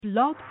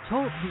Blog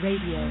Talk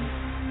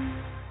Radio.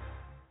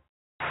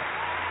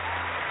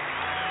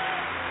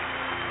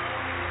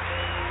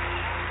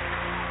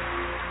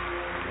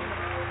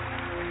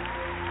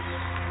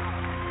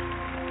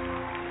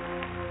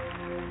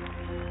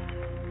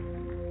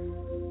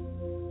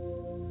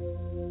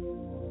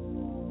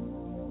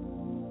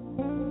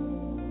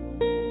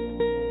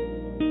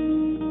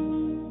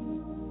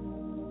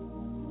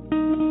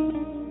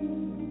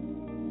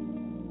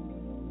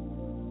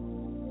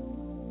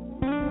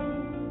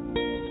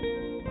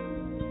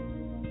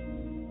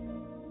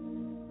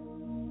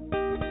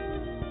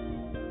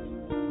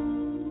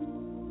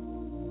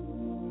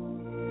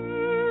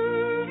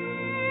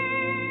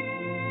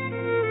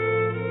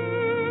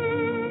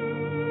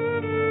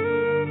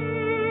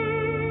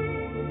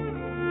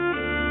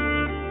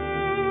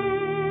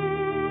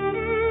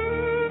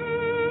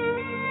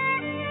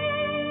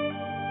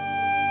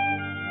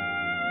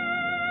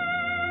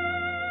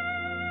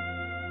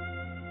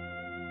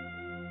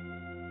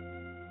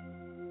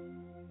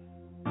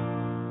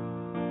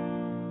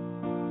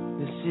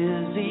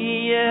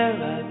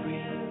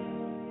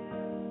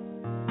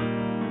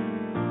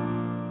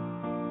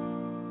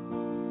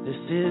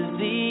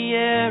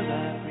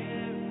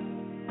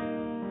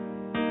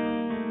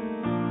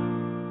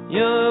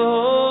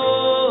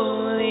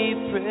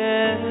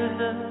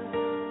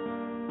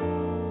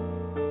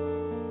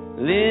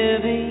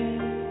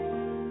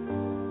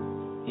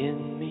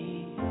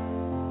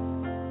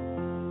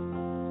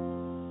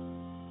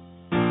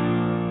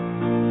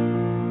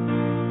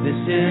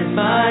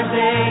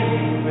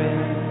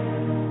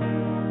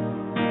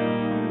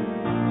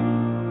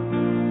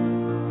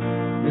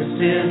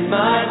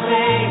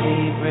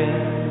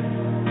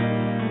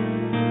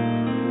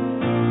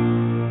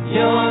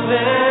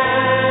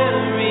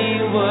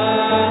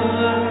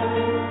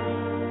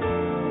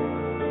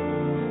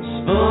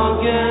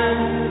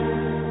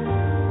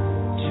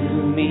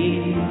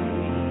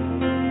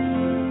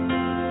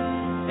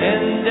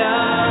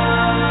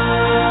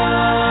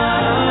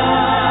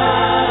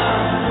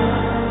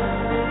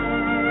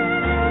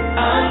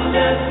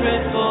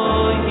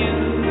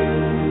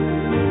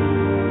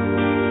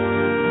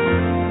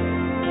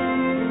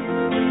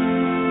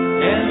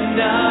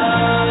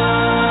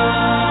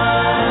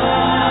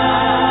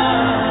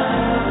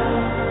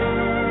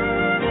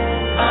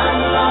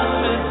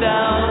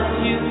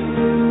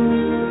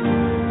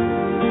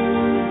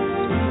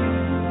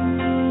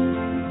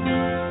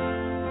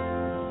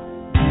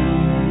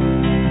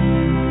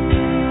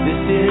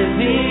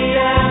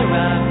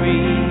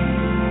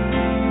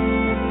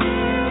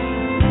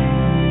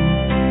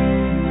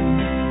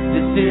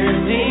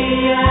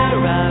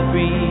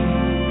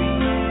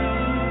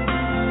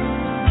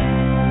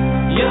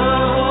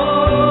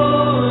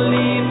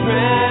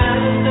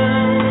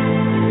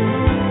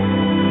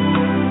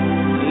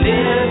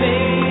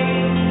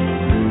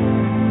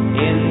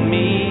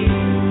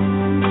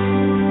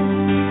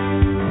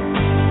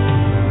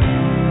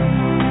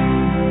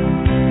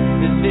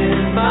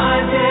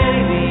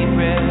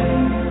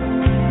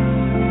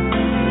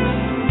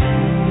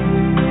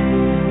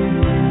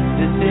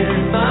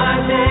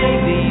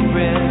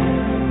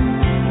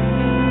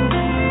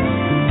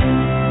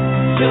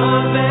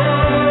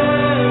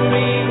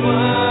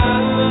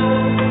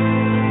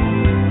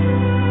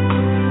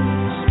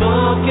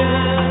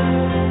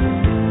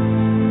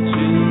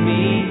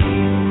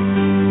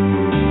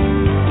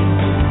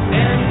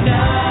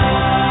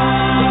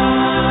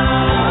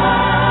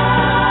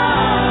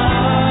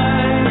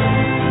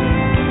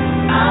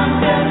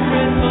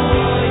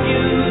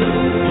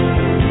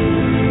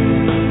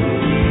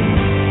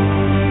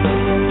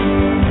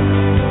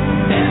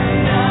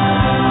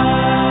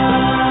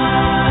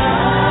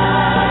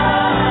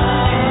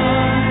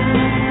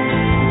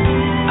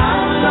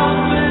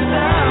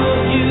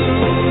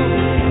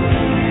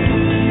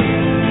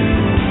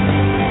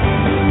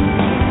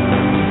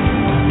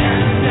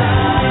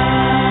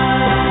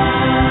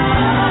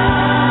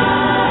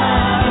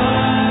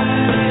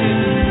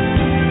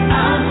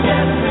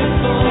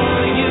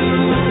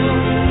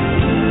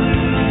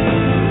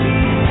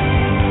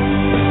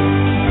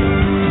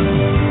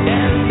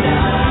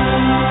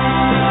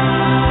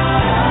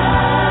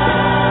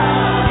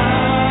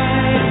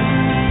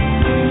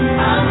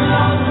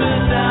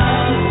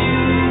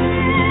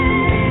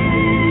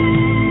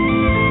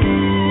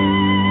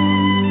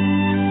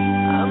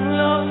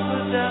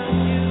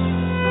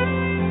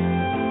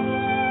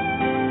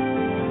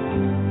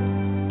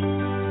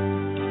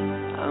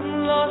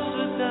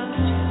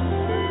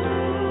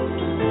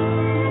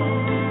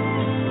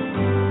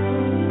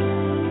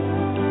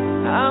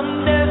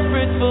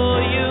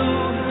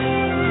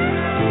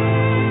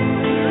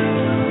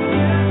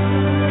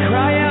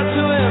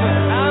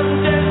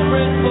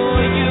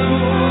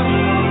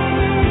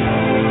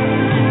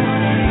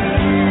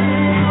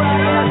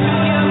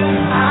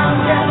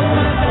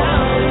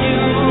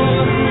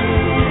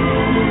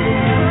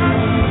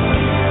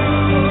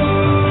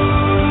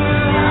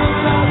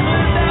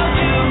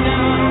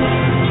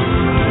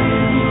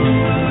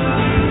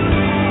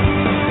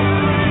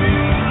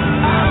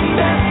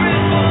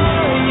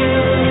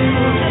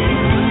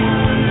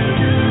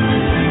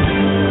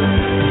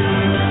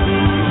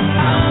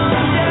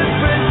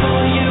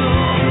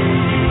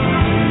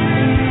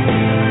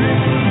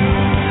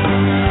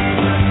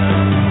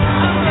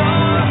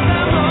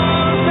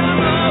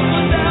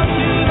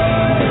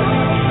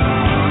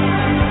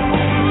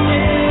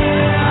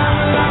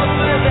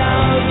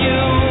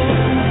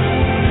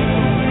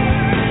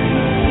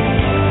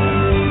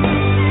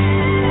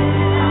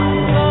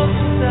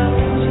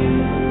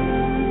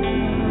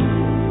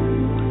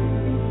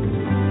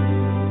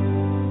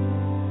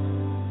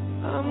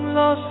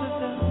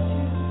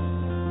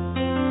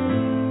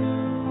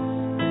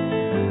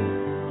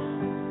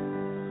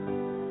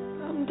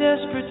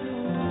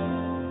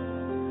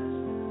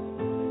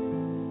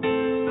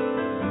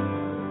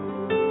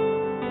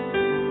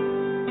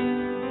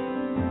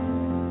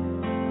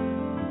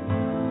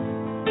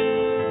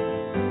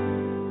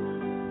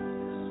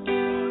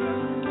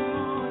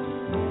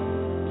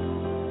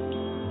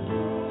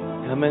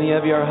 many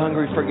of you are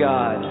hungry for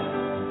God?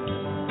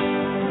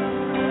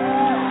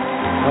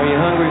 Are you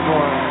hungry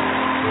for Him?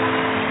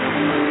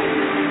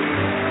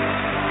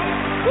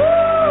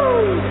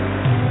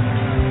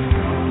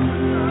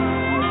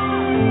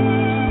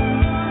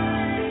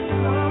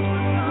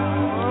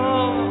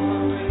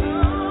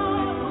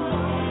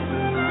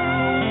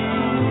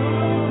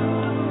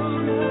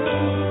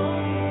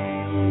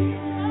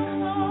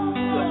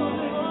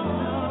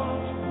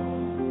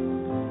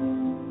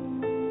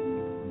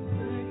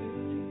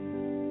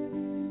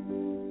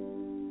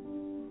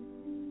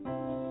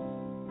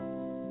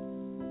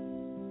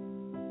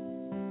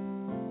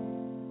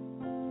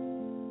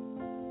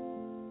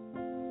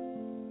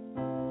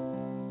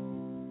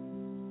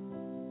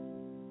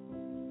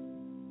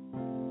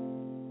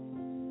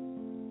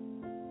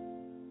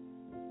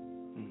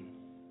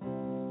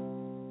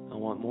 I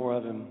want more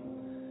of Him.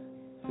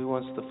 Who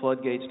wants the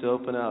floodgates to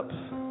open up?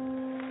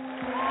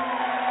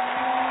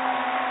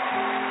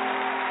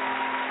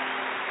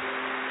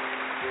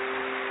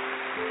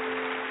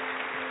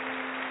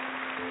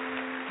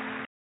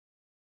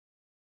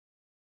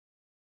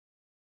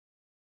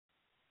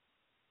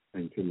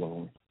 Thank you,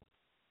 Lord.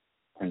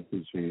 Thank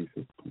you,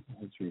 Jesus.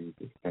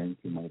 Jesus. Thank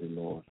you, mighty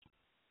Lord.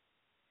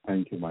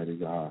 Thank you, mighty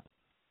God.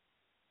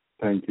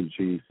 Thank you,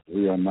 Jesus.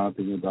 We are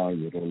nothing without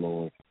you,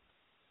 Lord.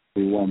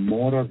 We want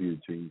more of you,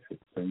 Jesus.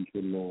 Thank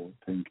you, Lord.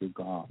 Thank you,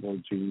 God.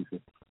 Lord Jesus.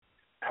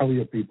 Help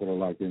your people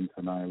like in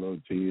tonight, Lord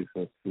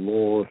Jesus.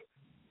 Lord,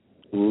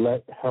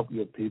 help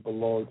your people,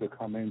 Lord, to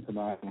come in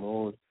tonight,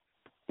 Lord,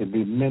 and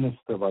be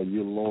ministered by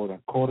you, Lord,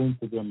 according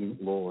to their need,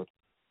 Lord.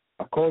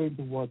 According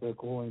to what they're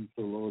going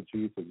through, Lord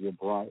Jesus, your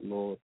bride,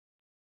 Lord.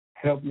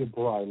 Help your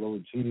bride,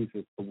 Lord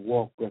Jesus, to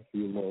walk with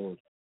you, Lord.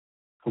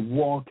 To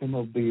walk in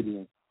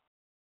obedience.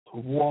 To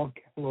walk,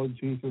 Lord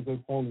Jesus,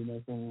 in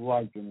holiness and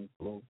righteousness,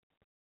 Lord.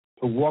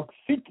 To walk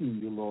seeking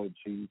you, Lord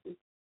Jesus.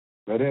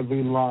 Let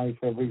every life,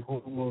 every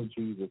home, Lord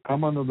Jesus,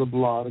 come under the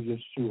blood of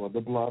Yeshua, the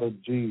blood of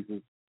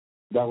Jesus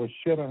that was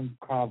shed on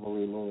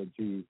Calvary, Lord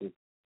Jesus.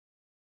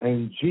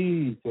 In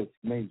Jesus'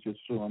 name,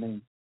 Yeshua,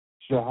 name,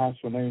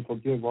 Shahashua, name,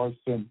 forgive our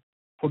sin.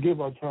 Forgive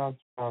our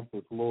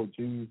trespasses, Lord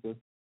Jesus.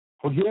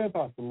 Forgive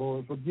us,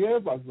 Lord.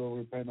 Forgive us, Lord.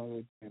 Repent of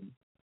our sin.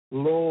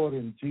 Lord,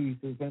 in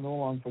Jesus, and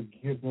all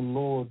unforgiveness,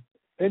 Lord.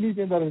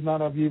 Anything that is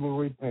not of you will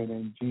repent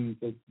in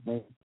Jesus'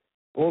 name.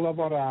 All of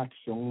our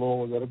action,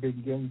 Lord, that have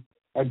been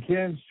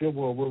against your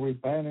will will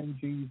repent in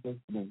Jesus'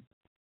 name.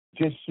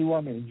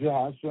 Yeshua name,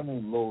 Joshua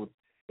name, Lord.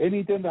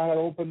 Anything that had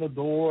opened the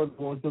door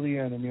to the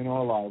enemy in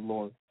our life,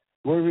 Lord,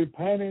 we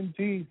repent in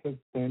Jesus'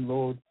 name,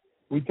 Lord.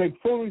 We take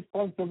full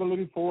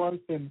responsibility for our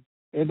sin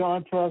and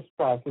our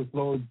trespasses,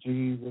 Lord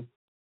Jesus.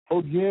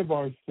 Forgive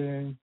our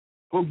sins.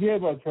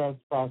 Forgive our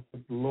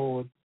trespasses,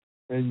 Lord.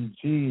 In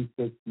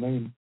Jesus'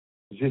 name.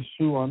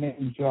 Yeshua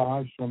name,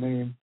 Joshua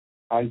name.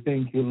 I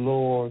thank you,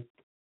 Lord.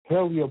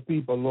 Tell your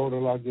people, Lord,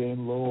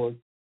 again, Lord,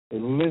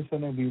 and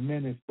listen and be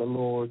ministered,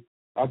 Lord,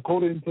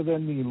 according to their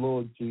need,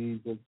 Lord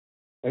Jesus.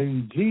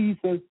 In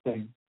Jesus'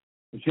 name,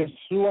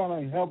 Yeshua,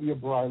 and help your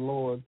bride,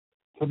 Lord,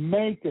 to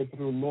make it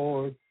through,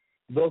 Lord.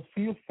 Those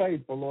few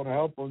faithful, Lord,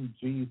 help them,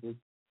 Jesus.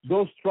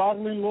 Those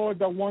struggling, Lord,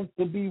 that wants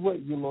to be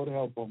with you, Lord,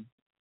 help them.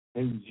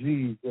 In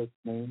Jesus'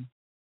 name,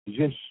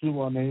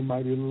 Yeshua, name,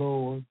 mighty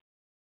Lord.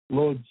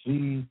 Lord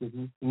Jesus,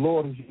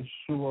 Lord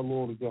Yeshua,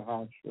 Lord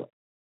Jehoshua.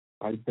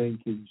 I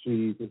thank you,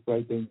 Jesus.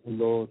 I thank you,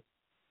 Lord.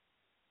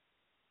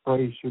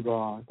 Praise you,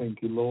 God.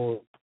 Thank you, Lord.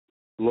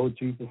 Lord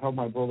Jesus, help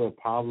my brother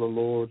Pablo,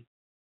 Lord,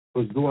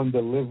 who's doing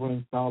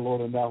deliverance now,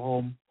 Lord, in that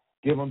home.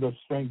 Give him the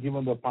strength, give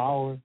him the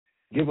power,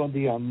 give him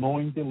the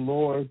anointing,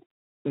 Lord,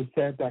 to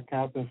set that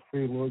captive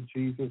free, Lord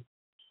Jesus.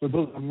 To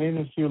do the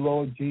ministry,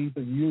 Lord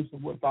Jesus, use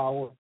him with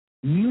power.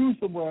 Use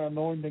him with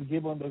anointing,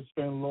 give him the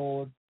strength,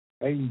 Lord.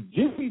 In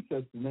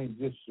Jesus' name,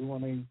 Yeshua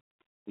name,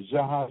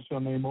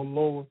 Jehoshua name, oh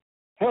Lord.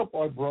 Help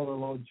our brother,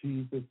 Lord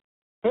Jesus.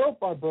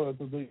 Help our brother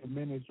to do the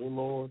ministry,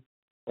 Lord.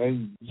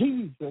 In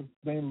Jesus'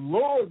 name,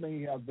 Lord, may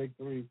he have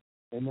victory.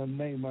 In the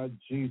name of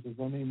Jesus,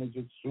 in the name of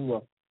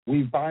Yeshua,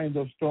 we bind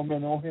the storm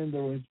and no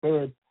hindering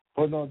spirit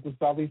for not to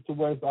south, east, to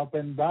west, up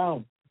and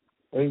down.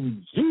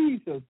 In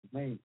Jesus'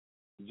 name,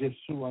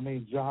 Yeshua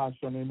name,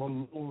 Jehoshua name,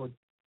 oh Lord.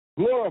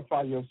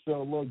 Glorify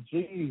yourself, Lord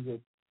Jesus.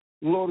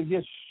 Lord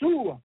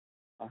Yeshua,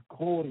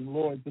 according,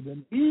 Lord, to the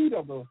need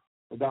of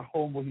that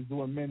home where he's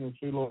doing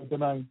ministry, Lord,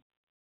 tonight.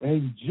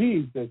 In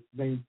Jesus'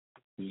 name,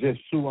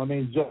 Yeshua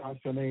name,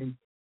 Joshua name,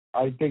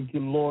 I thank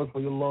you, Lord,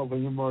 for your love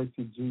and your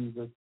mercy,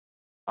 Jesus.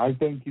 I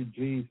thank you,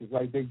 Jesus.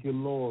 I thank you,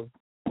 Lord.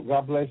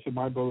 God bless you,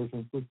 my brothers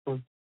and sisters.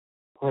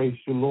 Praise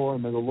you,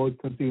 Lord. May the Lord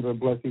continue to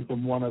bless each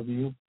and one of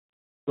you.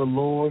 The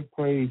Lord,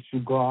 praise you,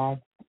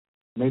 God.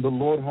 May the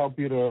Lord help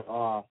you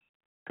to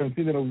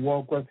continue to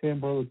walk with him,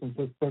 brothers and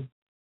sisters.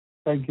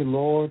 Thank you,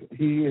 Lord.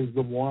 He is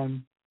the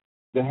one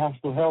that has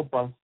to help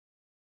us.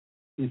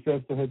 He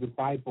says to his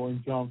disciple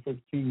in John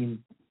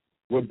 15,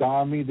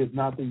 without me, there's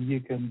nothing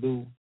you can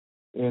do.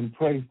 And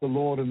praise the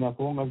Lord, and as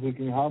long as we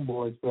can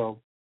humble ourselves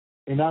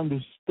and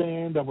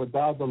understand that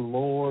without the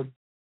Lord,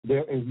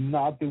 there is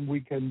nothing we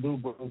can do,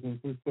 brothers and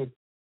sisters.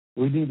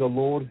 We need the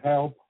Lord's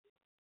help,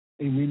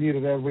 and we need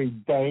it every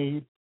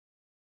day.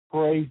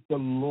 Praise the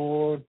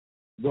Lord.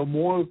 The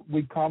more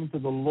we come to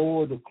the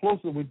Lord, the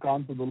closer we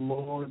come to the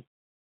Lord,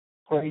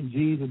 praise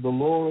Jesus, the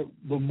Lord,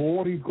 the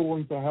more He's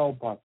going to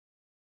help us.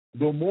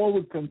 The more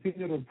we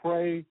continue to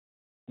pray,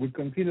 we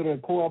continue to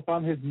call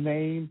upon His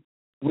name,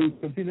 we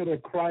continue to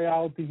cry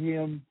out to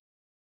Him,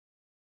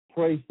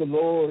 praise the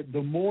Lord,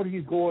 the more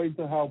He's going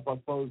to help us,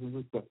 brothers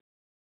and sisters.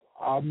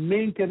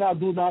 Men cannot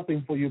do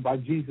nothing for you,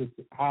 but Jesus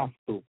has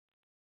to.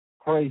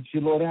 Praise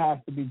you, Lord. It has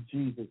to be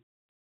Jesus.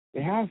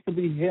 It has to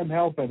be Him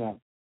helping us.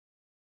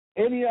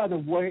 Any other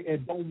way,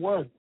 it don't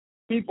work.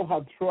 People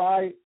have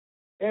tried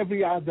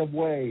every other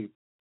way.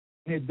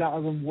 It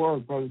doesn't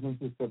work, brothers and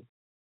sisters.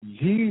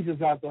 Jesus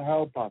has to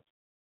help us.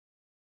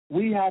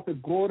 We have to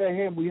go to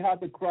Him. We have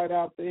to cry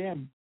out to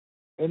Him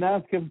and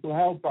ask Him to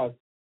help us,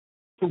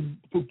 to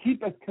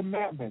keep His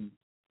commandments,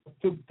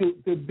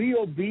 to be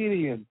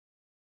obedient,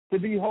 to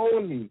be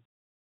holy,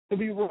 to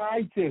be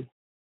righteous,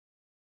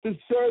 to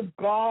serve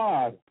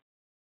God.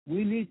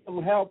 We need the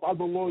help of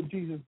the Lord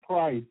Jesus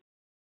Christ.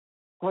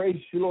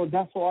 Praise you, Lord.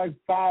 That's why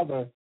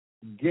Father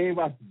gave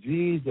us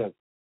Jesus.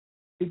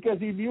 Because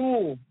He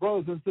knew,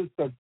 brothers and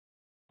sisters,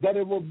 that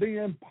it will be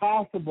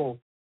impossible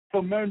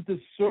for men to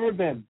serve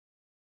Him.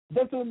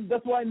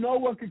 That's why no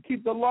one could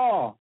keep the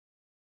law.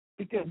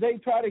 Because they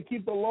try to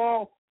keep the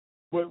law,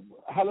 with,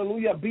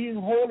 hallelujah, being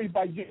holy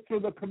by just through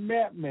the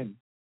commandment.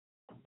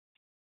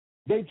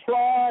 They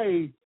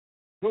try,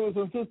 brothers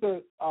and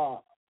sisters,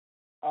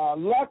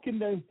 locking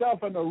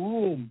themselves in a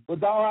room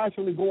without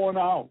actually going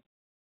out.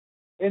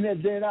 And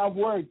if they're not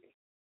work,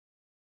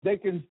 they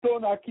can still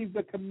not keep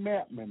the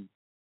commandment.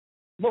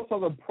 Most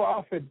of the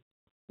prophets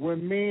were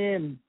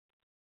men,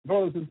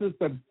 brothers and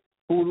sisters,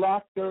 who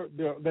locked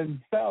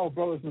themselves,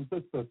 brothers and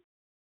sisters.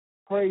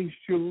 Praise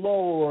you,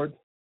 Lord.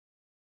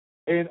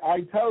 And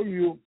I tell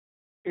you,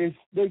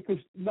 they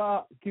could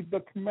not keep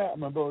the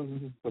commandment, brothers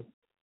and sisters.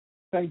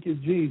 Thank you,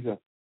 Jesus.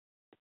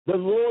 The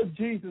Lord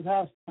Jesus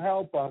has to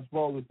help us,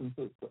 brothers and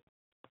sisters.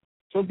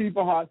 Some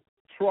people have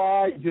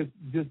tried just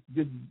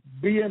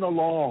being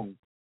alone,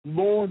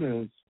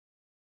 loners,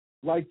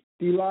 like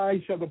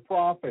Elisha the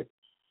prophet,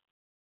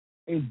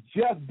 and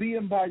just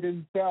being by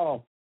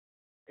themselves,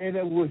 and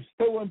it was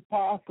still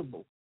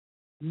impossible.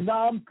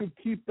 None could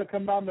keep the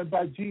commandment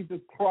by Jesus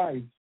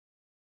Christ,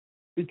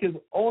 because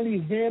only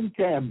Him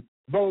can,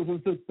 brothers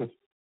and sisters.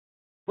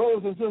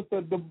 Brothers and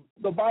sisters,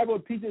 the Bible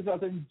teaches us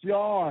in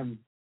John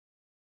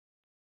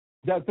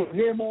that through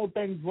Him all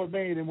things were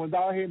made, and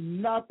without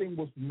Him nothing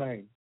was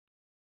made.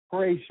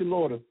 Praise you,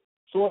 Lord.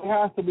 So it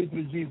has to be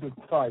through Jesus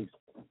Christ.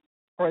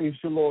 Praise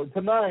you, Lord.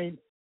 Tonight,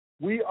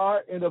 we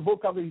are in the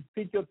book of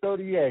Ezekiel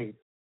 38.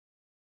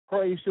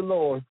 Praise you,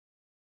 Lord.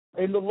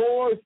 And the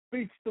Lord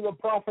speaks to the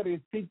prophet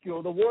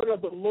Ezekiel. The word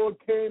of the Lord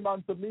came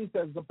unto me,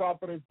 says the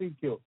prophet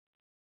Ezekiel,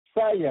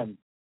 saying,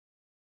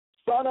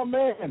 Son of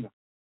man,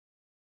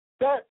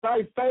 set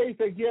thy face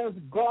against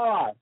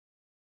God.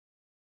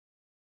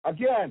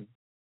 Again,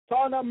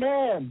 Son of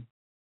man,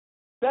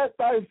 set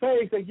thy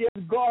face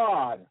against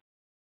God.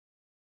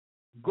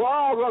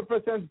 God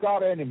represents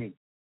God's enemy.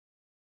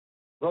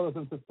 Brothers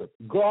and sisters,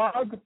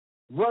 God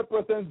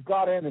represents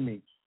God's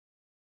enemy.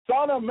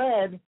 Son of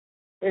man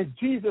is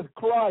Jesus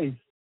Christ.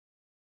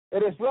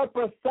 It is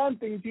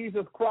representing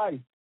Jesus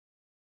Christ.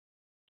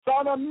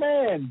 Son of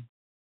man,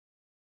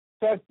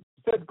 said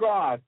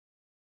God,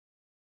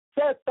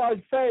 set thy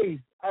face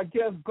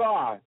against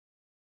God.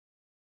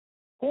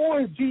 Who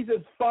is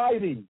Jesus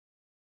fighting?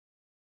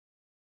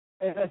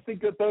 In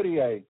Ezekiel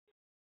 38,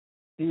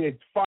 He is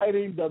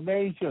fighting the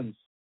nations.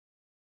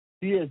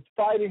 He is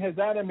fighting His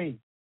enemy.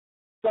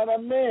 Son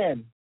of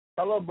man,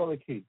 hello, Brother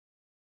Keith.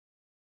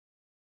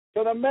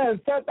 Son of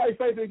man, set thy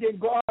face against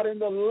God in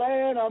the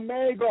land of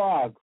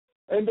Magog,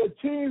 and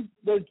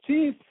the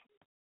chief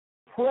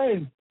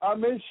prince of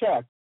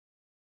Meshach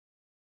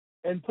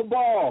and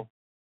Tubal,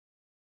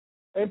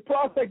 and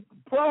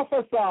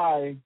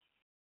prophesy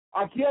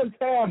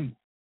against him.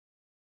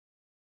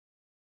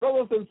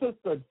 Brothers and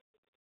sisters,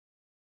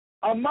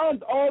 among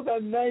all the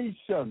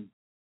nations,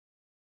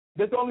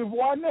 there's only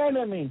one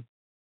enemy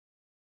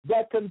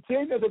that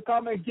continues to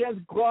come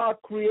against God's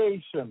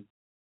creation,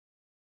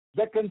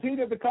 that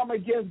continues to come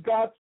against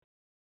God's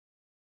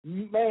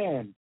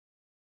man,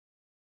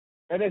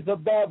 and it's the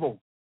devil.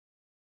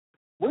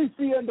 We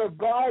see in the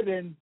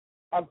garden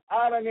of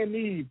Adam and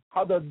Eve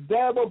how the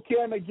devil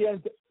came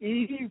against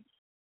Eve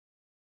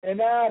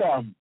and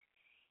Adam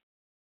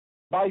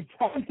by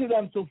tempting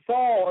them to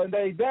fall, and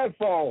they did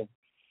fall.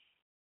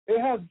 It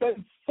has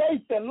been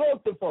Satan,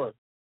 Lucifer,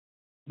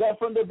 that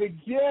from the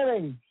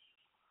beginning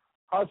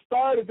has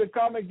started to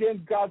come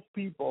against God's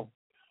people.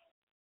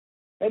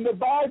 And the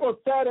Bible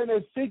said in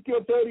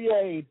Ezekiel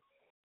 38,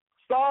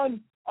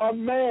 Son of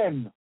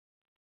Man,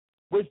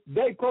 which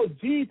they call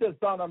Jesus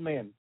Son of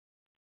Man.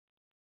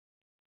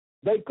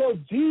 They call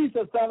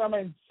Jesus Son of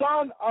Man.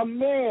 Son of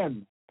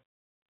Man,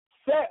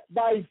 set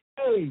thy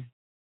face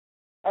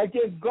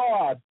against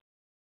God.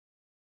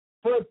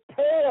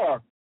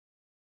 Prepare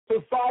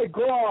to fight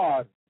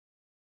God.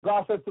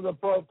 God said to the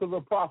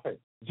prophet,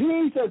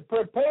 Jesus,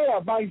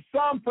 prepare, my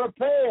son,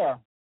 prepare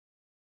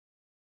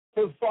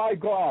to fight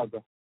God.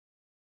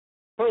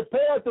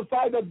 Prepare to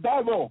fight the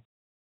devil.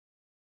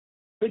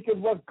 Because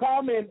what's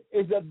coming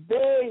is a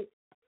day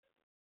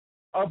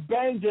of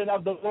vengeance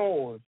of the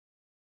Lord.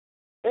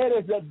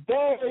 It is a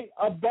day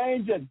of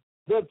vengeance.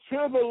 The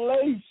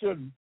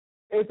tribulation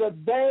is a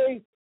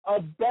day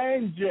of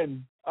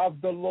vengeance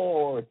of the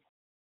Lord.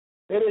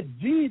 It is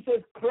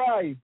Jesus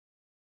Christ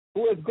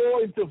who is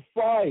going to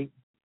fight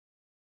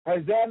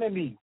his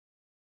enemy.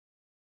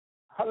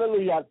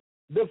 Hallelujah.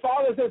 The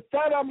Father says,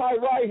 stand on my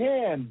right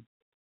hand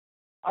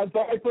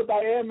until I put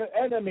thy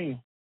enemy,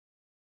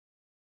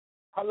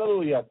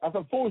 hallelujah, as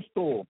a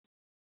footstool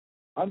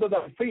under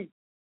thy feet.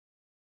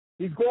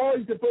 He's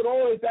going to put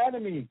all his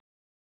enemies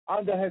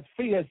under his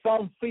feet, his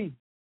son's feet,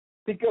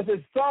 because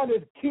his son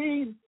is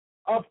King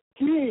of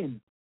kings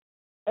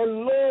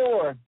and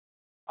Lord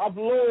of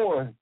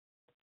lords.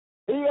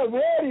 He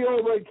already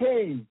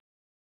overcame.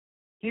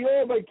 He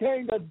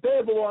overcame the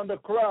devil on the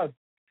cross.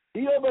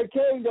 He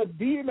overcame the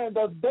demon,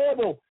 the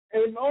devil,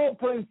 and all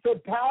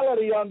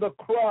principality on the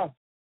cross.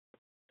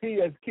 He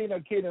is King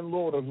of kings and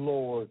Lord of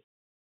lords.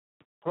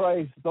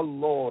 Praise the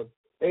Lord.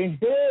 And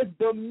his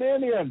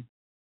dominion,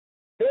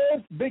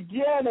 his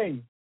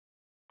beginning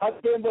has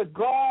been with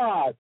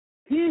God.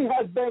 He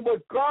has been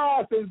with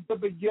God since the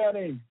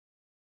beginning,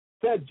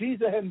 said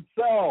Jesus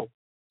himself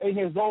in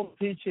his own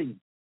teaching.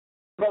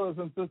 Brothers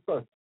and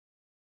sisters,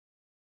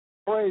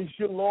 praise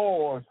you,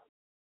 Lord.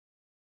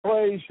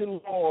 Praise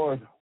you,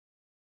 Lord.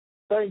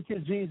 Thank you,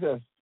 Jesus.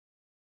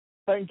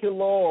 Thank you,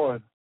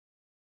 Lord.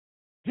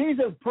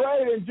 Jesus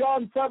prayed in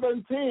John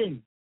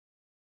 17.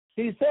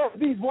 He said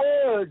these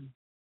words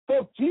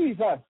to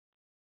Jesus.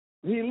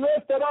 He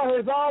lifted up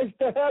his eyes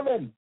to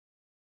heaven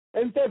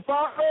and said,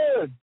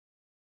 Father,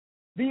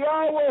 the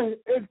hour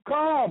is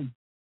come.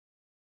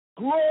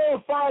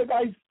 Glorify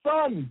thy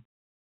Son,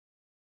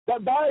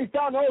 that thy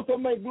Son also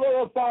may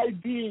glorify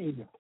thee.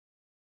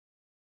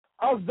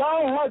 As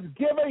thou hast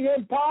given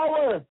him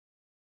power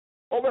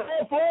over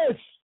all flesh,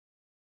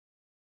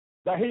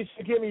 that he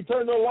should give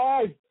eternal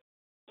life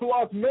to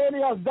as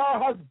many as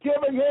thou hast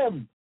given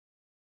him.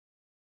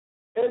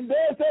 And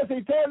this is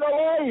eternal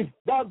life,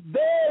 that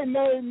they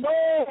may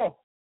know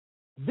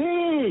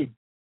thee,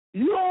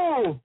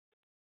 you,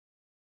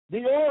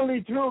 the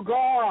only true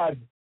God,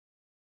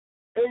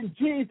 in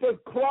Jesus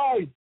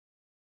Christ,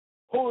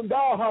 whom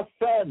thou hast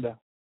sent.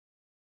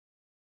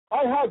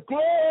 I have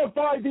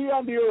glorified thee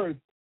on the earth.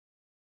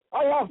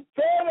 I have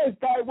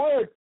finished thy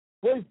work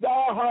which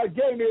thou hast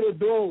given me to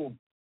do.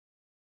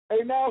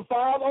 And now,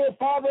 Father, oh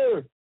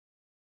Father,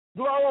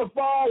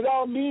 glorify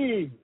thou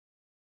me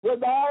with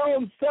thy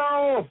own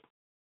self,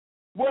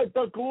 with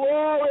the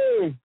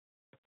glory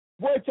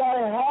which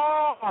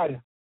I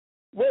had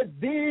with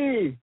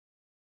thee.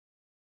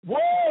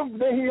 When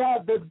did he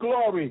have this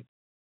glory?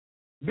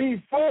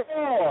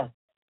 Before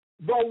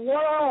the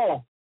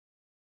world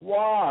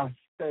was.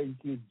 Thank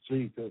you,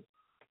 Jesus.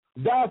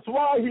 That's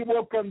why he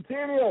will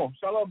continue,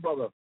 shalom,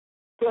 brother,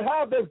 to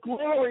have this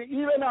glory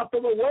even after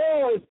the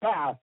world is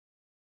past.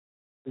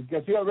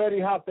 Because he already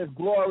had this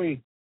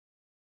glory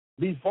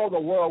before the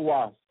world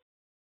was.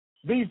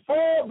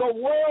 Before the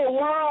world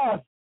was,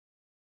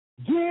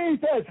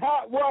 Jesus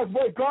was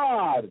with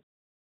God.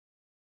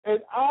 And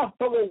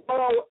after the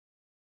world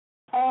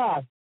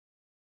passed,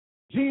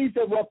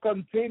 Jesus will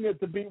continue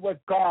to be with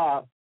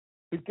God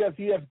because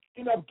he is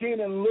King of kings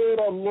and Lord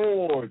of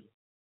lords.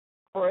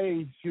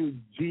 Praise you,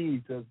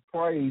 Jesus.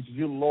 Praise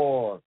you,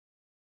 Lord.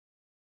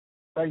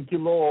 Thank you,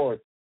 Lord.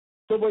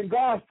 So when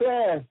God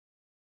says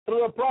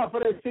through the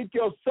prophet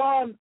Ezekiel,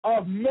 Son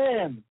of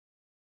man,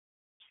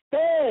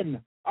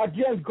 stand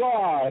against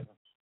God.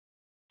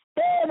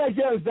 Stand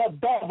against the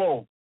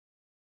devil.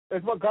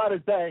 Is what God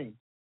is saying.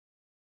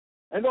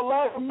 And the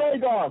Lord of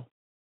Magog,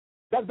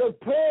 that the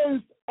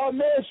prince of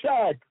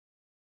Meshach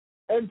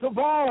and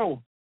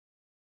Tubal,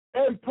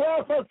 and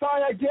prophesy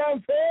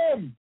against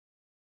him.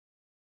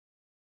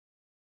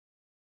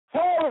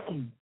 Tell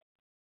them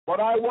what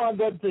I want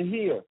them to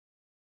hear.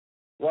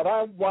 What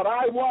I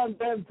want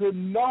them to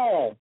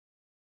know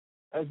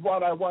is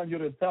what I want you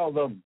to tell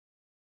them.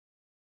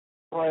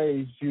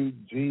 Praise you,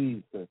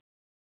 Jesus.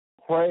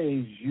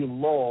 Praise you,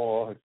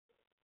 Lord.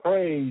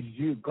 Praise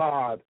you,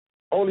 God.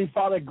 Holy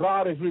Father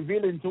God is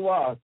revealing to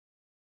us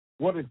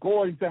what is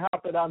going to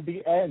happen on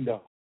the end.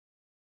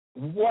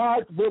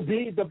 What will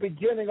be the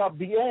beginning of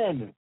the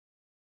end?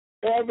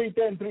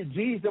 Everything through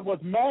Jesus was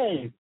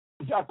made,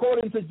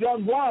 according to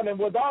John 1, and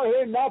without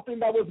him nothing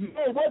that was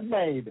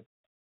made.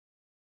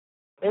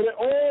 And it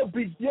all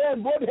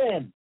began with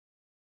him.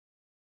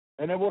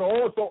 And it would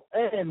also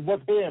end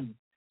with him.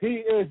 He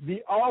is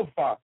the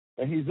Alpha,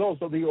 and he's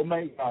also the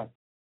Omega.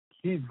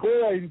 He's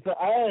going to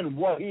end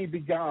what he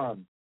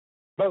began.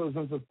 Brothers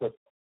and sisters,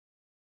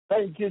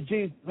 thank you,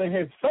 Jesus. And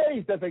his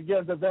faith is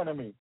against his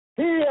enemy.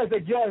 He is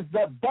against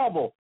the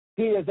devil.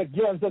 He is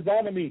against his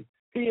enemy.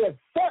 He is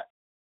set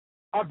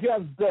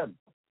against them.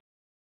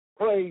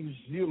 Praise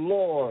you,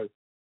 Lord.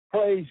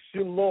 Praise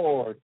you,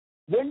 Lord.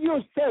 when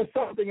you set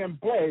something in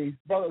place,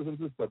 brothers and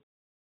sisters,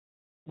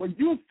 when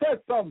you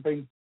set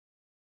something,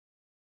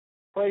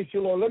 praise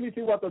you, Lord. Let me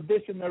see what the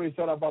dictionary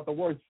said about the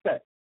word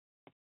set.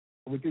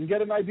 We can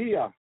get an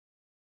idea.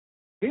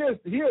 Here's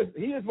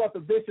what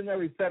the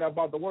dictionary said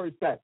about the word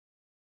set.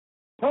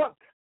 Put,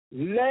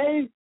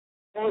 lay,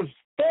 or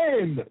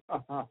stand.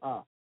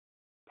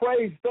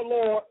 Praise the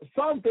Lord.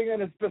 Something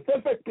in a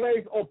specific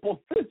place or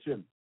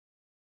position.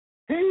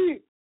 He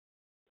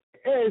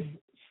is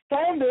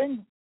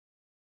standing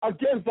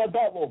against the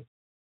devil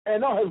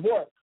and not his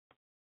work.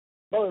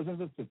 Brothers and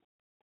sisters,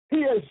 he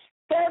is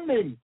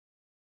standing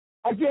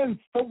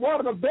against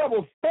what the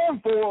devil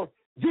stands for.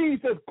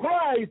 Jesus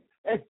Christ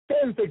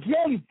stands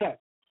against it.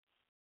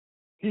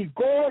 He's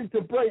going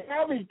to break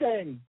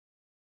everything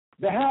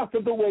that has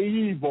to do with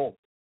evil,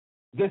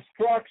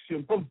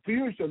 destruction,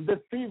 confusion,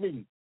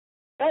 deceiving.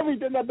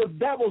 Everything that the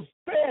devil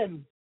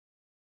stands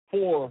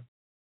for,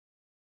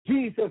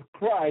 Jesus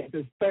Christ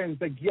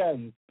stands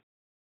against.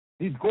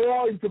 He's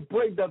going to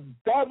bring the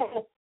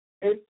devil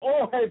and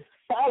all his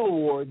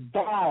followers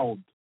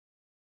down.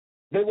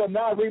 They will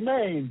not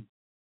remain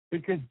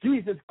because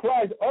Jesus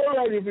Christ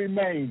already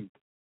remained,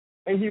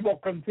 and he will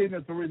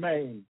continue to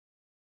remain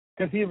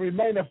because he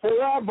remained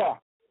forever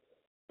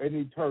in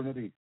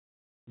eternity.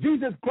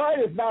 Jesus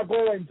Christ is not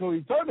going to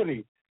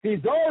eternity.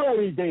 He's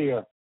already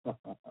there.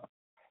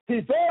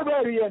 He's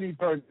already in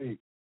eternity.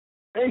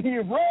 And he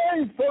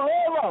reigns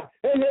forever,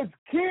 and his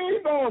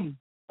kingdom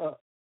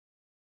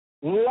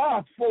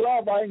lasts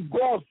forever and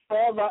grows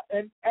forever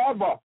and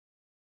ever.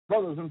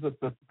 Brothers and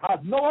sisters, has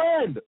no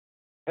end.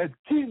 His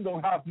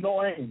kingdom has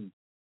no end.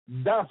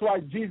 That's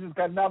why Jesus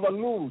can never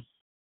lose.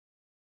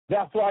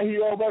 That's why he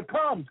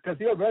overcomes, because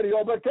he already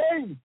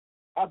overcame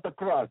at the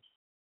cross.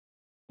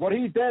 What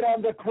he did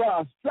on the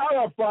cross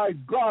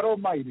satisfied God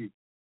Almighty.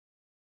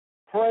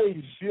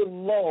 Praise you,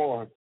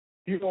 Lord.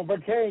 He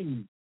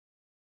overcame.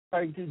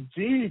 Thank you,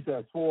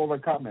 Jesus, for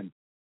overcoming.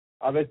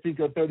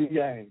 Ezekiel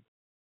 38.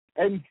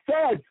 And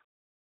said,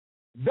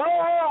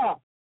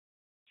 "Thou,"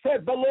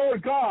 said the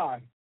Lord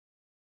God,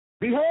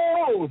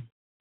 "behold,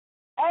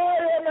 I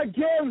am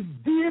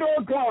against thee,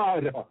 O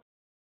God."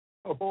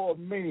 Oh,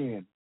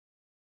 man.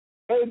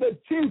 And the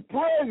chief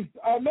prince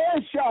of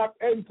Meshach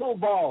and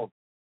Tubal,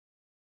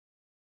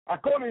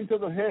 according to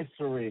the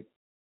history,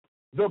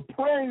 the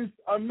prince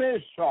of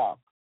Meshach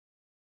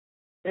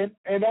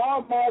in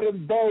our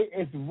modern day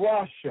is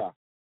Russia.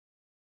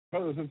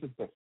 Brothers and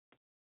sisters,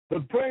 the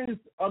prince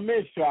of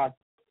Meshach,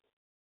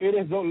 it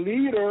is a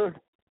leader.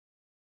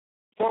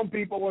 Some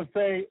people will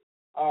say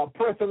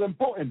President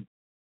Putin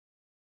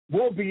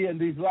will be in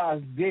these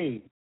last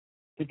days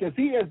because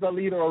he is the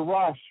leader of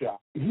Russia.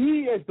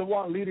 He is the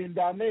one leading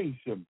that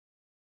nation.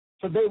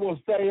 So they will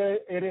say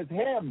it is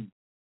him.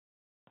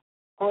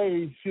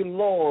 Praise you,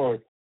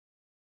 Lord.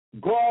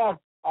 God,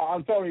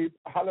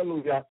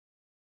 hallelujah.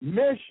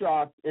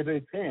 Meshach, it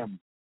is him.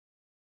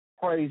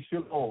 Praise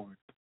you, Lord.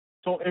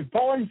 So it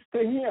points to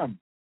him.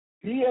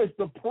 He is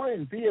the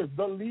prince. He is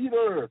the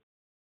leader.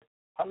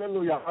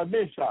 Hallelujah.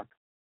 Meshach.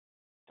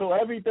 So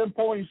everything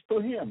points to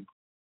him.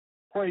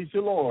 Praise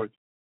you, Lord.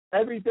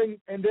 Everything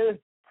in this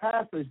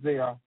passage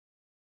there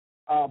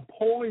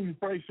points,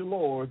 praise you,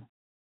 Lord,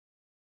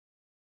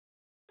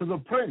 to the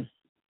prince.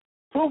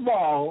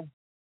 Tubal,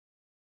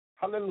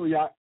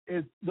 hallelujah,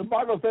 is the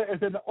Bible says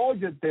it's an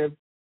adjective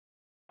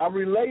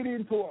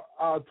relating to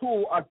a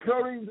tool,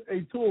 occurring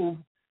a tool,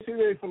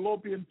 a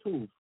fallopian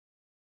tube.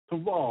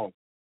 Tubal.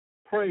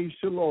 Praise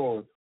the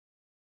Lord.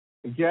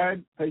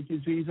 Again, thank you,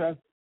 Jesus.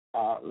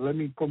 Let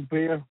me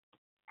compare.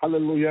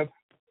 Hallelujah.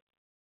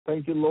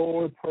 Thank you,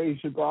 Lord. Praise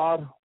you,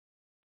 God.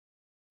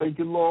 Thank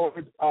you,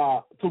 Lord.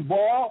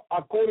 Tubal,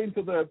 according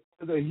to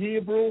the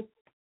Hebrew,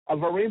 a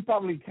very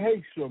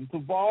publication,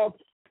 Tubal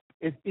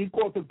is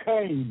equal to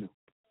Cain.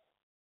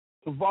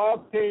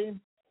 Tubal, Cain,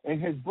 and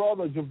his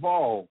brother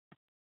Jabal.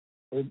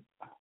 And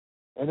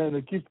then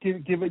it keeps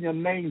giving a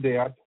name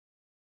there.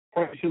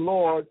 Praise the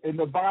Lord. In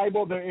the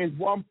Bible, there is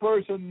one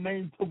person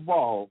named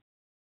Tubal,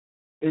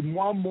 and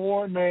one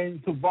more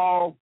named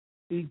Tubal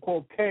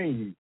equal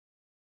Cain.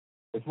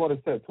 That's what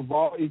it says.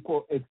 Tubal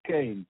equal is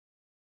Cain.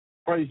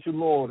 Praise the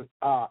Lord.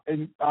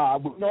 And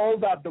we know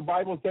that the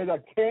Bible says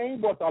that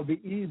Cain was of the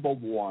evil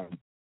one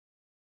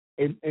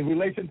in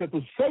relation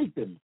to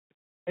Satan.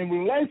 In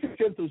relation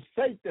to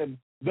Satan,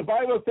 the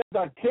Bible says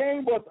that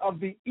Cain was of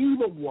the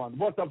evil one,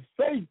 was of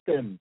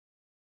Satan.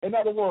 In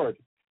other words,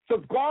 so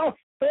God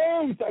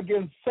stands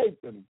against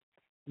Satan.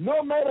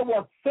 No matter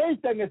what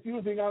Satan is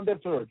using on this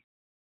earth,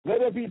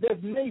 whether it be this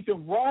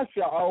nation,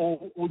 Russia,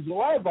 or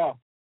whoever,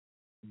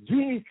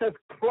 Jesus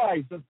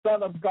Christ, the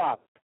Son of God,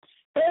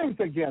 stands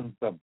against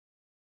them.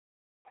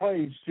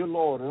 Praise you,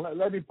 Lord. And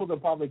let me put the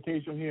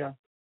publication here,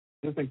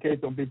 just in case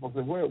some people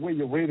say, where are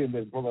you reading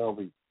this, Brother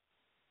Elvi?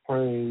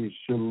 Praise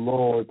you,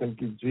 Lord.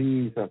 Thank you,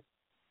 Jesus.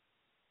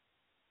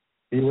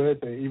 They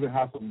even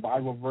have some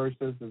Bible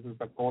verses. This is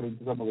according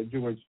to some of the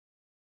Jewish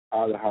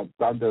that have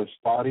done their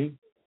study.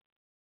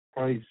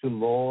 Praise you,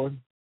 Lord.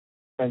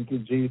 Thank you,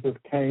 Jesus.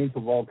 Cain,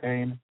 Tubal,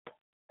 Cain.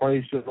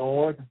 Praise you,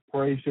 Lord.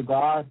 Praise you,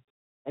 God.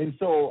 And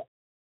so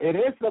it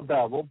is the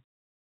devil.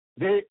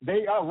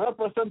 They are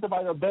represented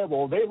by the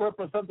devil. They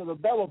represented the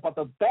devil, but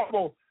the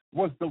devil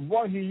was the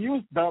one. He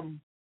used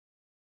them.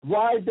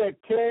 Why did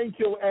Cain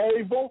kill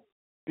Abel?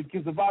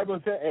 Because the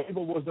Bible said Cain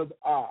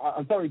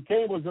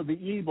was of the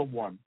evil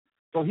one.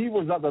 So he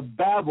was of the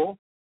devil.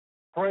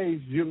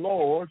 Praise you,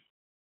 Lord.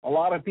 A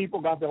lot of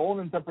people got their own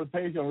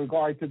interpretation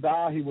regarding to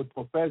that. He was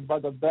possessed by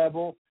the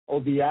devil,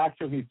 or the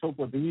action he took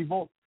was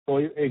evil. So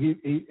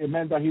it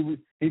meant that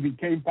he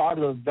became part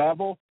of the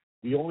devil.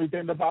 The only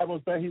thing the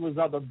Bible said, he was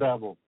of the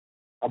devil,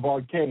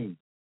 about Cain.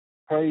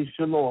 Praise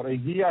the Lord. And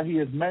here he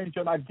is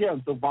mentioned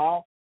again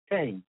about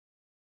Cain.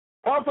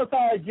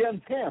 Prophesy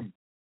against him.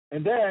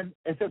 And then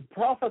it says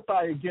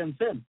prophesy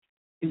against him.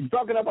 He's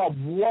talking about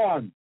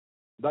one.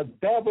 The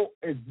devil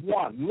is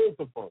one.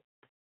 Lucifer,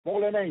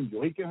 fallen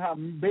angel. He can have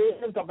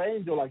billions of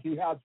angels like he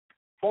has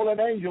fallen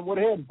angel with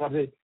him, but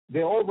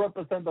they all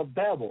represent the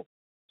devil.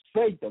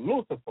 Satan,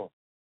 Lucifer.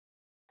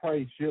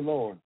 Praise you,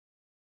 Lord.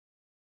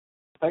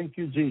 Thank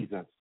you,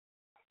 Jesus.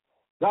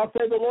 Thou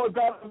said the Lord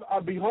God,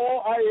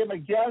 behold, I am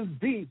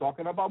against thee,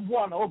 talking about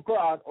one, oh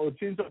God, or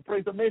change of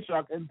praise of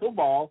Meshach and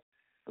Tubal,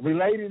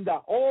 relating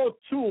that all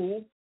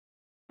two,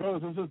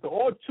 brothers and sisters,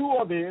 all two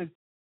of these,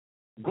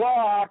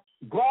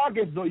 Gog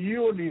is the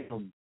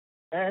union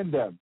and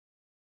them,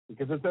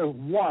 because it says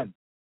one.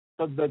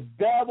 So the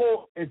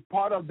devil is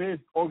part of this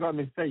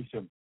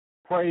organization.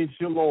 Praise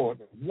you, Lord.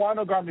 One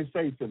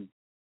organization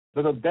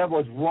that the devil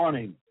is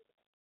running.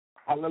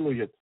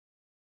 Hallelujah.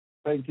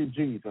 Thank you,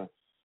 Jesus.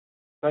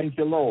 Thank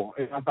you, Lord.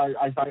 As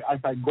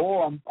I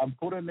go, I'm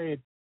putting it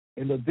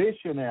in the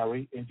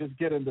dictionary and just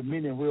getting the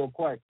meaning real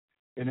quick.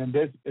 And in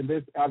this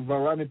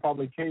Avarani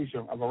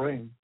publication,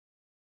 Avarani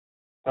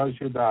tells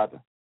you that,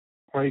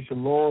 praise the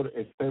Lord,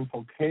 it stands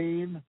for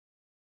Cain.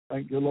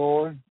 Thank you,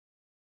 Lord.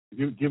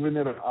 You're giving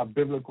it a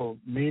biblical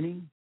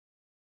meaning.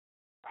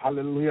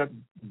 Hallelujah.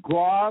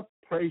 God,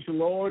 praise the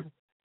Lord.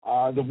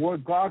 The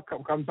word God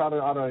comes out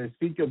of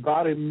Ezekiel,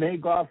 God and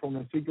Magog from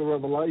Ezekiel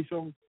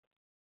Revelation.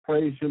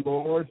 Praise the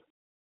Lord.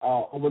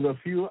 Over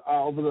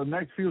the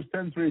next few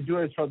centuries,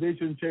 Jewish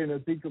tradition changed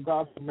Ezekiel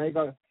God from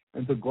Magog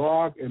into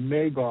Gog and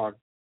Magog.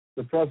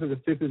 The process is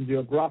shifting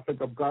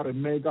geographic of God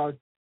and Magog.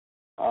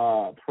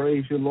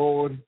 Praise the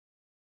Lord.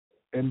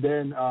 And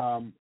then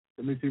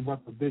let me see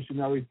what the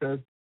dictionary says.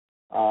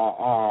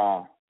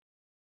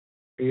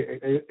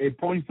 It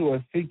points to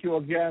Ezekiel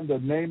again, the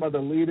name of the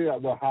leader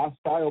of the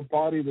hostile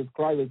party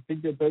described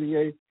Ezekiel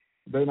 38.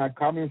 They're not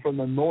coming from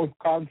the north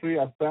country,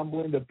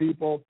 assembling the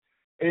people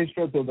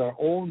Israel to their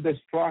own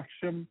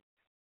destruction.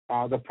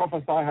 The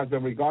prophesy has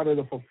been regarded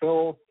to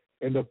fulfill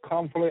in the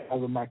conflict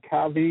of the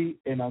Maccabi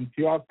and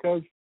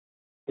Antiochus,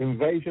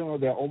 invasion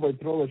of the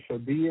overthrow of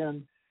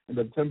Chaldean, and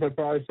the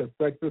temporary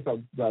successes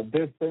of the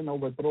distant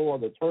overthrow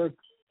of the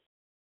Turks.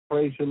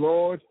 Praise the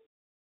Lord.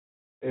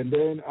 And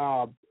then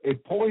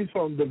it points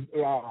from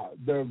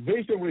the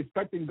vision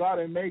respecting God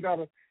and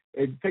Magog.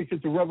 It takes you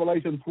to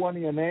Revelation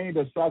 20 and 8.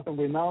 The Satan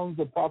renounced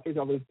the prophet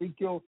of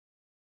Ezekiel,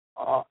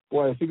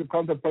 where Ezekiel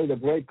contemplated the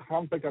great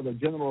conflict of the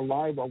general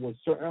life, but was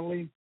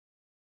certainly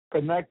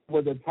connect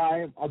with the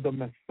time of the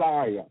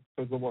Messiah.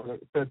 Says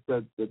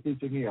the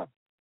teaching here.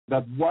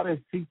 That what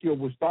Ezekiel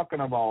was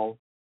talking about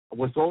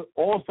was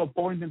also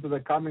pointing to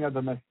the coming of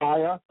the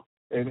Messiah,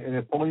 and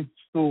it points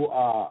to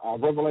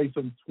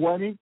Revelation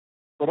 20.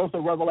 But also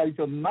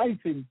Revelation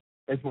 19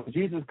 is when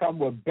Jesus comes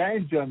with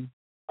vengeance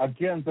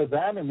against his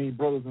enemy,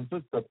 brothers and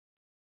sisters.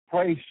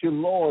 Praise you,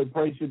 Lord.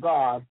 Praise you,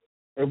 God.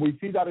 And we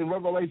see that in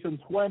Revelation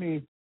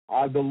 20,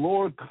 the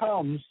Lord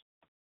comes.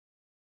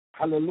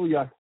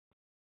 Hallelujah.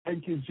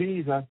 Thank you,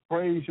 Jesus.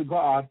 Praise you,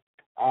 God.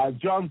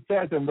 John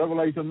says in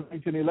Revelation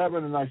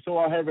 19:11, and I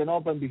saw heaven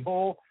open,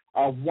 behold,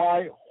 a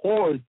white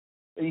horse,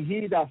 and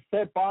he that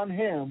sat upon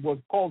him was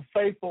called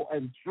faithful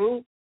and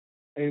true,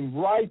 in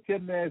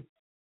righteousness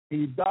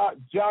he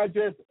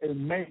judges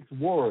and makes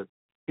war.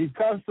 He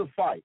comes to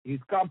fight. He's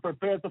come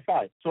prepared to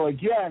fight. So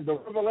again, the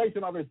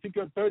revelation of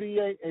Ezekiel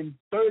 38 and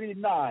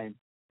 39,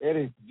 it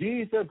is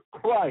Jesus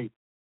Christ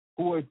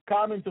who is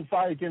coming to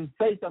fight against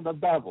Satan the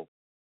devil,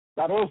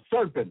 that old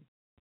serpent.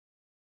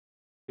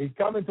 He's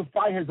coming to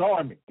fight his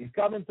army. He's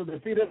coming to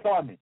defeat his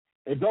army.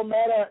 It don't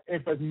matter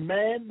if it's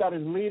man that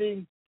is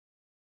leading.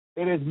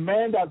 It is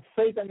man that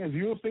Satan is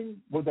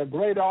using with a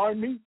great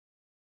army.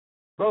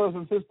 Brothers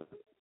and sisters,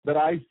 that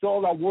I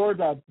saw that word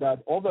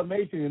that all the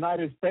nations,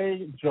 United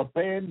States,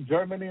 Japan,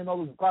 Germany, and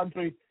all those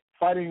countries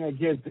fighting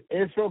against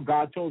Israel,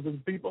 God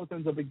chosen people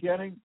since the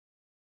beginning.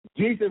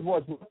 Jesus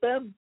was with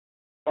them,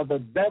 but the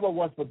devil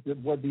was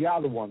with the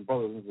other one,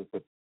 brothers and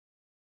sisters.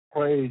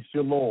 Praise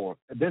you, Lord.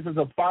 And this is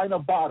a final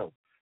battle.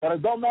 But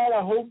it don't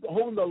matter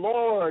whom the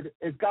Lord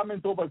is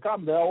coming to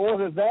overcome. They are all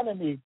his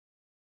enemies,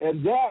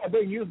 and they are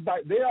being used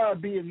by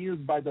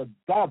the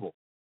devil.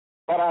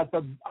 But as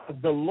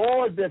the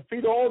Lord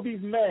defeat all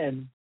these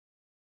men,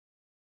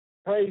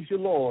 praise you,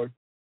 Lord,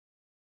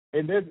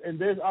 in this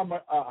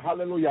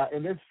hallelujah,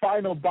 in this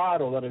final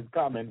battle that is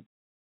coming,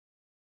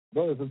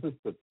 brothers and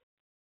sisters,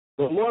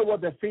 the Lord will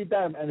defeat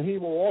them, and he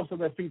will also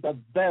defeat the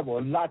devil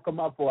and lock him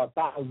up for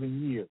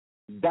 1,000 years.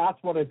 That's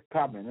what is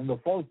coming. And the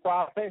false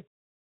prophet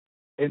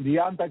and the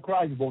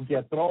Antichrist will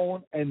get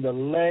thrown in the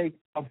lake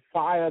of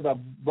fire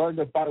that burns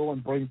the fire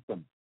and brings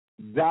them.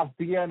 That's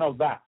the end of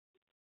that.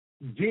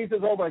 Jesus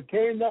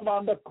overcame them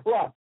on the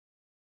cross.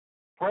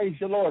 Praise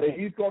the Lord. And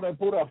he's going to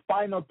put a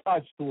final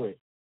touch to it.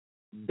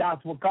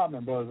 That's what's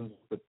coming, brothers and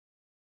sisters.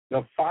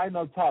 The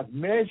final touch.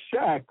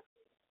 Meshach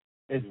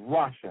is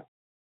Russia.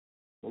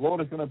 The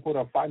Lord is going to put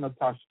a final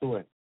touch to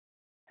it.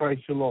 Praise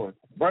the Lord.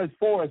 Verse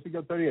 4,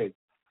 Ezekiel 38.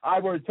 I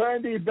will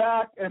turn thee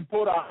back and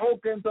put a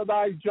hook into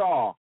thy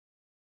jaw,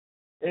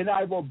 and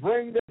I will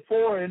bring thee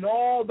forth in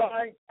all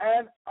thine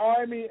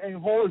army and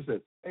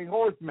horses and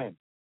horsemen,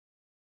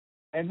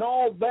 and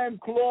all them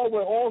clothed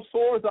with all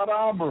sorts of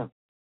armor,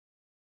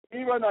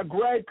 even a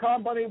great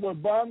company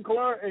with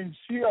buckler and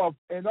shield,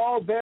 and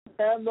all them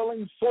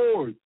handling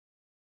swords.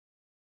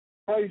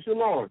 Praise the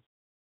Lord.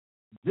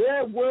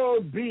 There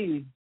will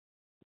be,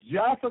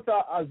 just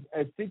as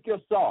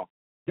Ezekiel saw,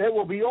 there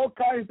will be all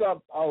kinds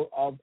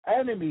of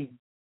enemies,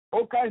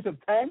 all kinds of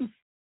tanks,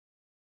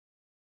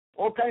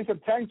 all kinds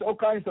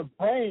of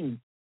planes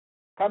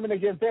coming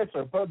against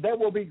Israel. But there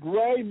will be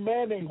great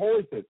men and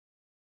horses,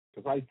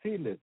 because I see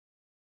this.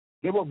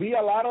 There will be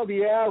a lot of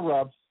the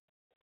Arabs,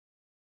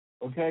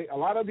 okay,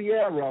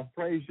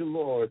 praise the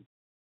Lord,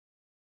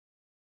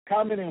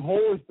 coming in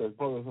horses,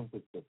 brothers and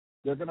sisters.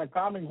 They're going to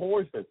come in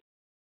horses,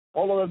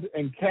 all of them,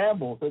 and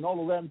camels, and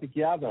all of them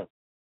together.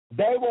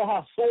 They will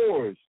have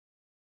swords,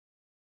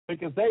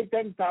 because they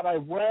think that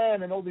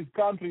Iran and all these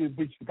countries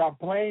which got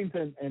planes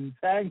and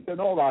tanks and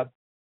all that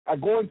are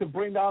going to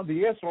bring down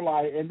the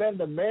Israelites, and then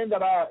the men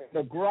that are in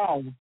the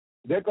ground,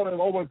 they're going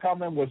to overcome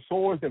them with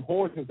swords and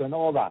horses and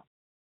all that.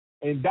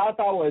 And that's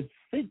how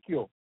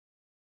Ezekiel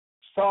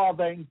saw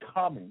them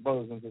coming,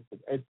 brothers and sisters.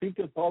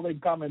 Ezekiel saw them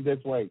coming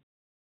this way.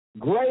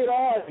 Great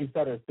army,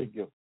 said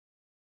Ezekiel.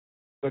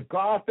 But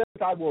God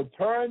says, I will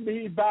turn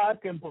thee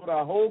back and put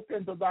a hook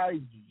into thy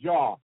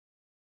jaw.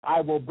 I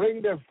will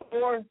bring thee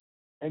forth,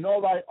 and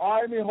all thy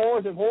army,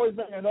 horses,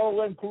 horsemen, and all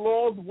them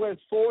clothed with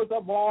swords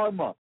of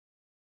armor.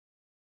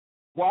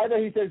 Why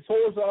did he say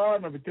swords of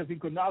armor? Because he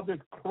could not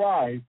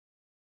describe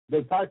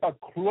the type of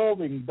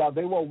clothing that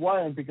they were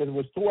wearing, because it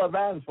was too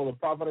advanced for the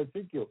prophet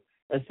Ezekiel.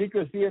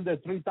 Ezekiel seeing this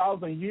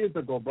 3,000 years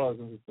ago, brothers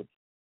and sisters.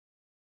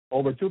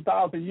 Over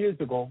 2,000 years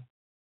ago,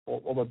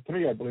 or over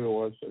 3, I believe it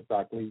was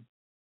exactly.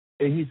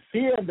 And he's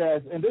seeing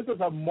this, and this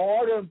is a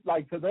modern,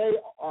 like today,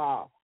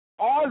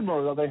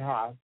 armor that they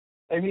have.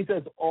 And he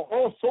says,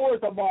 all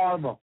sorts of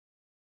armor.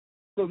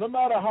 So no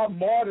matter how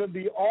modern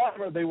the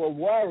armor they were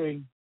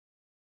wearing,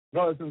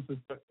 brothers and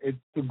sisters,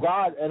 to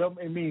God,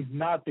 it means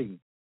nothing.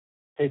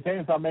 His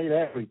hands are made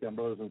everything,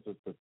 brothers and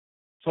sisters.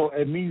 So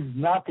it means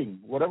nothing.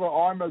 Whatever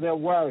armor they're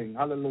wearing,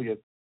 hallelujah.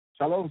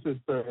 Shalom,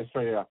 Sister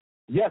Estrella.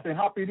 Yes, and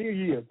Happy New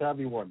Year to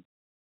everyone.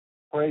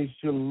 Praise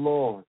you,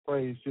 Lord.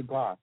 Praise you,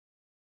 God.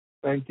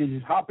 Thank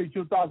you. Happy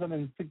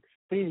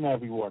 2016,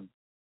 everyone.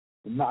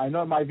 I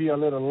know it might be a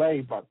little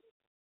late, but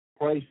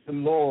praise the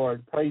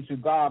Lord. Praise you,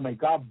 God. May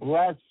God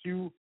bless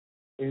you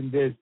in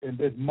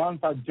this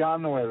month of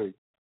January.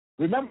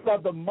 Remember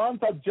that the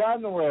month of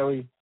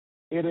January,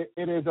 it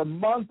is a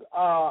month.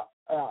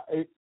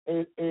 It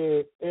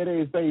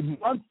is a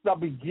month that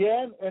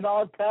began in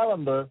our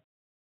calendar,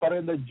 but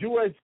in the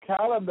Jewish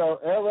calendar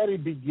already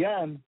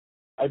began.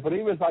 I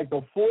believe it's like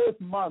the fourth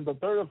month, the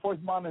third or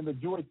fourth month in the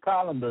Jewish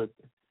calendar,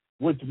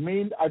 which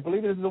means, I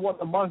believe this is one of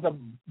the months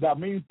that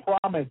means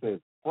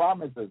promises.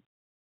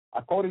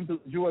 According to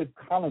the Jewish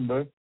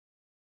calendar,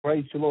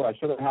 praise the Lord. I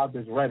should have had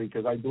this ready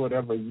because I do it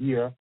every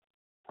year.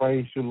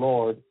 Praise the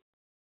Lord.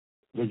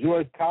 The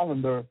Jewish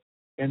calendar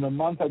in the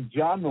month of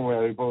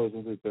January, brothers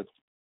and sisters.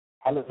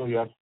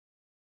 Hallelujah.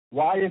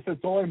 Why is it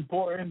so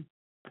important?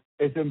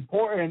 It's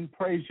important,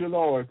 praise the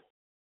Lord,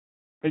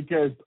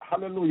 because,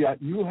 hallelujah,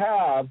 you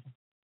have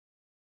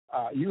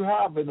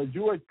in the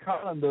Jewish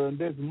calendar in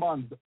this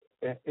month,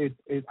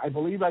 I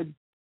believe,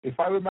 if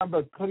I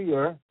remember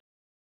clear,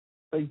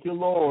 thank you,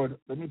 Lord.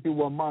 Let me see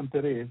what month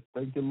it is.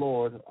 Thank you,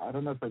 Lord. I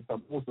don't know if it's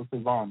supposed to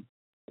say on.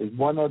 It's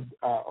one of,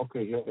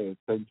 okay, here it is.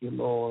 Thank you,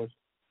 Lord.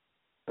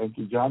 Thank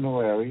you,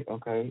 January.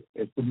 Okay.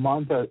 It's the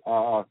month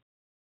of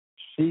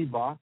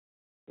Shiva.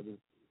 It is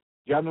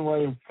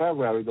January and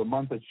February, the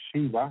month of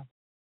Shiva.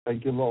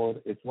 Thank you,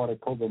 Lord. It's what I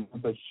call the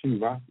month of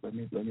Shiva. Let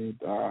me,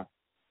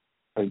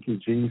 thank you,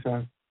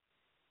 Jesus.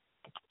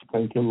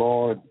 Thank you,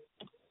 Lord.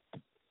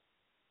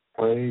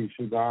 Praise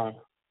you, God.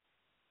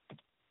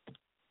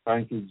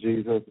 Thank you,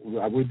 Jesus.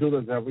 We do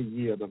this every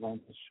year, the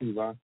month of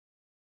Shiva.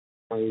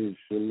 Praise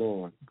you,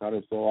 Lord. God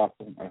is so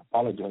awesome. I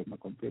apologize. My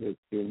computer is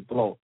feeling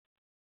slow.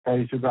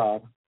 Praise you,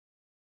 God.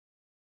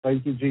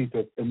 Thank you,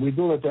 Jesus. And we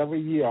do this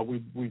every year.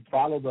 We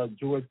follow the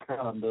Jewish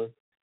calendar,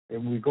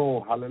 and we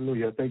go,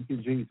 hallelujah. Thank you,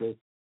 Jesus.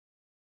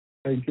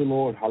 Thank you,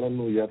 Lord.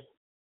 Hallelujah.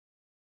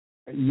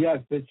 Yes,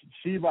 the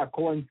Shiva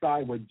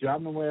coincide with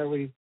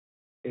January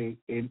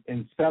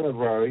and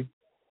February.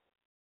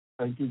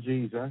 Thank you,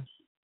 Jesus.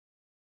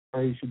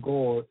 Praise you,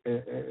 God.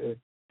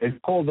 It's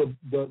called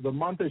the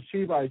month of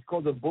Shiva. It's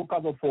called the Book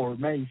of the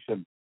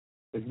Formation.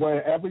 It's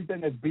where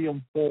everything is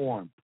being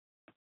formed.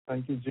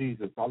 Thank you,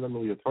 Jesus.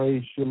 Hallelujah.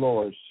 Praise you,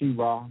 Lord.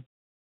 Shiva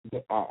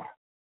is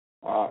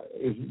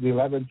the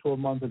 11th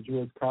month of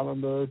Jewish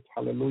calendars.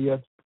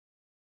 Hallelujah.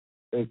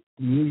 It's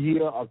New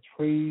Year of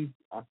Trees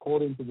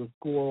according to the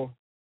school,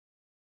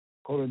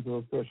 according to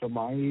the spiritual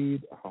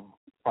mind.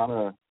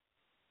 Father,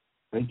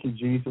 thank you,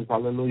 Jesus.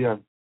 Hallelujah.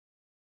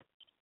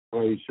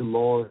 Praise you,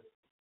 Lord.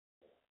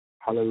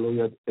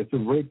 Hallelujah. It's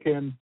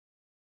written,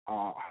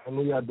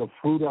 hallelujah, the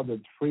fruit of the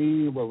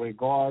tree with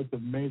regard to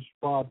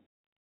mishpat,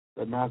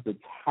 the master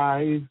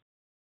tithe,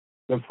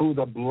 the fruit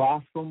of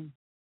blossom.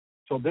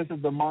 So this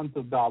is the month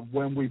of God.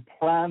 When we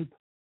plant,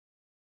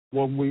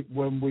 when we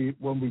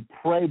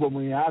pray, when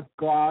we ask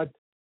God,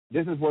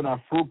 this is when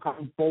our fruit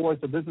comes forward.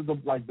 So this is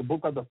the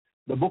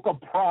book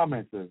of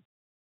promises.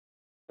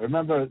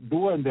 Remember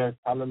doing this,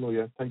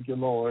 hallelujah. Thank you,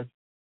 Lord.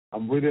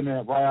 I'm reading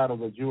it right out of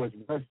the Jewish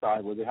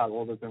website where they have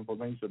all this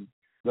information.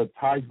 The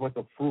tithes with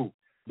the fruit.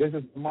 This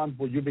is the month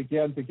where you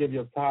begin to give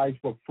your tithes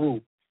for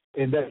fruit.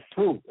 And that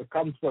fruit, it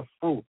comes with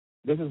fruit.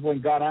 This is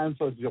when God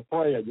answers your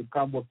prayer. You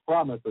come with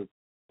promises.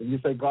 And you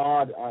say,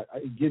 God, I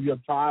give your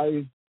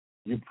tithes.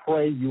 You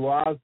pray, you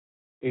ask,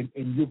 and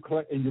you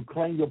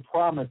claim your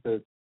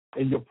promises.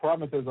 And your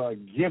promises are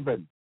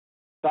given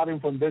starting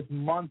from this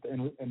month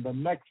and the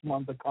next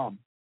month to come.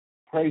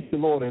 Praise the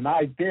Lord. And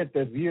I did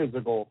this years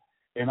ago,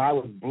 and I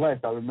was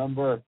blessed. I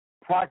remember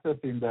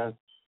practicing this.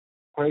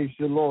 Praise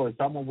the Lord.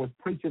 Someone was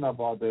preaching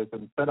about this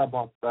and said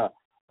about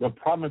the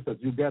promises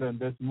you get in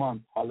this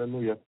month.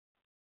 Hallelujah.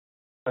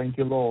 Thank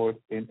you, Lord.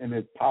 And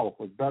it's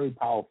powerful. It's very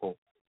powerful.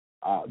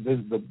 This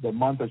is the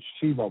month of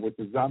Shiva, which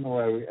is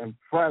January and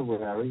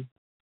February.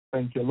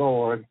 Thank you,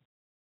 Lord.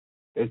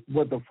 It's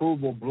what the fruit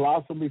will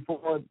blossom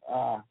before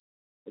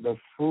the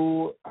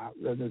fruit,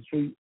 the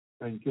tree.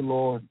 Thank you,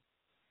 Lord.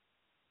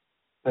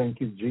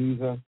 Thank you,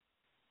 Jesus.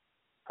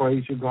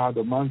 Praise you, God.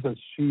 The month of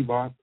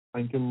Shiva.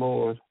 Thank you,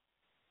 Lord.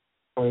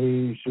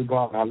 Praise you,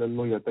 God.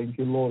 Hallelujah. Thank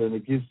you, Lord. And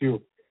it gives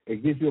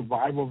you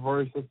Bible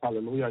verses.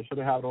 Hallelujah. I should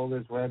have had all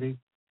this ready.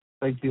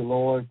 Thank you,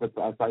 Lord. But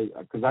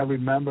because I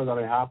remember that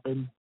it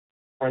happened.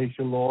 Praise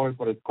you, Lord.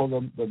 But it's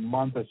called the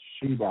month of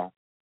Shiva.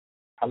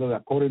 Hallelujah.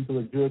 According to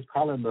the Jewish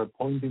calendar,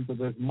 pointing to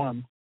this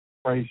month.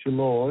 Praise you,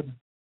 Lord.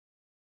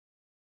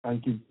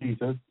 Thank you,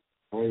 Jesus.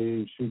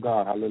 Praise you,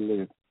 God.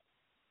 Hallelujah.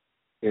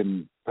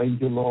 And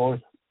thank you,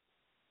 Lord.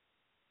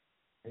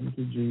 Thank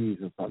you,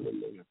 Jesus.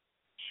 Hallelujah.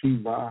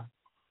 Shiva.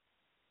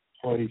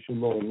 Praise you,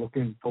 Lord.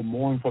 Looking for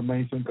more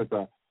information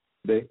because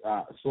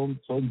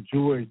some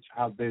Jewish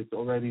have this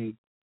already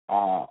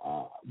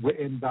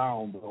written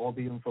down with all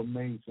the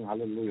information.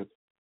 Hallelujah.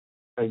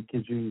 Thank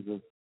you,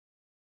 Jesus.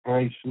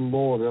 Praise you,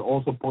 Lord. It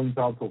also points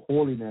out to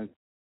holiness,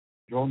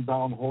 drawn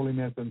down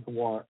holiness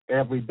into our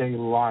everyday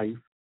life.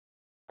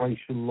 Praise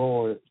you,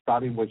 Lord.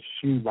 Starting with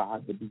Shiva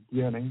at the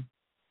beginning.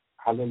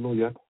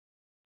 Hallelujah.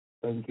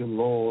 Thank you,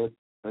 Lord.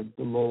 Thank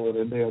you, Lord.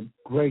 And there are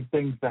great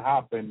things to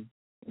happen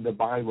in the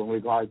Bible in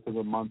regards to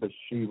the month of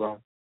Shiva.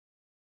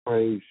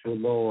 Praise you,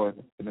 Lord.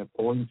 And it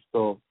points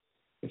to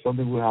it's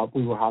something we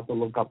will have to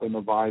look up in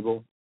the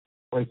Bible.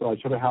 Praise God.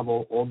 I should have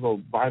all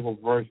the Bible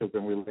verses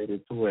and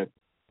related to it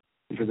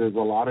because there's a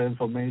lot of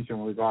information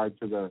in regard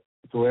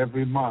to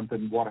every month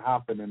and what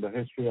happened in the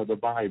history of the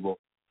Bible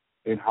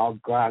and how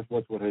God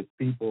was with his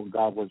people.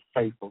 God was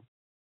faithful.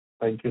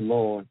 Thank you,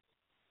 Lord.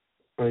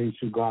 Praise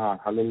you, God.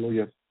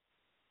 Hallelujah.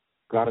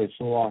 God is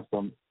so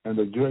awesome. And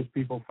the Jewish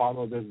people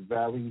follow this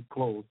very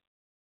close.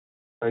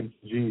 Thank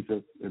you,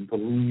 Jesus, and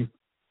believe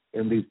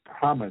in these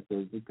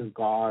promises because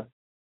God,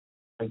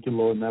 thank you,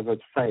 Lord, never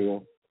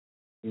failed.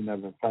 He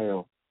never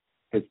failed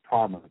his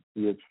promise.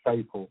 He is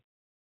faithful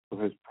to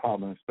his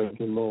promise. Thank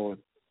you, Lord.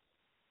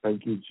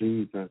 Thank you,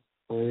 Jesus.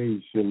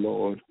 Praise you,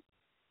 Lord.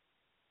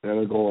 There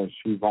we go,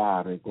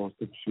 Shiva. It goes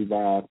to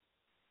Shiva,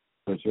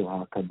 which is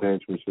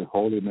Kadesh, which is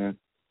holiness.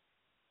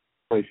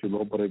 Praise you,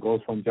 Lord. But it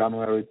goes from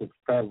January to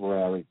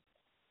February.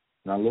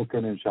 Now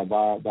looking in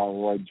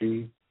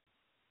Shabbat.org.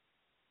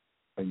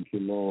 Thank you,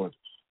 Lord.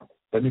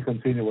 Let me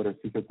continue with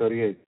Ezekiel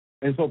 38.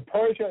 And so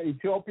Persia,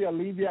 Ethiopia,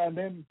 Libya,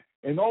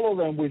 and all of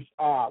them which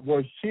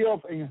were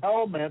shields and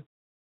helmets.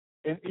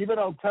 And even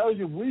I'll tell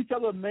you, which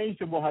other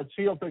nation will have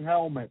shields and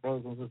helmets,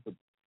 brothers and sisters?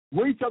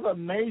 Which other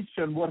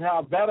nation would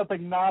have better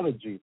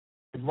technology,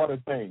 is what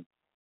it's saying.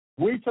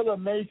 Which other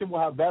nation will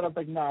have better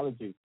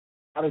technology?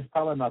 God is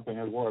telling us in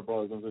his word,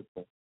 brothers and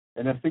sisters.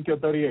 In Ezekiel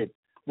 38.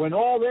 When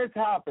all this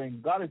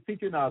happened, God is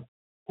teaching us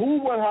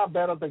who will have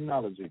better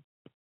technology.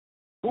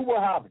 Who will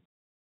have it?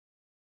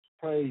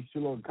 Praise you,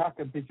 Lord. God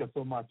can teach us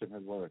so much in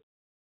his word.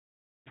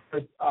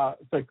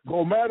 It's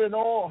Gomer and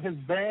all his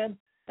band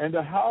and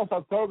the house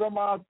of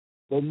Togarmah,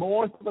 the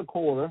north of the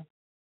quarters,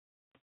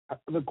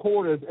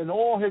 and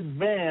all his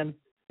van,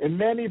 and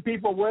many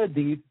people were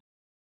these.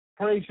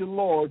 Praise you,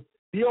 Lord.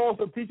 He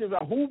also teaches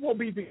us who will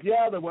be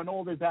together when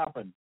all this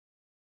happens.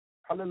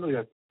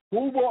 Hallelujah.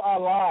 Who will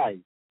ally?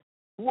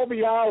 Who will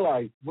be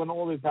allies when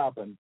all this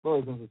happens?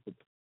 Brothers and sisters.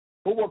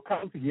 Who will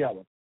come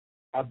together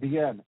at the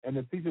end? And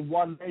it teaches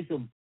one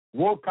nation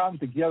will come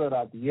together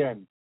at the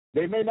end.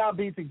 They may not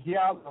be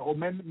together, or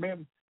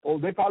Oh,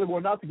 they probably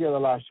were not together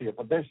last year,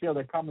 but this year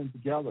they're coming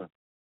together.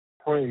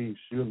 Praise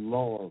you,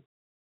 Lord.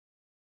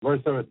 Verse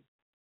 7.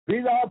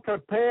 Be thou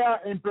prepared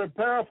and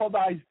prepare for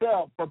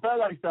thyself. Prepare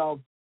thyself,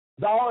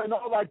 thou and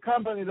all thy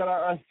company that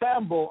are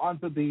assembled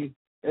unto thee,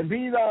 and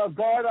be thou a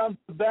guard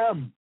unto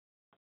them.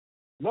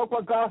 Look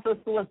what God says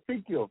to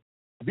Ezekiel.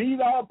 Be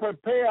thou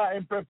prepared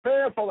and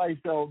prepare for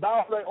thyself,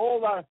 thou and all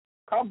thy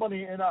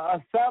company and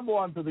assemble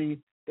unto thee,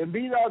 and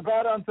be thou a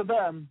guard unto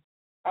them.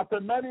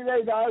 After many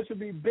days thou shalt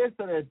be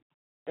visited.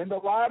 In the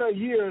latter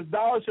years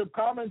thou shalt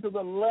come into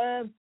the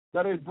land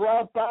that is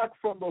brought back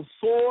from the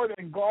sword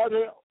and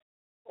guarded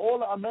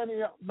all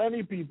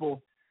many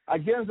people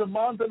against the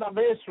mountain of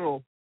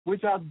Israel,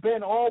 which has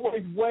been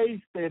always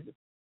wasted,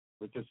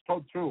 which is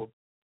so true,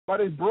 but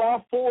is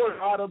brought forth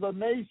out of the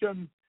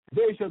nation.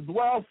 They shall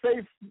dwell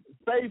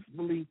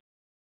safely,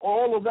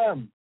 all of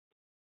them.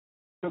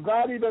 So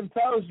God even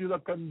tells you the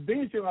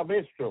condition of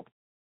Israel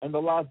in the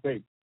last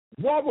day.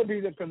 What will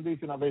be the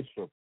condition of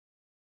Israel?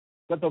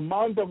 That the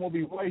mountain will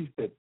be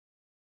wasted.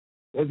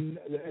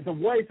 It's a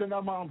waste in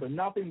that mountain.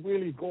 Nothing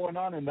really is going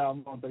on in that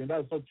mountain. And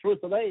that's so true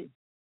today.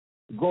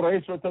 Go to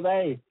Israel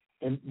today,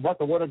 and what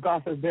the Word of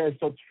God says there is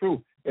so true.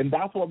 And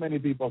that's what many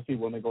people see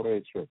when they go to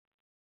Israel.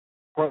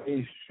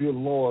 Praise you,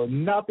 Lord.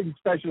 Nothing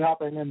special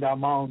happening in that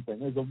mountain.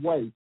 It's a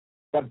waste.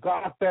 But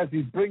God says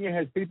He's bringing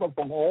His people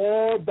from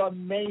all the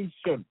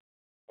nation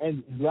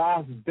and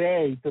last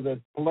day to this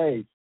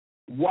place.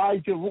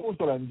 Why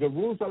Jerusalem?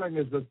 Jerusalem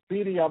is the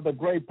city of the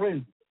great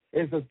prince.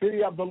 It's the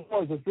city of the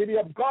Lord. It's the city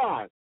of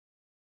God.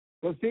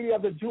 The city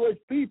of the Jewish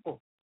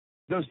people.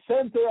 The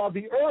center of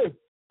the earth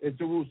is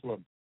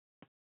Jerusalem.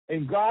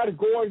 And God is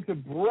going to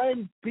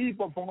bring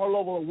people from all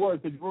over the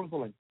world to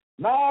Jerusalem.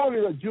 Not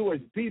only the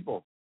Jewish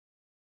people.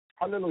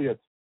 Hallelujah.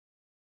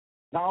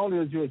 Not only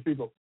the Jewish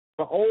people,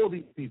 but all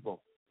these people,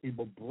 He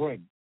will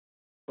bring,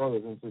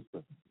 brothers and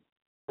sisters.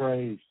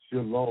 Praise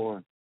you,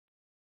 Lord.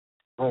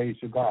 Praise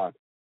you, God.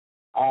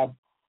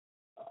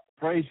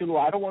 Praise you,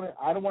 Lord.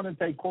 I don't want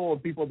to take call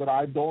of people that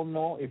I don't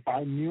know. If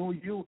I knew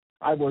you,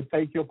 I would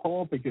take your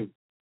call because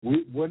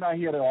we're not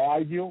here to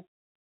argue.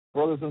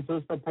 Brothers and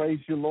sisters, praise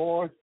you,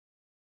 Lord.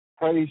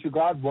 Praise you,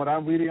 God. What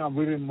I'm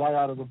reading right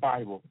out of the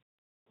Bible.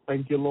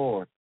 Thank you,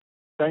 Lord.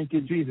 Thank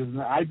you, Jesus.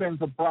 And I've been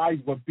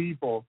surprised with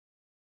people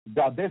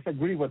that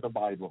disagree with the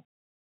Bible.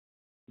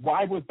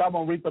 Why would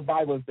someone read the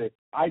Bible and say,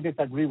 I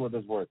disagree with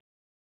this word?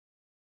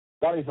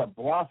 That is a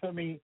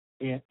blasphemy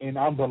in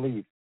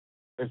unbelief.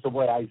 It's the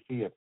way I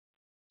see it.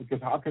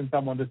 Because how can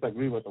someone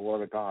disagree with the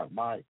Word of God?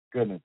 My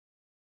goodness.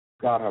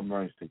 God have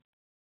mercy.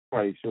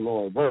 Praise you,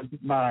 Lord. Verse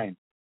 9.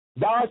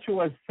 Thou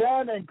shalt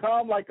ascend and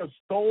come like a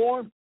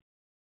storm.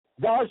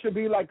 Thou shalt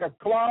be like a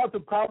cloud to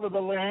cover the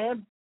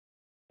land.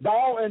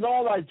 Thou and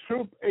all thy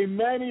troop, and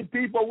many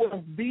people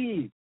with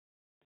thee.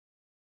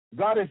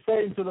 God is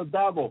saying to the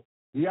devil,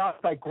 the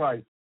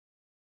Antichrist.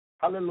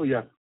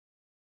 Hallelujah.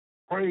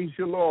 Praise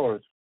you,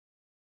 Lord.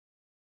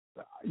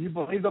 You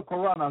believe the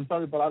Quran? I'm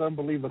sorry, but I don't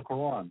believe the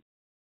Quran.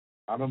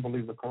 I don't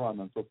believe the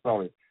Quran. I'm so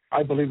sorry.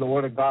 I believe the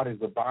Word of God is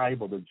the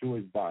Bible, the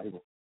Jewish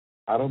Bible.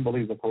 I don't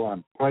believe the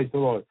Quran. Praise the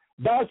Lord.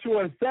 Thou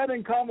shalt ascend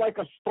and come like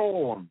a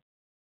storm.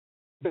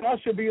 Thou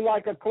shalt be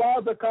like a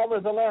cloud that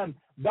covers the land.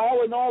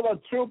 Thou and all the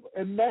troop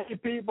and many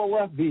people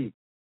with thee.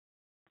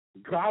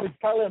 God is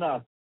telling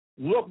us,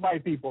 look, my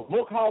people,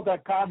 look how they're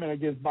coming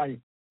against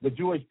the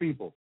Jewish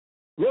people.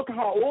 Look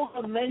how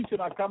all the nations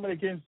are coming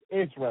against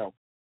Israel.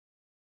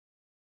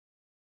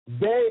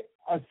 They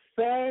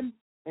ascend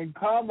and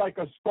come like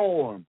a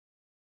storm.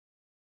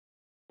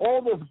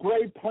 All those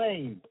great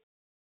planes,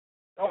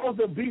 all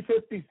the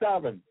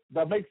B-57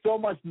 that make so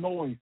much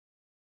noise.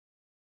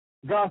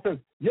 God says,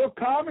 you're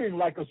coming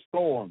like a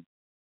storm.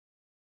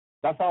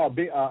 That's how a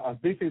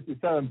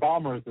B-57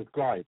 bomber is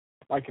described,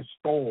 like a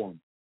storm.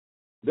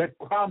 They're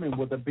coming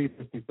with the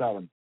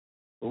B-57.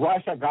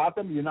 Russia got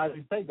them, the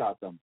United States got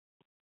them.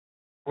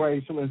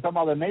 Praise you. And some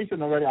other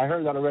nation already, I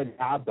heard that already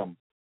had them.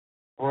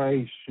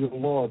 Praise you,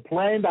 Lord.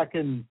 Plane that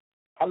can,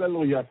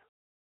 hallelujah,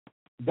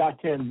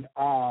 that can,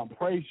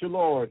 praise you,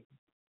 Lord,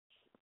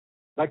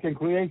 that can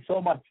create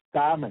so much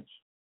damage.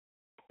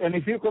 And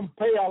if you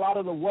compare a lot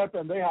of the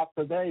weapons they have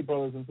today,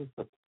 brothers and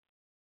sisters,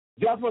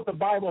 just what the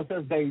Bible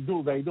says they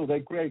do. They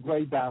create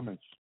great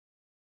damage.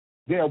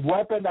 They're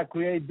weapons that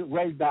create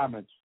great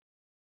damage.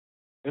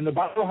 And the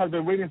Bible has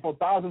been reading for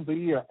thousands of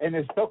years, and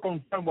it's so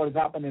concerned what is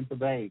happening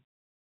today.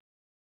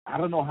 I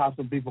don't know how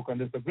some people can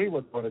disagree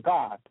with the Word of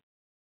God,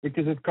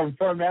 because it's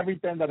confirmed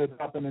everything that is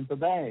happening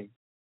today.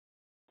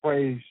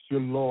 Praise you,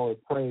 Lord.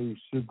 Praise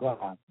you,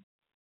 God.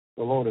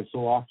 The Lord is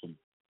so awesome.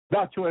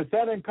 That you have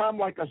said and come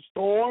like a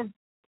storm.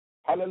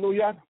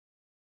 Hallelujah.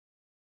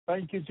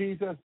 Thank you,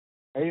 Jesus.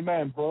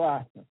 Amen.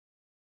 For that.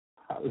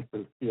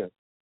 Hallelujah.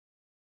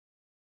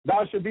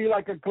 Thou should be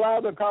like a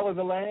cloud that covers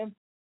the land,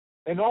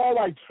 and all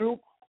thy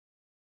troop,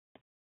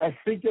 as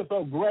seeketh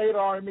a great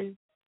army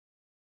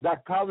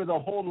that cover the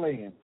whole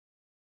land.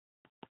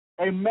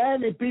 And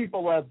many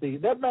people with thee.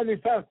 There are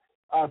many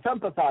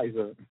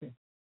sympathizers.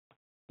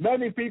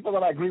 Many people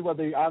that agree with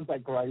the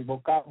Antichrist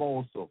will come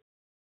also.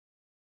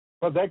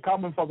 But they're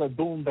coming for the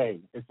doomsday.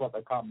 It's what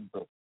they're coming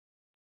to.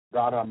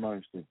 God have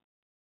mercy.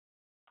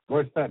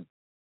 Verse 10.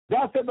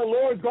 Thus said the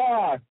Lord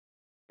God,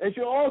 it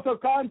shall also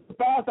come to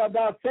pass at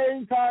that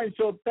same time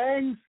shall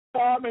things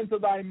come into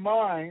thy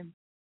mind,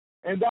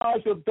 and thou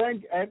shalt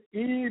think an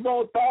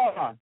evil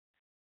thought.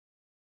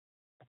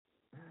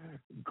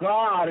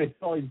 God is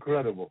so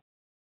incredible.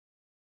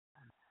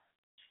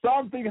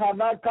 Something has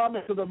not come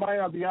into the mind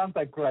of the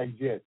Antichrist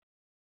yet.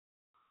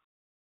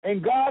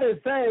 And God is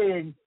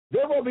saying,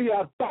 there will be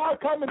a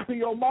thought coming to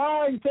your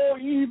mind so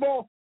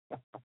evil.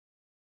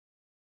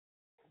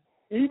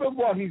 Even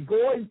what he's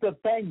going to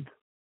think,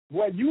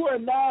 what you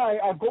and I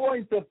are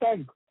going to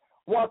think,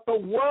 what the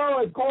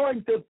world is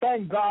going to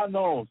think, God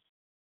knows.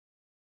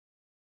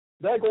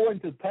 They're going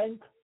to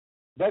think,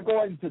 they're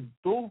going to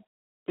do,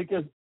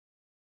 because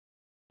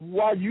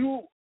what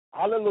you,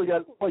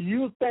 hallelujah, what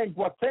you think,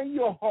 what's in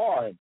your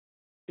heart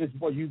is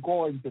what you're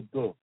going to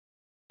do,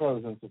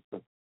 brothers and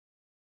sisters.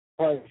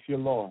 Praise your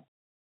Lord.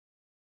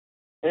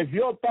 If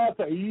your thoughts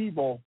are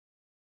evil,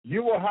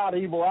 you will have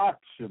evil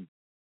action.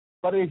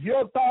 But if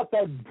your thoughts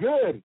are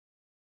good,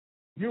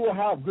 you will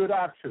have good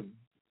action.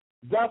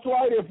 That's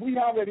why if we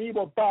have an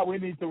evil thought, we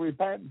need to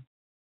repent.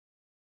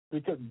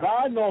 Because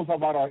God knows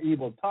about our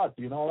evil thoughts.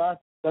 You know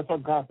that? That's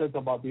what God says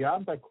about the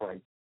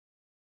Antichrist.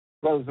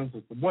 Brothers and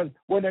sisters,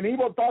 when an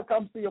evil thought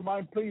comes to your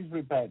mind, please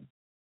repent.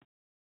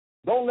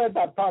 Don't let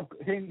that thought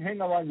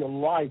hang around your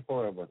life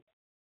forever.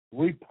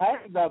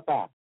 Repent that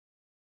thought.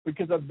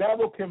 Because the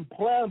devil can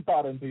plant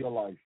that into your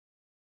life.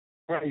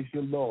 Praise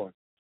you, Lord.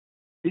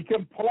 He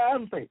can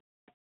plant it.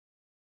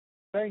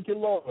 Thank you,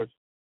 Lord.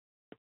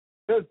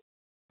 Just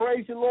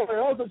praise you, Lord. It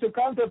also shall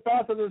come to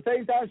pass at the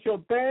same time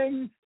shall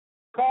things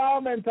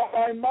come into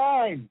thy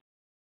mind.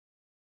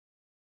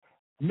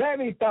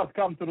 Many thoughts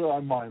come to thy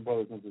mind,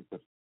 brothers and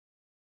sisters.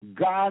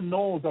 God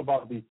knows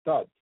about these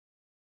thoughts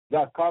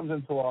that comes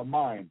into our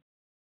mind.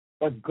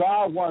 But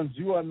God wants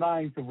you and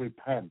I to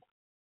repent,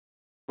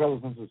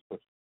 brothers and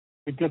sisters.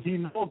 Because he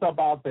knows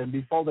about them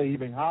before they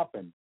even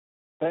happen.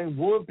 Then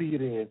would be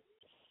this.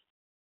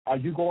 Are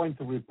you going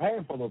to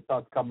repent for the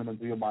thoughts coming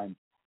into your mind?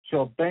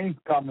 Shall things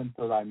come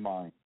into thy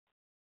mind?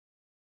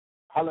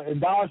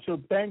 And thou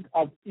shalt think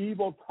of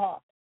evil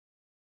thoughts.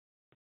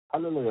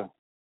 Hallelujah.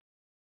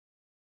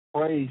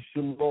 Praise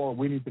you, Lord.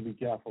 We need to be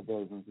careful,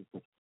 brothers and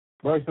sisters.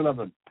 Verse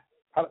 11.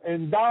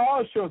 And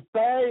thou shalt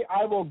say,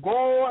 I will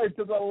go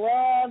into the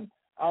land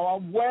of a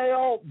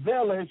whale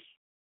village.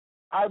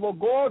 I will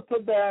go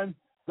to them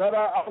that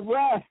are at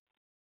rest,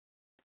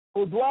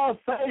 who dwell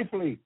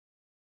safely,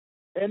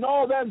 and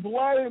all them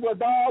dwelling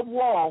without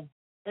wall,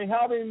 and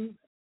having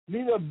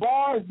neither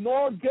bars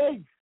nor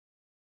gates.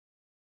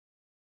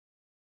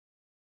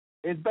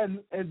 It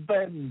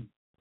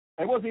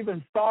was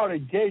even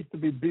started gates to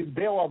be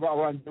built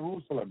around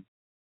Jerusalem.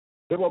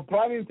 They were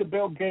planning to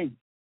build gates.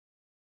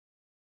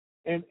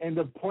 And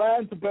the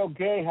plan to build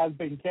gates has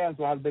been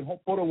canceled, has been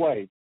put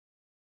away.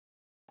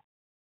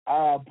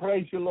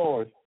 Praise you,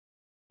 Lord.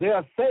 There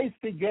are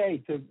safety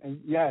gates, and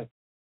yes,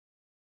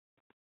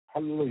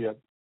 hallelujah.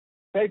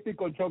 Safety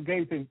control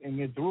gates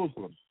in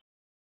Jerusalem.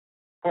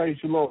 Praise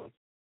you, Lord.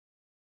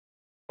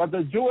 But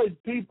the Jewish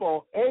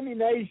people, any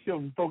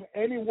nation from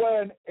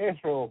anywhere in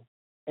Israel,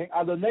 and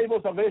the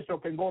neighbors of Israel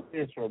can go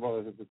to Israel,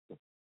 brothers and sisters.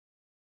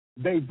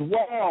 They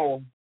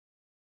dwell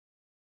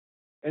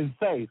in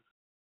safe,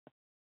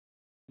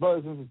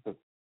 brothers and sisters.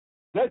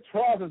 They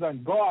trust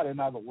in God, in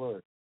other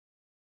words.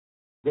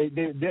 They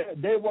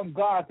want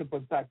God to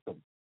protect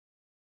them.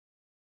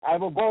 I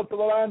will go to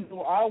the land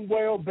of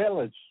Unwell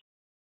Village.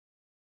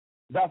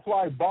 That's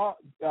why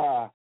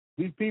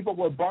these people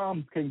with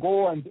bombs can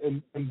go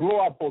and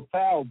blow up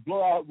hotels,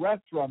 blow up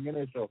restaurants in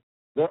Israel.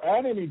 Their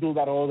enemies do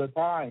that all the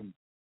time.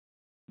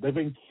 They've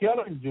been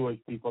killing Jewish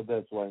people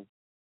this way.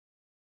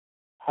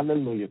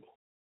 Hallelujah.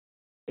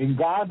 And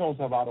God knows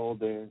about all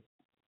this.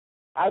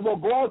 I will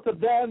go to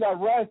them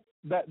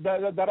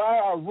that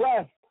are at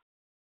rest,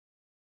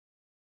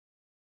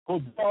 who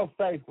dwell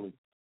safely.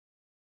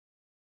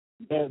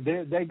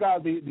 They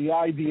got the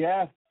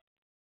IDF.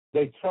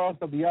 They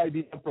trust that the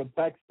IDF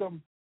protects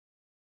them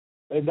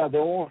and that they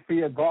won't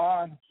fear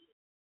God.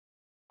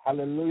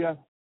 Hallelujah.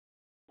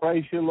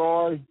 Praise you,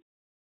 Lord.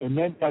 And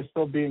many are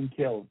still being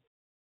killed.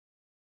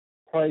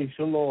 Praise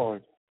you,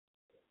 Lord.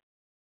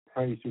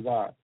 Praise you,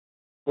 God.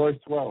 Verse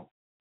 12.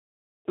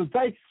 To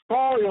take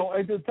spoil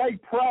and to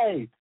take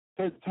prey,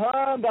 to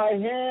turn thy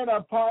hand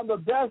upon the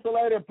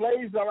desolated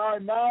place that are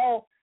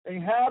now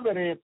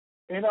inhabited,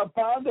 and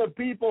upon the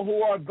people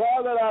who are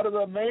gathered out of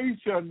the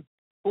nation,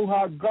 who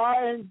have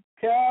gotten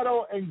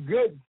cattle and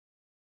goods,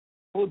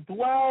 who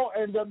dwell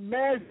in the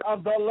midst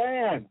of the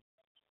land.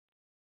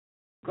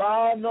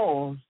 God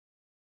knows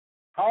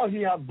how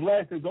he has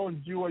blessed his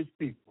own Jewish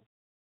people.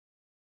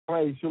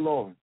 Praise you,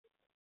 Lord.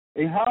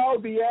 And how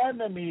the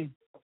enemy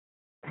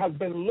has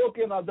been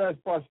looking at their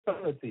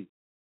prosperity.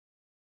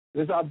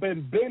 There have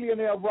been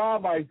billionaire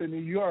rabbis in New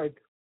York.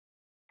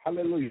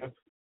 Hallelujah.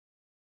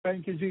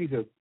 Thank you,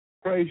 Jesus.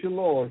 Praise you,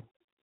 Lord.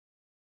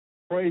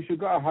 Praise you,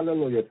 God.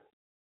 Hallelujah.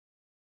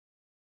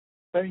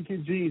 Thank you,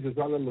 Jesus.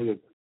 Hallelujah.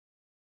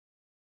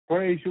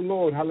 Praise you,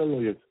 Lord.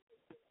 Hallelujah.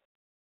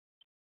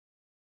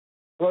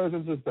 Brothers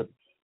and sisters,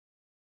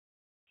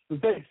 to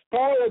take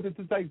spoil is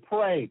to take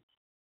prey.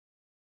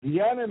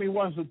 The enemy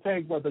wants to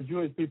take what the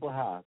Jewish people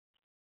have.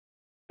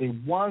 He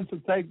wants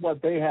to take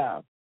what they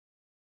have.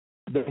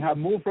 They have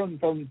moved from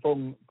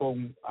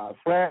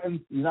France,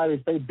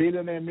 United States,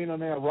 billionaire,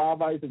 millionaire,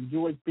 rabbis, and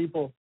Jewish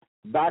people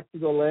back to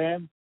the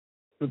land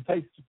to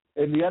take,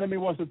 and the enemy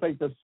wants to take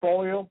the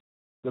spoil,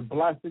 the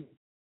blessing,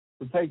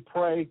 to take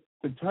prey,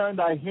 to turn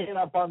thy hand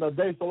upon the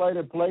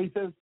desolated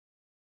places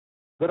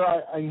that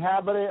are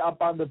inhabited,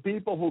 upon the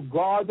people who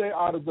guarded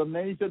out of the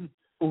nation,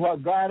 who are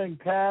guarding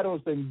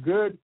cattle and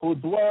good, who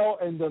dwell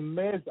in the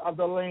midst of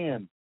the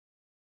land.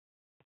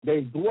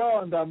 They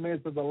dwell in the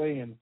midst of the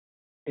land.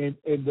 And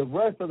the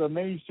rest of the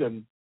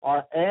nation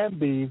are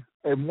envious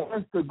and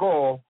wants to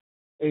go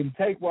and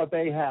take what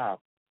they have.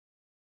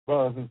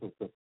 Brothers and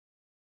sisters,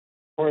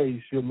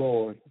 praise you,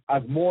 Lord.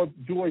 As more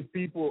Jewish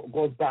people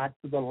goes back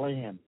to the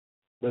land,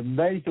 the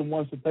nation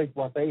wants to take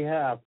what they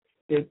have.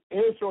 And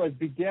Israel has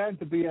began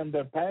to be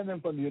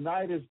independent from the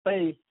United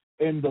States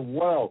in the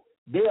world.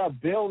 They are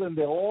building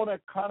their own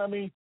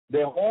economy,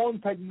 their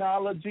own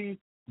technology.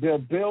 They're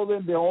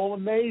building their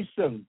own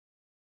nation.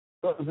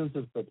 Brothers and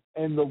sisters,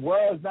 and the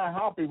world is not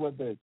happy with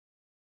this.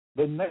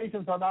 The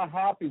nations are not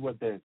happy with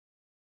this.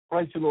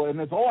 Praise the Lord. And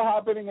it's all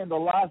happening in the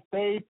last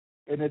days,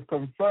 and it's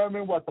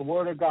confirming what the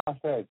Word of God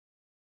says.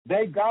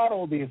 They got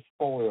all these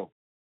spoil.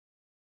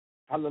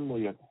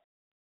 Hallelujah.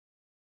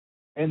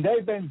 And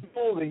they've been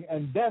building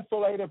in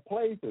desolated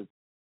places,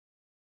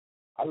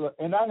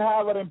 in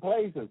uninhabited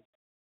places.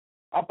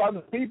 Upon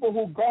the people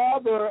who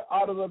gather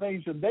out of the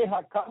nation, they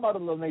have come out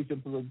of the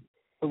nation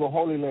to the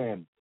Holy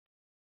Land,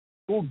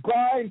 who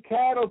grind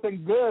cattle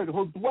and good,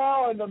 who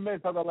dwell in the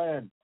midst of the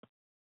land.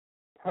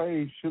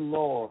 Praise you,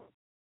 Lord.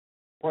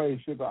 Praise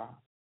you, God.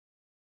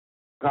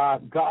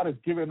 God has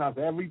given us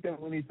everything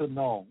we need to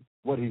know,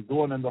 what he's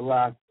doing in the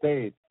last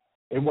days,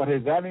 and what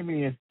his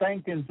enemy is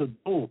thinking to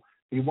do.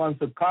 He wants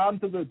to come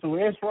to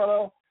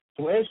Israel,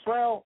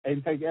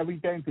 and take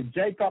everything to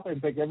Jacob and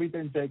take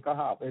everything Jacob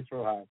has,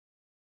 Israel has.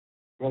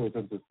 Brothers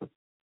and sisters.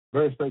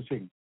 Verse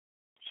 13.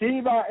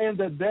 Sheba and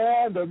the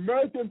Dan, the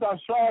merchants of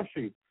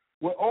Shashi,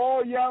 with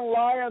all young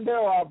lion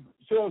thereof,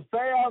 shall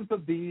say unto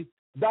thee,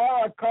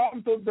 thou art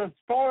come to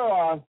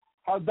despoil us,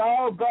 hast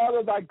thou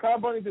gathered thy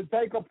company to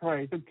take a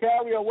prey, to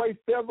carry away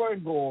silver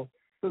and gold,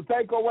 to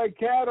take away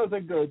cattle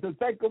and goods, to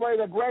take away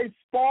the great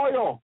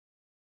spoil.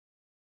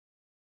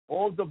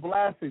 All the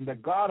blessing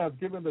that God has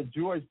given the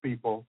Jewish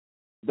people,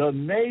 the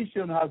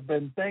nation has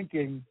been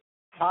thinking,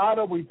 how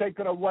do we take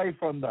it away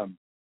from them?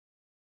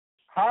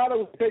 How do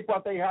we take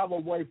what they have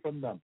away from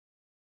them?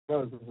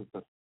 Brothers and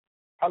sisters.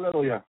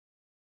 Hallelujah.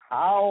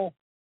 How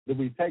do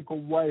we take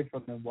away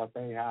from them what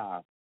they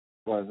have,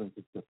 brothers and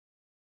sisters?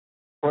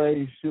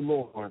 Praise you,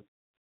 Lord.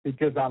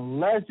 Because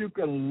unless you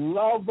can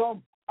love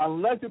them,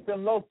 unless you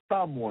can love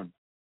someone,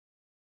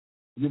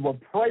 you will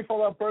pray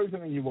for that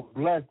person and you will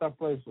bless that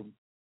person.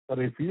 But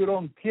if you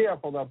don't care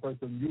for that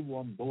person, you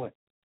won't do it,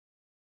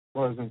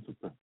 brothers and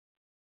sisters.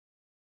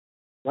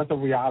 That's a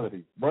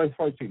reality. Verse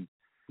 14.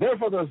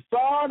 Therefore,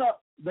 son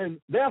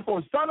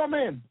of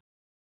man,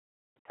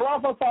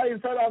 prophesy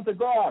and said unto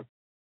God,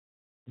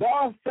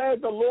 thus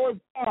said the Lord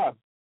God,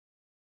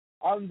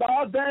 on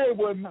that day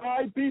when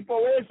my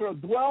people Israel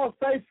dwell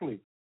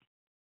safely,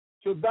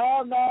 should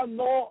thou not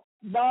knowest?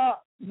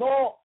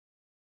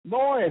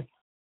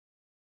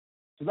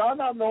 Should thou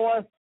not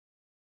knowest?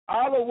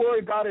 Other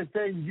word God is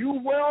saying, you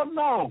will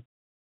know.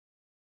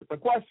 It's a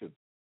question.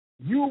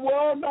 You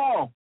will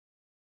know.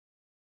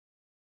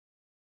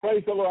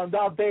 Praise the Lord, on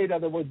that day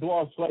that they will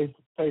dwell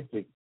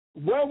safely.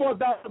 When will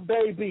that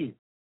day be?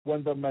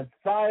 When the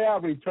Messiah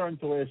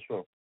returned to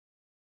Israel.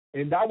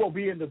 And that will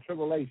be in the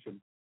tribulation.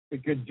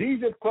 Because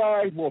Jesus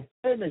Christ will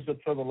finish the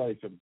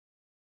tribulation.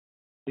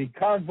 He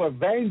comes with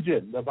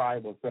vengeance, the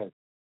Bible says.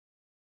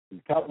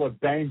 He comes with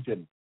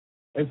vengeance.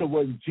 And so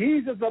when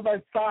Jesus the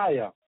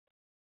Messiah,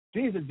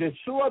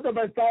 Yeshua the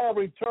Messiah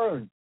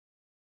returns,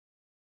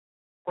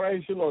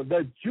 praise the Lord,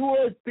 the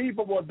Jewish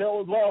people will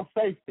dwell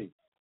safety.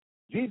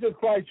 Jesus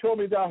Christ showed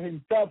me that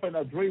himself in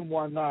a dream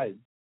one night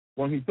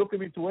when he took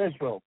me to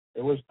Israel.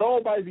 It was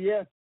told at the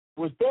end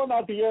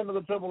of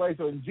the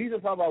tribulation, and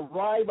Jesus had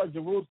arrived at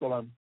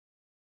Jerusalem,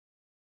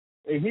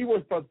 and he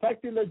was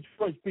protecting the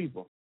Jewish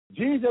people.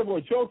 Jesus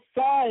will show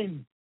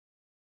signs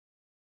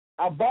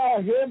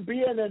about him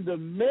being in the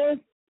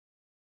midst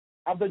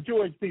of the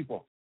Jewish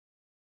people.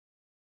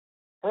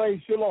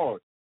 Praise you,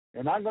 Lord.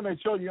 And I'm going to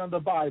show you in the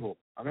Bible.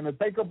 I'm going to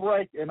take a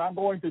break, and I'm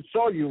going to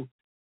show you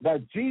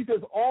that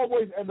Jesus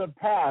always in the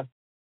past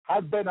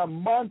has been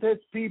among his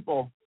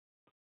people,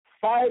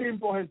 fighting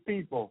for his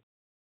people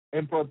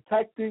and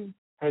protecting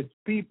his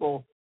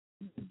people,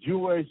 the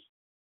Jewish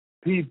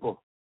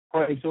people.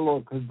 Praise the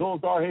Lord, because those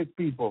are his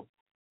people.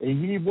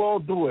 And he will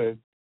do it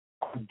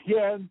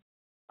again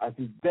as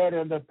he did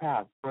in the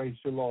past. Praise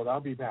the Lord. I'll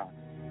be back.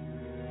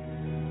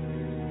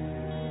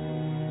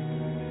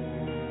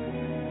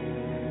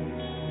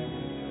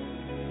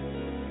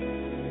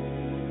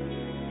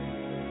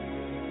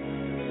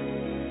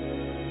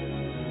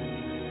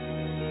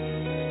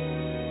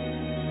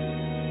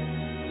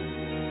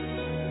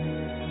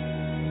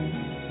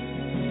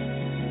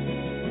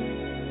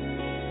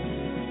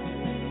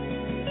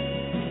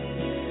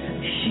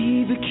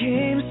 He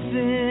became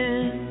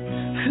sin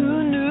who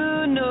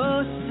knew no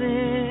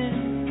sin,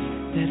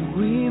 that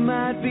we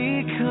might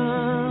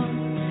become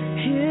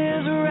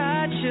His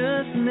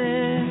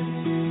righteousness.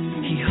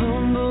 He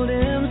humbled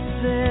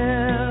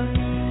Himself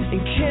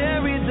and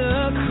carried the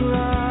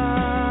cross.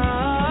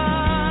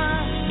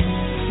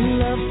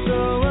 Love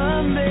so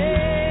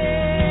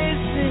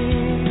amazing,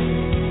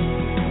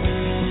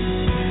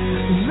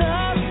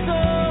 love so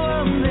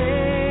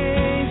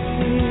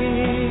amazing.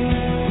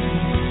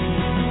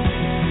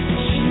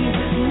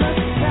 Jesus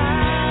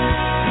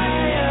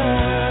Messiah,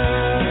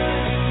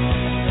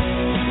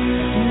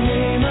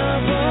 name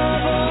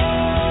above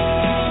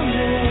all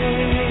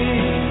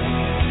names,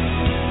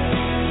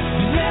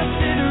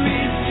 blessed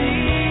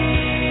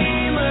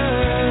Redeemer,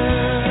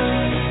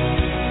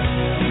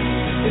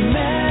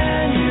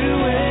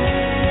 Emmanuel,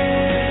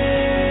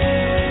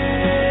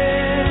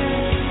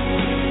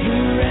 the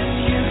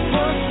rescue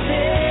for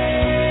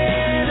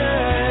sinners,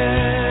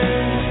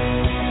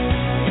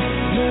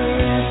 the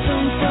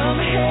ransom from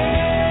heaven.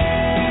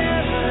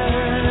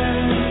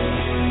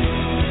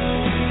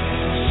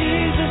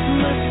 Jesus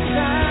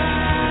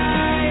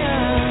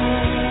Messiah,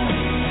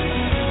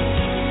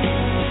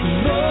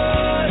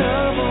 Lord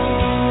of all.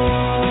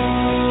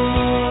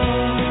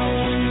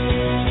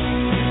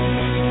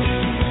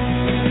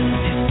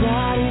 His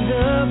body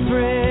the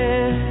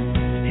bread,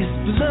 His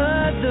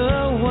blood the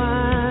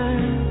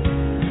wine,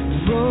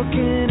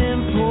 broken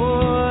and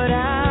poured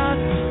out,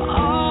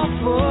 all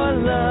for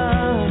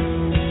love.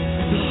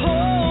 The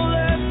whole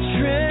earth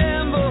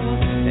trembled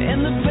and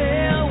the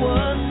veil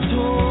was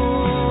torn.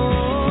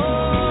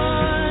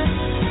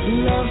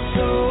 Love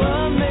so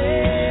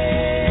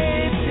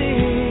amazing,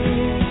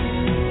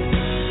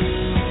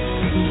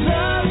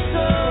 love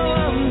so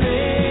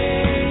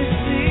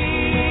amazing,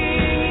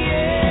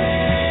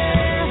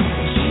 yeah.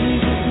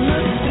 Jesus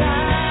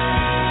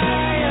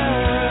Messiah,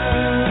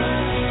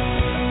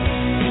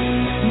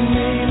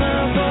 name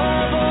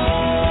above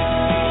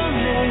all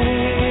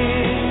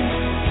names,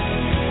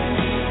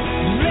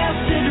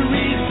 blessed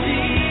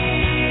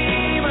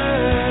Redeemer,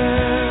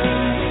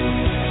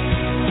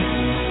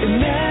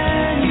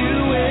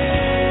 Emmanuel,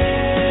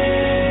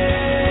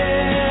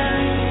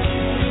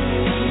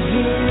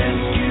 the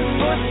rescue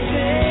for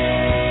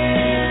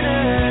sinners,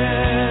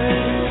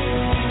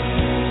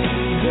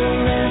 the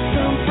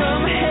ransom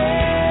from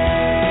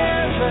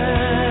heaven.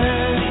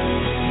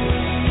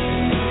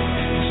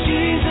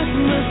 Jesus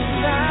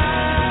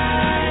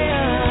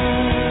Messiah,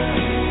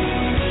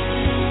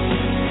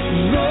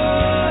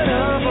 Lord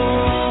of all.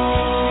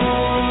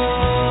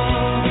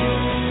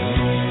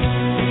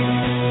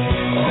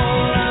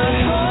 All our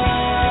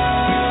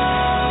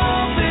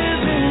hope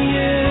is in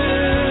You.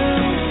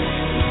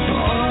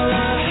 All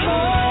our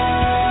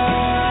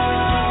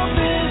hope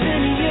is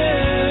in You.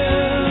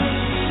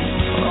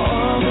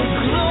 All the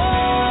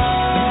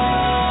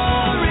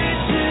glory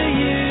to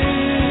You,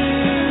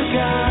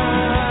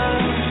 God,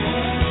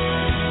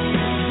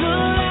 the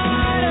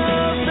light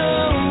of the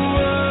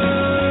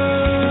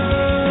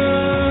world.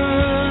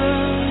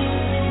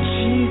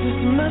 Jesus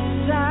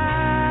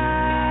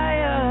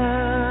Messiah,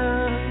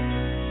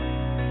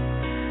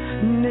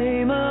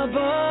 name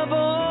above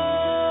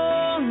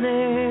all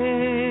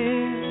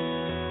names,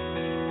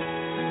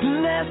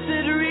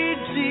 blessed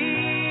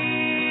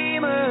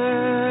Redeemer,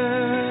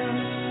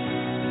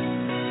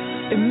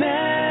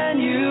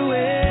 Emmanuel,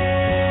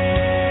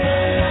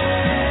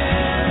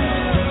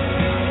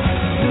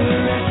 the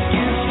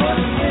rescue for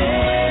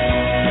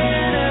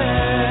sinners,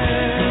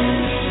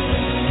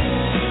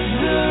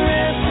 the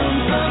ransom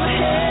from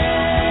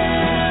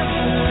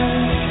heaven.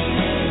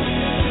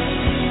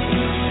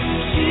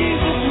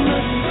 Jesus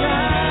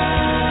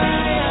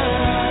Messiah,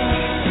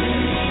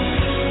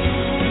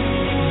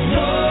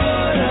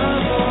 Lord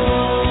of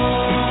all.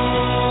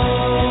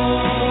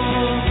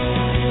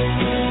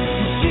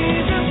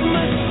 Jesus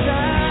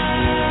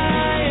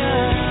Messiah,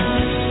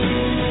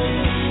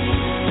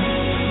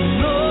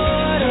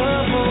 Lord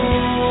of all.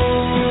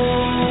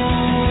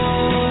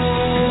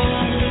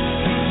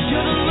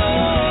 You're the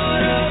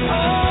Lord of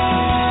all,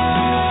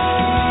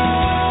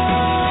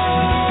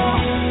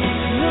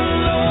 the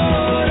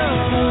Lord of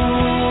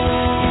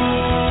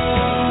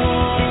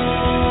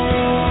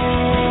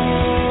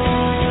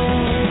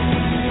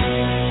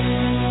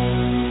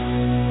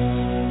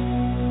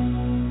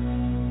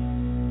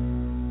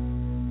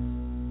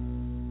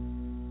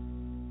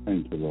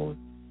Thank you, Lord.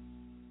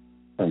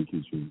 Thank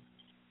you, Jesus.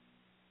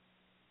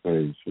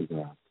 Praise you,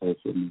 God.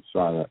 Precious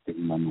Messiah,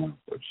 Emmanuel,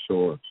 for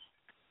sure.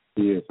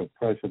 He is a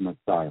precious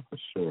Messiah, for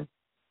sure.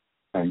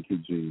 Thank you,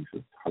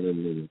 Jesus.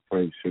 Hallelujah.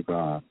 Praise you,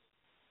 God.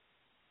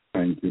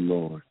 Thank you,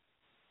 Lord.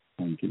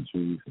 Thank you,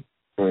 Jesus.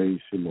 Praise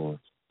you, Lord.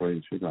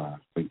 Praise you, God.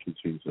 Thank you,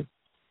 Jesus.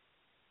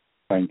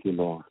 Thank you,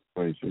 Lord.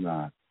 Praise you,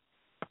 God.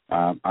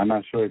 I'm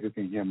not sure if you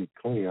can hear me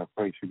clear.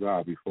 Praise you,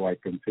 God. Before I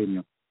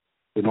continue,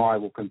 I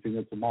will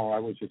continue tomorrow. I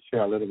will just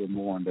share a little bit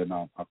more, and then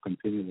I'll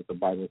continue with the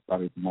Bible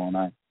study tomorrow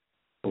night.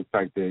 Looks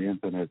like the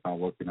internet's not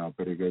working out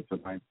pretty good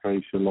tonight.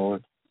 Praise you,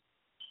 Lord.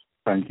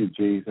 Thank you,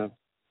 Jesus.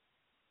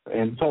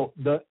 And so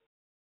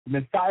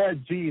Messiah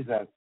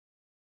Jesus,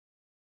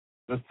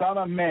 the Son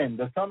of Man,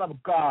 the Son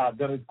of God,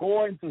 that is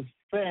going to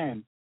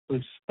stand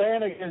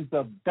against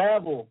the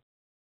devil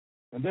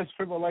in this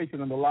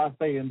tribulation in the last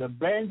day. And the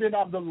vengeance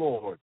of the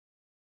Lord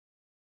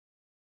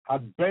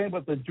has been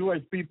with the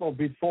Jewish people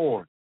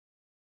before.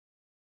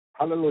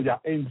 Hallelujah.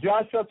 In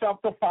Joshua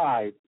chapter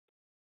 5,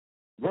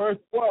 verse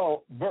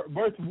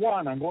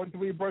 1, I'm going to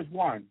read verse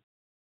 1.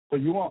 So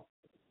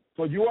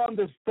you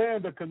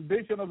understand the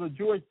condition of the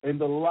Jewish in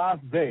the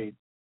last days,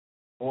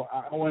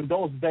 or in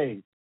those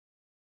days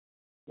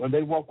when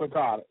they walk with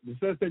God. It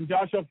says in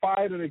Joshua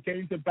 5 that it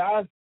came to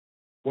pass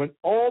when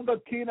all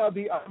the king of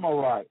the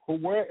Amorites who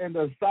were in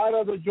the side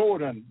of the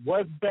Jordan,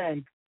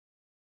 westward,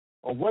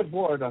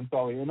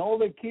 and all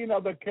the king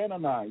of the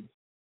Canaanites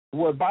who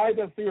were by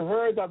the sea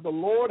heard that the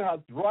Lord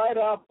had dried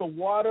up the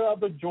water of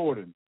the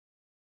Jordan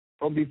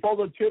from before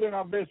the children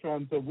of Israel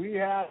until we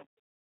had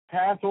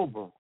passed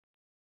over,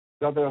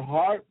 that their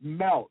heart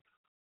melt.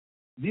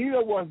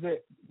 Neither was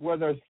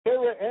there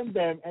spirit in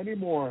them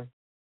anymore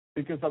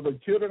because of the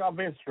children of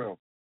Israel.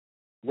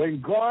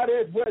 When God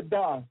is with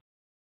us,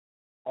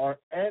 our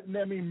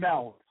enemy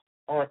melts,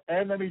 our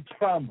enemy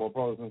tremble,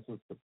 brothers and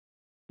sisters.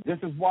 This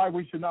is why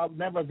we should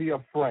never be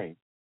afraid,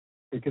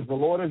 because the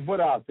Lord is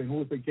with us, and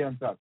who is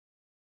against us?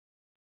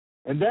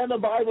 And then the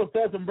Bible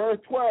says in verse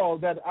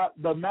 12 that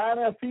the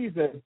manna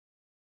season,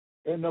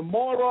 in the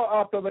morrow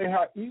after they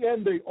had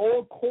eaten the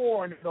old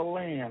corn in the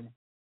land,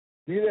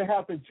 neither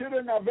have the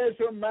children of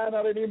Israel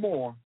manna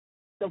anymore,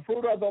 the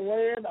fruit of the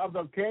land of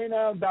the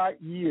Canaan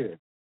that year.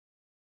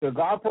 So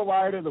God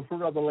provided the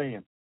fruit of the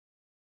land.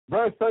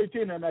 Verse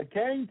 13, and it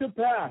came to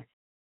pass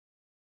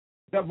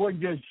that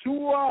when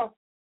Joshua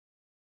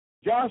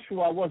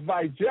was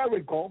by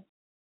Jericho,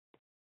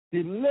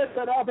 he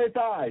lifted up his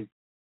eyes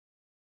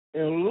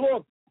and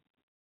looked,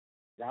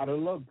 gotta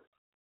look,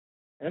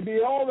 and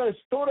behold, there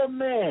stood a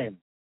man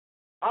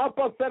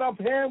opposite of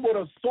him with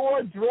a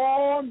sword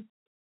drawn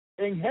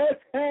in his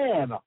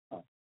hand.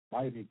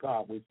 Mighty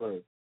God, we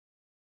serve.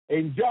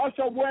 And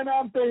Joshua went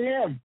unto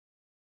him.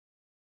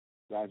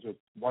 I just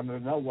wanted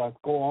to know what's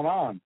going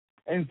on.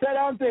 And said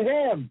unto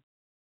him,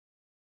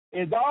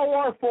 is thou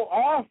art for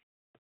us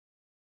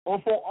or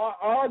for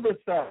our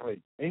adversary?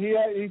 And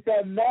he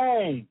said,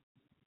 nay.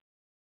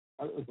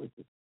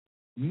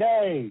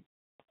 Nay.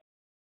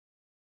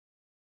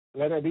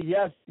 Let it be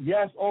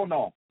yes or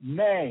no.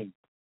 Nay.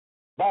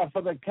 But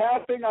for the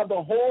casting of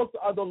the host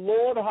of the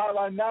Lord have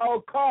I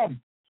now come.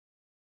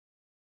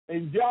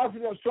 And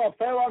Joshua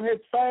fell on his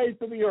face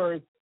to the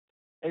earth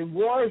and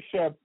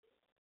worshiped,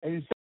 and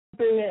he said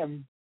to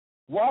him,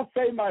 what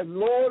say my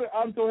Lord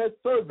unto his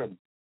servant?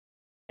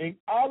 In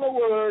other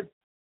words,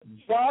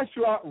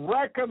 Joshua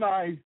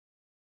recognized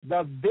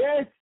that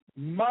this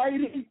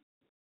mighty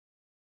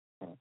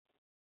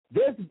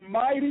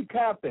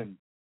captain,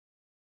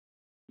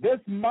 this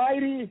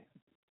mighty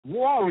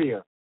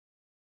warrior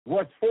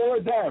was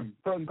for them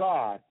from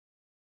God.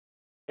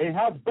 It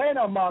has been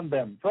among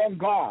them from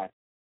God.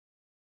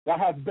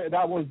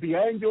 That was the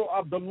angel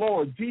of the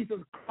Lord, Jesus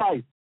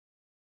Christ,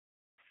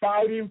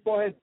 fighting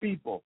for his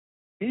people.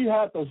 He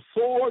had the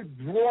sword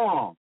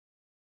drawn,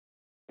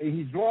 and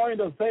he's drawing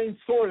the same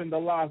sword in the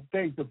last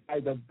day to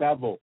fight the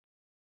devil.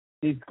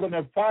 He's going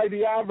to fight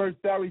the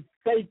adversary,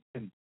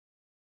 Satan,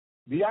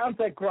 the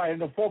Antichrist,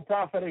 and the false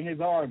prophet in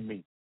his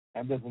army,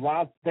 and this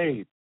last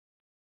days.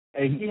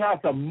 And he has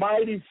a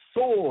mighty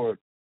sword,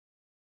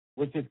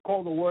 which is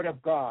called the Word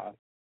of God.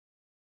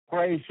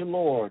 Praise the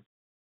Lord.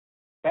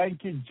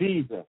 Thank you,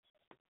 Jesus.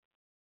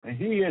 And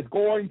he is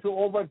going to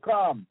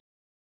overcome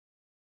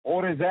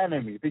all his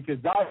enemy, because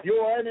that's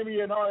your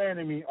enemy and our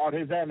enemy are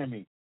his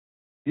enemy.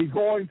 He's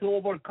going to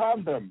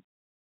overcome them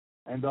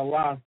in the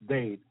last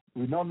days.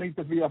 We don't need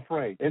to be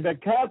afraid. And the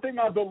captain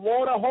of the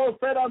Lord of hosts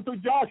said unto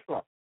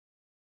Joshua,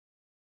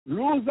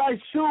 loose thy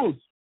shoes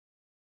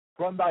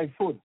from thy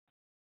foot,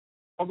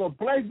 for the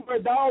place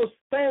where thou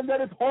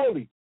standest is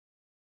holy.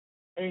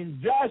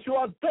 And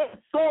Joshua did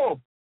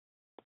so.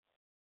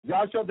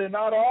 Joshua did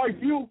not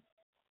argue,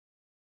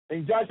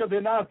 and Joshua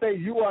did not say,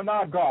 you are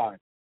not God.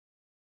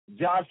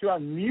 Joshua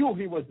knew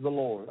he was the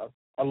Lord,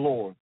 a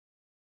Lord,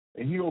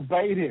 and he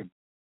obeyed him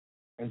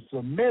and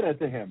submitted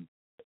to him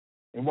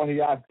in what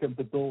he asked him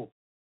to do.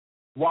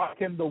 Why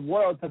can the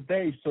world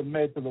today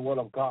submit to the word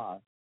of God?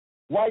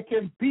 Why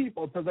can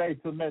people today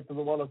submit to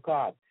the word of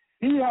God?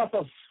 He has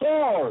a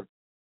sword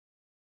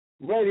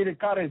ready to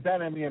cut his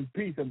enemy in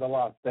peace in the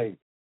last days.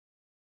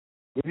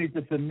 We need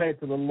to submit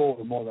to the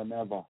Lord more than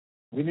ever.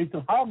 We need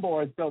to humble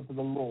ourselves to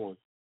the Lord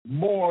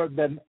more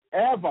than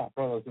ever,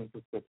 brothers and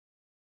sisters,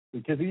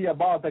 because he is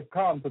about to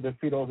come to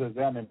defeat all his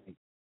enemies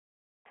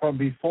from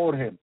before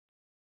him.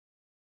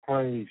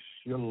 Praise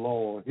your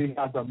Lord. He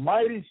has a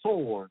mighty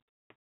sword,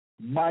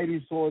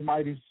 mighty sword,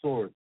 mighty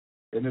sword.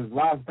 In his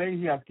last day,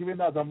 he has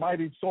given us a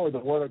mighty sword, the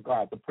word of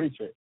God, to preach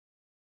it.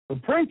 To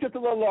preach it to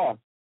the lost,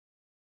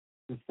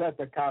 to set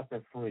the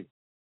captive free.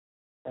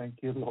 Thank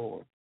you,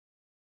 Lord.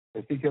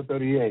 Ezekiel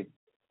 38,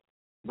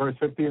 verse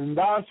 15. And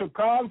thou shalt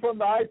come from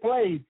thy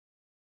place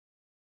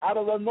out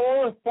of the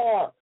north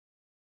part,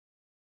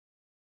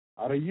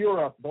 out of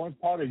Europe, north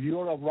part of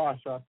Europe,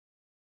 Russia.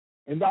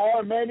 And there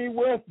are many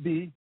with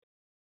thee,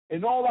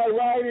 and all are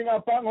riding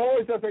upon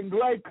horses in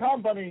great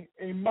company,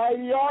 a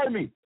mighty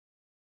army.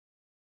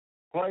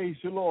 Praise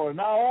the Lord.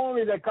 Not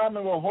only they're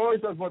coming with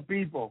horses with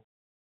people,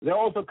 they're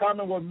also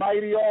coming with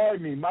mighty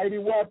army, mighty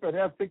weapon,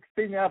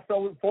 F-16,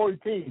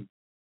 F-14.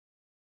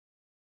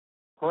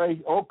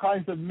 Praise, all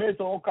kinds of missiles,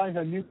 all kinds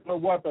of nuclear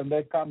weapons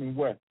they're coming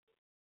with.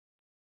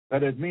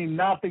 That it means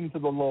nothing to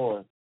the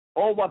Lord.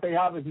 All what they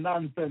have is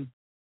nonsense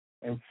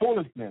and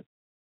foolishness.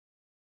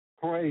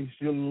 Praise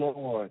you,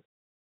 Lord.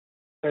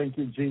 Thank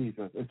you,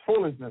 Jesus. It's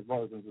foolishness,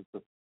 brothers and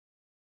sisters,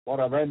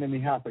 what our enemy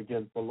has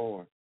against the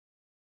Lord.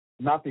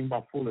 Nothing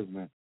but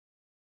foolishness.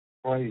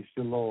 Praise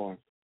you, Lord.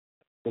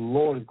 The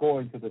Lord is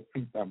going to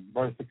defeat them.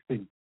 Verse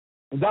 16.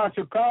 And thou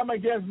shalt come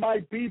against my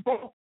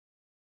people.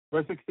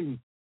 Verse 16.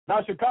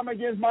 Thou shalt come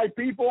against my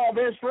people of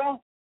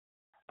Israel,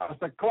 as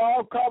the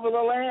cloud cover the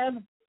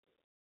land,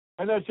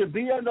 and there should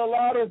be in the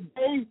latter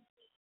day,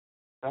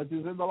 that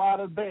is in the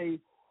latter day.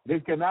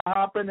 This cannot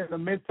happen in the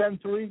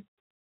mid-century.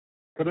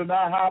 Could it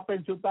not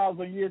happen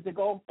 2,000 years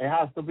ago? It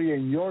has to be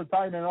in your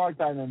time and our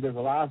time, and this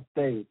last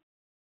day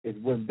is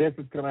when this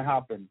is going to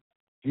happen.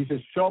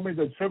 Jesus showed me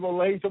the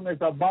tribulation is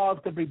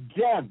about to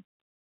begin.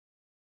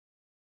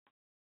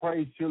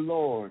 Praise you,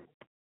 Lord.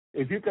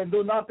 If you can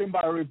do nothing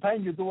but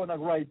repent, you're doing a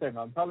great thing.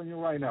 I'm telling you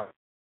right now.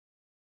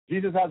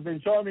 Jesus has been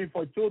showing me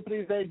for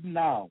 2-3 days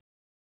now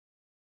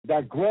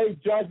that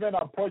great judgment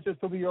approaches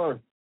to the earth.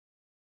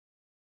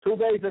 2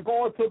 days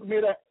ago, it took me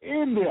to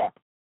India.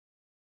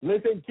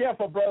 Listen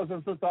careful, brothers and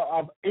sisters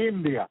of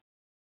India.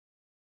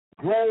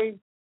 Great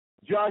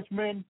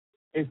judgment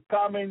is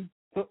coming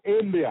to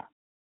India.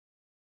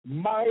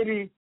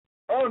 Mighty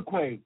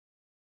earthquake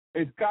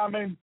is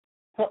coming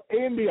to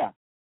India.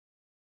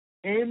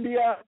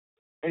 India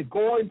is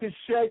going to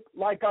shake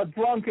like a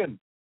drunken.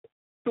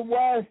 To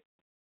west,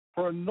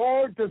 from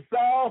north to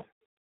south,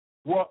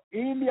 will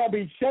India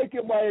be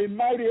shaken by a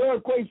mighty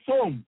earthquake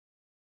soon?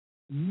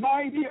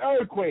 Mighty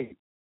earthquake.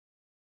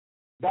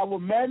 That will,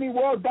 many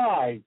will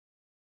die,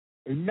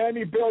 and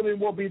many buildings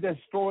will be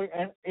destroyed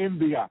in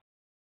India.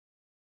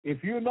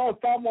 If you know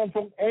someone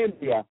from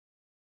India,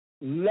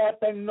 let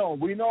them know.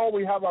 We know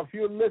we have a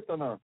few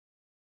listeners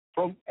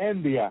from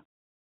India.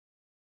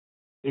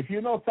 If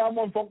you know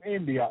someone from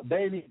India,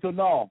 they need to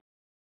know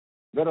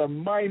that a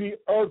mighty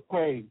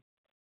earthquake,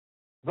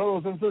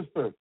 brothers and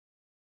sisters,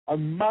 a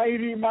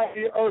mighty,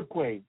 mighty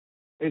earthquake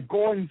is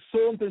going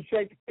soon to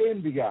shake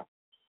India.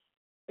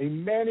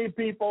 And many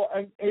people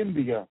in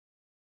India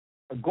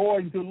are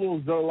going to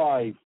lose their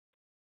life.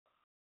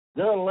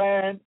 Their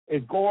land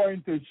is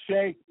going to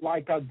shake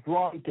like a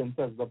drunken,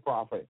 says the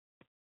prophet.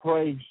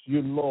 Praise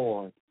you,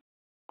 Lord.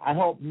 I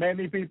hope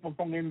many people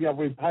from India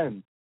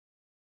repent,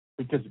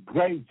 because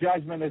great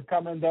judgment is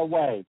coming their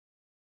way.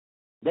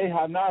 They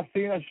have not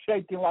seen a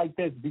shaking like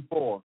this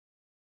before.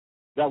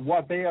 That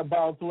what they are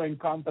about to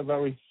encounter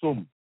very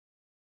soon.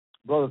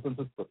 Brothers and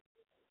sisters,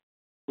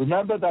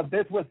 remember that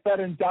this was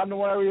said in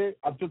January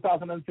of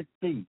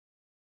 2016.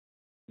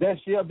 This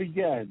year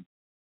began.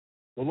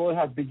 The Lord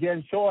has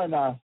begun showing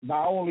us,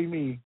 not only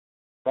me,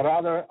 but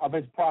other of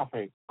his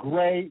prophets,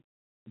 great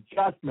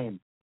judgment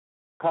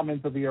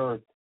coming to the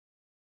earth.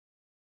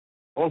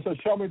 Also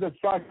show me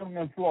destruction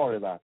in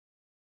Florida.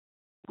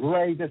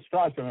 Great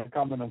destruction is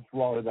coming in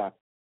Florida.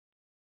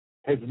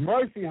 His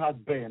mercy has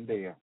been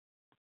there.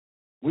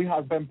 We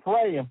have been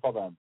praying for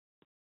them.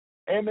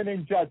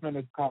 Imminent judgment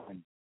is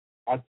coming.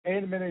 As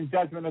imminent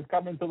judgment is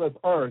coming to this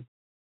earth,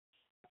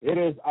 it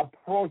is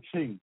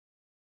approaching.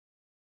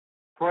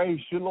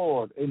 Praise you,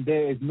 Lord. And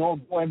there is no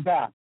going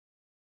back.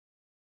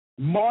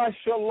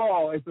 Martial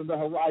law is on the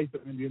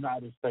horizon in the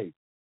United States.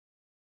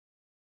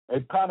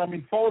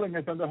 Economy falling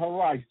is on the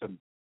horizon.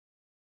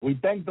 We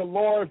thank the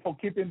Lord for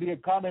keeping the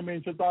economy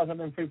in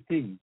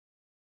 2015.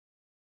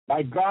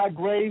 By God's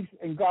grace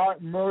and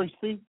God's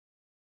mercy,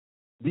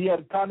 the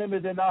economy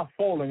did not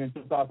fall in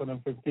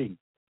 2015.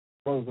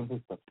 Brothers and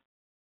sisters,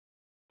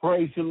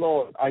 praise you,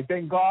 Lord. I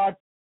thank God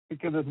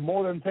because there's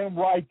more than 10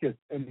 righteous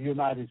in the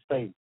United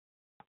States.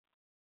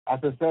 As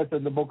it says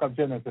in the book of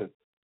Genesis,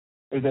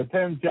 if the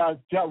 10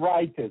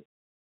 righteous,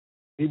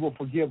 he will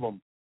forgive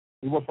them.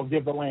 He will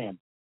forgive the land.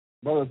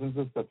 Brothers and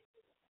sisters,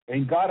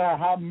 and God will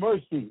have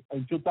mercy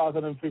in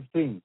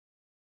 2015.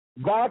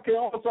 God can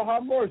also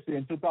have mercy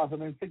in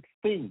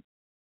 2016.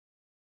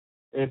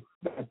 If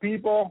the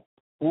people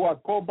who are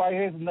called by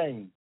his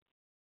name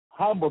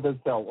humble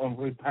themselves and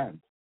repent.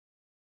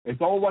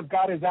 It's all what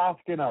God is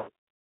asking us.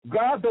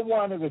 God don't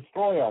want to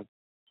destroy us.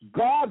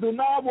 God do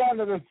not want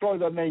to destroy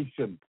the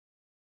nation.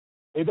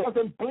 It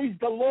doesn't please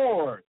the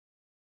Lord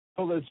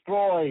to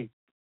destroy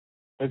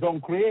his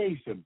own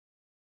creation.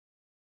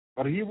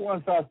 But he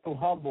wants us to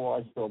humble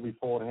ourselves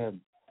before him,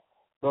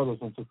 brothers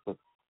and sisters.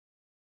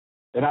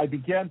 And I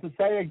began to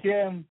say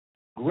again,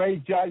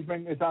 great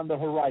judgment is on the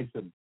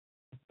horizon.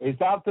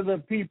 It's up to the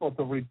people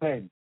to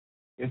repent.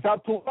 It's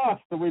up to us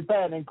to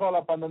repent and call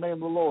upon the name of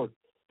the Lord.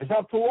 It's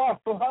up to us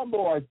to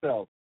humble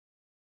ourselves,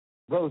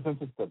 brothers and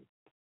sisters.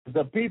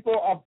 The people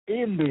of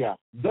India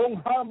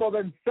don't humble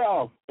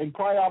themselves and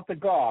cry out to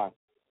God,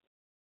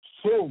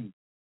 soon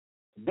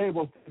they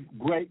will see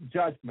great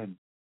judgment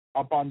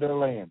upon their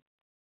land.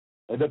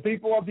 And the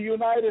people of the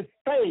United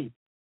States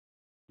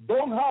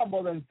don't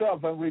humble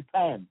themselves and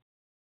repent,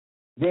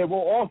 they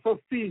will also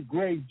see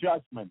great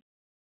judgment.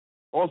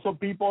 Also,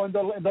 people in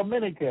the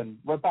Dominican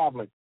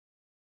Republic,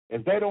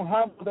 if they don't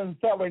humble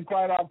themselves and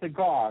cry out to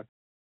God,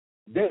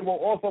 they will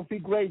also see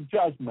great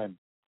judgment.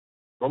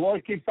 The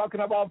Lord keeps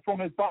talking about from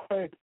his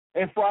prophet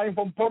Ephraim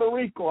from Puerto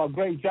Rico, a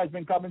great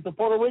judgment coming to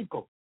Puerto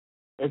Rico.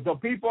 If the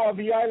people of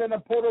the island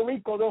of Puerto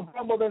Rico don't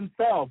humble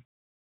themselves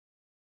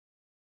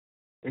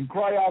and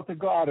cry out to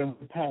God and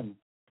repent,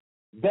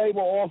 they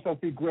will also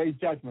see great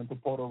judgment to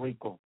Puerto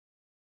Rico.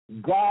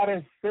 God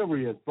is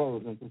serious,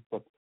 brothers and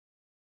sisters.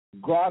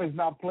 God is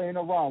not playing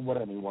around with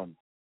anyone.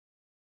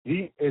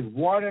 He is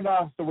warning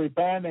us to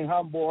repent and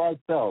humble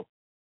ourselves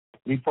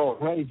before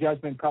great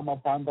judgment come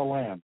upon the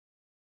land.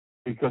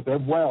 Because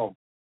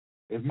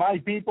if my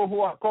people who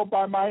are called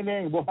by my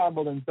name will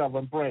humble themselves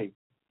and pray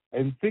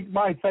and seek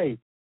my face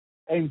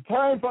and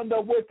turn from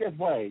the wicked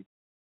way,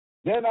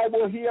 then I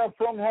will hear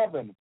from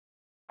heaven.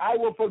 I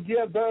will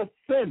forgive their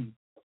sin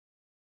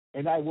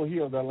and I will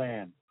heal the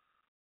land.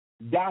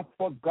 That's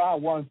what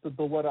God wants to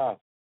do with us.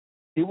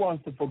 He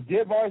wants to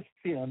forgive our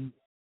sins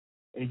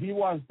and he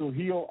wants to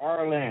heal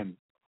our land.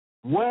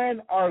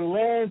 When our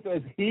land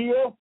is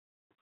healed,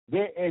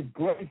 there is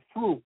great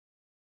fruit.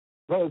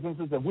 Brothers and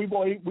sisters, we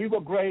will eat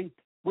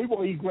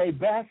great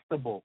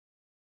vegetables.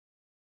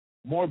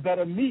 More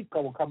better meat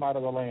will come out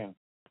of the land.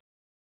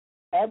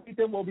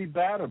 Everything will be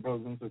better,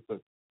 brothers and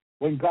sisters,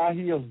 when God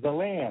heals the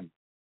land.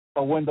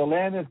 But when the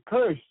land is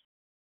cursed,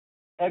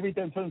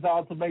 everything turns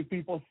out to make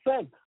people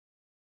sick.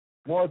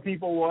 More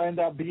people will end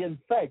up being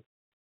sick.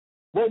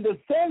 When the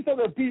sins of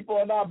the people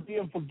are not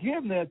being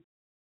forgiven,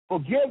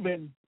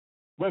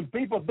 when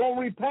people don't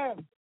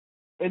repent,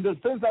 and the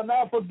sins are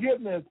not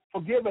forgiven,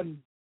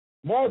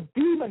 more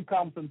demon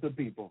comes into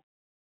people.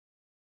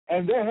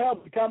 And their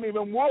health become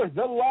even worse.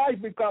 Their life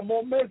become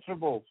more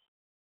miserable.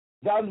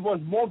 That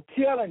was more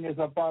killing is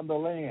upon the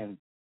land.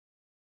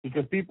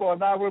 Because people are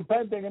not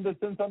repenting and the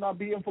sins are not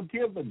being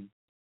forgiven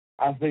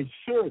as they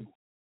should.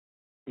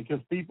 Because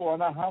people are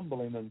not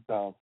humbling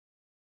themselves.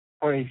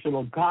 Praise the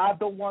Lord. God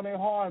don't want to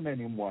harm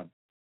anyone.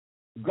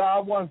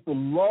 God wants to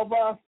love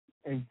us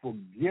and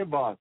forgive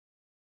us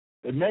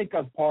and make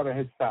us part of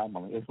his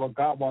family. It's what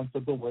God wants to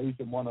do with each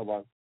and one of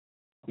us.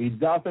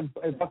 It doesn't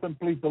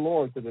please the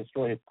Lord to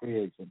destroy his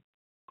creation.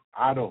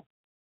 I don't.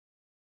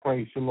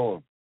 Praise the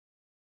Lord.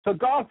 So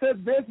God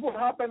said, this will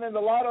happen in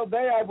the latter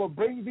day. I will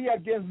bring thee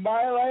against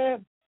my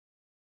land,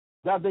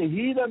 that the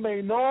heathen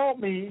may know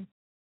me,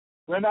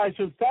 when I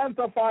should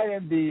sanctify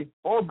in thee,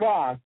 O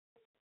God,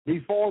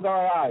 before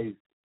their eyes.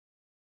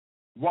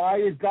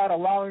 Why is God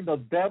allowing the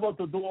devil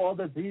to do all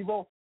this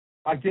evil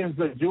against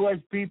the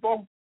Jewish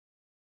people?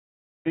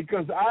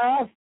 Because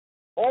as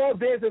all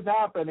this is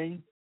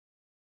happening,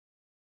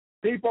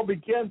 people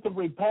begin to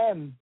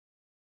repent.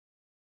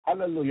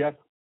 Hallelujah.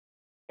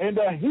 And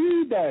the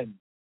heathen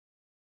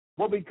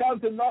will become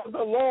to know the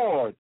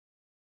Lord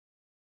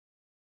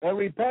and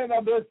repent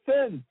of their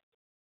sins.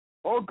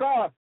 Oh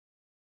God,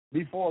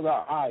 before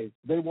their eyes.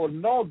 They will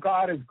know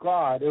God is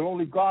God, and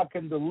only God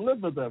can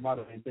deliver them out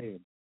of their sin.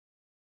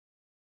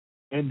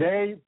 And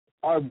they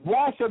are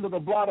washed under the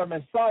blood of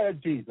Messiah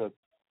Jesus,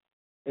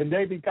 and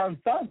they become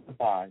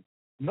sanctified.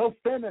 No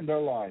sin in their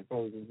life.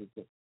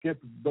 Get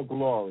the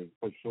glory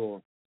for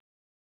sure.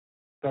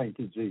 Thank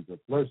you, Jesus.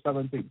 Verse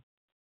 17.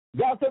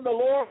 God said, the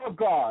Lord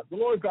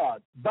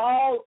God,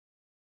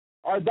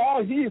 art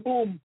thou he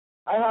whom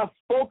I have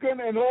spoken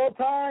in old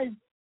time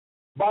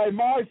by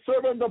my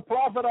servant the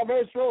prophet of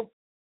Israel,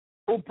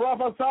 who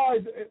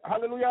prophesied,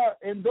 hallelujah,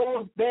 in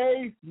those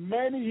days,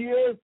 many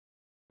years,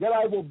 that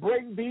I will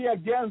bring thee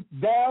against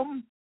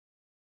them?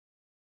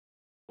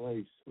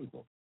 Praise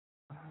God.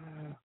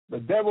 The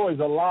devil is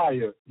a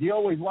liar. He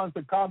always wants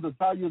to come to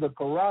tell you the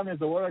Quran is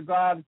the word of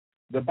God.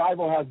 The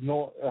Bible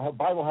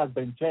has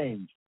been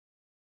changed.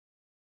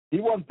 He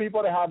wants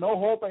people to have no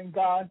hope in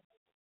God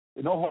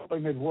and no hope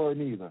in his word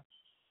neither.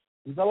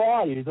 He's a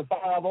liar. He's a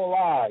father of all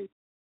lies.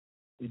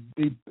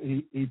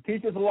 He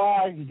teaches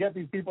lies. He gets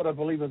these people to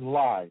believe his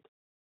lies.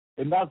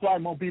 And that's why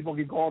more people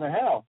keep going to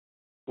hell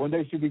when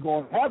they should be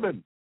going to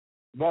heaven,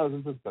 brothers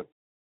and sisters,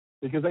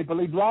 because they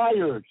believe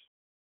liars.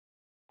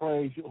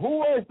 Praise you.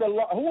 Who is the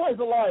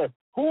liar?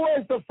 Who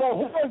is the foe?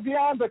 Who is the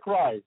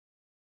Antichrist?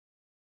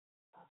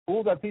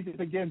 Who that teaches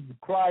against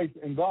Christ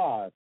and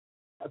God?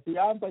 That's the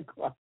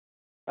Antichrist.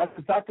 That's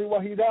exactly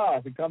what he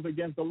does. He comes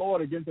against the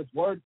Lord, against his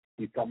word.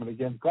 He's coming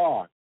against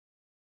God.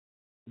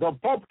 The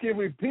Pope keep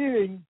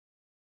repeating,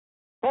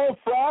 Pope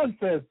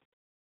Francis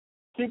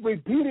keep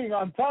repeating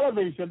on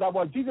television that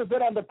what Jesus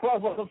did on the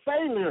cross was a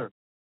failure.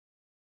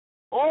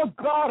 Oh,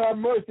 God have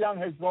mercy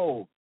on his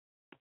soul.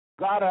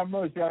 God have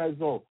mercy on his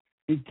soul.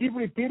 He keep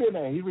repeating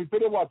it. He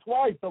repeated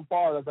twice so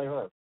far as I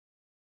heard.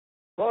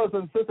 Brothers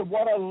and sisters,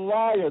 what a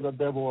liar the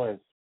devil is.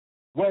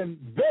 When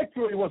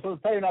victory was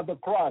obtained at the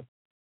cross,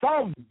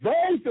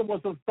 Salvation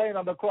was sustained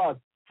on the cross.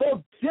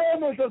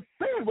 Forgiveness of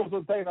sin was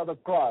sustained on the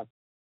cross.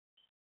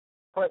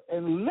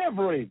 And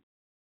liberty,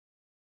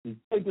 He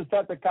came to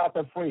set the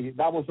captive free.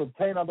 That was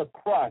obtained on the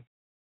cross.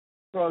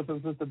 Brothers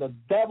and sisters, the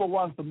devil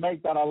wants to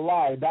make that a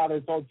lie. That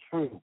is so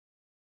true.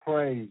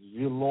 Praise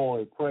you,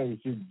 Lord. Praise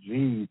you,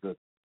 Jesus.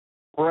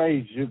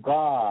 Praise you,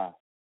 God.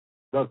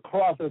 The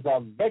cross is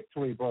our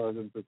victory, brothers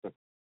and sisters.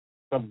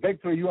 The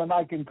victory you and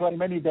I can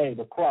claim any day,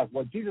 the cross.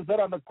 What Jesus said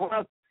on the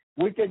cross,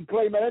 we can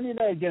claim it any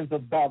day against the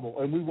devil,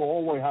 and we will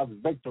always have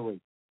victory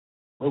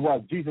with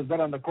what Jesus said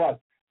on the cross.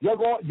 You're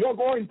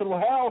going through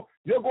hell.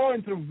 You're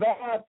going through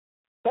that.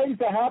 Things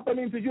are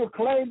happening to you.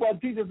 Claim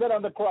what Jesus did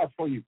on the cross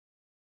for you.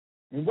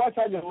 And watch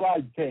how your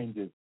life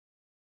changes.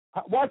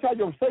 Watch how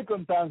your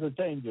circumstances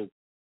changes.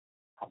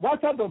 Watch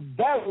how the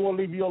devil will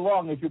leave you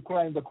alone if you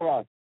claim the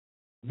cross.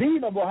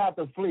 Demon will have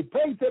to flee.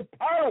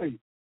 Principality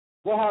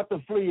will have to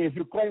flee if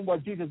you claim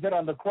what Jesus did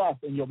on the cross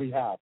in your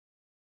behalf.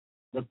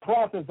 The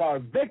cross is our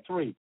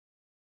victory.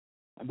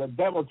 And the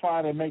devil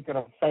trying to make it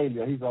a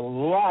failure. He's a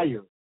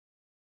liar.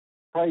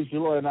 Praise you,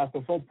 Lord. And that's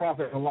the full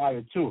prophet and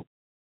liar, too.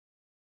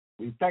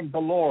 We thank the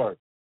Lord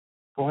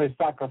for his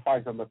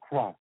sacrifice on the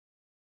cross.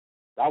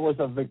 That was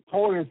a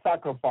victorious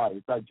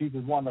sacrifice that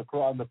Jesus won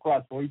on the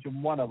cross for each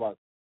and one of us.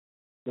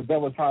 The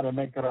devil trying to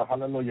make it a,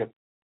 hallelujah,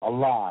 a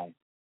lie.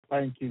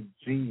 Thank you,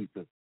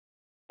 Jesus.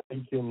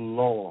 Thank you,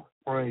 Lord.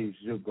 Praise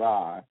you,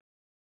 God.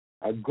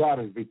 And God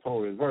is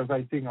victorious. Verse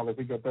 18 of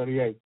Ezekiel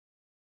 38.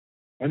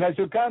 And it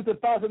shall come to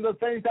pass in the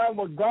same time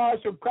when God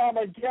shall come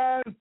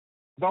against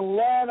the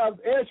land of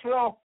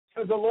Israel,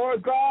 says the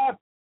Lord God,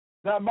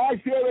 that my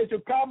fury shall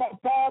come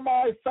upon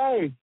my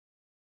face.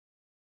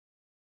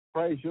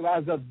 Praise you.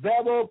 As the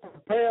devil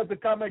prepares to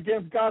come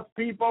against God's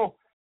people,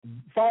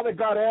 Father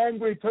God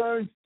angry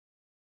turns.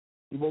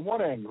 He will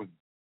not angry.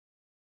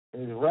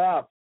 His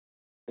wrath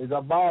is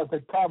about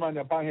to come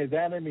upon his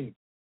enemy.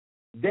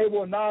 They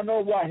will not know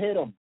what hit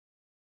them.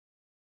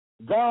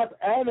 God's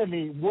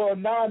enemy will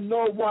not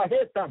know what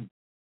hit them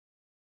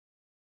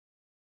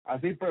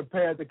as he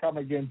prepared to come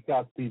against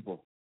God's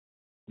people.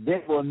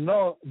 They will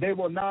not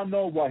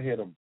know what hit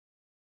them.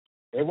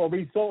 It will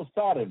be so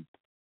sudden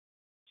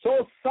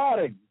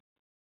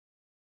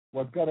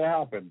what's going to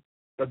happen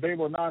that they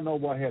will not know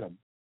what hit them.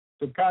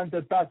 To come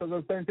to pass at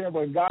the same time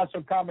when God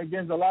shall come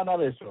against the land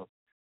of Israel,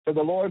 to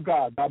the Lord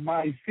God, that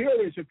my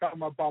fury should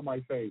come upon my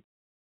face.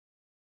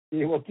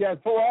 He will get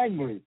so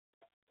angry.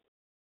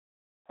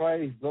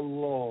 Praise the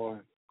Lord.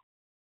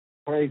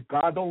 Praise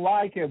God. Don't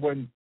like it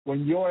when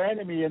your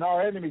enemy and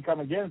our enemy come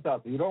against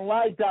us. You don't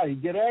like that. You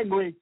get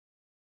angry.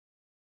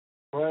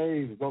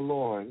 Praise the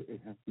Lord.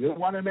 You don't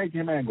want to make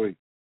him angry.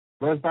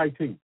 Verse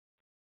 19.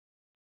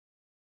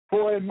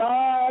 For in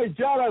my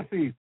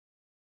jealousy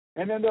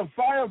and in the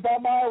fire of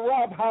my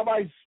wrath have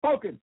I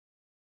spoken.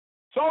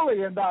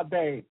 Surely in that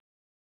day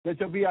there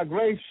shall be a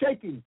great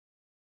shaking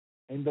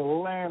in the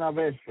land of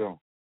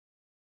Israel.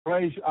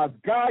 Praise, as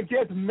God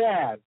gets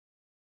mad,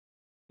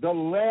 the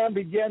land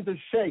began to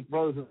shake,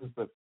 brothers and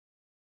sisters.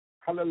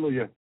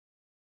 Hallelujah.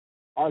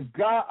 As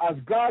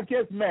God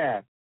gets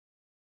mad,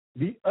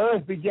 the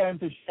earth began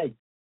to shake.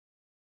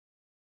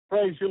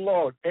 Praise you,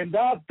 Lord. And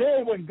that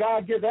day when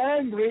God gets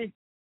angry,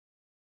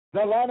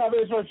 the land of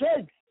Israel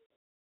shakes.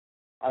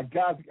 As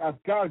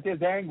God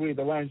gets angry,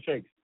 the land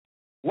shakes.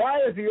 Why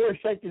is the earth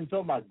shaking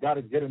so much? God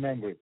is getting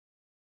angry.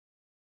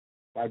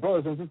 My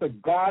brothers and sisters,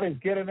 God is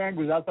getting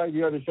angry. That's why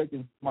the earth is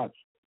shaking so much.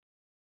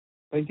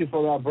 Thank you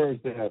for that verse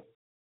there.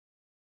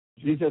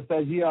 Jesus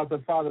said, ye are the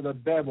father of the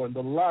devil, and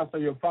the lust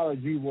of your father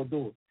ye will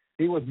do.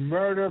 He was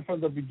murdered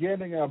from the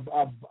beginning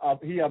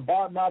he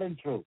abode not in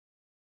truth,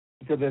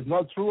 because there's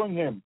no truth in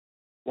him.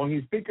 When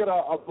he speaketh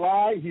a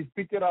lie, he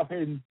speaketh of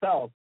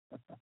himself.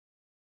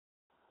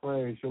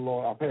 Praise you,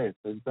 Lord, of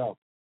himself.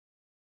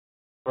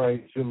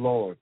 Praise you,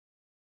 Lord.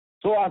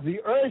 So as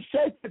the earth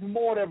shakes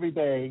more every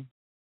day,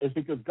 it's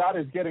because God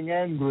is getting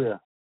angrier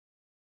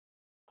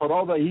for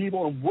all the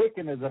evil and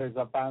wickedness that is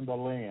upon the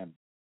land.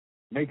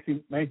 Makes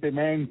him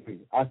angry.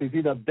 As you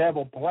see the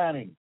devil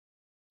planning,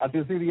 as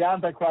you see the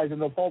Antichrist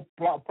and the false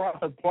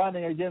prophet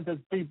planning against his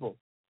people,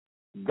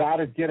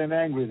 God is getting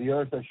angry. The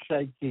earth is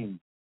shaking.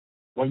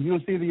 When you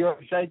see the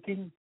earth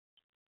shaking,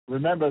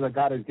 remember that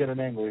God is getting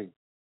angry.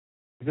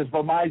 He says,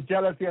 for my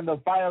jealousy and the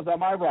fires of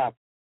my wrath,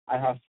 I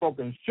have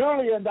spoken.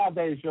 Surely in that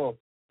day shall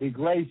be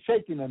great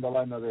shaking in the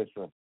land of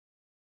Israel.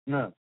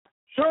 No.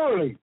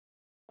 Surely,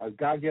 as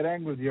God get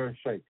angry, the earth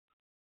shakes.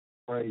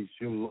 Praise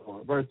you,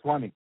 Lord. Verse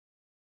 20.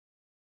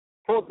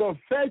 For the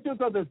fishes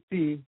of the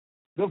sea,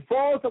 the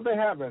fowls of the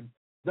heaven,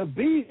 the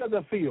beasts of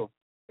the field,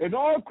 and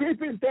all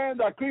creeping things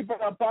that creep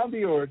upon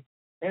the earth,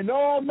 and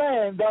all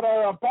men that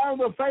are upon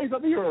the face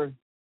of the earth,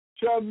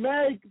 shall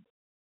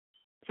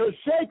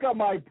shake at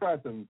my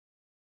presence.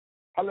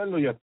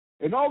 Hallelujah.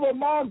 And all the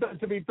mountains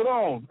shall be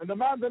thrown, and the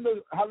mountains,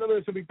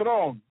 hallelujah, shall be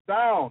thrown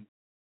down,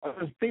 and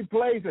the steep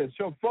places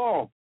shall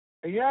fall,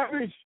 and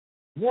every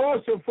wall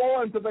shall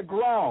fall into the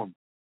ground.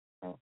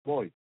 Oh,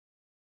 boy.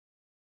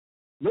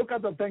 Look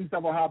at the things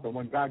that will happen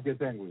when God gets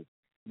angry.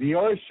 The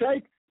earth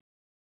shakes,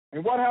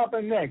 and what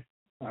happened next?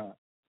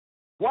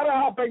 What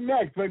happened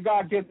next when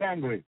God gets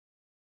angry?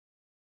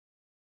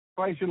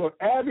 Praise the Lord.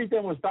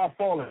 Everything will start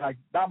falling like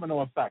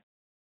domino effect.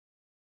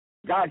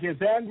 God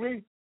gets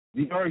angry,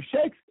 the earth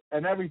shakes,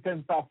 and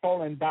everything starts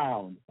falling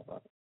down.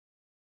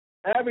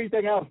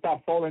 Everything else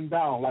starts falling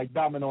down like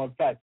domino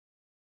effect.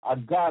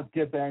 And God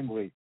gets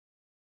angry.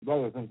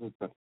 Brothers and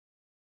sisters.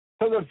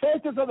 So the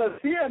fishes of the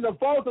sea and the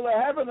fowls of the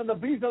heaven and the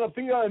beasts of the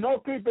field and no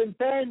creeping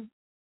thing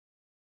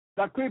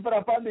that creepeth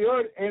upon the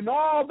earth, and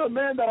all the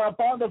men that are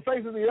upon the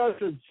face of the earth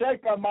should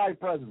shake at my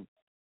presence.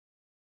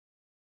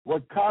 We're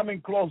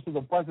coming close to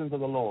the presence of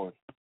the Lord.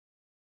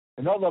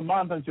 And all the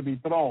mountains should be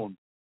thrown.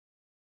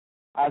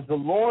 As the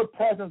Lord's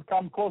presence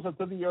comes closer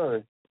to the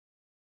earth,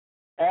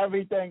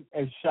 everything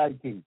is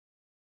shaking.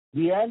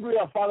 The anger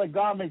of Father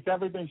God makes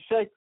everything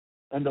shake,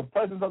 and the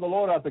presence of the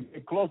Lord has to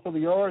get close to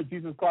the earth.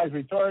 Jesus Christ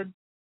returned.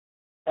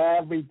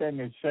 Everything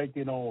is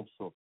shaking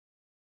also.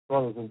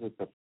 Brothers and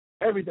sisters,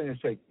 everything is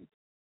shaking.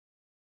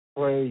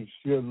 Praise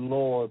you,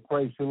 Lord.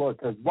 Praise you, Lord.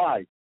 Because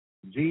why?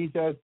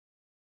 Jesus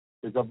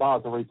is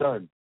about to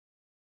return.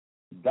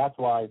 That's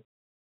why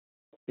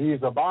he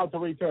is about to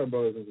return,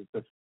 brothers and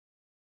sisters.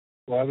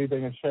 So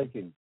everything is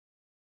shaking.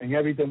 And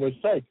everything will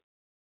shake.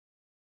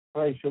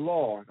 Praise you,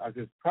 Lord, as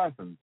his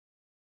presence.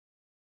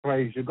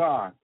 Praise you,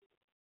 God.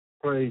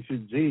 Praise you,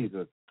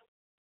 Jesus.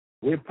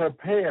 We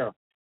prepare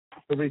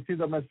to receive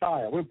the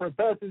Messiah. We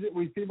prepare to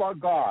receive our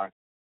God,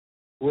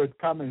 who is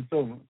coming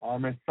soon, our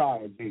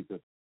Messiah,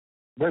 Jesus.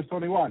 Verse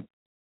 21.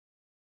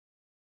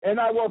 And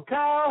I will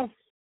cast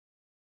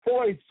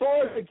for a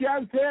sword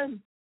against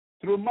him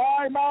through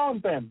my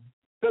mountain,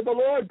 said the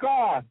Lord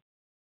God.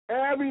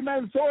 Every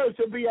man's sword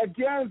should be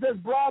against his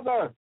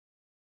brother.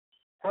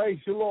 Praise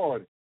you,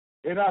 Lord.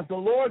 And as the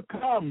Lord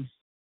comes,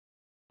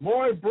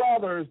 more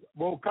brothers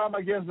will come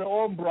against their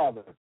own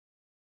brother.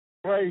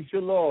 Praise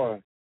you,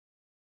 Lord.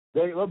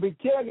 They will be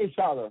killing each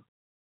other.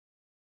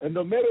 In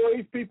the Middle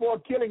East, people are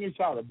killing each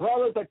other.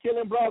 Brothers are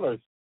killing brothers.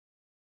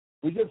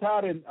 We just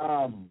had in,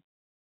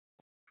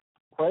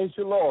 praise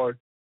you, Lord,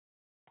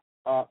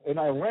 in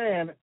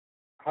Iran,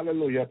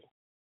 hallelujah,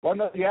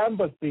 one of the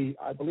embassy,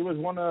 I believe it was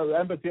one of the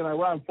embassy in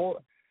Iran,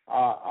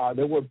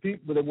 there were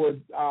people, there were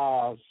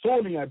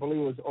Sunni, I believe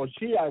it was, or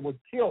Shia was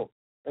killed.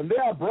 And they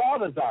are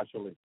brothers,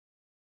 actually.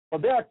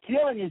 But they are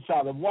killing each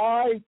other.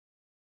 Why?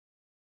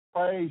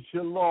 Praise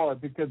you,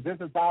 Lord, because this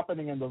is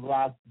happening in the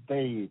last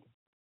days.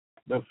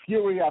 The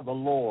fury of the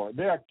Lord.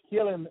 They are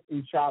killing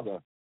each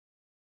other.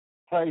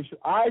 Praise you.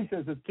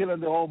 ISIS is killing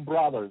their own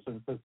brothers and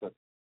sisters.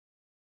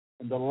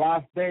 In the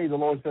last day, the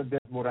Lord said this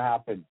would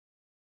happen.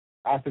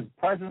 As his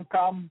presence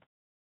comes,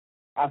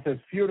 as his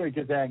fury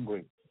gets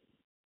angry,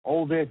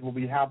 all this will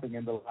be happening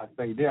in the last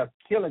day. They are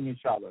killing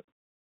each other.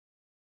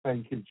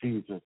 Thank you,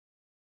 Jesus.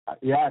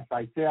 Yes,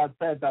 Isaiah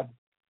said that,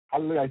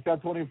 hallelujah, Isaiah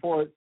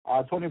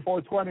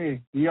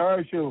 24:20, the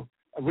earth shall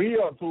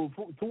reel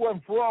to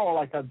and fro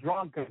like a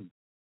drunken.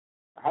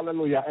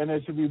 Hallelujah. And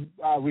it should be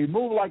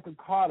removed like a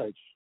cottage.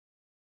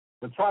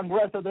 The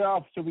transgressor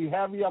thereof shall be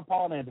heavy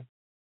upon it,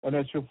 and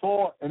it shall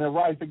fall and it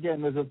rise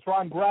again. There's a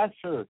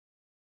transgression,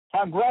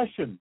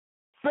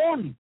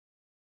 sin,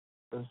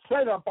 is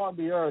set upon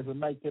the earth and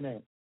making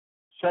it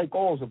shake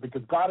also,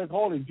 because God is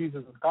holy,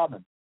 Jesus is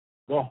coming.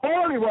 The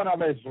Holy One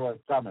of Israel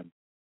is coming.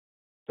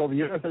 So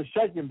the earth is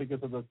shaking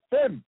because of the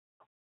sin.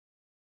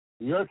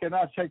 The earth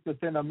cannot shake the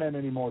sin of men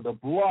anymore. The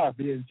blood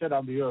being shed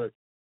on the earth.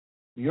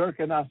 The earth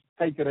cannot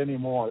take it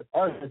anymore. The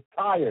earth is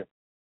tired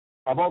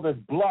of all this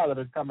blood that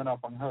is coming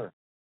up on her.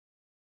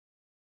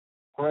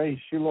 Praise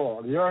you,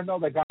 Lord. The earth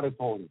knows that God is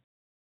holy.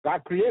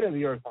 God created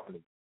the earth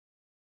holy.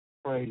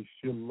 Praise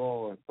you,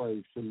 Lord.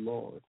 Praise you,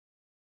 Lord.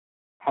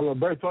 Hallelujah.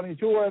 Verse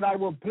 22, and I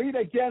will plead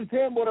against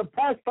him with a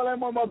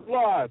pestilence of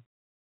blood.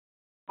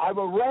 I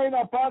will rain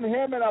upon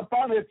him and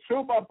upon his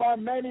troop,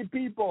 upon many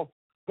people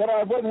that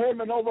are with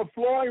him, in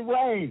overflowing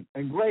rain,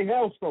 and great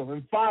hailstones,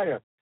 and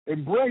fire,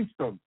 and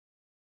brimstone.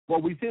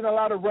 Well, we've seen a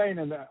lot of rain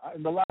in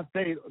the last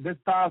day. This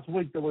past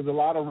week, there was a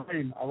lot of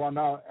rain around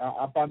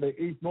up on the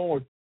east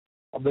north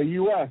of the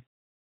U.S.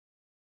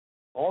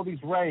 All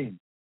these rain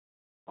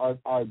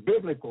are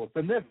biblical,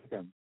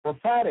 significant,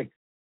 prophetic.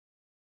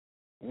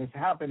 And it's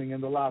happening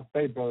in the last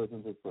day, brothers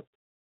and sisters.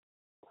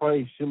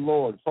 Praise you,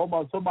 Lord. So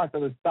much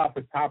of this stuff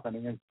is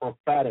happening. It's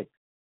prophetic.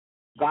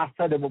 God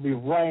said it will be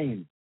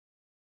rain.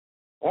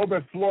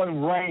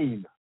 Overflowing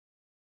rain.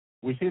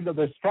 We see the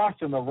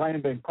destruction of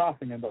rain being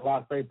causing in the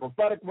last day.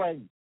 Prophetic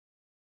rain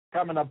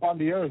coming upon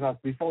the earth as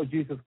before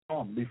Jesus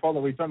comes, before the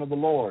return of the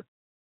Lord.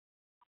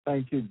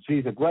 Thank you,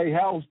 Jesus. Great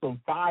hailstone,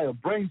 fire,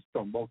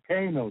 brimstone,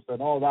 volcanoes,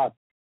 and all that.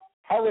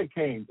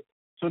 Hurricanes,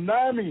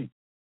 tsunami,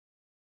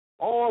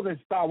 all this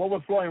stuff.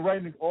 Overflowing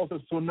rain, also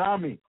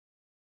tsunami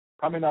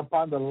coming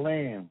upon the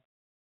land,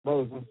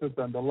 brothers and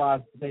sisters, in the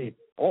last day.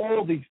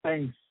 All these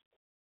things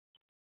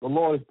the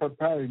Lord is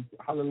preparing.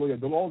 Hallelujah.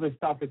 All this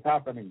stuff is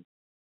happening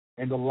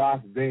in the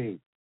last day.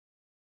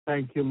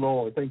 Thank you,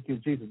 Lord. Thank you,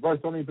 Jesus. Verse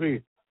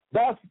 23.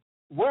 Thus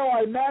will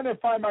I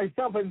magnify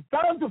myself and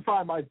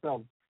sanctify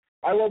myself.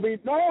 I will be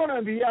known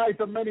in the eyes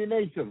of many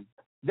nations.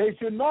 They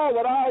should know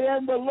that I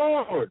am the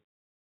Lord.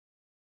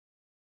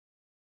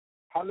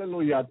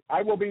 Hallelujah.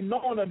 I will be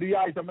known in the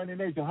eyes of many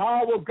nations.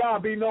 How will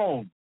God be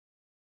known?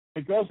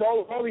 Because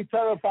only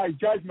terrified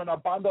judgment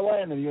upon the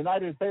land in the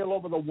United States all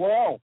over the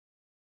world.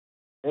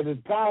 It is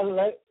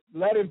God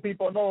letting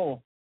people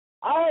know,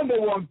 I am the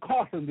one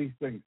causing these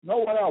things. No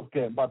one else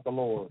can but the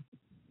Lord.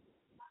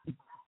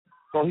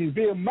 So he's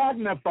being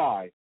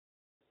magnified.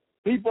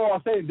 People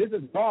are saying, this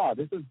is God,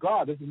 this is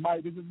God, this is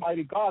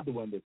mighty God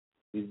doing this.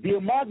 He's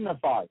being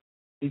magnified.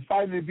 He's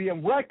finally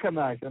being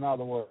recognized, in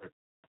other words,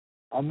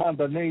 among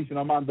the nation,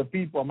 among the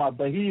people, among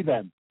the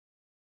heathen.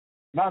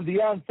 Among the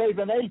unsaved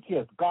and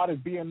atheists, God is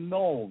being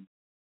known.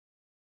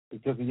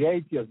 Because the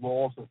atheists will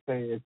also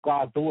say, it's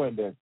God doing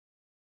this.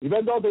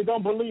 Even though they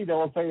don't believe, they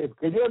will say,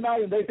 can you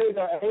imagine, they say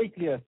they're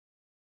atheists,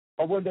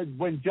 but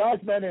when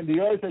judgment and the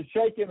earth is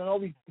shaking and all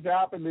these things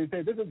happen, they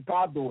say, this is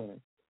God doing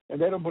it.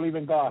 And they don't believe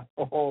in God.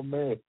 Oh,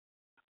 man.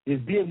 He's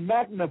being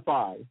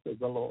magnified, says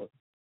the Lord.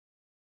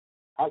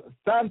 I'll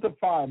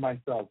sanctify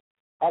myself.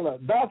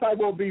 Thus I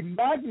will be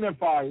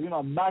magnified.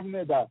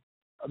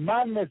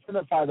 Magnet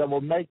signifies that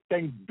will make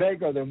things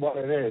bigger than what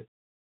it is.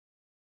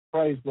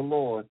 Praise the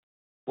Lord.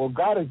 Well,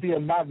 God is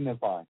being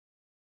magnified.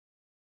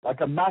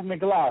 Like a magnet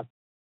glass.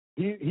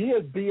 He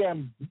is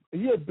being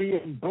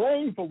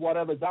blamed for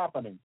whatever is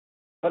happening.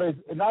 But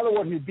in other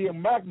words, he's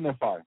being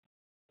magnified.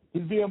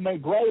 He's being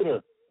made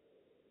greater.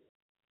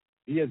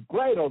 He is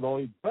great, although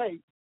he's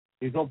great.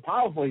 He's so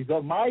powerful. He's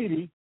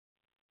almighty.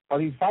 But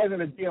he's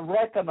finally being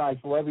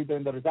recognized for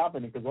everything that is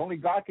happening, because only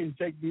God can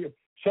shake the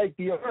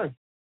earth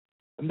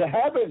and the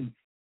heavens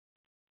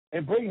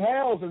and bring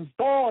hails and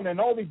storm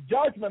and all the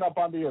judgment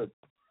upon the earth.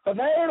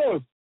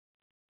 Tornadoes.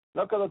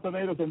 Look at the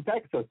tornadoes in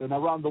Texas and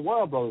around the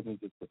world, brothers and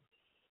sisters.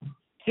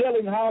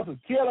 Killing houses,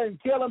 killing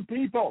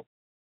people,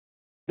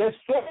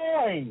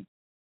 destroying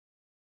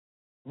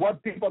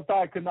what people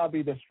thought could not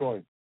be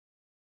destroyed.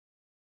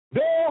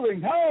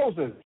 Building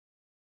houses.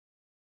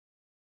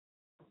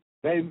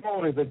 They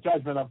know it's the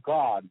judgment of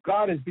God.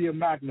 God is being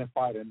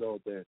magnified in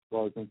those days,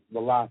 brothers, in the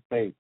last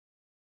days.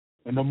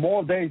 And the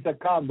more days that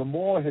come, the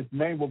more his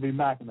name will be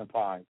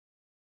magnified.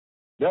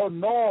 They'll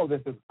know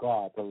this is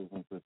God, brothers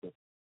and sisters.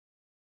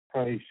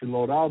 Praise the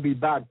Lord. I'll be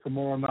back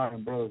tomorrow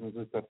night, brothers and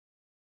sisters.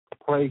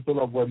 Praise the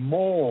Lord. With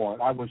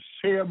more. I will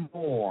share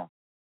more.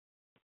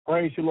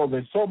 Praise the Lord.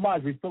 There's so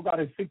much. We still got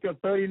Ezekiel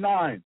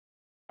 39.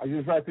 I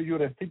just read to you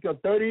Ezekiel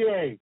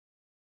 38.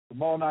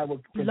 Tomorrow night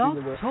we'll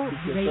continue with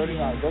Ezekiel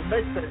 39. Don't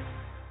mix it.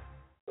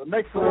 Don't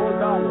mix the Lord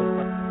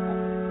down.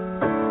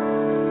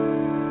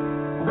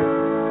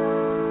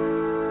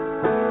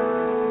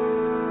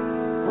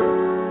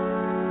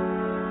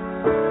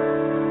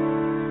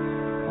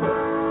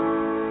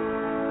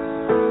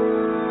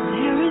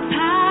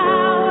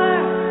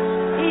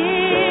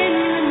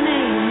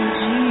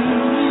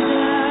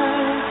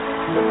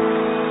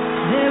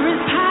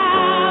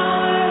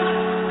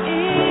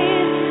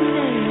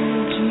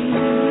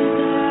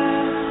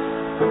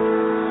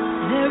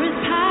 There is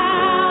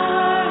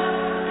power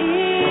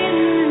in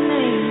the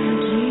name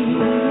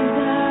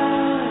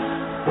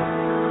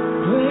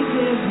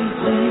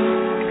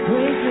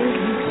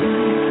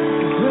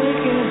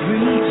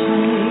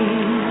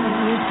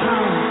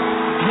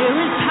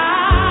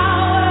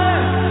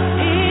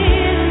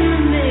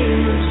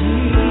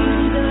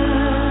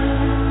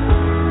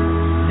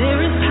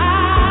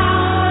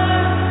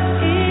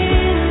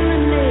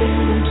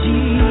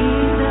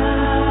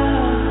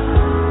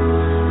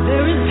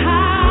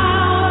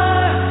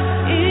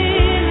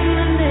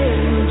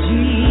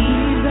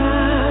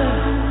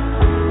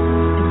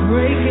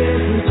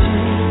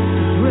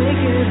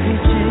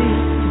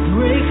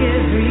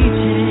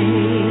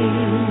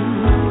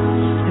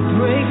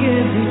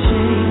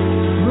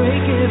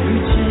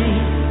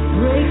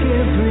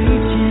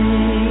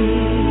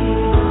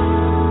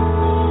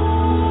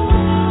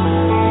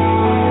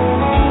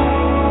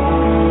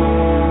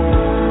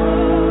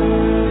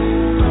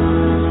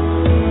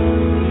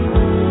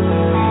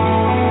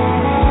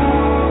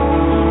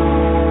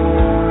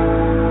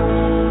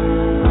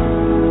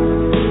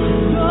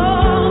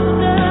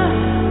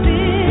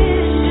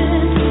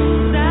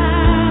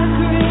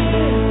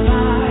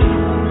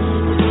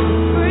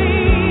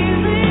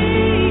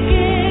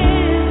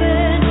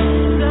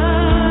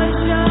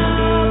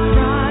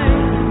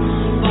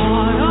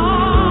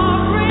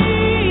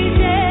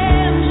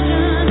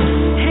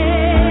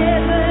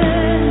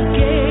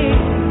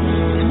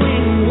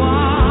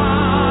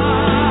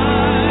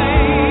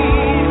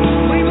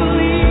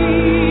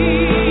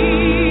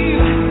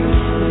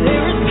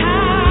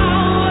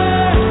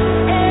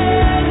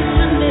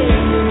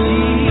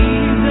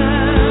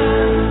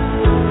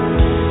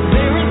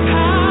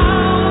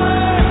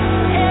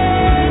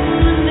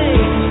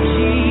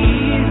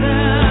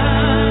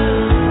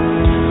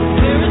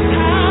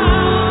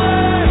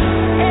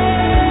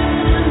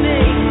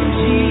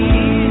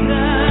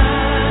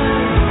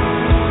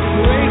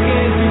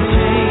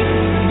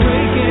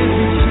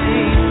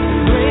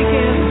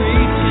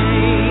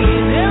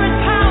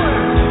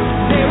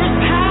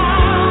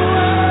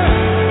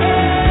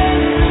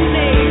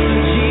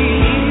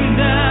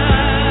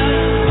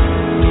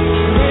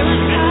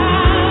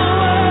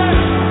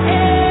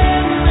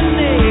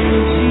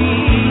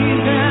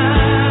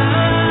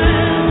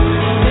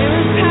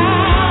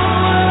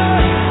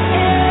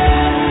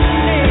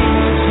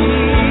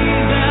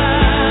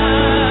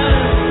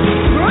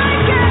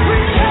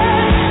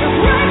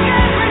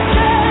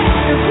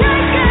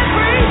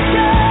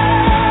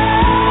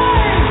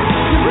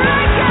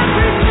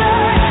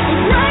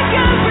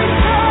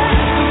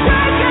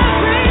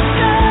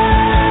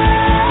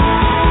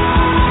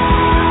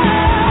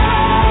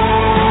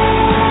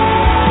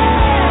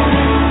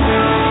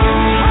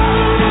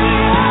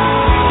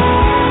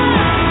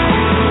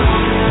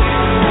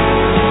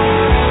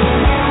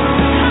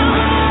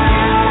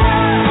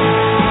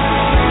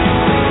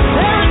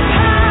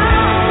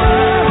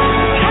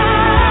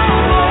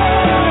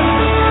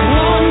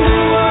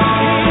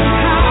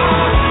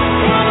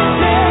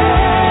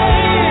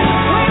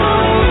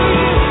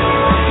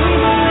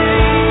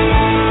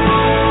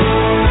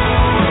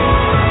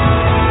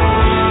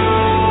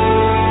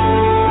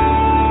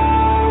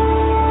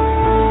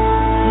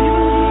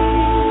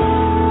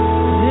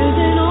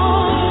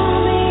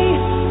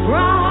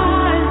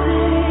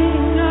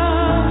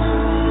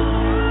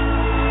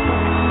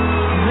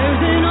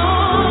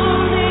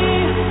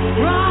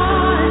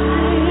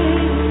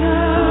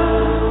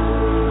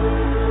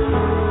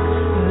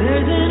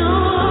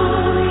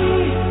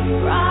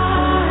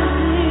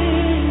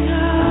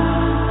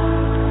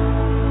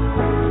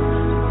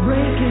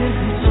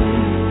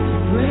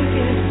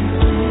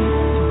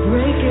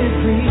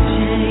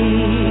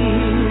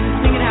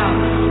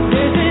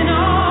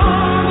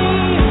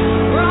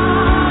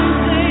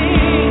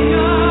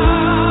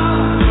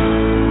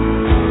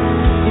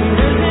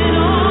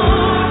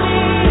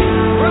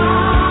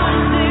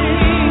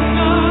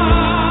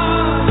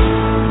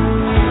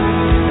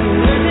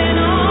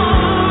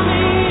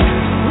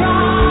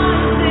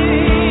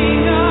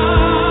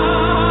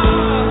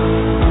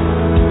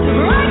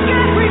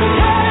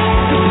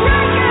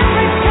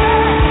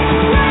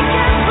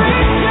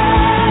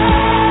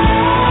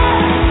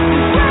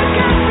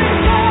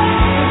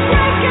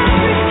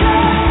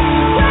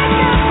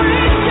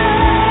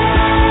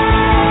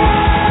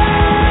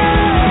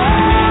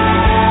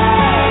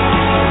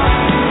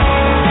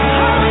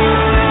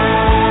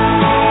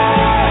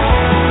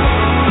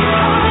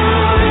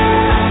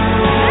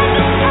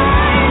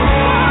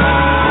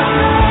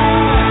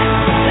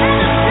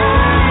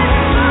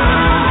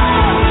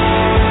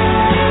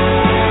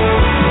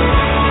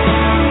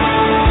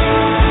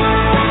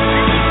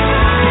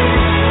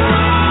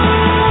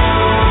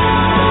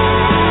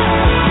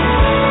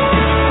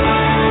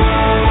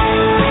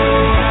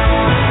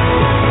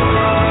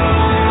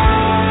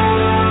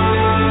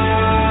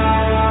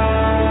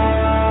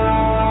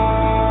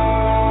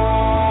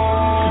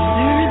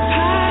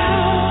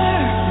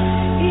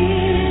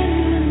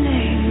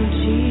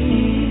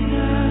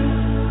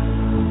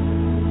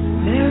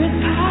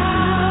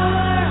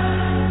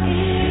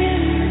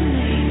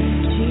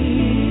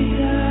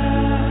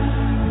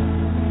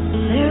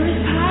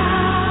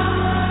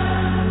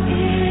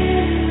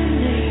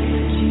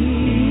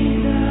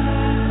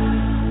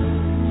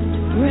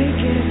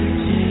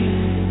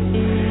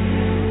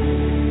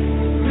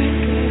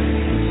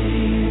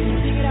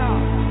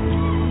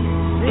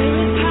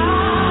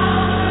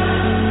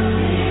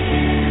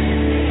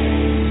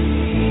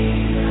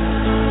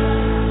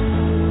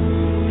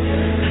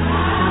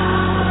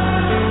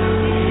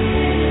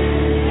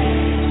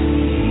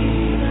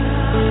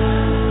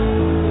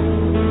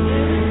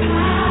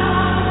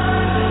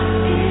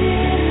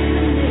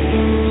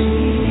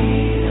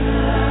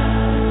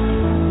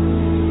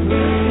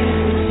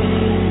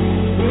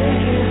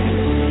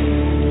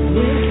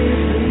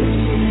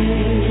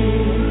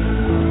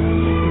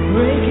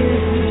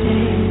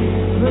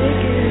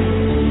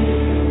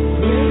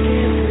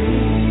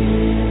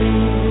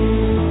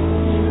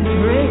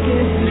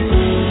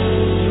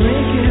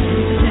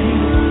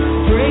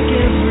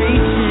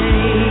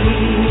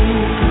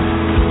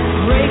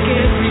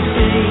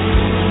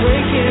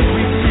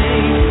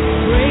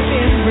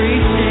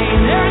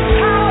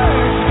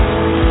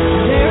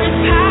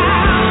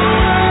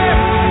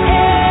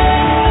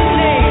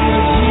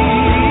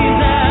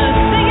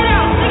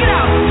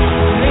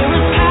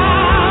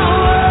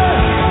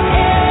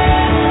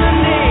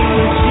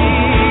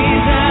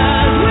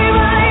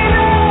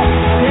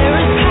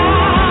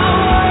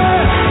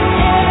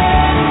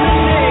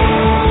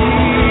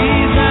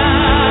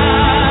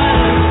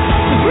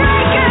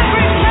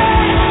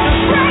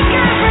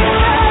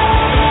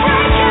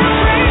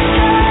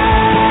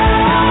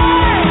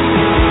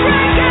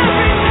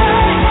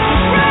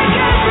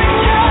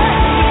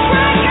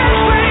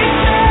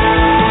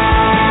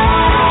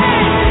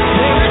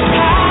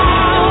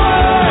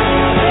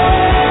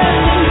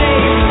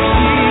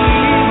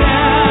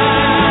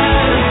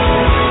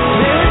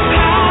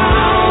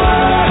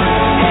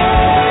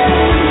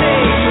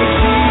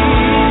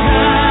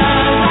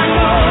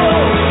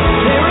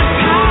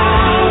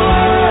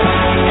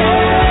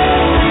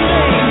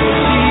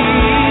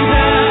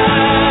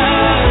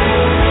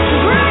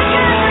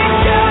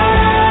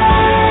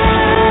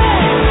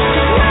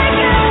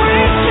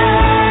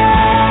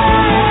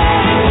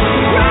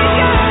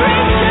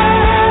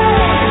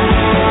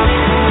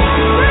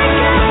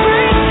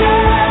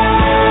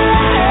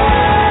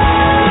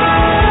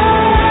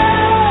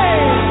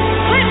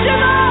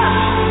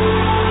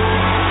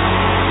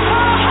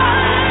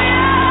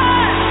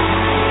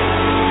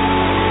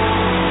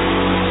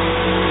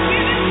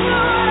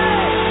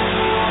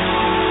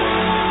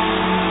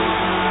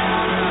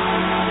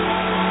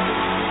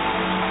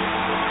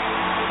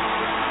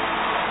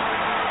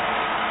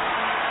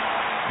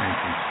Thank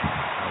you,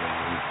 Jesus.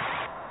 Hallelujah.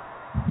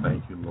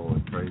 Thank you,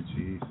 Lord. Praise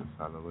Jesus.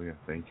 Hallelujah.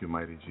 Thank you,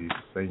 mighty Jesus.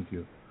 Thank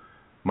you,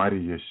 mighty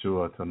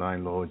Yeshua.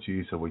 Tonight, Lord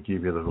Jesus, we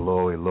give you the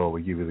glory, Lord.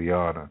 We give you the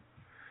honor.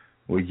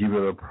 We give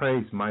you the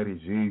praise, mighty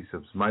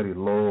Jesus, mighty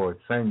Lord.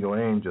 Send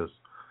your angels,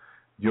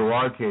 your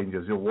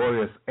archangels, your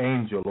warriors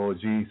angel,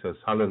 Lord Jesus.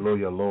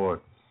 Hallelujah, Lord.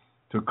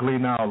 To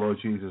clean out, Lord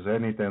Jesus,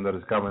 anything that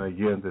is coming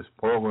against this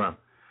program.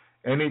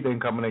 Anything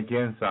coming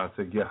against us,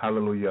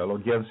 hallelujah,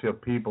 against your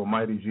people,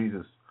 mighty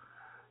Jesus.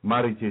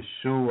 Mighty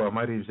Yeshua,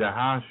 mighty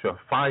Jehoshua,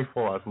 fight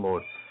for us,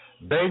 Lord.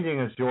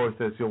 Vengeance is yours,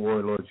 says your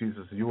word, Lord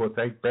Jesus. You will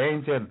take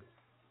vengeance.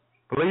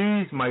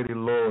 Please, mighty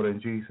Lord,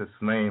 in Jesus'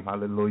 name,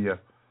 hallelujah.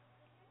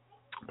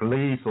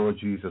 Please, Lord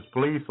Jesus.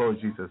 Please, Lord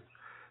Jesus.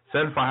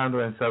 Send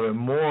 507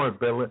 more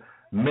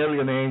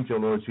million angels,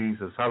 Lord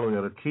Jesus,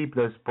 hallelujah, to keep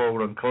this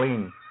program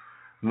clean.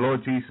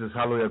 Lord Jesus,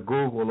 hallelujah,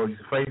 Google, Lord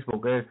Jesus,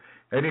 Facebook,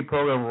 any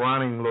program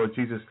running, Lord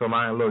Jesus,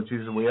 tonight, Lord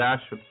Jesus, we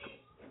ask you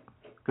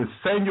to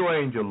send your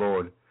angel,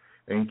 Lord,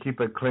 and keep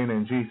it clean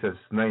in Jesus'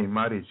 name,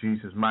 mighty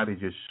Jesus, mighty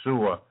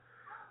Yeshua.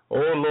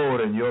 Oh,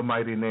 Lord, in your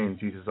mighty name,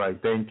 Jesus, I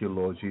thank you,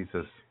 Lord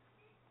Jesus.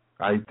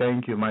 I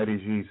thank you, mighty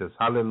Jesus.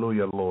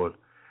 Hallelujah, Lord.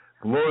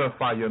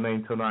 Glorify your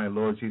name tonight,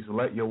 Lord Jesus.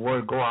 Let your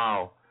word go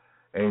out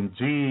in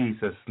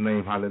Jesus'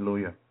 name,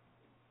 hallelujah.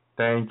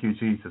 Thank you,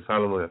 Jesus,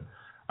 hallelujah.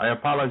 I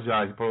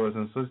apologize, brothers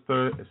and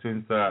sisters,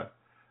 since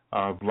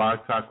Blog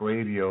Talk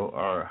Radio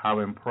are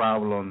having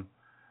problem,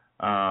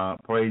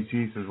 praise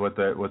Jesus, with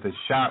the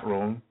chat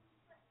room.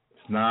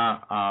 It's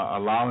not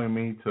allowing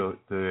me to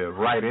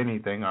write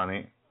anything on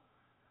it.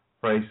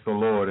 Praise the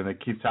Lord. And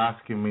it keeps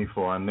asking me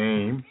for a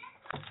name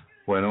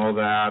when all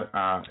that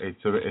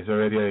it's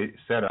already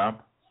set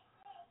up.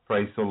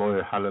 Praise the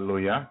Lord.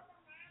 Hallelujah.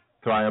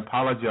 So I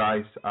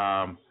apologize.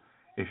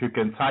 If you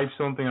can type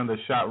something on the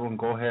chat room,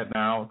 go ahead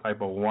now.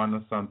 Type a 1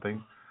 or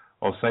something,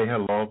 or say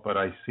hello. But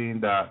I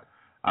seen that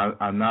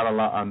I'm not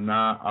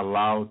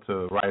allowed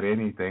to write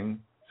anything.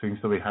 Seems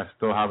to be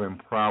still having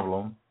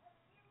problem.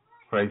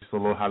 Praise the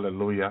Lord,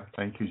 hallelujah.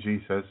 Thank you,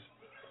 Jesus.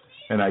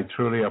 And I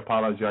truly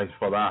apologize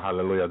for that,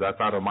 hallelujah. That's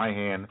out of my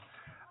hand.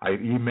 I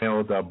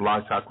emailed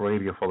Blog Talk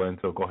Radio for them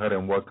to go ahead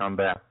and work on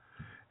that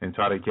and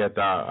try to get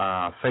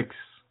that fixed.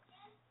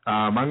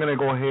 I'm going to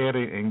go ahead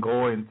and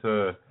go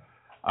into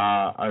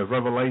a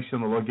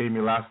revelation the Lord gave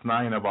me last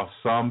night about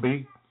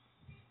zombie.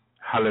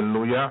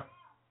 Hallelujah.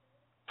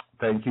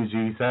 Thank you,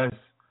 Jesus.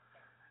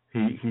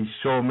 He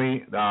showed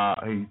me,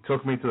 he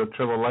took me to the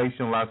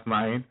tribulation last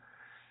night,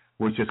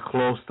 which is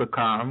close to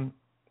come.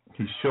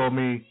 He showed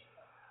me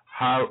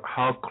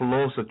how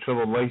close the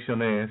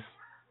tribulation is.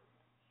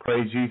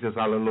 Praise Jesus,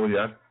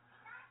 hallelujah.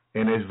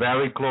 And it's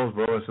very close,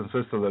 brothers and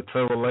sisters. The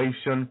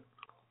tribulation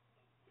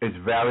is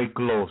very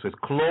close. It's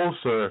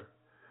closer,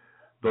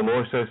 the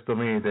Lord says to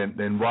me,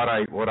 than what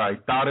I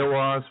thought it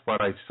was,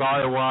 what I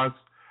saw it was,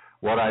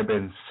 what I've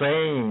been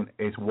saying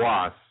it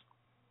was.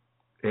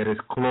 It is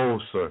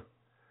closer.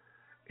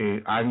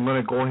 I'm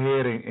going to go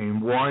ahead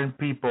and warn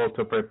people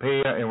to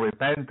prepare and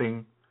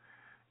repenting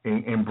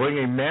and bring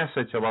a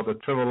message about the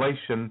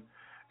tribulation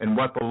and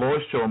what the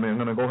Lord showed me. I'm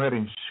going to go ahead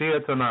and share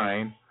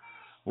tonight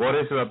what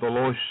is it that the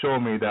Lord showed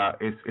me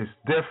that is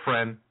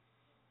different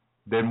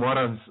than what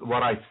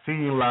I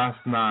seen last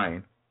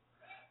night.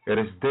 It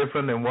is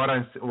different than what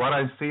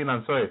I seen.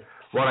 I'm sorry.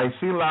 What I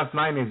seen last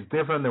night is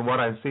different than what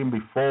I've seen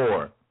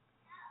before.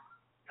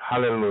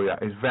 Hallelujah.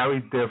 It's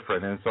very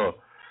different. And so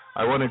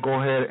I want to go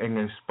ahead and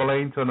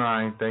explain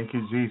tonight, thank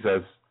you,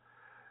 Jesus,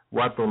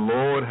 what the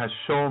Lord has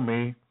shown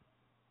me,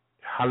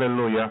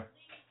 hallelujah,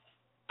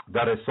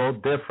 that is so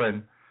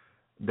different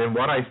than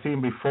what I've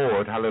seen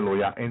before,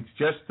 hallelujah. And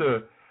just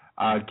to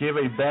give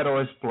a better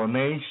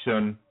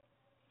explanation,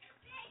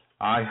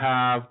 I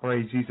have,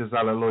 praise Jesus,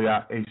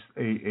 hallelujah,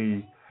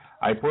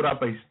 I put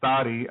up a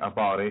study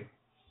about it,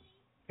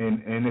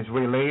 and it's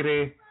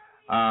related.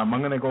 I'm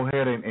going to go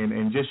ahead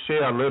and just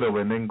share a little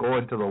and then go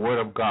into the Word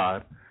of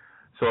God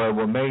so it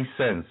will make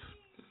sense.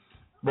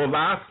 Well,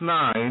 last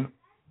night,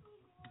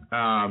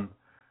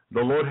 the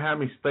Lord had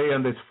me stay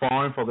on this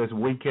farm for this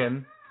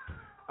weekend.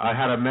 I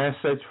had a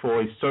message for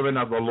a servant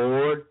of the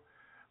Lord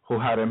who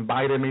had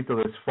invited me to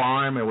this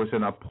farm. It was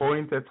an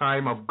appointed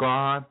time of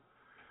God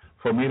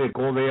for me to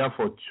go there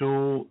for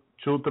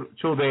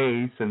two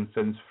days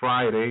since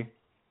Friday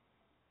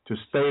to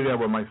stay there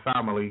with my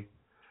family.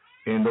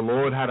 And the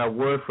Lord had a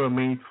word for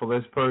me for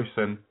this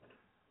person.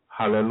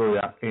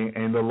 Hallelujah.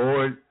 And the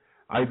Lord,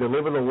 I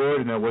delivered the word,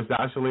 and it was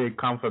actually a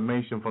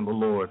confirmation from the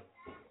Lord,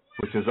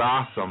 which is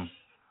awesome.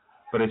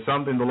 But it's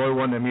something the Lord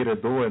wanted me to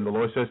do, and the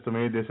Lord says to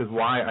me, this is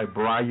why I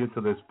brought you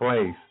to this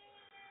place,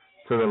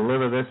 to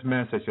deliver this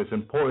message. It's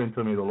important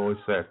to me, the Lord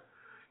said.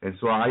 And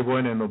so I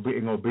went in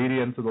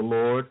obedience to the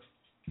Lord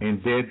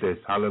and did this.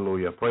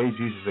 Hallelujah. Praise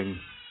Jesus.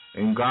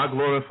 And God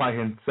glorified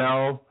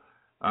himself.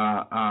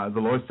 The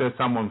Lord said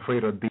someone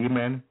freed a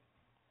demon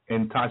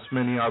and touched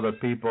many other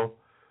people.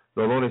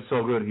 The Lord is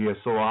so good. He is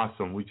so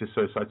awesome. We just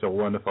serve such a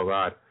wonderful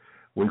God.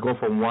 We go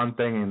from one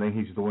thing and then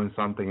he's doing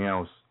something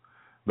else.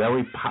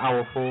 Very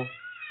powerful.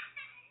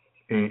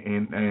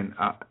 and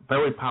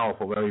very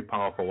powerful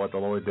what the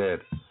Lord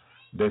did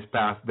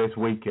this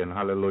weekend.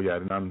 Hallelujah.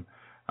 And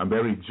I'm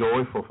very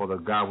joyful for the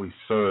God we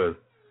serve.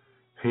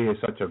 He is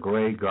such a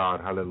great God.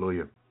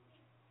 Hallelujah.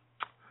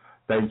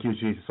 Thank you,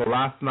 Jesus. So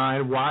last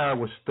night, while I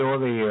was still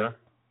there,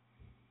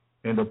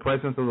 and the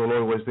presence of the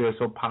Lord was there,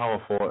 so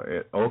powerful,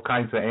 all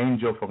kinds of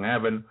angels from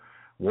heaven,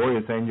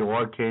 warriors, angel,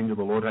 archangel,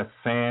 the Lord has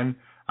sent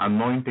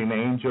anointing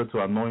angel to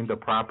anoint the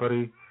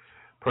property.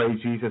 Praise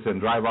Jesus, and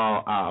drive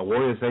out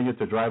warriors, angel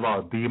to drive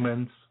out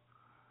demons.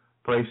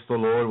 Praise the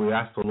Lord. We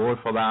asked the Lord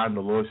for that, and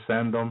the Lord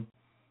sent them.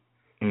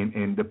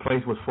 And the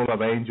place was full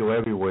of angels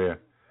everywhere,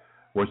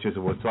 was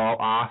so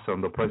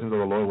awesome. The presence of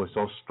the Lord was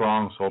so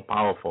strong, so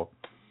powerful,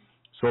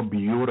 so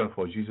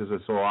beautiful. Jesus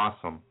is so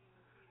awesome.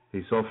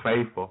 He's so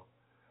faithful.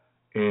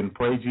 And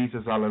praise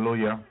Jesus,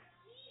 hallelujah.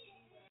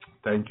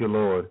 Thank you,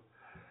 Lord.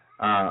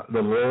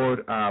 The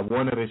Lord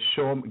wanted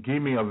to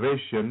give me a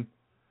vision,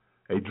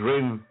 a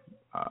dream.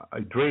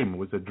 It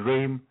was a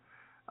dream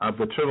of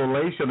the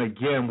tribulation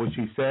again, which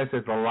he says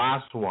is the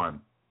last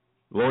one.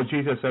 Lord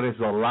Jesus said it's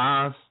the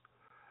last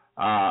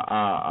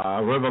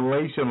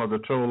revelation of the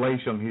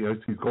tribulation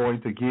he's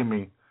going to give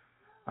me.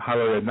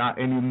 Hallelujah.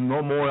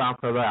 No more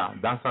after that.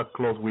 That's how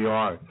close we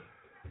are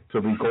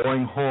to be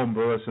going home,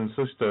 brothers and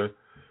sisters.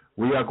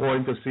 We are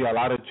going to see a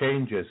lot of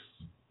changes.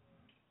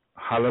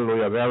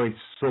 Hallelujah. Very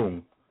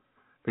soon.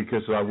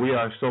 Because we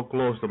are so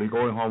close to be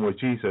going home with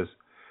Jesus.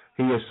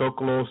 He is so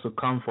close to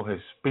come for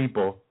his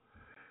people.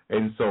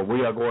 And so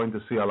we are going to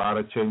see a lot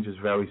of changes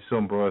very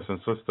soon, brothers and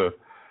sisters.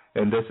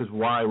 And this is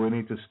why we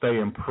need to stay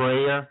in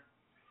prayer.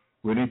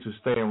 We need to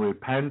stay in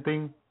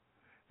repenting.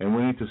 And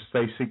we need to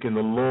stay seeking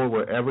the Lord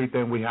with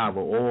everything we have,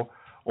 with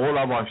all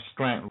of our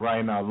strength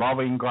right now,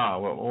 loving God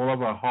with all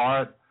of our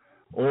heart,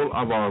 all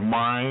of our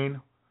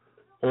mind,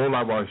 all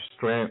of our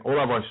strength, all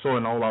of our soul,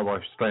 and all of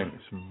our strength.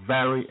 It's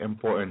very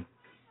important.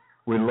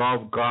 We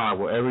love God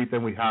with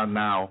everything we have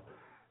now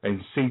and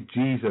seek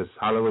Jesus.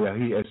 Hallelujah.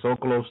 He is so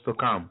close to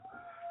come.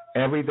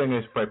 Everything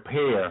is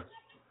prepared.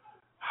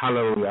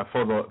 Hallelujah.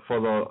 For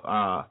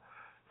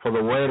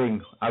the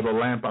wedding of the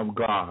Lamb of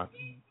God.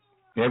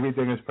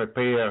 Everything is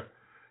prepared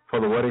for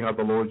the wedding of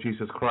the Lord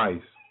Jesus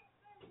Christ.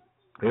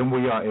 And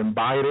we are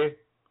invited.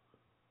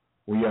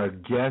 We are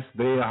guests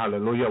there.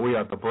 Hallelujah. We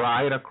are the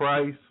bride of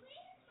Christ.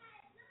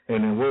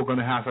 And then we're going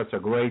to have such a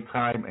great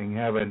time in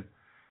heaven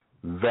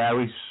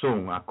very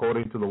soon,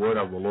 according to the word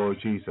of the Lord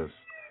Jesus,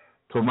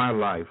 to my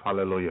life.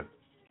 Hallelujah.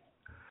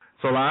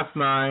 So last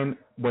night,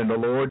 when the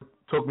Lord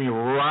took me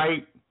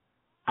right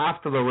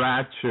after the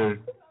rapture,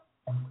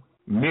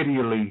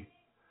 immediately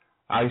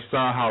I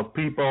saw how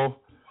people,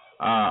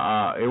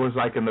 it was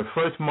like in the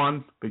first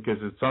month,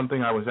 because it's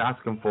something I was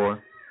asking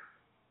for,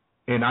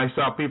 and I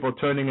saw people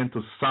turning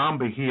into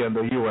zombies here in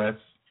the U.S.,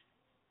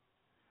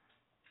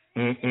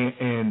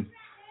 and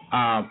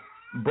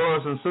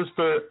brothers and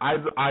sisters,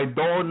 I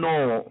don't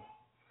know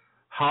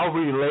how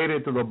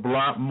related to the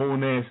blood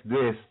moon is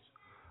this,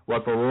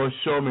 what the Lord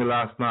showed me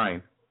last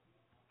night.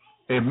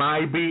 It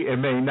might be, it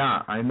may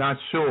not. I'm not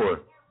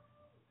sure.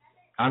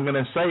 I'm going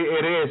to say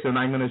it is, and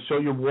I'm going to show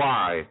you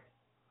why,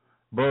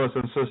 brothers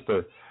and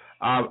sisters.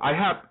 I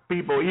have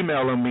people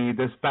emailing me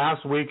this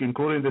past week,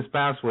 including this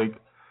past week,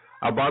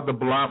 about the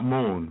blood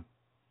moon.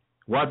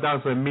 What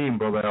does it mean,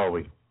 Brother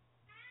Elwie?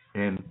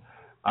 And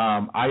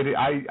I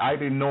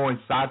didn't know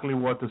exactly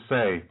what to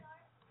say,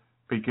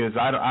 because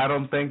I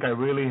don't think I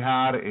really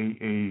had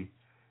a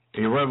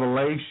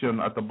revelation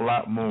at the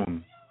blood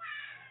moon.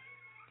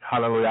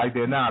 Hallelujah, I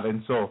did not.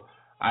 And so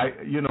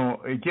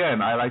again,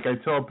 like I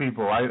tell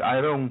people, I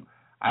don't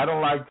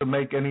like to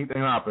make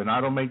anything up, and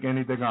I don't make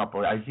anything up.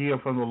 I hear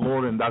from the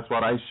Lord, and that's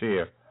what I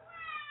share.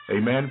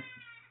 Amen.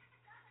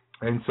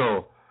 And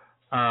so,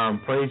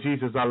 praise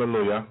Jesus,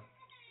 hallelujah.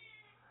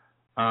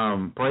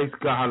 Praise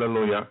God,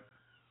 hallelujah.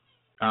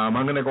 I'm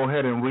going to go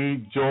ahead and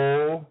read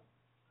Joel,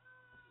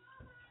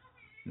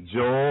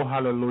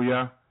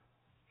 hallelujah.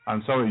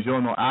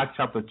 Acts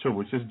chapter 2,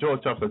 which is Joel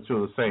chapter 2,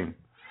 the same.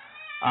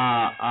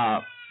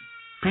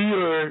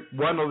 Peter,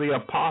 one of the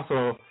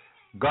apostles,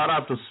 got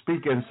up to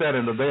speak and said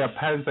in the day of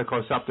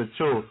Pentecost, chapter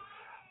 2,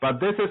 but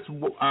this is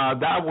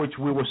that which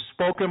we were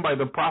spoken by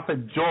the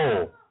prophet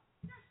Joel.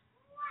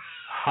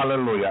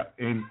 Hallelujah.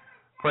 In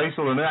praise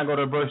the Lord. Then I go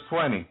to verse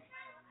 20.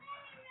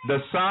 The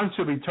sun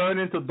should be turned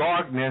into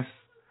darkness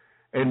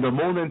and the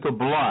moon into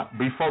blood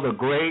before the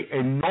great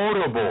and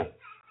notable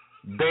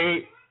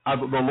day of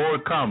the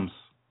Lord comes.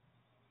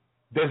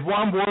 There's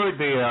one word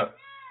there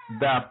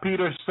that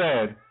Peter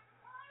said,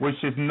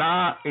 which is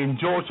not in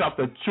Joel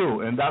chapter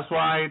 2, and that's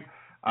why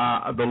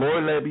the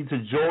Lord led me to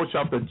Joel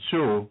chapter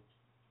 2.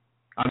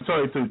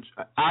 To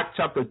Acts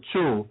chapter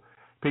 2,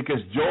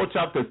 because Joel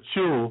chapter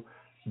 2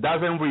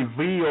 doesn't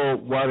reveal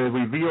what is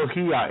revealed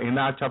here in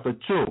Acts chapter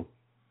 2.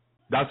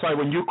 That's why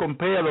when you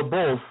compare the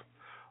both,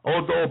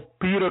 although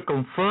Peter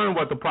confirmed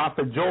what the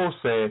prophet Joel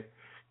said,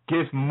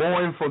 gives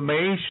more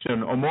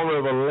information or more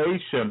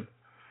revelation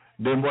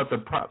than what the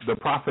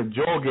prophet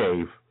Joel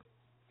gave.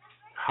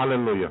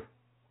 Hallelujah.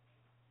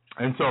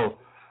 And so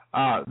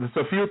there's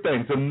a few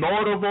things. The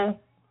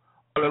notable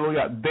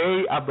hallelujah,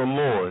 day of the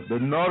Lord, the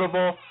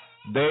notable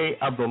day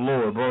of the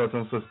Lord, brothers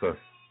and sisters.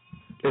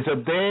 It's a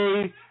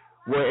day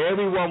where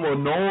everyone will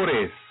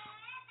notice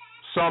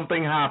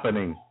something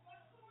happening.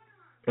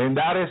 And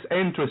that is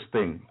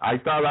interesting. I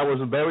thought that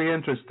was very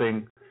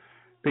interesting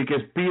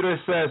because Peter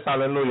says,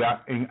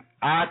 hallelujah, in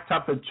Acts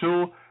chapter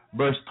 2,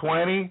 verse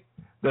 20,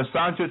 the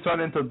sun should turn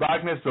into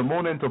darkness, the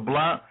moon into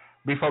blood,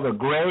 before the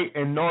great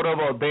and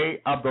notable day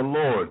of the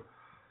Lord.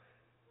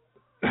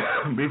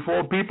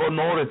 Before people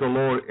notice the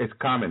Lord is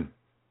coming.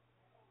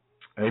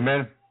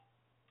 Amen.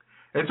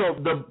 And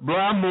so the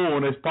blood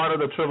moon is part of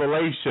the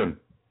tribulation.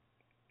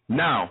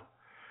 Now,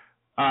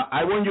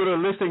 I want you to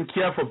listen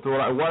carefully to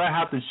what I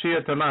have to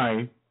share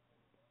tonight.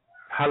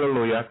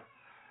 Hallelujah.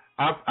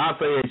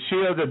 After I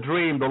share the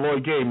dream the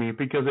Lord gave me,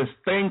 because there's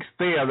things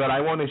there that I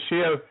want to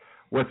share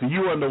with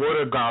you and the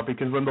Word of God.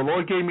 Because when the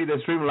Lord gave me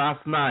this dream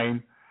last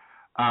night,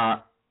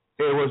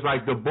 it was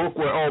like the book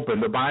were open,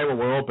 the Bible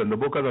were open, the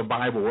book of the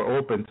Bible were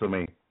open to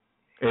me.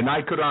 And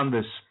I could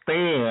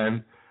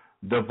understand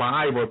the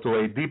Bible to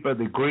a deeper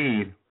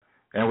degree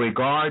in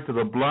regard to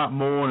the blood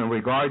moon, in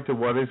regard to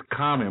what is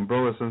coming,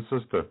 brothers and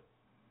sisters.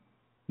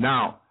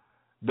 Now,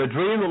 the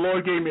dream the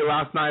Lord gave me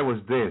last night was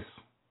this.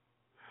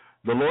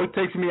 The Lord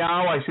takes me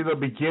out. I see the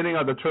beginning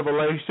of the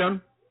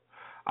tribulation.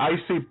 I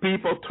see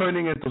people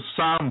turning into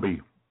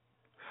zombie.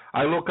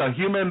 I look at a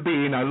human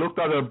being. I looked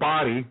at their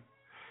body,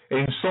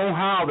 and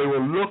somehow they were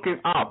looking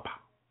up.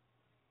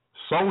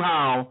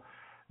 Somehow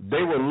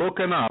they were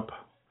looking up.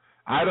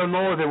 I don't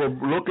know if they were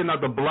looking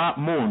at the blood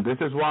moon. This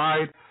is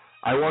why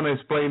I want to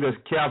explain this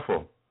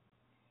careful.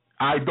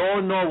 I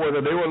don't know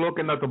whether they were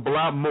looking at the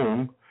blood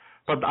moon,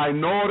 but I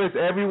noticed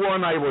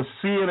everyone I was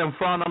seeing in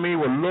front of me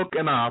were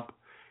looking up.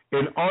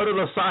 In order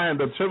to sign,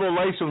 the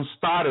tribulation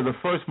started the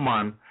first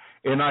month,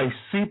 and I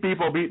see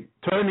people be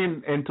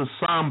turning into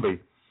zombie.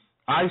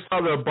 I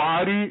saw their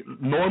body,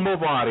 normal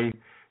body,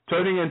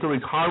 turning into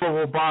this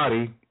horrible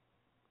body.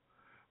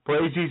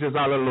 Praise Jesus,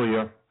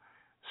 hallelujah.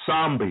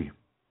 Zombie.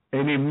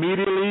 And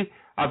immediately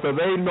after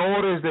they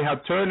notice they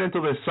have turned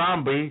into the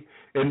zombie,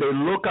 and they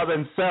look at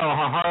themselves,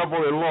 how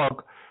horrible they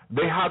look,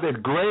 they have this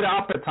great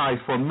appetite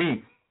for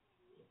meat.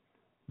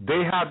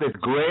 They have this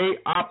great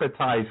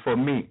appetite for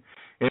meat.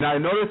 And I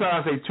noticed that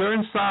as they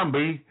turned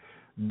zombie,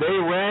 they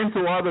ran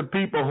to other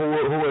people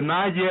who were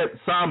not yet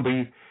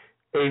zombie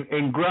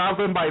and grabbed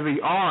them by the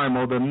arm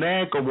or the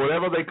neck or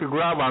whatever they could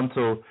grab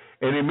onto,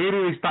 and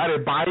immediately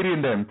started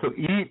biting them to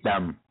eat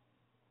them,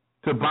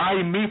 to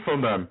buy meat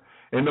from them.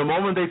 And the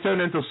moment they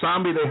turned into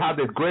zombie, they had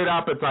this great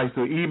appetite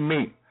to eat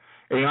meat.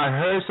 And I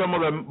heard some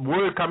of the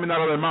words coming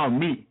out of their mouth,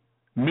 meat,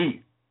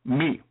 meat,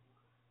 meat.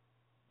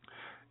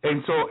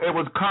 And so it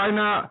was kind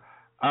of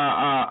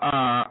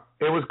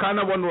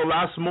one of the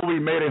last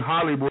movies made in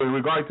Hollywood in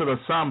regard to the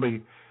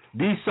zombie.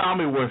 These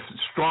zombies were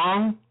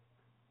strong.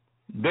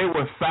 They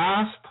were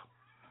fast.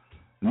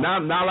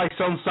 Not like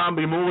some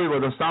zombie movie where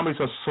the zombies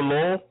are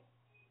slow.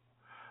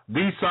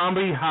 These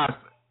zombies have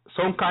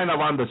some kind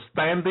of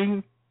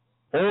understanding.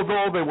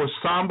 Although they were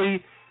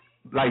zombie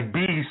like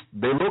beasts,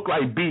 they look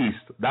like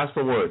beasts. That's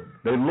the word.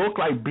 They look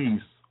like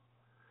beasts.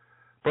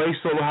 Praise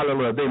the Lord,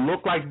 hallelujah. They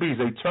look like beasts.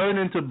 They turn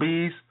into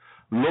beasts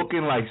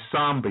looking like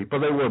zombie, but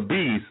they were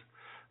beasts.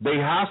 They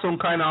have some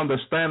kind of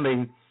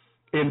understanding,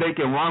 and they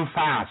can run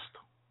fast.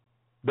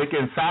 They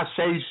can fast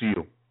chase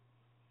you.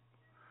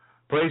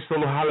 Praise the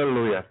Lord,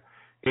 hallelujah.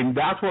 And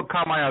that's what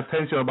caught my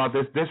attention about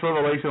this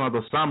revelation of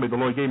the zombie the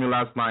Lord gave me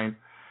last night,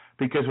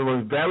 because it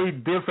was very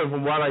different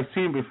from what I've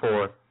seen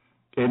before.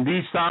 And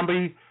these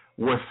zombies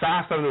were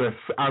fast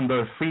on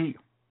their feet.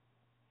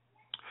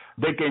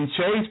 They can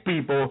chase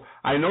people.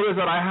 I noticed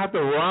that I had to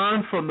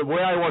run from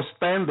where I was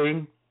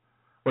standing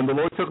when the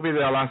Lord took me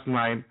there last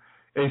night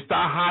and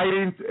start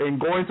hiding and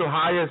going to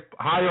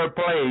higher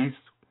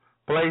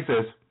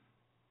places.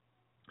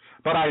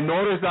 But I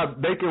noticed that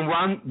they can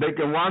run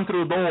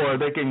through door.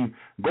 They can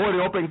go to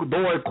the open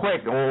door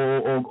quick,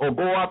 or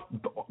go up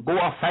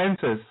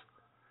fences,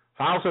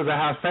 houses that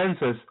have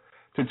fences,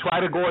 to try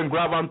to go and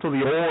grab onto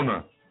the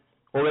owner.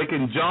 Or they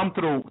can jump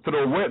through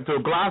a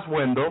glass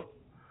window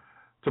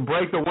to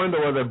break the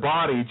window with their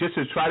body just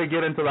to try to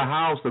get into the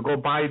house to go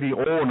by the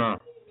owner.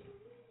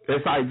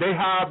 It's like they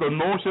have the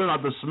notion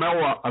of the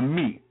smell of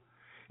meat.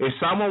 If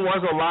someone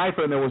was alive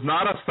and it was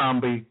not a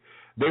zombie,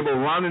 they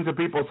would run into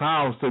people's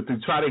house to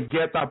try to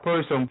get that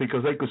person,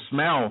 because they could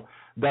smell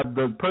that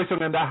the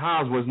person in that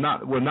house was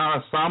not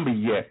a zombie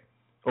yet,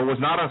 or was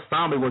not a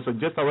zombie, was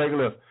just a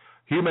regular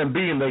human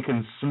being. They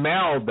can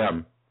smell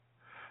them.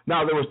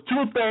 Now, there was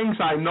two things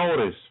I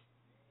noticed.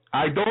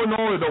 I don't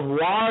know if the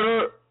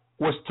water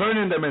was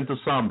turning them into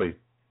zombie.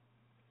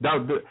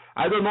 Now,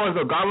 I don't know if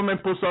the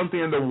government put something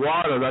in the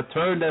water that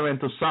turned them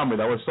into zombie.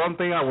 That was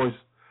something I was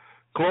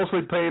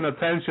closely paying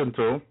attention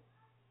to.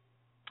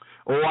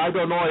 Or I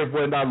don't know if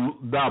when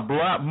the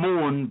blood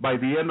moon, by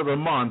the end of the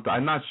month,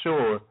 I'm not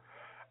sure,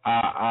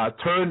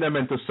 turned them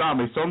into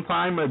zombie.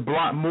 Sometime a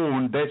blood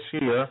moon this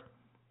year,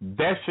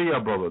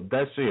 brother,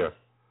 this year.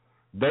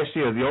 This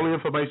year, the only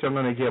information I'm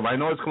going to give. I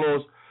know it's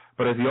close,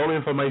 but it's the only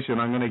information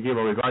I'm going to give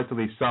in regard to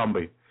these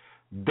zombies.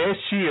 this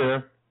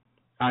year,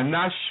 I'm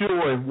not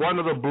sure if one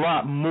of the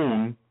blood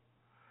moon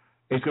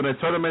is going to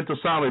turn them into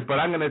zombies, but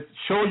I'm going to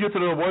show you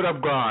through the Word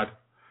of God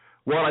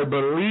what I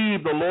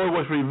believe the Lord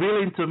was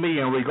revealing to me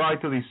in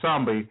regard to the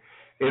zombie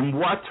and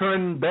what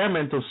turned them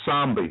into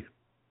zombie.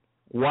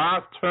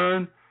 What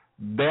turned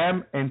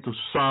them into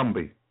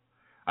zombie.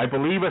 I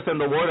believe it's in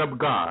the Word of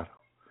God.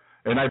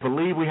 And I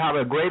believe we have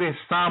a great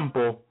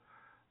example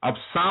of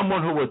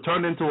someone who will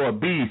turn into a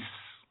beast.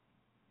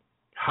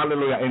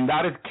 Hallelujah. And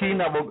that is King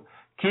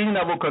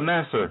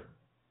Nebuchadnezzar.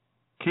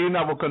 King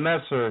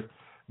Nebuchadnezzar.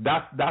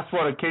 That's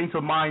what it came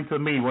to mind to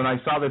me when I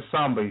saw the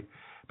zombie,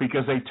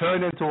 because they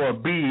turned into a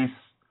beast.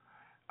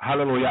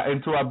 Hallelujah.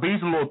 Into a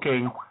beast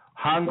looking,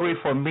 hungry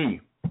for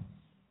me.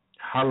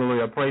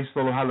 Hallelujah. Praise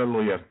the Lord.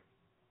 Hallelujah.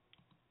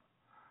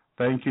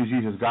 Thank you,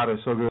 Jesus. God is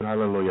so good.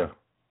 Hallelujah.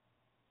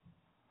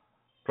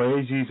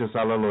 Praise Jesus.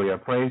 Hallelujah.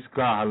 Praise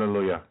God.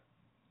 Hallelujah.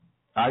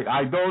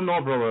 I don't know,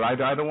 brother. I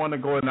don't want to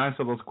go and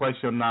answer those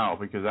questions now,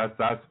 because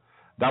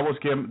that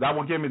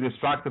will get me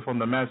distracted from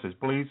the message.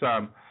 Please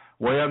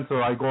wait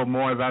until I go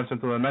more advanced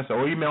into the message,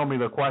 or email me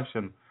the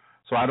question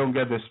so I don't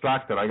get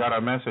distracted. I got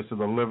a message to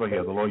deliver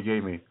here the Lord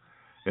gave me,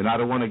 and I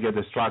don't want to get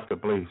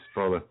distracted, please,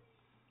 brother.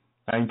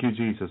 Thank you,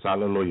 Jesus.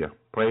 Hallelujah.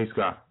 Praise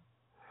God.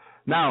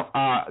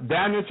 Now,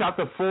 Daniel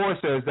chapter 4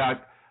 says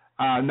that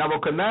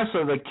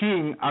Nebuchadnezzar the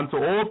king, unto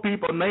all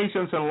people,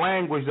 nations, and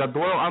language that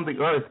dwell on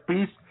the earth,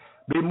 peace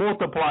be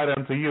multiplied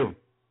unto you.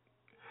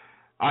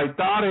 I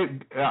thought it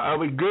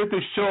would be good to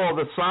show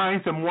the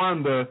signs and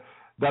wonder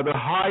that the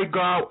high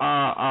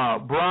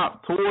God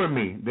brought toward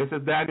me. This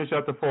is Daniel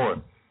chapter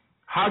 4.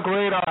 How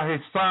great are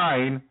his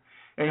signs,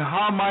 and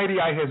how mighty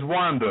are his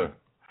wonder.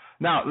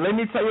 Now, let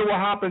me tell you what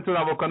happened to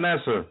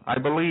Nebuchadnezzar, I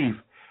believe,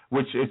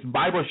 which its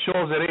Bible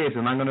shows it is,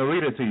 and I'm going to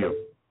read it to you.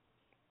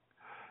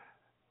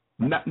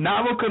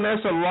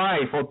 Nebuchadnezzar's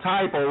life or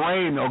type or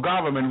reign or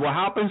government, what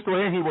happens to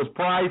him, he was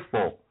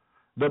prideful,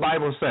 the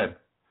Bible said.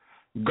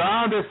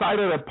 God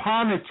decided to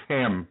punish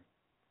him.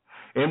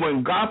 And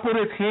when God put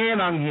his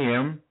hand on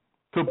him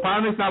to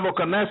punish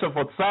Nebuchadnezzar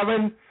for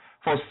seven,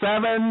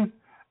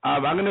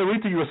 I'm going to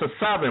read to you, it's a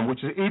 7,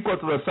 which is equal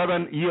to the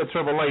 7-year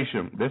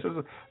tribulation. This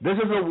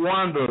is a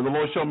wonder the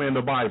Lord showed me in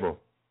the Bible.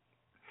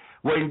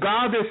 When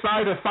God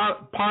decided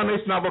to punish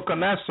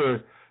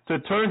Nebuchadnezzar to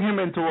turn him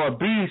into a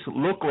beast,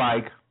 look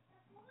like,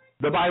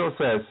 the Bible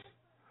says,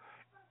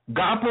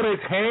 God put his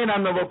hand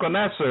on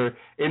Nebuchadnezzar,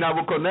 and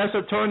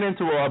Nebuchadnezzar turned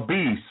into a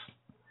beast.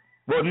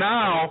 Well,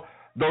 now,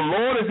 the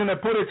Lord is going to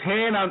put his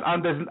hand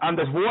on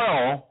this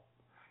world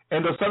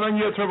in the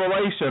 7-year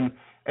tribulation,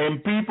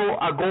 and people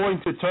are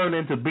going to turn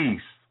into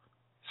beasts.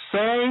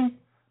 Same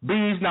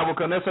beast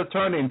Nebuchadnezzar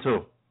turned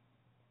into.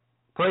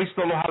 Praise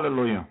the Lord,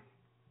 hallelujah.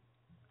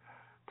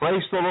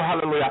 Praise the Lord,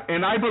 hallelujah.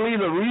 And I believe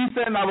the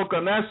reason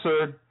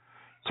Nebuchadnezzar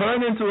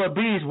turned into a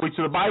beast, which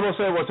the Bible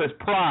said was his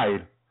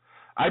pride.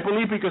 I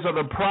believe because of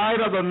the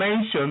pride of the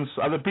nations,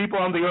 of the people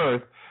on the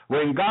earth,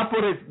 when God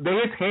put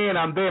his hand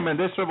on them in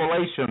this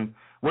tribulation,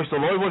 which the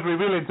Lord was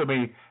revealing to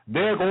me,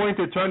 they're going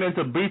to turn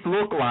into beast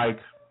look-like,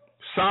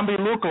 zombie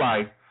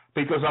look-like,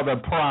 because of the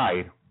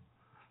pride.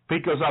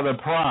 Because of the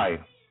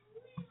pride.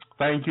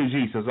 Thank you,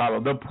 Jesus.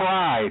 The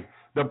pride.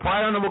 The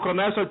pride of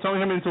Nebuchadnezzar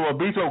turned him into a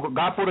beast. So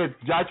God put his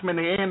judgment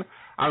in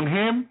on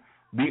him.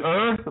 The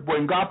earth,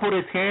 when God put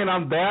his hand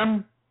on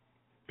them,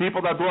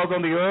 people that dwell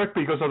on the earth,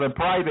 because of the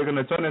pride, they're going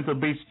to turn into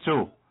beasts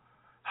too.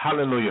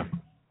 Hallelujah.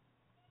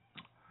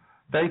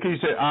 Thank you.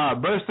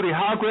 Verse 3,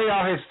 how great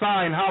are his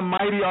signs, how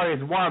mighty are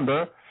his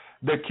wonder.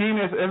 The king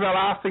is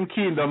everlasting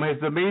kingdom. His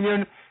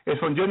dominion is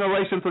from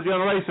generation to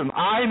generation.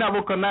 I,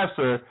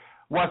 Nebuchadnezzar,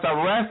 was at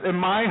rest in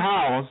my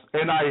house,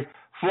 and I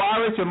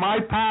flourished in my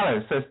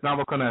palace, says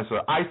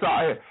Nebuchadnezzar. I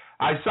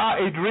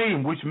saw a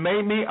dream which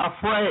made me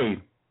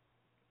afraid.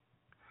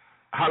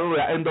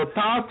 Hallelujah. And the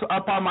thoughts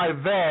upon my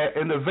bed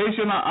and the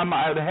vision on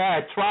my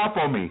head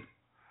troubled me,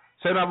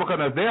 said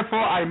Nebuchadnezzar. Therefore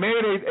I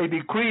made a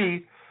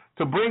decree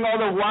to bring all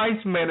the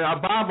wise men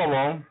of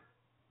Babylon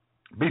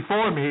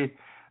before me,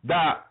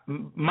 that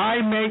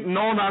might make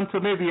known unto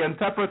me the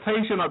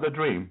interpretation of the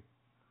dream.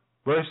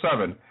 Verse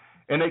 7.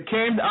 And it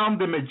came down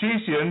the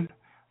magician,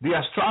 the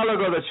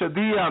astrologer, the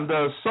Chaldean,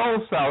 the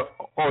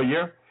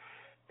soothsayer,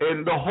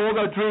 and the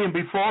whole dream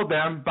before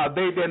them, but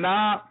they did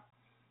not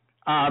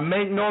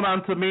make known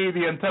unto me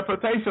the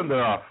interpretation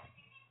thereof.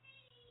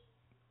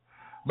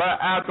 But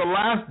at the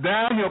last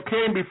Daniel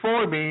came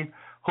before me,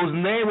 whose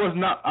name was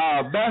not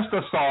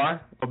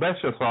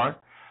Belshazzar,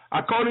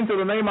 according to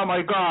the name of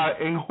my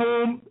God, in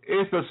whom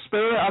is the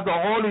spirit of the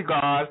holy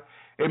God,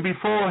 and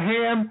before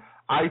him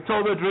I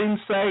told a dream,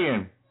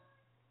 saying,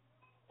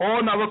 O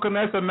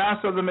Nebuchadnezzar,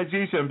 master of the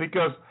magician,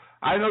 because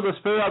I know the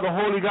spirit of the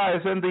holy God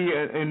is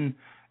in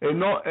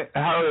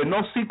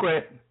no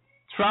secret.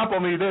 Trouble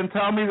me, then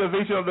tell me the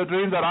vision of the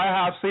dream that I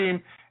have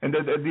seen, and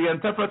the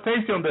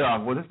interpretation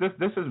thereof. Well,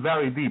 this is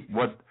very deep,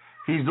 what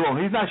he's doing.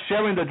 He's not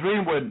sharing the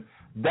dream with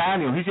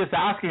Daniel. He's just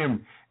asking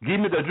him, give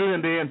me the dream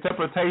and the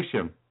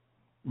interpretation.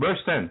 Verse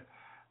 10.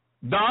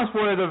 Thus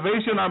were the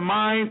vision of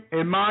mine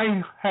in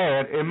my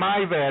head, in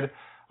my bed,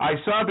 I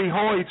saw,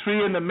 behold, a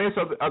tree in the midst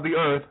of the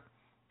earth,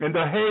 and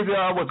the hay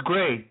thereof was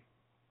great.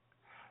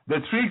 The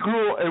tree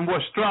grew and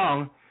was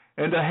strong,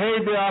 and the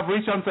hay thereof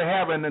reached unto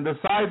heaven, and the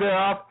side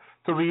thereof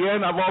to the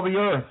end of all the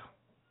earth.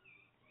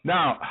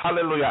 Now,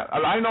 hallelujah.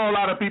 I know a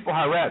lot of people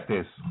have read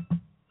this,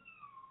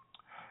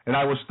 and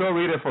I will still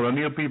read it for the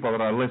new people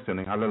that are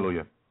listening.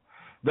 Hallelujah.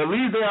 The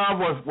leaf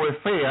thereof were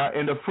fair,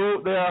 and the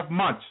fruit thereof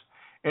much,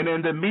 and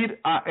in the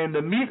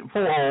meat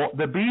for all,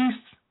 the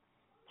beasts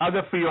of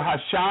the field had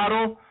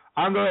shadow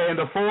under, and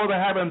the fowl of the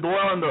heaven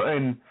dwell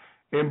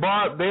in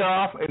bar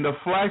thereof, and the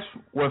flesh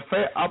were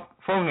fed up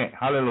from it.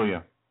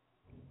 Hallelujah.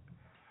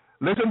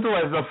 Listen to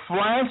it. The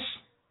flesh,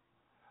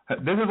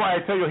 this is why I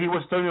tell you he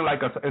was turning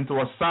into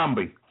a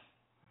zombie.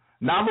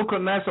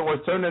 Nebuchadnezzar was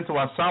turned into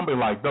a zombie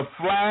like. The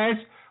flesh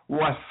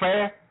was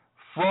fed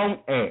from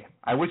it.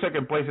 I wish I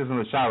could place this in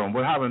the shadow.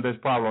 We're having this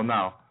problem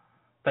now.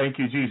 Thank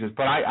you, Jesus.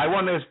 But I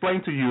want to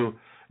explain to you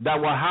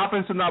that what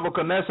happens to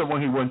Nebuchadnezzar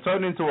when he was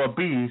turned into a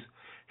beast,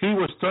 he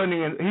was turned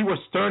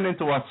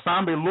into a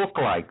zombie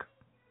look-like.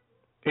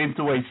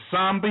 Into a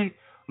zombie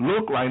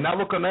look-like.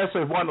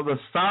 Nebuchadnezzar is one of the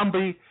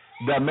zombies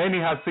that many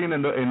have seen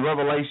in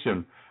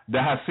Revelation,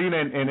 that have seen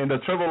in the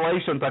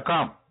tribulation to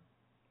come.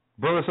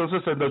 Brothers and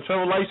sisters, the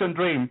tribulation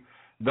dream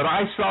that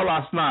I saw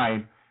last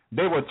night,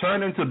 they were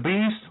turned into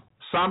beasts,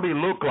 zombie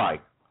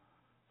look-like.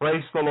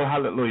 Praise the Lord,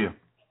 hallelujah.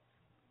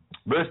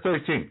 Verse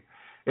 13.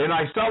 And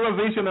I saw a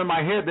vision in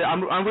my head.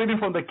 I'm reading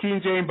from the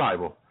King James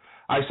Bible.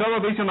 I saw a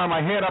vision on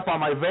my head upon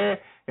my bed,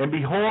 and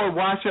behold, a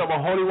watcher of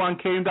a Holy One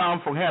came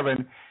down from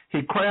heaven.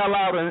 He cried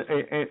aloud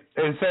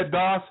and said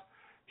thus,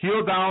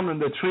 hew down in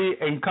the tree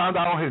and cut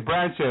down his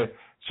branches,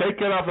 shake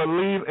it off the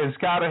leaf and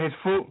scatter his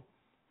fruit.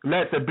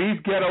 Let the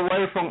beast get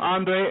away from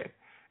under it,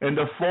 and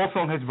the fall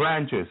from his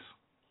branches.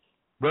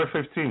 Verse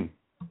 15.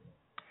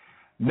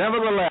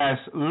 Nevertheless,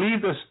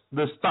 leave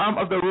the stump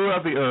of the root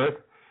of the earth,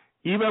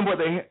 even with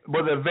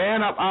the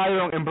vein of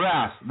iron and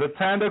brass, the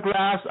tender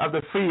grass of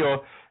the field,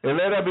 and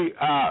let it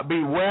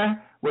be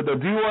wet with the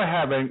dew of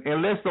heaven,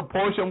 and let the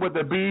portion with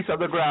the beasts of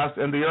the grass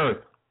and the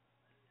earth.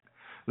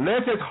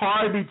 Let his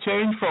heart be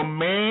changed from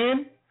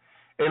man,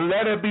 and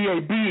let it be a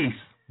beast.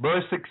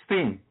 Verse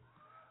 16.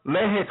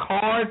 Let his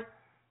heart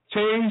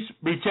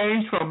be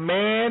changed from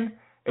man,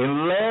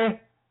 and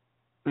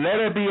let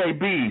it be a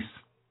beast.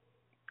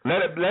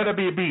 Let it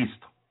be a beast.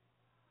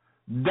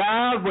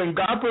 That when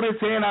God put his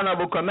hand on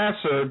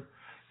Nebuchadnezzar,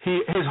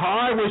 his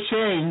heart was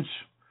changed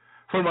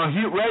from a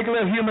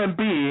regular human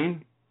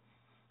being.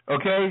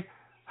 Okay,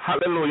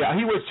 hallelujah.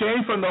 He was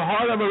changed from the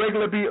heart of a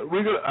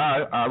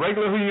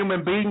regular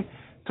human being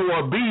to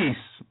a beast,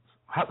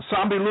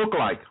 zombie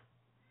look-like.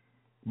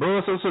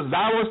 Brothers and sisters,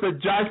 that was the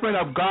judgment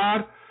of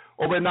God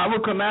over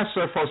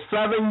Nebuchadnezzar for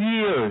 7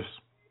 years,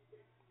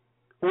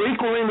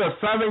 equaling the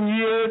 7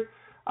 years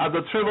of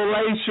the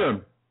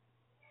tribulation.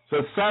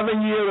 So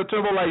 7 years of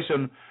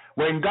tribulation,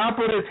 when God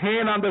put his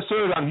hand on the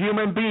earth, on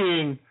human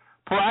being,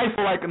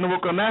 prideful like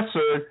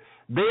Nebuchadnezzar,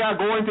 they are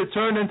going to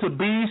turn into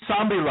beast,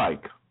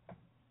 zombie-like.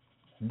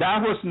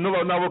 That was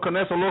what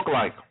Nebuchadnezzar looked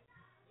like.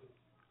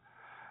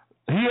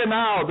 Here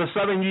now, the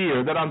 7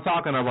 years that I'm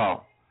talking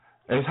about,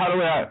 is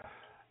hallelujah.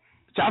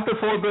 Chapter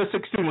 4, verse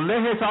 16.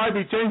 Let his heart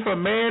be changed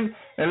from man,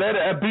 and let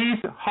a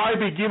beast heart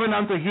be given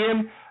unto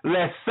him.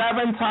 Let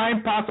 7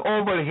 times pass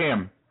over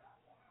him.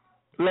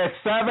 Let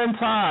 7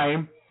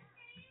 times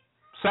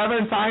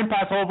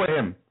pass over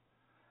him.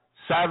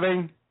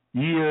 7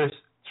 years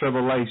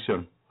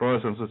tribulation,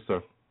 brothers and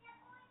sisters.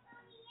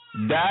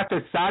 That's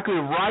exactly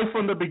right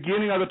from the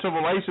beginning of the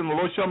tribulation. The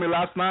Lord showed me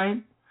last night.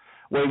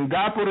 When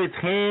God put his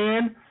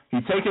hand,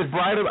 he take his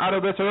bride out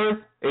of this earth,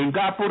 and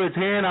God put his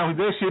hand on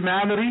this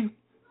humanity.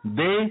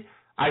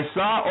 I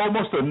saw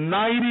almost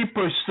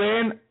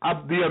 90%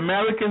 of the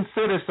American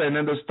citizen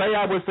in the state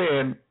I was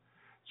in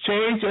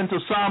change into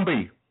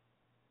zombie.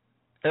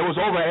 It was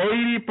over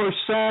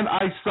 80%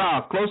 I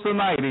saw, close to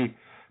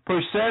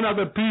 90% of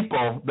the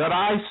people that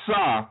I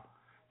saw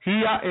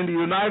here in the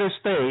United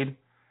States,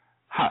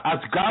 as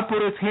God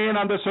put his hand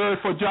on this earth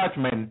for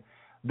judgment,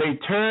 they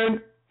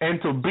turned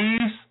into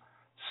beasts,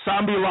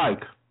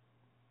 zombie-like.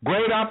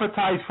 Great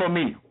appetite for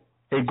me.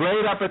 A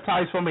great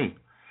appetite for me.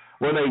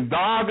 When a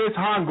dog is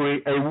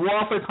hungry, a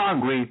wolf is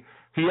hungry,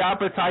 he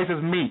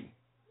appetizes meat.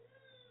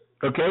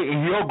 Okay?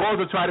 And he'll go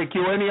to try to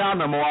kill any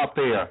animal up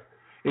there,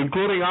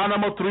 including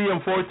animal 3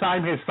 and 4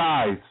 times his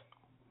size.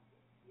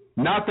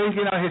 Not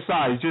thinking of his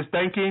size, just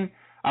thinking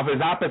of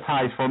his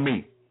appetite for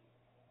meat.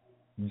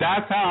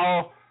 That's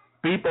how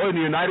people in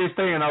the United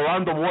States and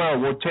around the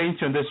world will change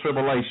in this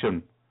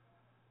tribulation.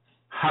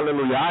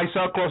 Hallelujah. I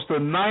saw close to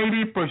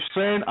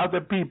 90% of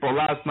the people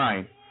last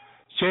night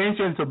change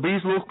into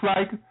beast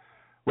look-like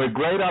with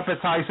great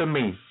appetite in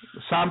me.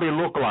 Zombie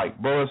look-like,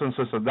 brothers and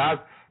sisters.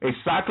 That's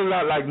exactly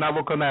like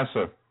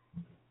Nebuchadnezzar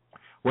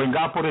when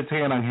God put his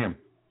hand on him.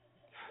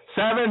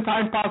 7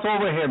 times passed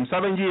over him,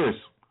 7 years.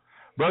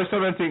 Verse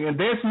 17, in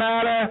this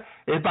matter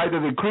is by the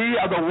decree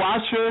of the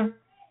watcher,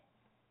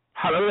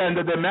 hallelujah, and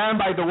the demand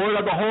by the word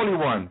of the Holy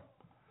One.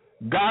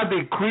 God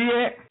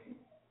decreed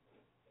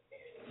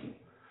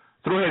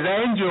through his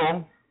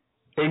angel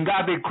and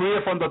God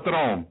decreed from the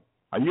throne.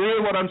 Are you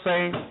hearing what I'm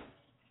saying?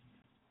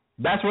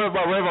 That's what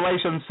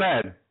Revelation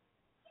said.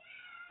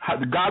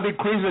 God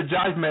decrees the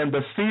judgment,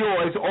 the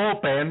seal is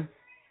open,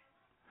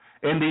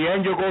 and the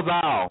angel goes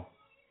out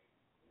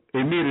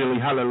immediately,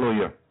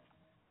 hallelujah,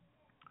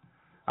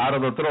 out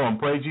of the throne.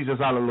 Praise Jesus,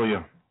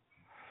 hallelujah.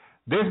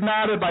 This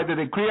matter by the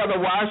decree of the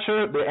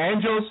watcher, the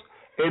angels,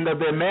 and the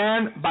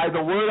demand by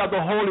the word of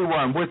the Holy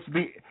One,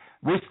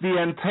 which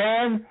the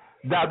intent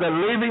that the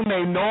living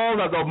may know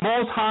that the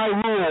Most High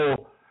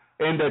rule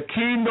in the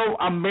kingdom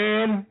of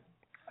men.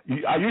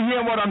 Are you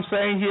hearing what I'm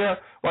saying here?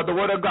 What the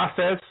word of God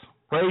says?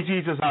 Praise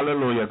Jesus,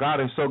 hallelujah. God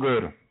is so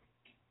good.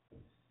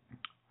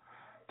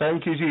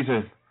 Thank you,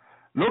 Jesus.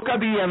 Look at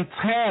the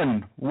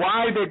intent.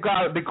 Why did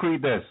God decree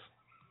this?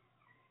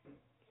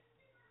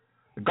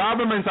 The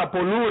governments are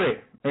polluted,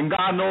 and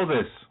God knows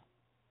this.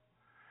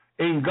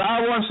 And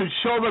God wants to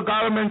show the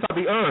governments of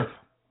the earth,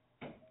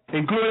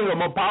 including the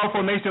most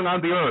powerful nation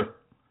on the earth,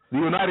 the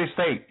United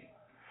States,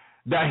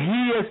 that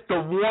He is the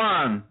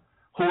one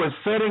who is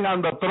sitting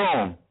on the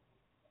throne,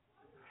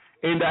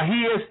 and that He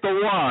is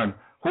the one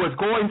who is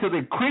going to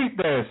decree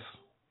this,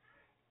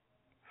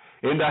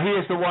 and that He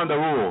is the one that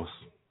rules.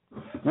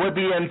 With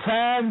the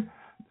intent,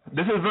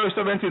 this is verse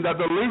 17, that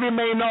the living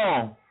may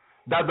know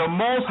that the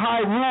Most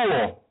High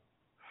rule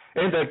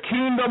in the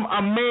kingdom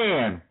of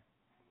man,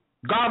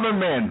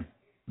 government,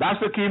 that's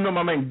the kingdom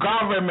of man,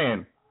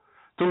 government,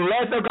 to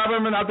let the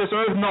government of this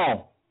earth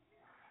know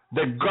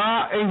that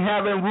God in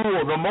heaven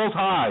rule, the Most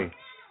High.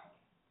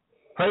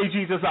 Praise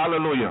Jesus,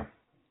 hallelujah.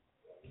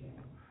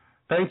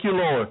 Thank you,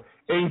 Lord.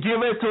 And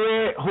give it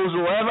to it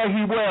whosoever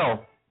He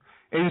will,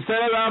 and set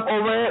it up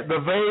over it the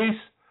vase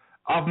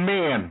of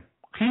man.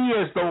 He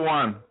is the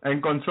one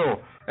in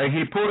control. And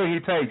He put it, He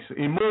takes.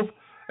 He moves,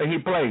 and He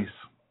plays.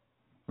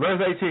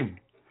 Verse 18.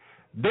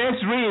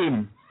 This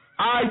dream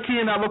I,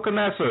 King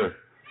Nebuchadnezzar,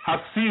 have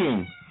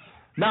seen.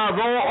 Now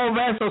go, O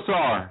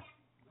Belshazzar,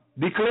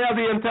 declare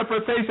the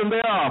interpretation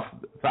thereof.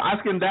 So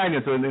asking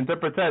Daniel to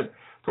interpret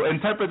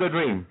the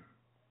dream.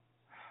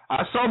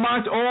 So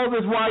much all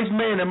these wise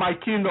men in my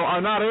kingdom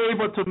are not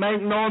able to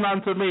make known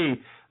unto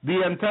me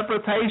the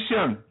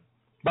interpretation,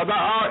 but that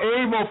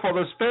are able, for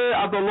the Spirit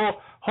of the Lord,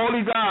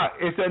 Holy God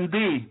is in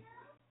thee.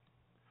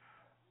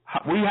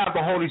 We have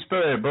the Holy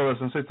Spirit, brothers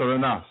and sisters,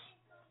 in us.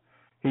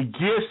 He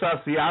gives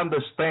us the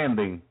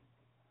understanding.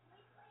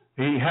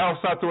 He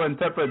helps us to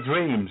interpret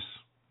dreams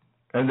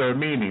and their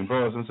meaning,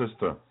 brothers and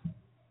sisters.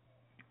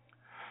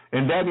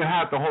 And then you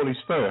have the Holy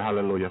Spirit,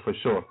 hallelujah, for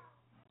sure.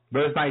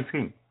 Verse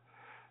 19.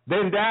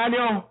 Then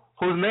Daniel,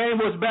 whose name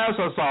was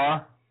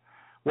Belshazzar,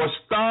 was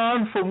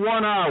stunned for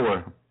 1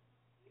 hour.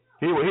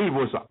 He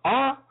was,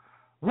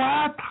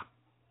 what?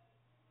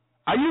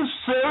 Are you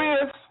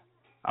serious?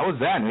 I was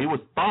Daniel. He was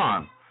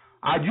stunned.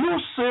 Are you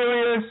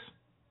serious?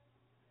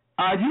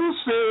 Are you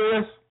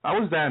serious? I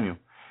was Daniel.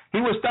 He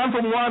was stunned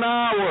for 1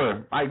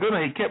 hour. My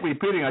goodness, he kept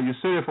repeating, are you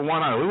serious for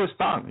 1 hour? He was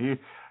stunned.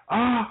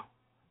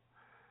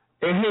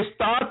 And his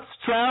thoughts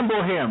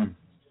trembled him.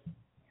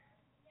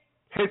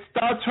 His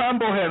thoughts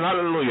trembled him.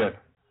 Hallelujah.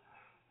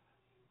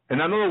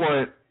 In other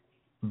words,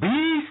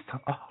 beast?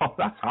 Oh,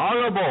 that's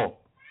horrible.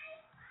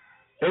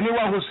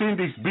 Anyone who's seen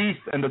these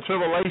beasts in the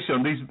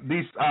tribulation,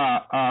 these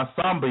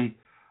zombies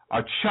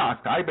are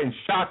shocked. I've been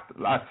shocked.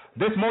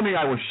 This morning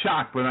I was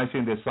shocked when I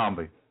seen this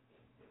zombie.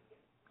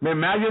 I mean,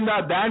 imagine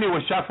that Daniel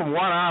was shocked for 1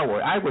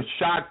 hour. I was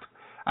shocked.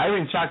 I've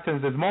been shocked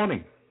since this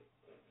morning.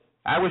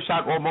 I was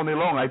shocked all morning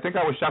long. I think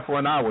I was shocked for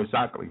an hour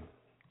exactly.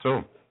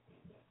 So,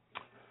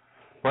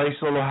 praise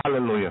the Lord,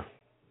 hallelujah.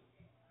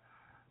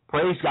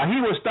 Praise God.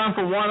 He was stunned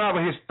for 1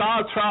 hour. His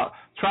thought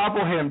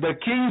troubled him. The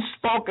king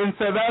spoke and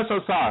said,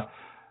 Belshazzar,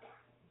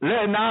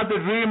 let not the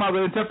dream of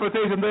the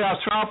interpretation thereof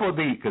trouble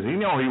thee. Because he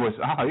knew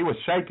he was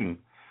shaking.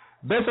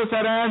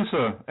 Belshazzar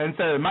answered and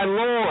said, my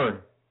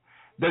Lord,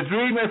 the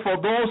dream is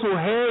for those who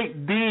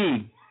hate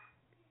thee,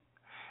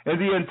 and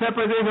the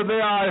interpretation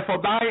thereof is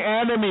for thy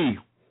enemy,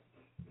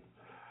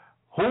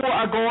 who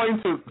are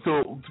going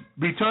to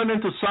be turned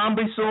into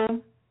zombies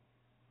soon?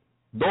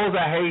 Those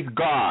that hate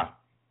God.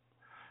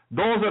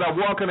 Those that are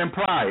walking in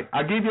pride.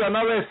 I'll give you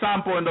another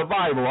example in the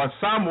Bible of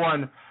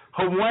someone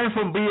who went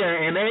from being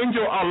an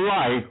angel of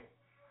light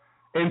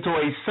into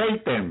a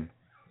Satan.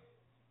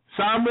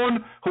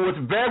 Someone who was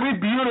very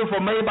beautiful,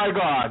 made by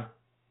God.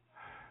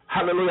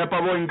 Hallelujah.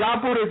 But when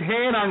God put His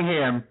hand on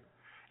him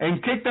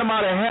and kicked him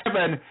out of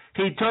heaven,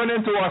 he turned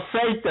into a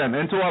Satan,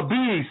 into a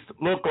beast,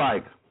 look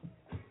like.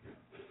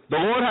 The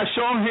Lord has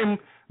shown him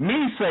me,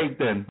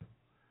 Satan.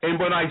 And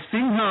when I see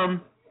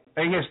him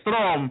in his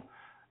throne,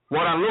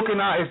 what I'm looking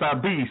at is a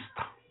beast.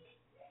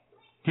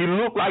 He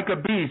looked like a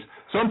beast.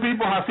 Some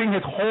people have seen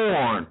his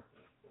horn,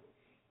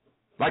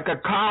 like a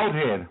cow's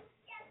head,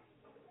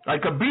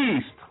 like a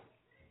beast.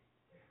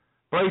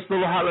 Praise the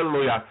Lord,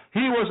 hallelujah.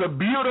 He was a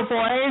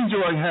beautiful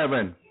angel in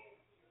heaven,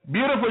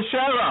 beautiful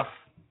sheriff.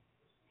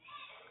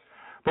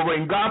 But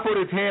when God put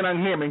His hand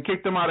on him and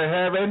kicked him out of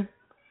heaven,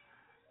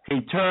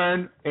 he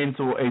turned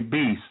into a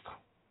beast,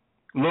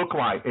 looked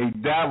like a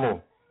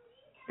devil,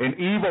 an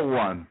evil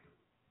one.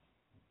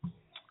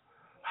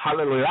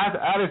 Hallelujah.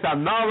 That is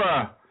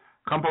another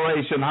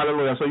comparison.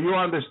 Hallelujah. So you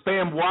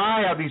understand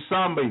why are these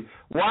zombies?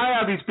 Why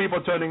are these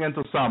people turning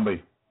into zombies?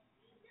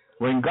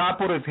 When God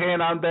put his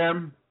hand on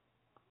them,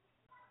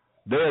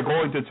 they're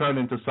going to turn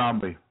into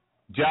zombies.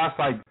 Just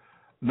like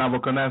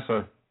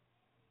Nebuchadnezzar.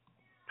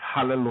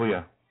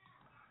 Hallelujah.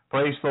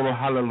 Praise the Lord.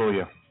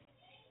 Hallelujah.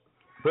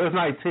 Verse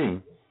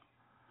 19.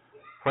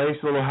 Praise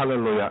the Lord.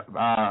 Hallelujah.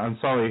 I'm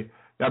sorry.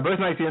 Verse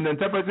 19. The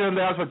interpreter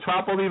thereof for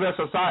 12 believers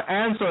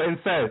answered and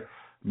said,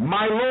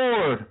 My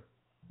Lord,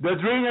 the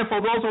dream is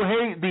for those who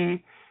hate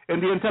thee,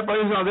 and the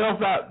interpretation of thereof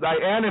thy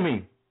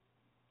enemy.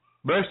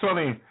 Verse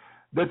 20.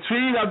 The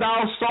tree that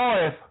thou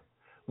sawest,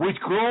 which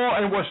grew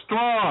and was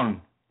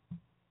strong,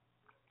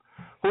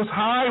 whose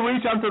high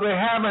reach unto the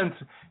heavens,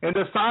 and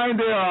the sign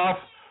thereof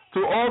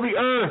to all the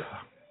earth.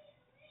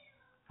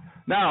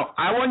 Now,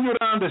 I want you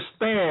to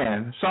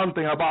understand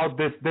something about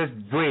this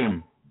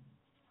dream.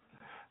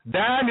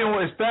 Daniel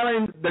is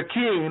telling the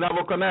king,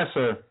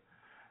 Nebuchadnezzar,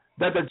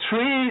 that the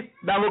tree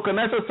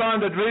Nebuchadnezzar saw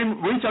in the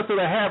dream reached up to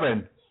the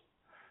heaven.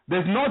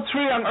 There's no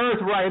tree on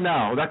earth right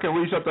now that can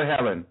reach up to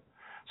heaven.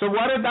 So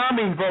what did that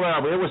mean,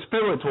 brother? It was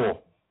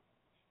spiritual.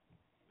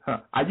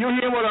 Are you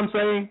hearing what I'm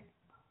saying?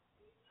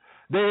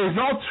 There is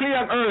no tree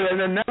on earth, and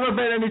there never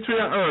been any tree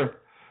on earth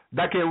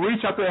that can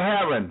reach up to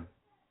heaven.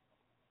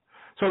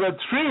 So the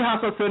tree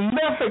has a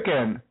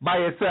significance by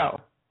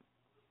itself.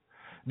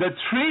 The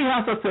tree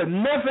has a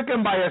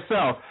significance by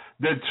itself.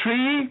 The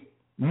tree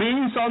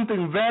means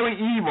something very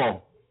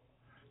evil.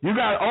 You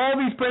got all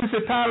these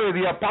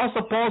principalities, the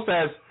Apostle Paul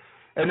says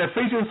in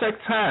Ephesians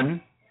 6:10,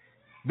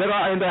 that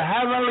are in the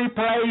heavenly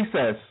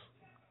places.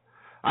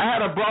 I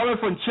had a brother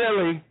from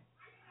Chile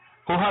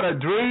who had a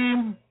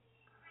dream,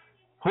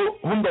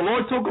 whom the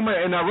Lord took him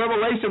in a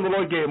revelation the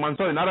Lord gave him. I'm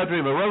sorry, not a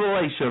dream, a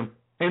revelation.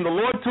 And the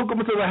Lord took him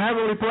to the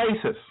heavenly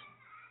places.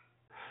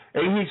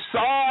 And he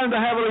saw in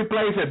the heavenly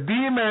places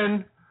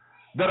demons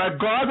that are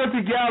gathered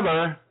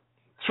together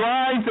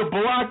trying to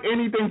block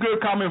anything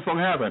good coming from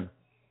heaven.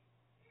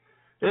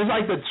 It's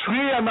like the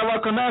tree of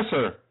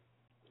Nebuchadnezzar.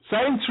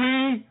 Same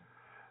tree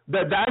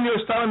that Daniel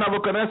is telling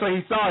Nebuchadnezzar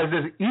he saw is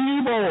this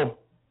evil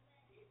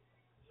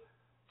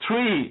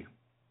tree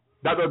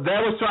that the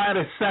devil's trying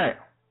to set.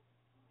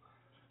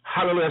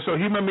 Hallelujah. So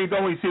human beings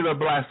don't receive the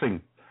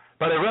blessing.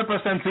 But it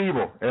represents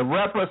evil. It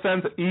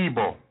represents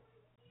evil.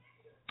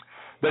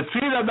 The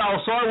tree that thou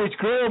saw which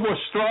grew was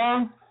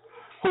strong,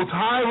 whose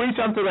high reach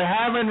unto the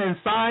heaven, and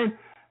sign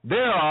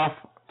thereof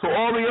to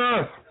all the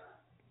earth.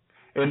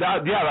 And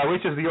that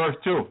reaches the earth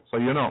too, so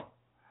you know.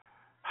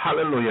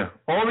 Hallelujah.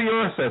 All the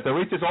earth says, it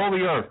reaches all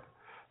the earth.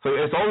 So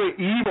it's all the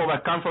evil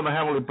that comes from the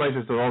heavenly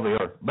places to all the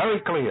earth. Very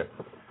clear.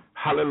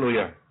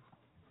 Hallelujah.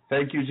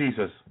 Thank you,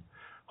 Jesus.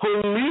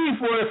 Who leaf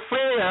were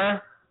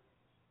fair,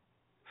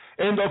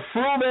 and the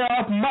fruit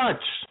thereof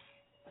much.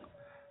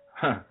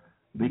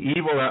 The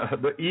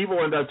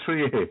evil in that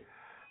tree,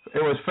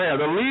 it was fair.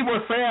 The leaf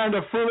was fair, and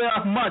the fruit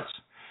thereof much.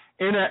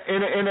 And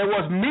it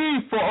was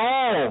meat for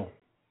all.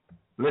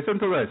 Listen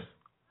to this.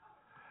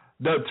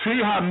 The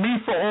tree had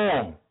meat for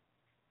all.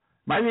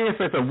 Imagine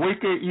if it's a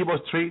wicked, evil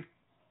tree.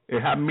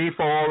 It had meat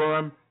for all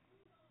of them.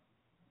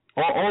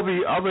 All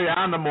the other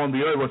animals on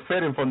the earth were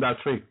feeding from that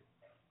tree.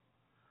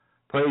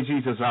 Praise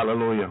Jesus,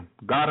 hallelujah.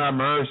 God have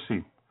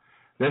mercy.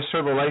 This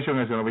tribulation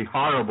is going to be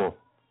horrible.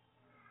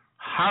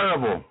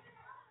 Horrible.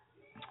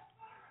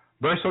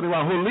 Verse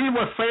 21, who leave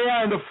was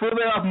fair, and the fruit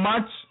thereof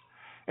much,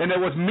 and there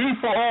was meat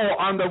for all,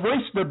 under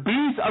which the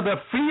beasts of the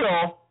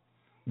field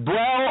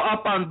dwell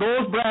upon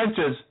those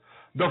branches.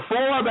 The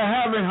four of the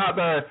heaven had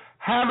their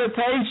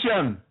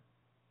habitation.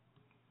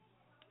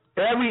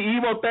 Every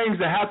evil thing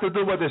that had to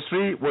do with the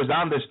street was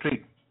on the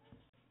street.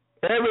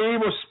 Every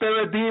evil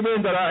spirit,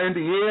 demon that are in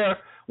the air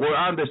were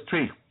on the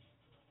street.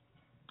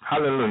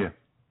 Hallelujah.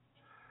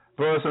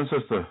 Brothers and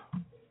sisters.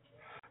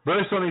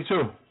 Verse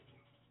 22.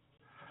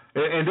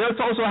 And this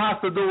also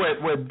has to do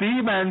with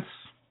demons,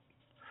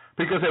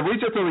 because they reach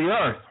to the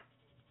earth.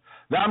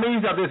 That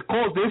means that these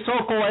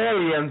so-called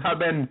aliens have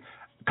been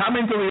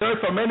coming to the earth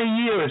for many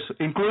years,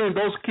 including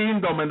those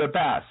kingdoms in the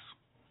past.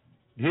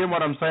 You hear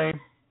what I'm saying?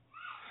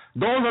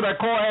 Those that are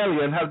called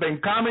aliens have been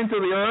coming to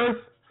the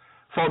earth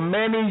for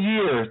many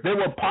years. They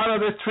were part of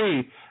this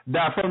tree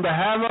that from the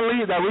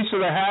heavenly, that reached to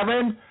the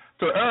heaven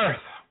to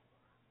earth.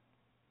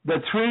 The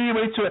tree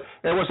reached to,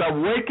 it was a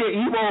wicked,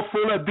 evil,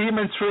 full of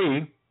demon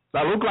tree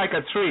that looked like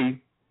a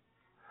tree.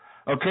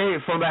 Okay,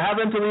 from the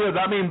heaven to the earth,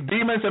 that means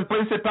demons and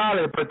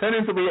principalities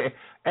pretending to be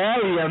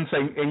aliens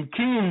and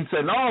kings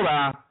and all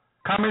that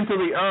coming to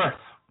the earth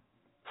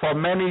for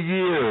many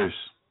years.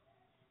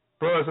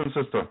 Brothers and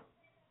sisters.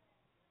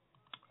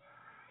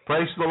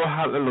 Praise the Lord,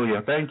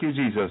 hallelujah. Thank you,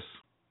 Jesus.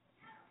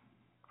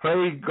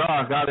 Praise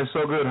God. God is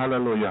so good,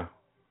 hallelujah.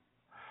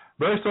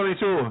 Verse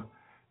 22.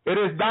 It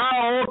is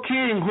thou, O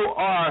King, who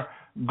are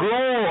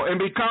grow and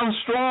become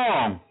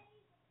strong.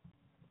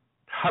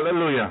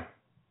 Hallelujah.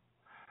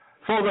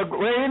 For the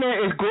grain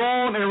is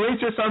grown and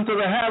reaches unto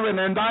the heaven,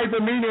 and thy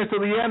dominion to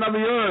the end of the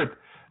earth.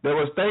 There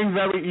was things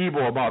very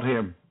evil about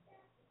him.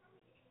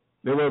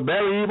 There were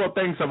very evil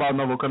things about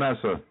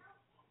Nebuchadnezzar.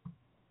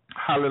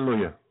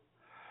 Hallelujah.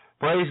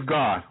 Praise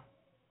God.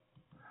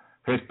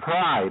 His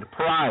pride.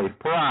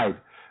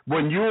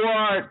 When you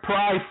are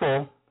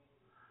prideful,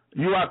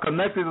 you are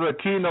connected to the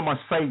kingdom of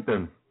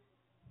Satan.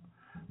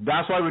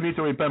 That's why we need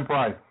to repent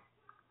pride.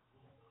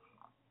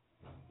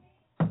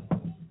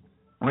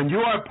 When you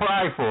are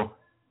prideful,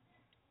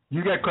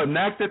 you get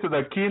connected to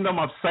the kingdom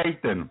of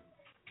Satan.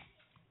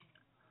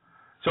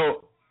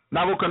 So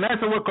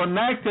Nebuchadnezzar was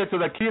connected to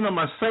the kingdom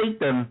of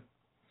Satan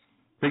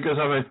because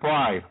of his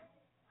pride.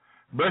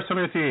 Verse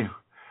 23.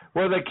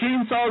 Where the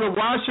king saw the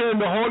watcher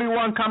and the Holy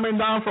One coming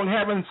down from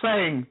heaven,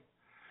 saying,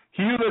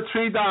 hew the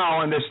tree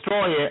down and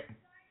destroy it,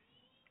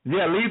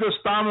 yet leave the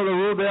stump of the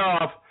root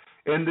thereof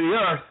in the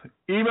earth,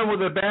 even with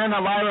the band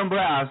of iron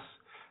brass,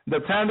 the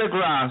tender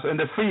grass, and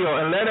the field,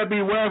 and let it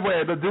be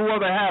wherewith the dew of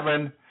the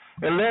heaven,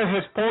 and let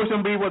his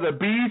portion be with the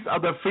beasts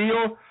of the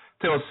field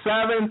till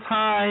 7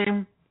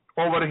 times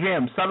over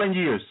him, 7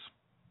 years.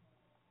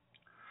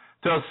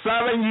 Till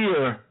 7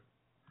 years,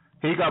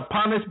 he got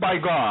punished by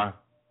God,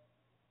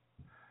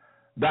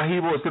 that he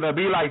was going to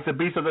be like the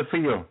beasts of the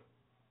field.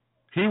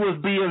 He was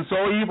being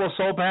so evil,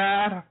 so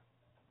bad.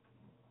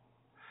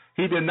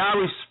 He did not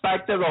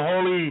respect the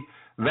holy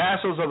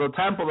vessels of the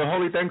temple, the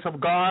holy things of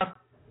God.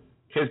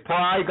 His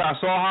pride got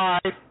so high,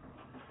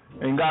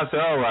 and God said,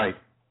 all right,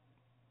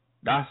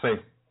 that's it.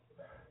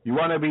 You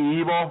want to be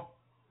evil?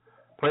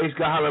 Praise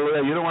God,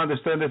 hallelujah. You don't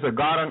understand there's a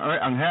God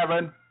on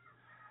heaven.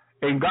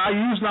 And God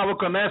used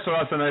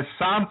Nebuchadnezzar as an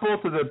example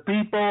to the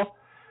people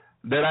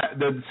that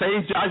the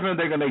same judgment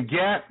they're going to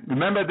get.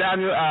 Remember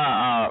Daniel,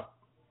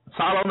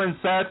 Solomon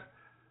said,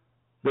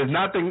 there's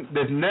nothing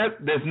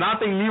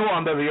new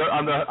under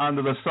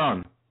the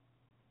sun.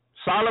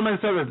 Solomon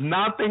said there's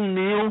nothing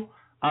new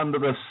under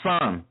the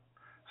sun.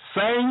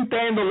 Same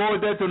thing the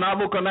Lord did to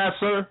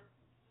Nebuchadnezzar,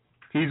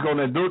 he's going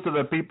to do to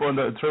the people in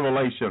the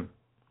tribulation.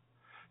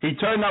 He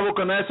turned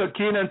Nebuchadnezzar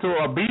king into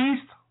a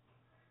beast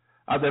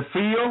of the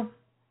field.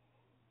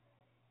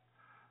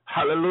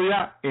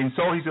 Hallelujah. And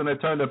so he's going to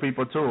turn the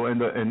people too in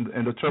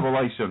the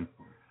tribulation.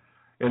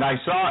 And I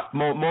saw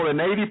more than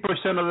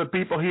 80% of the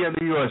people here in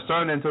the U.S.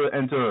 turn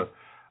into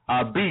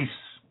beasts.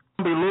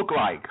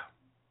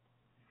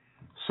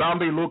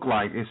 Zombie look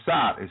like. It's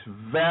sad. It's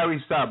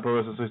very sad,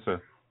 brothers and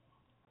sisters.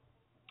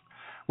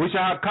 We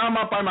shall have come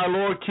up by my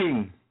Lord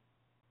King.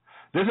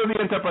 This is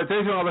the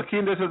interpretation of the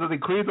king. This is the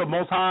decree of the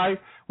Most High.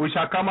 We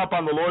shall come up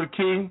on the Lord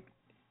King,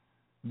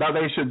 that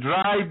they should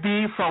drive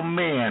thee from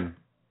man.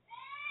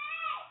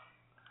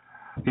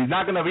 He's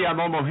not going to be a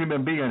normal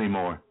human being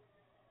anymore.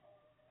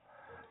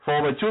 For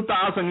over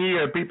 2,000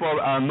 years, people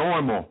are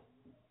normal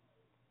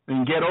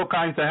and get all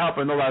kinds of help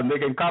and all that. They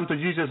can come to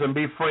Jesus and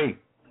be free.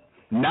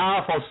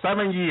 Now, for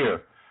 7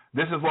 years,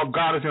 this is what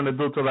God is going to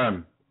do to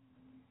them.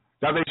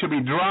 That they should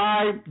be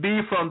drive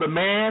thee from the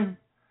man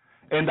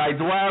and thy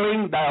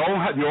dwelling,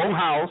 your own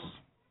house,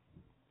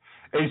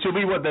 and should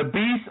be with the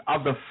beasts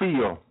of the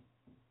field.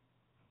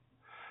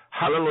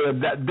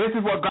 Hallelujah. This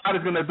is what God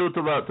is going to do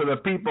to the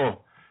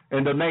people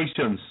and the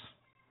nations.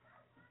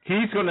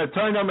 He's going to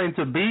turn them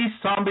into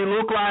beasts, zombie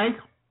look like,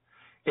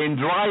 and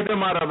drive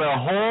them out of their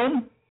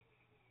home,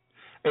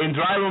 and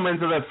drive them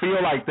into the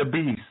field like the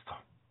beast.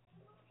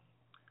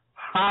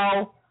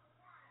 How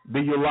do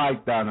you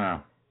like that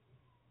now?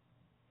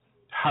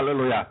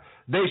 Hallelujah.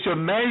 They should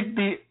make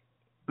thee,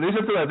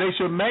 listen to that, they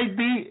should make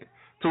thee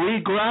to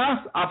eat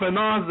grass of an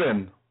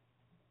oxen.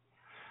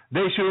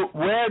 They should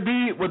wear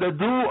thee with the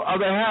dew of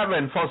the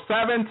heaven, for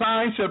 7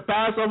 times shall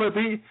pass over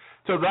thee,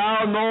 till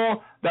thou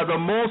know that the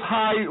Most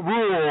High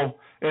rule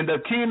in the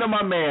kingdom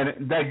of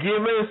man, that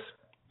giveth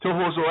to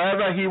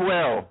whosoever he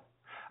will.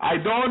 I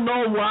don't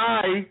know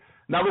why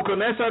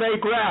Nebuchadnezzar ate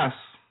grass,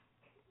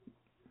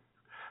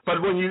 but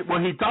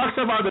when he talks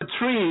about the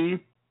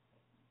tree,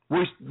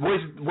 which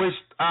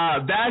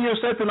Daniel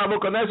said to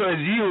Nebuchadnezzar is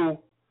you,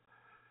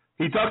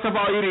 he talks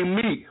about eating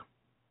meat.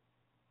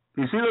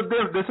 You see the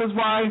difference? This is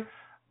why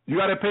you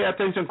got to pay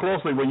attention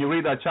closely when you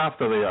read that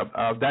chapter there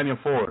of Daniel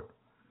 4.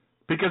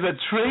 Because a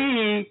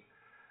tree,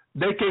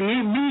 they can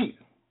eat meat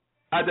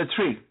at the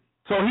tree.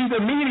 So he's a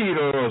meat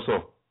eater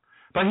also.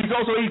 But he's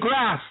also eat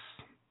grass.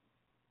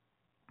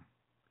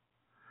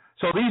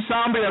 So these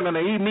zombies are going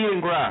to eat meat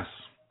and grass.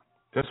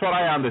 That's what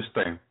I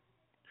understand.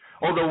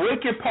 Oh, the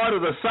wicked part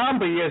of the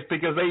zombie is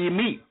because they eat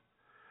meat.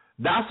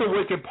 That's the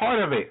wicked part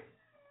of it.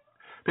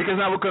 Because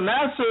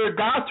Nebuchadnezzar,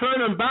 God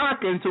turned him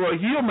back into a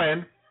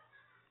human.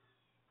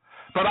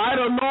 But I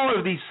don't know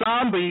if the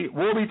zombie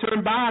will be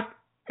turned back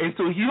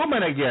into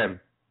human again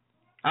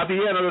at the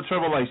end of the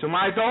tribulation.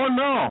 I don't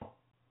know.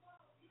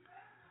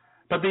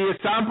 But the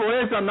example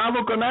is that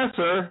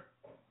Nebuchadnezzar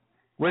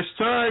was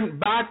turned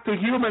back to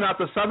human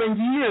after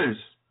 7 years.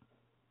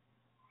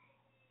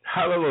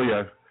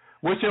 Hallelujah.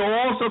 Which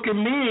also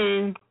can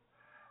mean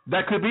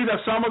that could be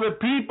that some of the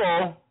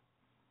people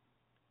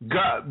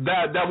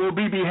that will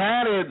be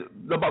beheaded,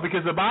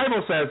 because the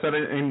Bible says that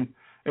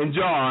in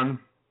John,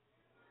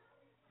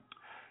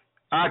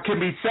 can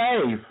be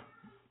saved.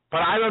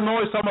 But I don't know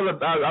if some of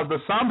the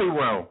zombie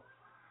will.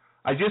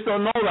 I just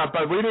don't know that.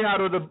 But reading out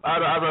of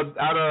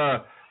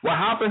what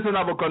happens in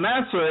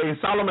Nebuchadnezzar, in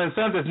Solomon's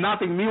sense, is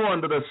nothing new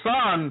under the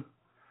sun.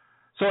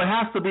 So it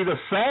has to be the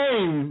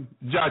same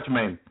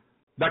judgment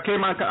that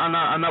came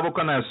on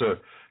Nebuchadnezzar.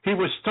 He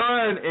was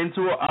turned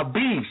into a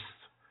beast.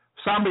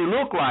 Somebody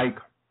looked like,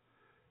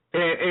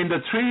 and the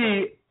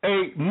tree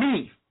ate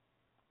meat,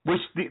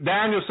 which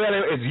Daniel said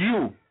is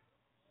you.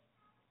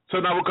 So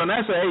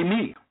Nebuchadnezzar ate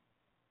meat.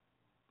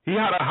 He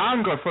had a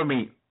hunger for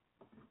meat.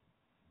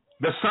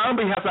 The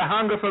zombie has a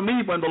hunger for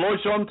meat. When the Lord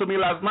showed them to me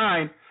last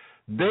night,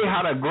 they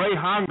had a great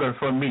hunger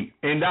for meat.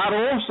 And that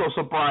also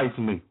surprised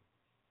me.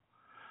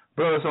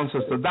 Brothers and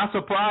sisters, that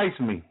surprised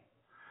me.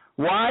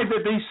 Why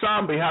did this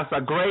zombie have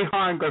a great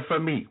hunger for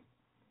meat?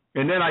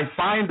 And then I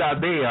find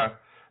out there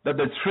that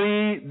the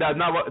tree that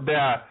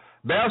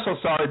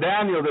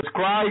Daniel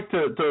described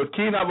to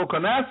King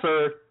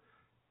Nebuchadnezzar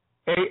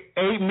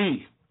ate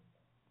meat.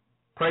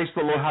 Praise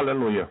the Lord,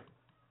 hallelujah.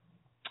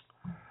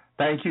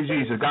 Thank you,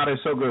 Jesus. God is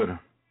so good.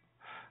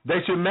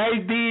 They should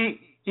make thee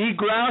eat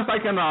grass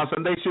like an ox,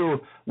 and they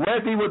should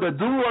wet thee with the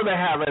dew of the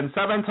heaven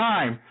 7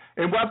 times.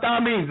 And what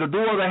that means, the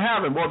dew of the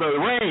heaven, well, the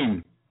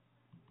rain.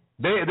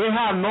 They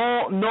have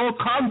no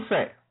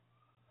concept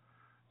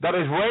that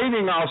it's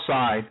raining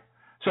outside.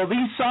 So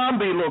these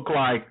zombies look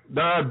like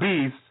they're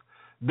beasts.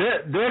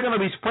 They're going to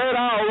be spread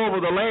out all over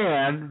the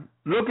land,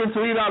 looking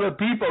to eat other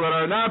people that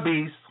are not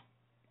beasts,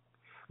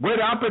 with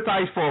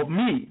appetite for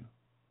meat.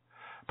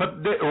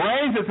 But the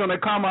rain is going to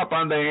come up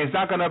on them, and it's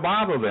not going to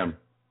bother them.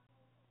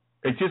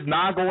 It's just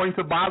not going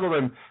to bother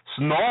them.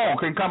 Snow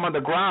can come on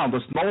the ground.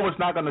 The snow is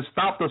not going to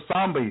stop the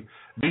zombie,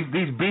 these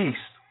beasts,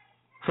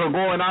 from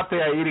going out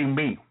there eating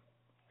meat.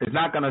 It's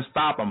not going to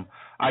stop them.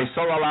 I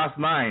saw it last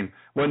night.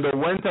 When the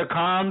winter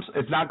comes,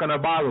 it's not going to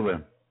bother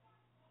them.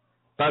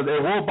 But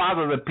it will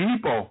bother the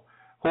people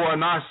who are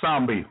not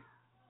zombie.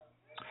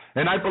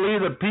 And I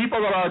believe the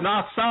people that are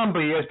not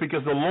zombie is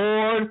because the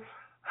Lord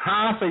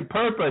has a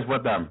purpose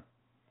with them.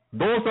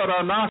 Those that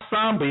are not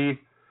zombie,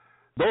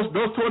 those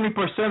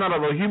 20% out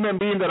of the human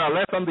beings that are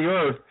left on the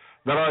earth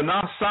that are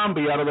not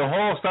zombie, out of the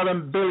whole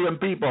 7 billion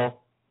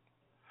people,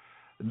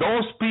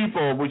 those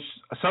people, which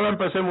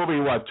 7% will be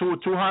what,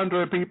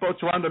 200 people,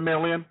 200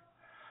 million?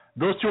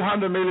 Those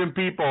 200 million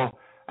people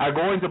are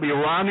going to be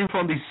running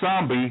from the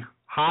zombie,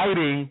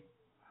 hiding,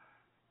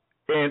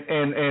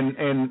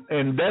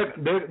 and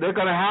they're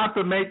going to have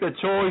to make the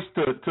choice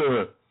to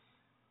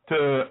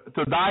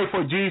die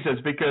for Jesus,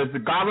 because the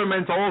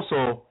government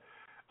also,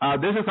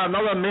 this is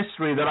another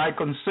mystery that I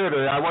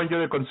consider. I want you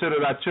to consider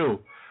that too.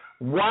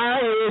 Why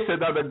is it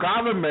that the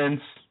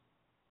governments,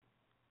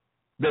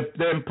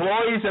 the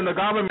employees in the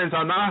governments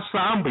are not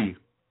zombie?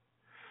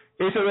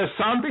 Is it there's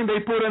something they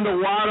put in the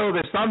water,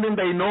 there's something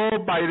they know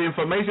by the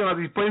information of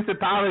the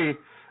principality,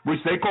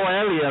 which they call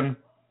alien,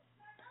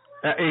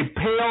 a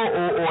pill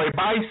or a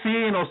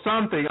vaccine or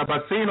something, that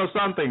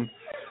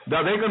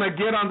they're going to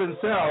get on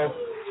themselves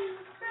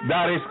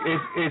that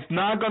is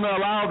not going to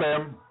allow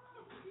them,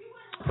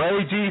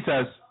 praise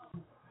Jesus,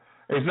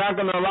 it's not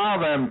going to allow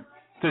them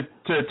to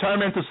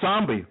turn into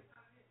zombie.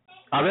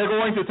 Are they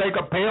going to take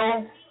a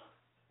pill?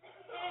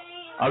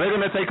 Are they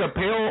going to take a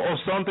pill, or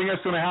something is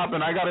going to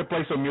happen? I got to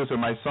play some music.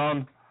 My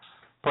son,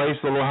 praise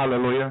the Lord,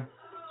 hallelujah.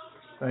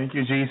 Thank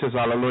you, Jesus,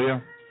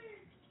 hallelujah.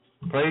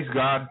 Praise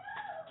God.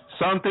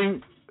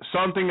 Something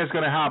is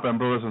going to happen,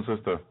 brothers and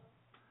sisters.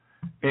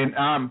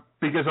 And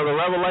because of the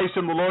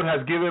revelation the Lord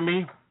has given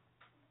me,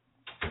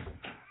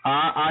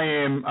 I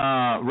am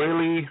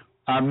really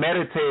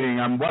meditating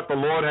on what the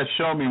Lord has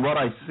shown me, what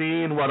I've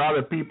seen, what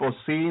other people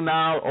see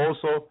now.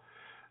 Also,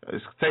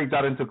 take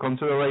that into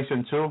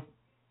consideration too.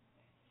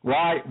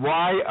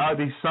 Why are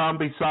these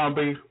zombie?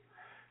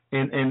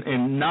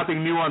 And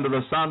nothing new under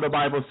the sun, the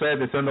Bible says.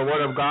 It's in the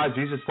Word of God.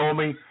 Jesus told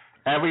me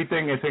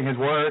everything is in His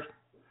Word.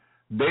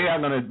 They are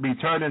going to be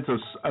turned into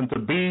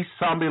beasts,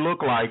 zombie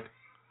look like,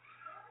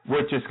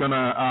 which is going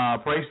to,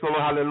 praise the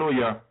Lord,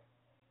 hallelujah,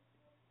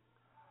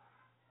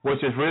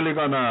 which is really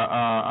going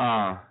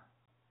to,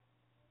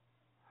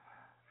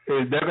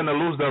 they're going to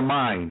lose their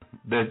mind,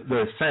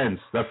 their sense,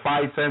 their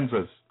 5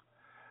 senses,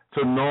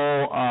 to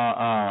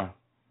know,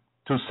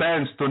 to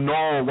sense, to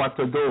know what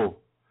to do.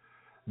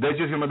 They're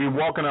just going to be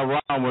walking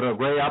around with a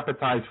great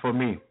appetite for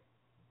me.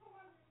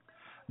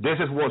 This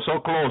is what's so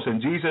close.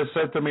 And Jesus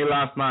said to me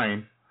last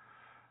night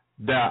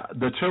that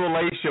the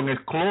tribulation is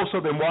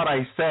closer than what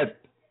I said.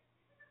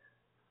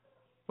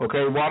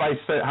 Okay, what I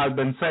said has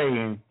been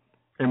saying,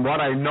 and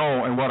what I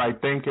know and what I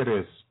think it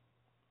is.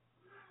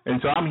 And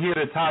so I'm here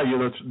to tell you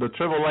that the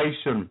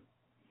tribulation,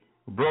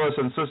 brothers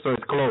and sisters,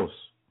 is close.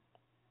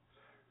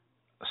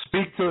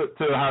 Speak to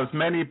as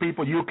many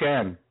people you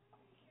can.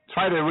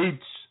 Try to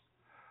reach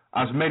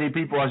as many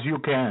people as you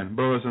can,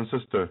 brothers and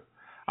sisters.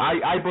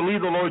 I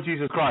believe the Lord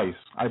Jesus Christ.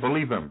 I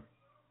believe Him.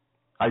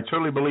 I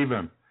truly believe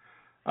Him.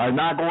 I'm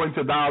not going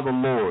to doubt the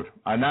Lord.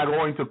 I'm not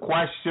going to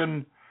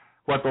question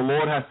what the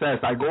Lord has said.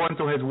 I go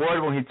into His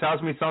Word when He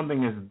tells me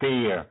something is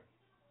there.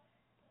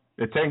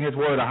 It's in His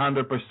Word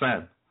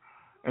 100%.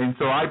 And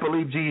so I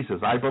believe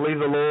Jesus. I believe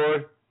the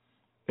Lord.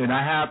 And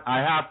I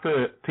have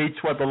to teach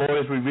what the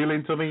Lord is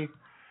revealing to me,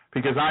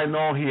 because I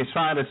know he is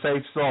trying to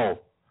save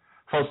soul.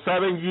 For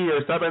 7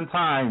 years, 7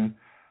 times,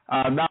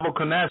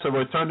 Nebuchadnezzar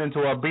was turned into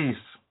a beast,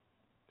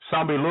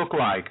 zombie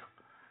look-like,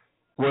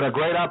 with a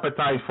great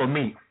appetite for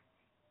meat.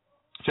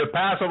 Should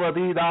pass over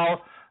thee,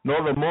 thou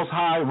know the Most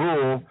High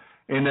rule,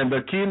 and in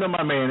the kingdom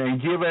of man,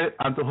 and give it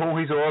unto whom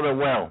he's ordered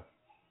well.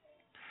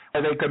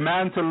 And they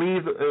command to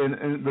leave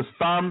in the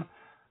stump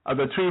of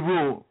the tree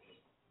root.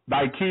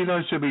 Thy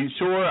kingdom should be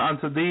sure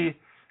unto thee,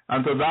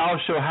 until thou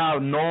shalt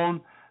have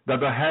known that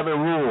the heaven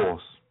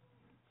rules.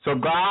 So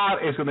God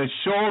is going to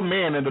show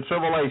men in the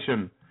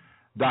tribulation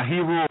that he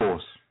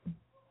rules.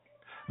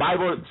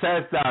 Bible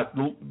says that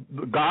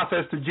God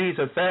says to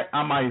Jesus, sit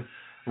on my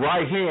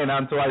right hand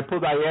until I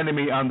put thy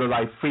enemy under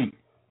thy feet.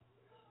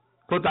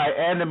 Put thy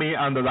enemy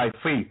under thy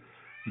feet.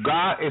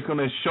 God is going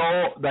to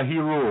show that he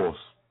rules.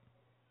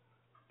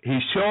 He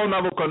showed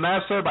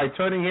Nebuchadnezzar by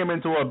turning him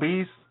into a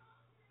beast.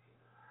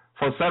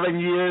 For 7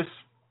 years,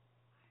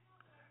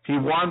 he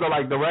wandered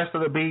like the rest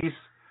of the beasts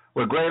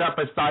with great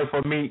appetite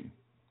for meat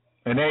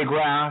and ate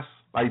grass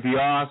like the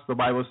ox, the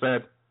Bible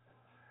said.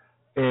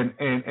 And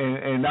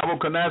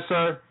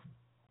Nebuchadnezzar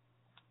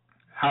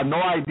had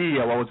no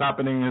idea what was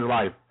happening in his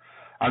life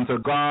until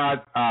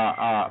God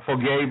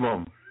forgave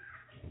him.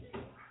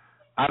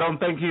 I don't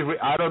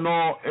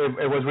know if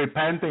it was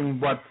repenting,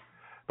 but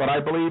I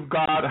believe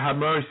God had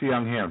mercy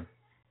on him.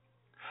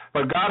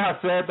 But God has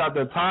said that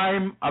the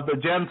time of the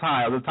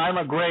Gentile, the time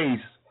of grace,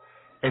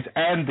 is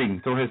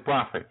ending to his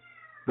prophet.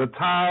 The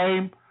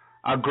time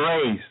of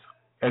grace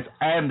is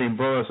ending,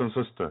 brothers and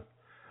sisters.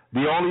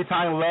 The only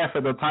time left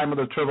is the time of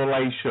the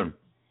tribulation.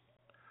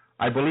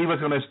 I believe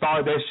it's going to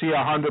start this year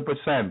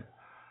 100%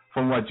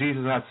 from what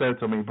Jesus has said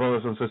to me,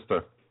 brothers and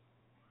sisters.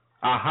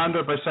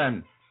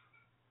 100%.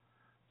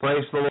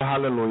 Praise the Lord,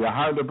 hallelujah.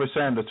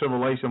 100% the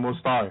tribulation will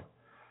start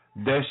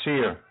this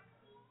year.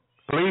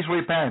 Please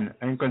repent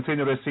and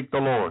continue to seek the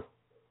Lord.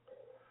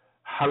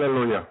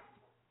 Hallelujah.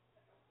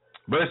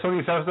 Verse 20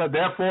 says that,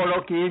 therefore,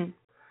 O King,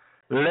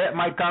 let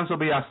my counsel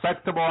be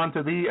acceptable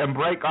unto thee, and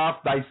break off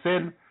thy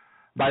sin,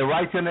 thy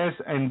righteousness,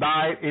 and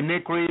thy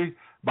iniquity,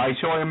 by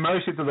showing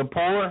mercy to the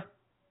poor,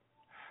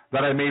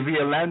 that I may be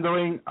a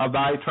lendering of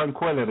thy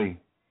tranquility.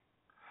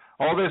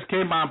 All this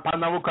came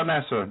upon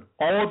Nebuchadnezzar.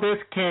 All this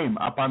came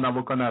upon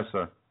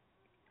Nebuchadnezzar.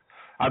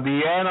 At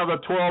the end of the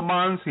 12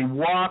 months, he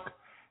walked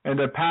in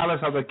the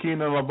palace of the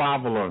kingdom of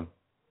Babylon.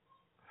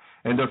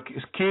 And the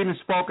king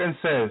spoke and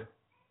said,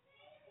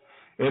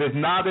 it is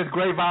not this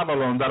great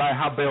Babylon that I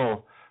have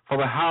built for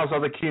the house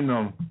of the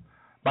kingdom,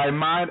 by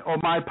might or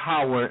my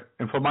power,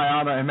 and for my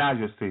honor and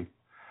majesty.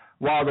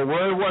 While the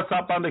word was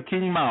up on the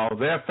king's mouth,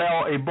 there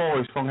fell a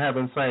voice from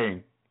heaven,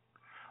 saying,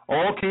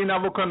 O King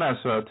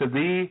Nebuchadnezzar, to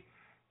thee,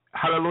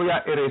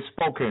 hallelujah, it is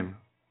spoken.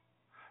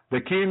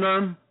 The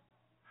kingdom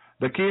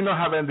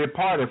having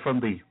departed from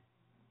thee,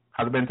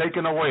 has been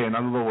taken away, in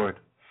other words,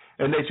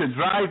 and they should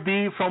drive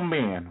thee from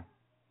man.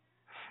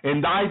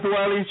 And thy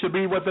dwelling should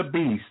be with the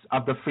beasts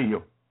of the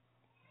field.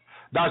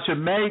 Thou should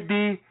make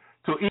thee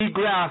to eat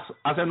grass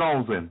as an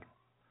oxen.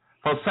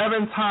 For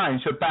 7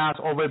 times should pass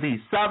over thee,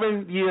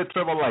 7-year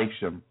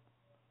tribulation.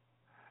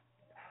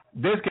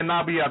 This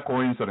cannot be a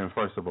coincidence,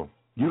 first of all.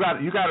 You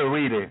got to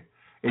read it,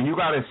 and you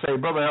got to say,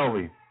 Brother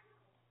Elvi,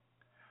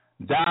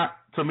 that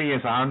to me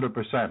is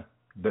 100%.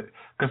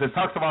 Because it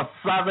talks about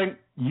 7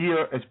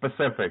 years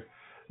specific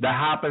that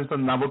happens to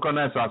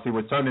Nebuchadnezzar as he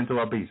was turned into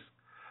a beast.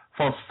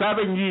 For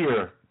 7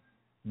 years,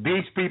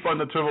 these people in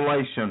the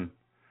tribulation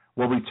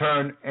will be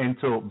turned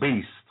into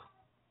beasts.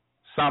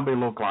 Zombie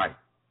look like,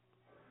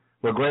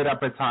 with great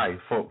appetite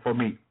for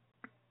meat.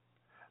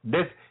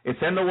 This, it's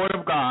in the Word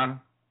of God.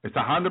 It's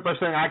 100%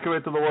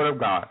 accurate to the Word of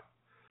God.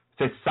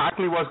 It's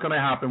exactly what's going to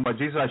happen. What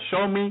Jesus has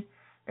shown me,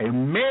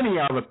 and many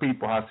other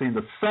people have seen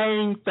the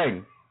same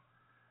thing.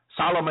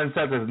 Solomon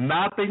says there's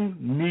nothing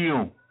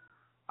new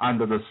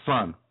under the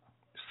sun.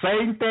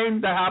 Same thing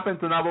that happened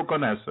to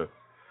Nebuchadnezzar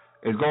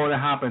is going to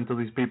happen to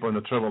these people in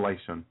the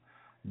tribulation.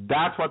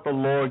 That's what the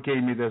Lord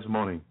gave me this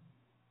morning.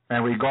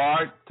 In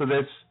regard to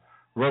this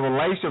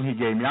revelation he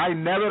gave me, I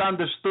never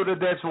understood it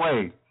this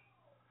way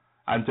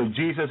until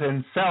Jesus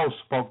himself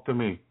spoke to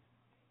me.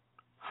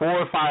 4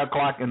 or 5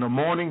 o'clock in the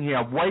morning, he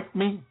awoke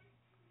me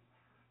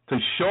to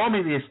show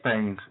me these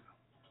things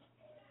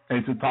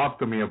and to talk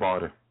to me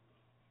about it.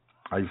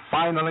 I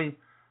finally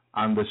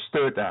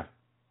understood that.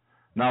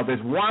 Now,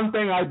 there's one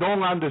thing I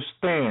don't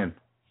understand.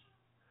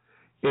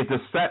 It's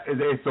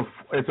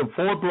a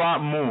full blood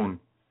moon.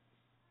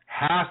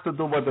 Has to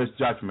do with this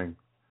judgment.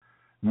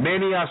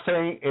 Many are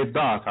saying it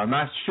does. I'm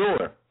not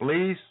sure.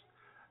 Please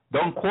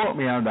don't quote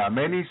me on that.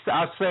 Many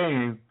are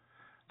saying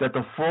that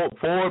the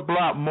full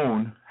blood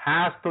moon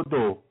has to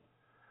do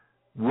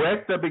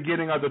with the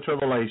beginning of the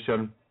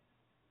tribulation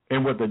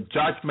and with the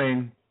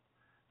judgment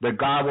that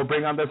God will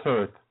bring on this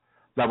earth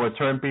that will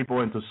turn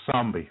people into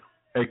zombies.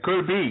 It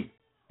could be.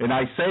 And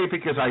I say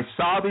because I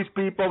saw these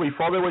people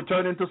before they were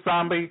turned into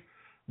zombies,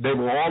 they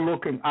were all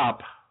looking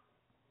up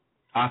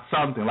at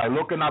something, like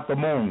looking at the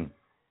moon.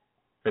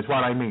 Is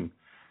what I mean.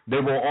 They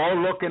were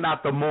all looking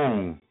at the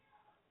moon.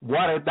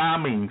 What that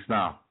means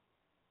now,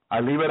 I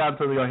leave it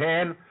unto your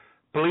hand.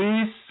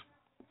 Please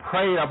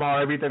pray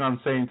about everything I'm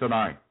saying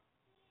tonight.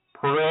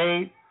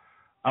 Pray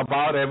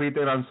about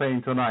everything I'm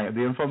saying tonight.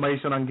 The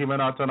information I'm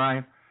giving out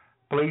tonight,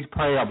 please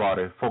pray about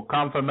it for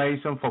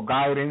confirmation, for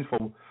guidance,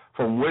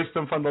 for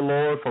wisdom from the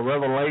Lord, for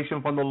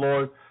revelation from the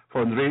Lord,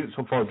 for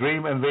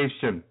dream and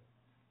vision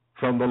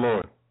from the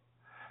Lord.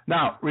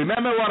 Now,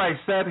 remember what I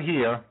said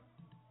here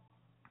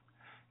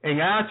in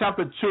Acts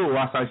chapter 2,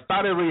 as I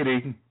started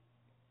reading,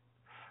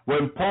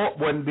 when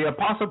the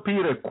Apostle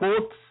Peter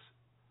quotes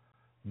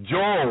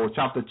Joel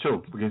chapter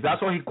 2, because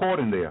that's what he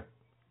quoted there.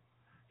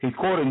 He's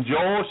quoting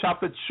Joel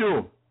chapter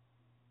 2.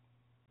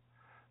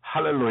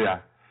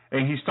 Hallelujah.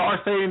 And he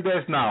starts saying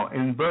this now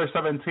in verse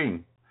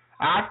 17.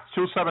 Acts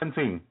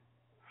 2:17.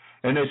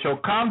 And it shall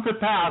come to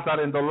pass that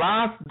in the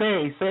last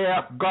day,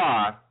 saith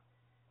God,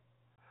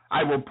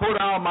 I will put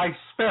out my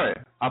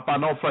spirit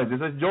upon all flesh.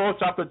 This is Joel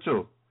chapter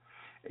 2.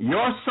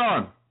 Your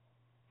son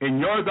and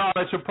your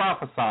daughter shall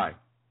prophesy.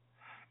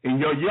 And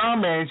your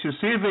young man shall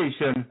see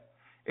vision,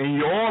 and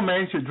your old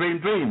man shall dream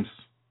dreams.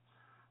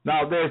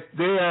 Now, there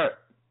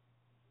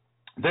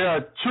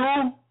are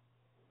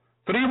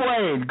 3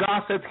 ways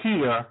God said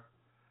here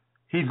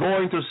he's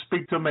going to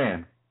speak to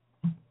man.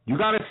 You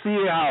got to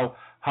see how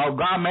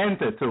God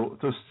meant it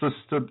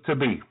to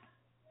be.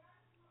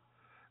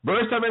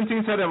 Verse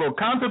 17 said, it will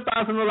come to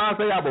pass in the last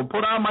day, I will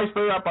put out my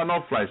spirit upon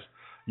all flesh.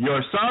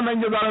 Your son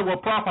and your daughter will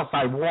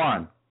prophesy,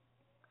 1.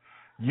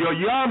 Your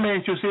young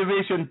man shall see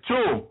vision,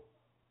 2.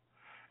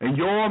 And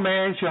your old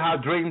man shall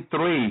have dream,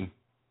 3.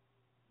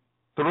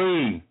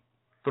 3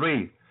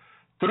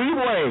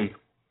 ways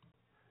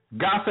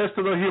God says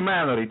to the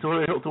humanity, to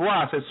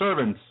us as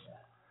servants,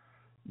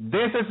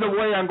 this is the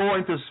way I'm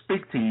going to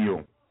speak to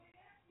you.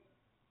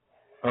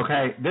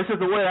 Okay, this is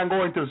the way I'm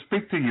going to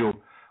speak to you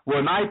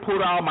when I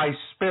put out my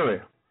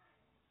spirit.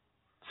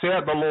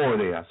 Said the Lord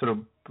there,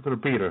 through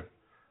Peter,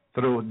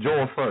 through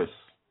Joel first.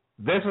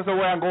 This is the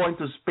way I'm going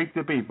to speak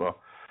to people.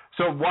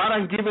 So what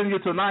I'm giving you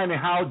tonight is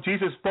how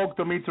Jesus spoke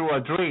to me through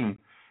a dream,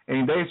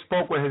 and they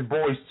spoke with his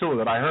voice too,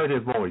 that I heard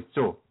his voice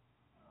too.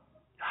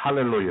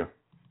 Hallelujah.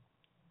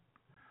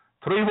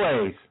 3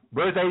 ways.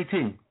 Verse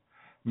 18.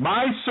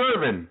 My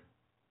servant,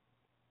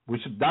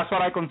 which that's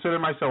what I consider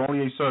myself,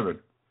 only a servant.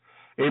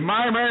 In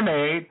my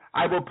mermaid,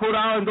 I will put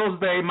out in those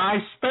days my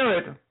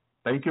spirit.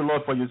 Thank you,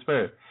 Lord, for your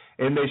spirit.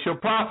 And they shall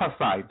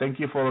prophesy. Thank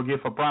you for the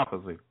gift of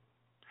prophecy.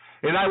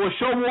 And I will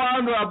show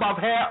wonder above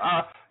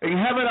in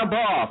heaven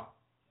above,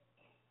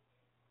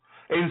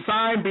 in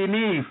sign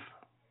beneath.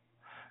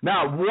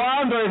 Now,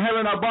 wonder in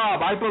heaven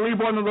above. I believe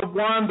one of the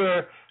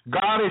wonder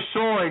God is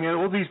showing, and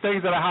all these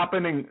things that are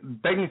happening,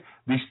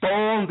 the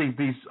storm, these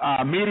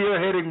meteor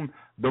hitting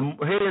the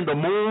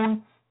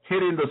moon,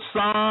 hitting the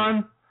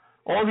sun,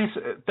 all these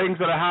things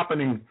that are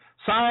happening.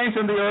 Signs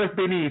in the earth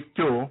beneath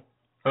too.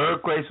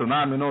 Earthquakes,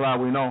 tsunami, all that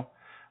we know.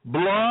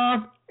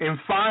 Blood and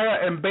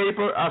fire and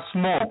vapor,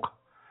 smoke.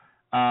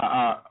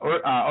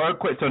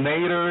 Earthquake,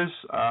 tornadoes,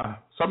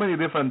 so many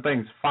different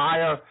things.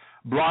 Fire,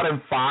 blood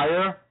and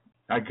fire.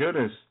 My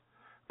goodness.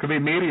 Could be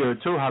meteor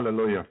too,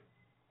 hallelujah.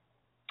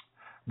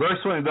 Verse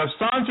 20, the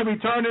sun shall be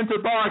turned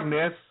into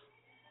darkness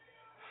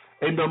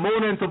and the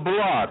moon into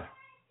blood.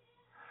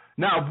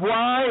 Now,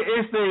 why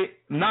is it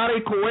not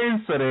a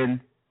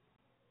coincidence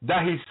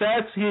that he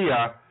says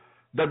here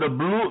that the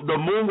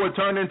moon will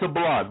turn into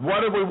blood?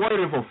 What are we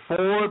waiting for?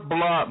 4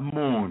 blood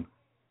moon.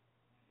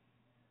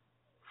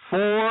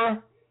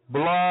 4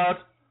 blood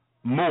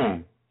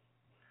moon.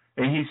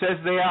 And he says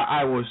there,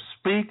 I will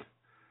speak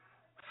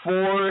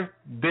 4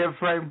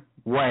 different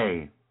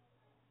ways.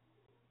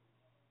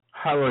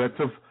 Hallelujah.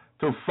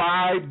 To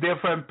 5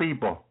 different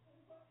people.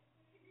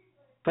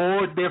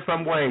 4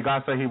 different ways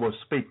God said he will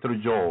speak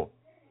through Joel.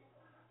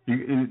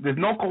 There's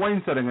no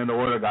coincidence in the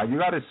word of God. You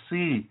got to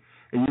see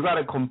and you got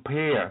to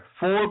compare.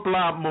 4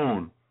 blood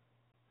moon.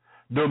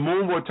 The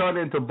moon will turn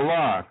into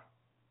blood.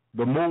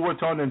 The moon will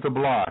turn into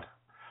blood.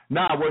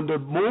 Now, when the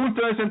moon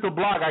turns into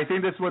blood, I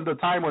think that's when the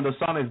time when the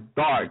sun is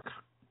dark.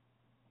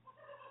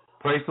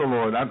 Praise the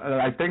Lord.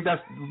 I think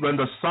that's when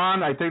the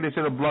sun, I think they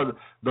say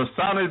the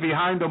sun is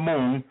behind the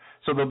moon,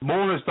 so the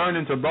moon is turned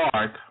into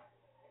dark.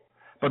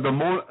 But the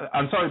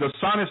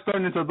sun is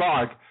turned into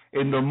dark,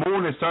 and the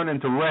moon is turned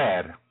into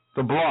red.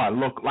 The blood,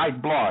 look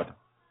like blood.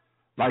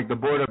 Like the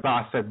word of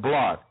God said,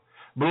 blood.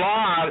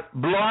 Blood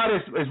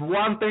is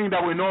one thing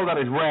that we know that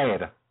is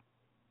red.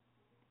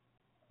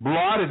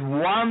 Blood is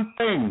one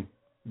thing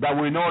that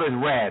we know is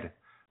red.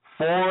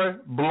 4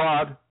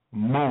 blood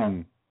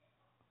moon.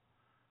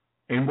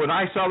 And when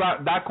I saw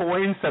that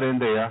coincidence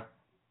there,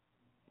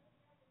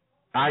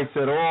 I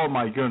said, oh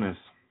my goodness.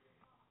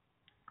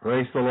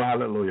 Praise the Lord,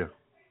 hallelujah.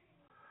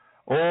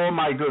 Oh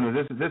my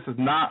goodness, this is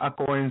not a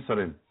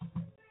coincidence.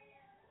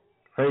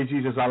 Praise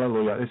Jesus,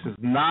 hallelujah. This is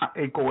not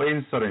a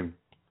coincidence.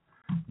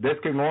 This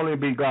can only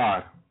be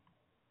God.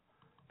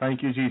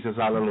 Thank you, Jesus,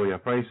 hallelujah.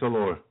 Praise the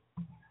Lord.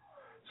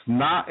 It's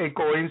not a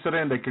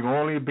coincidence. It can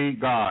only be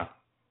God.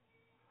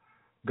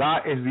 God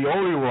is the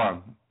only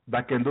one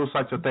that can do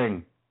such a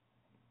thing.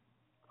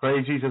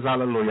 Praise Jesus,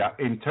 hallelujah.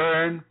 In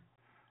turn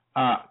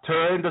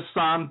turn the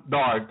sun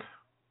dark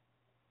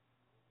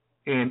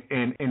and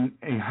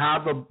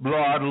have the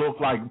blood look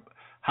like,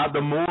 have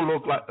the moon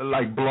look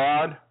like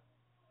blood,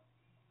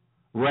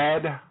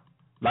 red,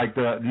 like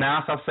the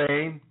NASA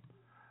saying,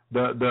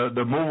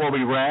 the moon will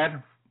be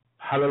red.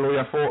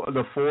 Hallelujah, for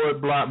the 4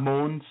 blood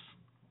moons.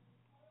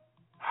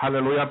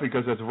 Hallelujah,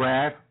 because it's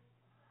red.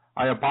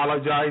 I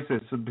apologize.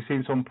 It's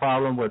seen some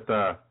problem with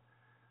the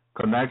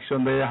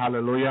connection there.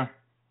 Hallelujah.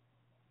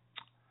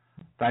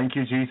 Thank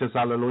you, Jesus.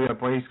 Hallelujah.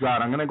 Praise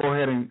God. I'm going to go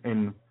ahead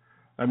and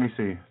let me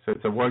see. So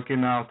it's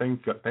working now.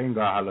 Thank God.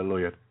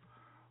 Hallelujah.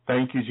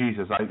 Thank you,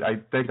 Jesus. I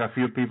think a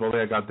few people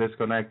there got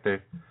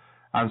disconnected.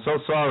 I'm so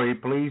sorry.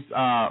 Please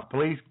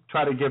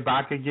try to get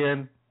back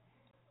again.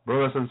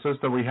 Brothers and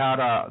sisters, we had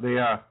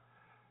there are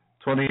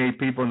 28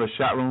 people in the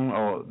chat room,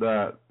 or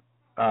the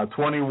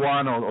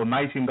 21 or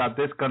 19 got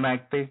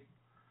disconnected.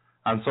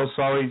 I'm so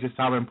sorry. Just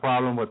having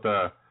problem with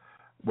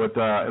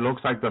it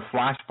looks like the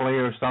flash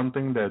player or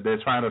something.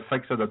 They're trying to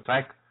fix it. The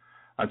tech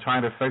are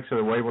trying to fix it.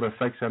 We're able to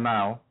fix it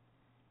now.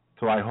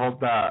 So I hope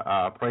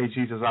that, praise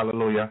Jesus,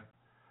 hallelujah,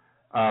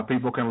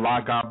 people can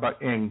log out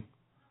back in,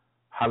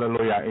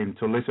 hallelujah, and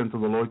to listen to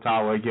the Lord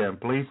Tower again.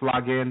 Please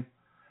log in.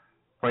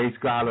 Praise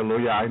God,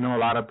 hallelujah. I know a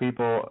lot of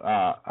people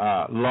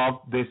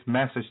love this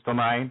message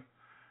tonight.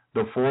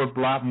 The 4th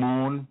blood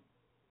moon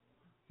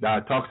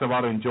that talks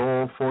about in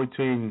Joel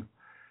 14,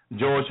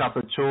 Joel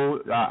chapter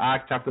 2,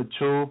 Acts chapter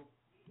 2.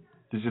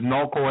 This is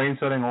no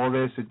coincidence. All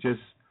this is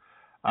just,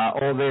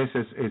 all this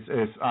is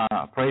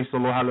praise the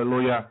Lord,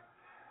 hallelujah,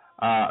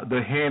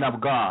 the hand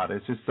of God.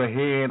 It's just the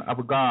hand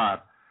of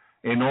God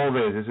in all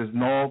this. This is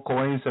no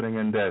coincidence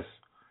in this.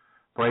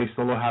 Praise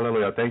the Lord,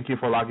 hallelujah. Thank you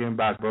for logging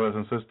back, brothers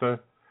and sisters.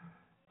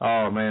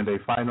 Oh, man, they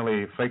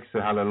finally fixed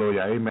it.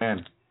 Hallelujah.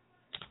 Amen.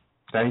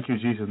 Thank you,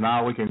 Jesus.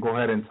 Now we can go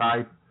ahead and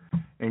type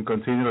and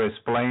continue to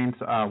explain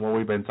what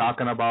we've been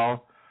talking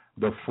about.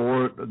 The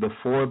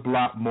 4th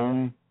blood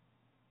moon,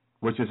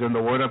 which is in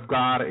the Word of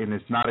God, and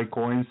it's not a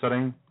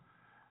coincidence.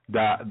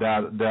 That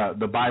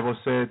the Bible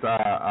says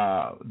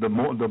the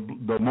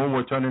moon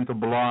will turn into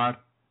blood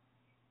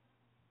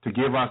to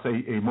give us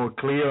a more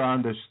clear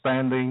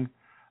understanding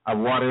of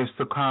what is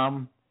to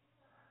come.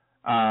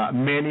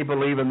 Many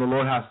believe, and the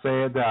Lord has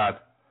said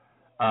that,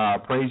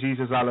 praise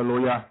Jesus,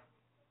 hallelujah,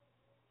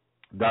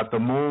 that the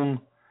moon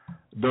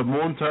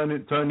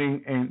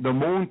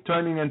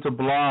turning into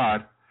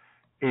blood,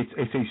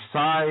 it's a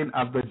sign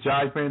of the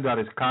judgment that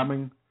is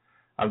coming,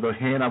 of the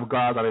hand of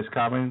God that is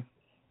coming.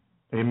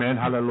 Amen,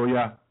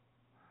 hallelujah.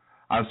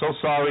 I'm so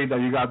sorry that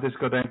you got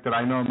disconnected.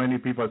 I know many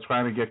people are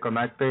trying to get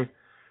connected,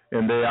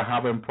 and they are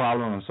having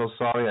problems. I'm so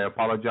sorry. I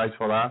apologize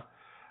for that.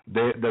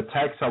 The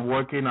texts are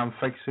working. I'm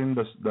fixing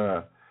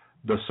the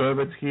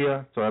service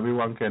here so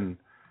everyone can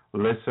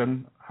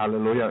listen.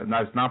 Hallelujah.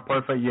 Now, it's not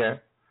perfect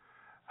yet.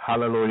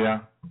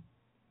 Hallelujah.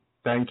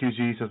 Thank you,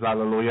 Jesus.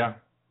 Hallelujah.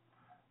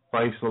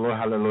 Praise the Lord.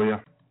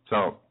 Hallelujah.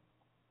 So,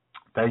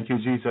 thank you,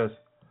 Jesus.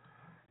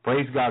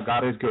 Praise God.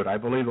 God is good. I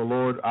believe the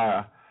Lord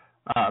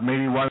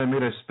maybe wanted me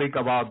to speak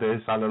about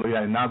this.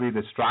 Hallelujah. And not be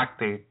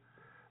distracted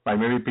by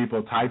maybe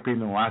people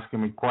typing or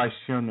asking me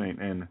questions.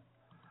 And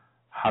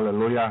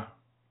hallelujah.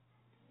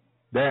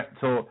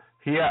 So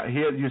here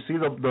you see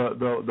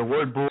the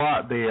word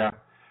blood there,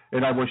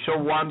 and I will show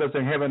wonders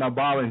in heaven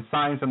above and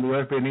signs on the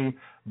earth beneath,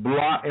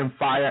 blood and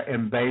fire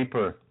and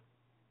vapor.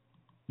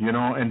 You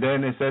know, and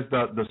then it says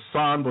the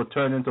sun will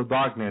turn into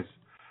darkness.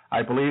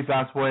 I believe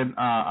that's when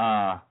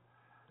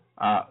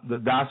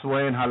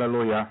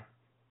hallelujah.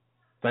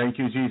 Thank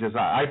you, Jesus.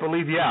 I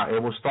believe,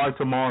 it will start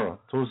tomorrow,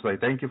 Tuesday.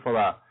 Thank you for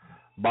that,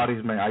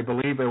 bodies man. I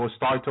believe it will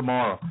start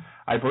tomorrow.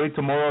 I believe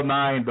tomorrow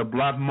night, the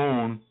blood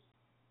moon.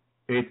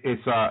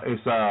 It's a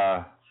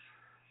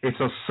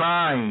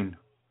sign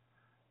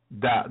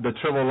that the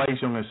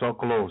tribulation is so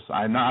close.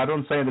 I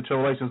don't say the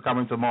tribulation is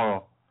coming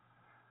tomorrow.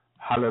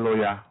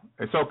 Hallelujah.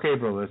 It's okay,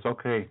 brother. It's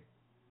okay.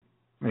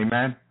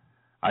 Amen.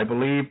 I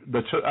believe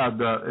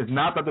it's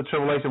not that the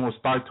tribulation will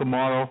start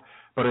tomorrow,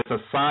 but it's a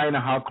sign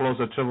of how close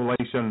the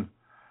tribulation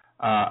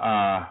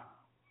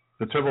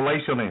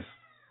is,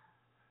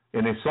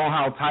 and it's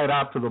somehow tied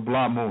up to the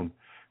blood moon.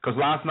 Because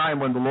last night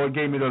when the Lord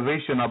gave me the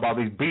vision about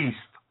these beasts,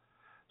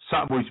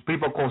 which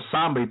people call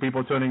zombie,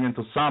 people turning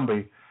into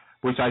zombie,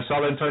 which I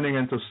saw them turning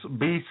into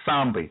beast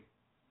zombie.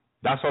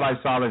 That's what I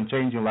saw them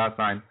changing last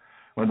night.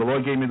 When the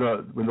Lord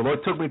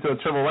took me to the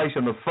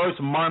tribulation, the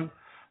first month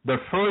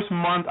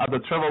of the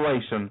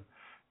tribulation,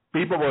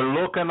 people were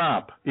looking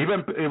up.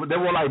 Even they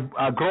were like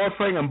a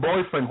girlfriend and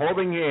boyfriend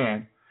holding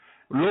hands,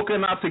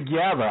 looking up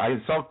together.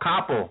 I saw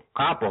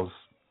couples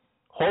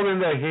holding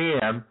their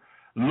hand,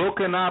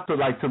 looking up to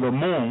the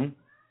moon.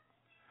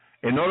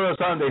 And all of a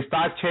sudden, they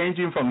start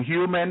changing from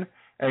human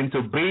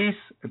into beast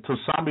to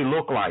zombie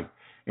look like.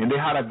 And they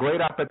had a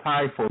great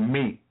appetite for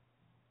meat.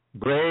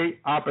 Great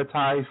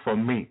appetite for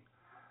meat.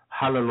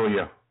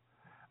 Hallelujah.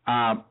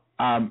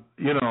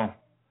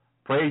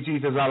 Praise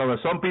Jesus. Hallelujah.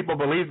 Some people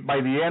believe by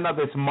the end of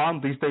this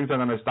month, these things are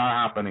going to start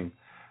happening.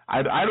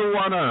 I don't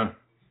want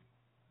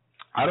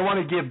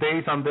to give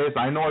dates on this.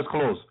 I know it's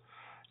close.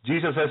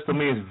 Jesus says to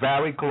me, is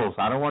very close.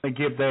 I don't want to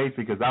give dates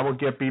because that will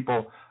get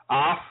people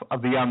off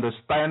of the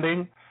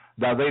understanding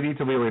that they need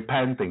to be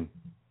repenting.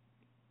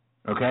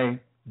 Okay?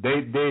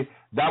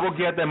 That will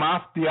get them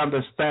off the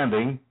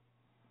understanding,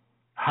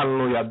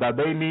 hallelujah, that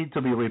they need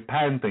to be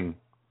repenting.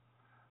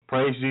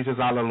 Praise Jesus,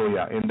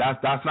 hallelujah. And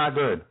that's not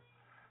good,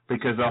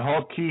 because the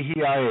whole key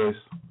here is,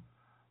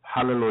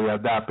 hallelujah,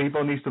 that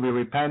people need to be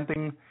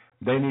repenting.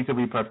 They need to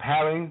be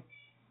preparing,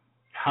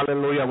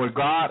 hallelujah, with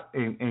God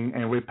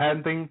and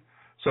repenting,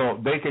 so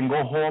they can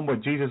go home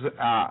with Jesus.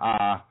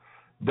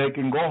 They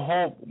can go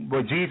home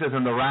with Jesus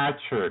in the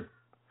rapture.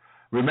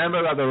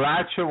 Remember that the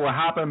rapture will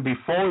happen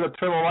before the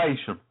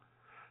tribulation.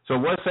 So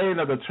we're saying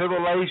that the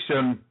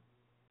tribulation,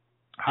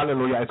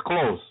 hallelujah, is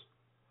close.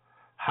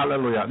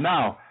 Hallelujah.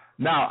 Now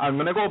I'm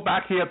going to go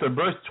back here to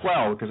verse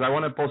 12 because I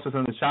want to post this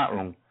in the chat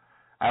room.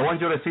 I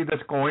want you to see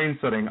this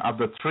coincidence of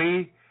the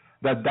tree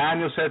that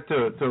Daniel said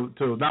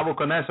to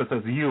Nebuchadnezzar,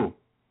 says you.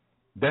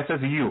 This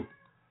is you.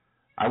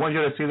 I want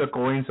you to see the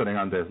coincidence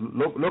on this.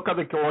 Look at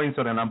the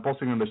coincidence. I'm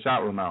posting in the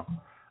chat room now.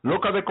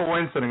 Look at the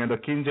coincidence in the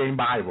King James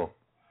Bible.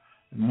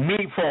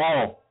 Meat for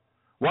all.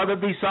 What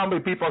did these zombie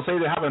people say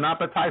they have an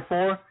appetite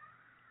for?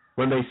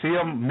 When they see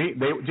them, meat,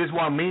 they just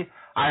want meat.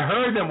 I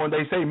heard them when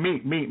they say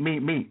meat.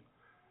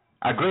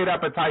 A great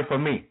appetite for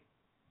meat.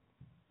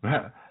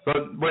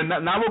 But when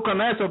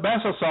Nebuchadnezzar,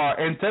 Belshazzar,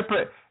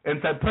 interpret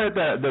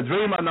the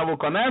dream of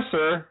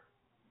Nebuchadnezzar,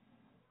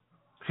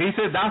 he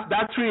said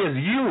that tree is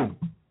you.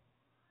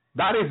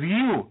 That is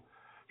you.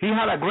 He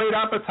had a great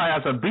appetite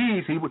as a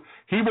beast. He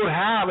would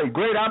have a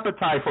great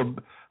appetite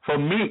for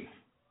meat,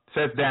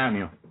 says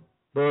Daniel.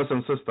 Brothers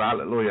and sisters,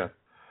 hallelujah.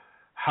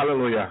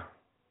 Hallelujah.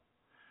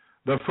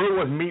 The fruit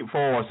was meat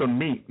for us. So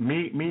meat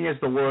is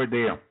the word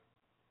there.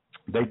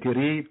 They could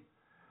eat.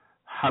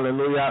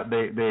 Hallelujah.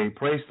 They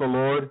praise the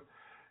Lord.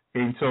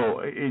 And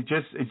so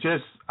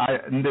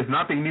there's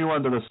nothing new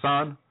under the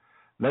sun.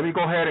 Let me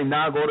go ahead and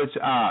now go to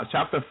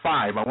chapter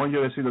 5. I want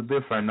you to see the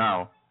difference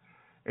now.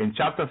 In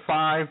chapter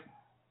 5,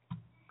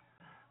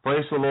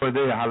 praise the Lord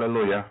there.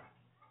 Hallelujah.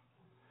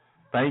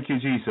 Thank you,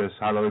 Jesus.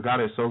 Hallelujah.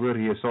 God is so good.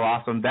 He is so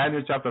awesome.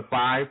 Daniel chapter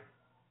 5.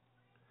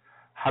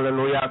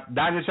 Hallelujah.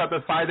 Daniel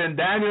chapter 5. Then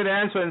Daniel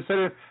answered and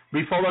said,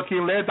 before the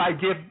king, let thy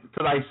gift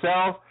to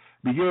thyself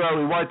be given a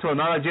reward to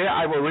another. Yea,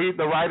 I will read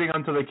the writing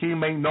unto the king,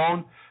 make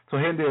known to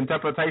him the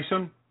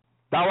interpretation.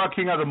 Thou art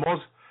king of the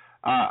most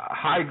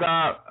high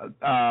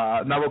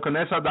God,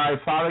 Nebuchadnezzar, thy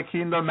father,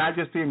 kingdom,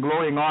 majesty, and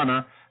glory and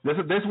honor. This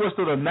was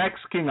to the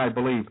next king, I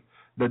believe.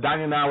 The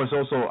Daniel now is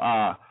also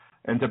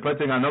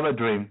interpreting another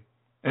dream.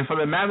 And for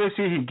the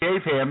majesty he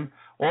gave him,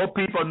 all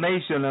people,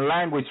 nation, and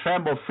language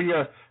tremble,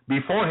 fear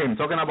before him.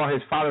 Talking about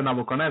his father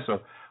Nebuchadnezzar,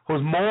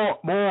 whose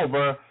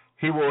moreover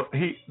he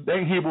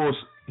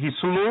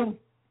slew.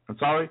 I'm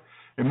sorry.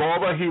 And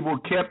moreover he will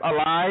keep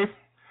alive.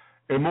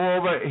 And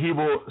moreover he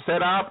will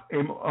set up.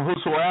 And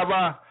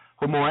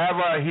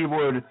whomever he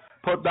would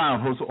put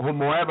down.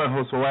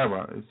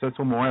 Whosoever. It says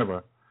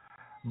whomever.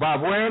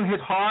 But when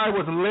his heart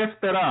was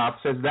lifted up,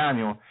 says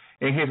Daniel,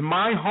 and his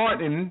mind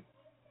hardened.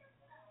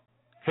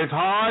 His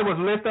heart was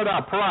lifted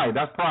up. Pride.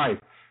 That's pride.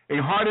 In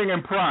hardening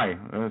and pride.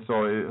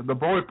 So the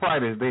word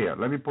pride is there.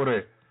 Let me put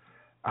it.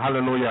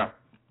 Hallelujah.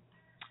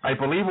 I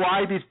believe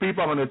why these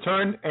people are going to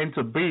turn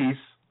into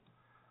beasts.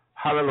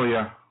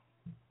 Hallelujah.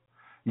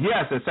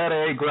 Yes, it said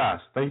it ate grass.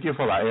 Thank you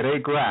for that. It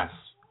ate grass.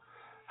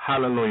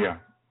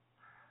 Hallelujah.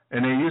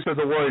 And it uses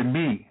the word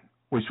meat,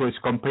 which was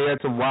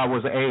compared to what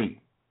was ate.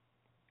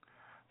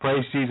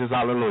 Praise Jesus.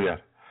 Hallelujah.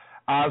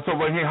 So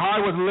when his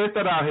heart was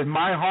lifted up, his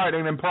mind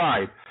hardened in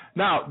pride.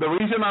 Now, the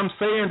reason I'm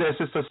saying this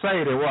is to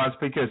say it was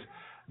because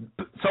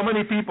so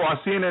many people are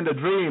seeing in the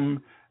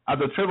dream of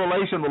the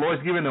tribulation, the Lord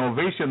is giving a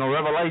vision or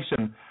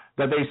revelation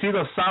that they see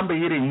the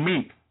zombie eating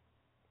meat.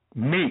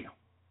 Meat.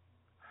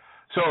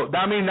 So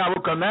that means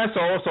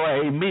Nebuchadnezzar also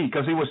ate meat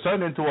because he was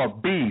turned into a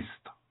beast.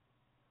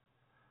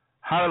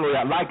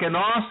 Hallelujah. Like an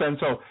oxen.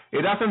 So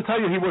it doesn't tell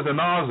you he was an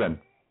oxen,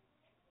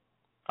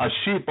 a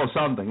sheep or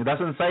something. It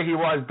doesn't say he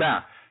was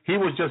that. He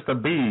was just a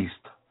beast.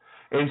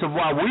 And so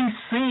what we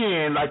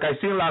seen, like I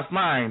seen last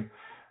night,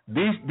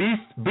 these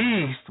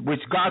beasts, which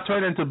God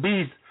turned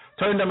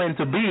them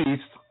into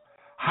beasts,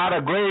 had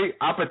a great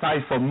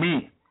appetite for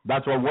meat.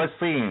 That's what we're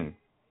seeing.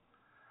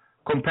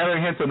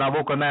 Comparing him to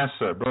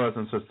Nebuchadnezzar, brothers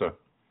and sisters.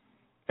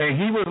 And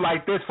he was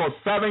like this for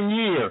 7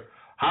 years.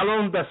 How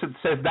long does it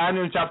say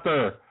Daniel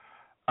chapter?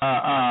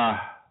 How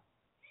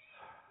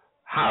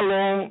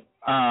long?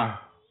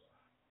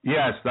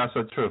 Yes, that's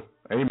the truth.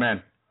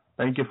 Amen.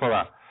 Thank you for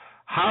that.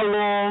 How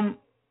long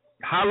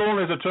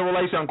is the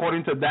tribulation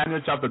according to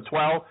Daniel chapter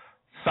 12?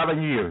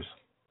 7 years.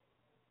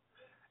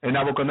 And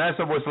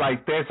Nebuchadnezzar was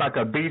like this, like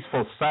a beast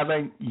for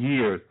 7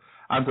 years.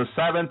 Until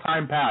 7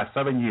 times passed,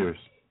 7 years.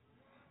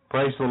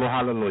 Praise the Lord.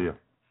 Hallelujah.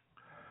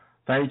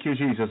 Thank you,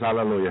 Jesus.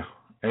 Hallelujah.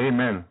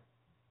 Amen.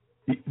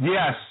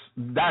 Yes,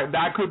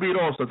 that could be it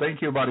also.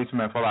 Thank you, Buddy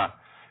Smith, for that.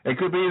 It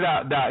could be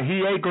that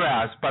he ate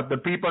grass, but the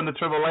people in the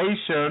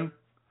tribulation,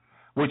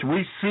 which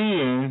we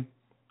seeing,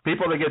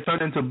 people that get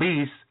turned into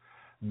beasts,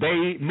 they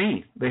eat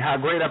meat. They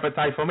have great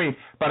appetite for meat.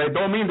 But it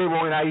don't mean they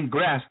won't eat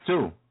grass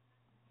too.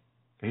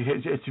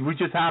 We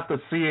just have to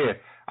see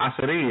it as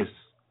it is.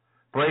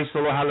 Praise the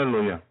Lord,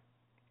 hallelujah.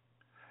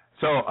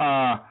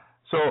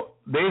 So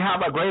they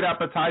have a great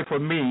appetite for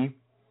me.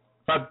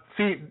 But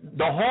see,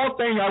 the whole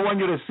thing I want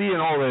you to see in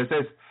all this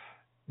is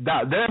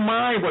that their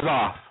mind was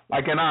off,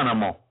 like an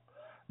animal.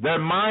 Their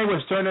mind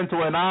was turned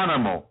into an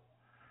animal.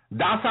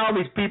 That's how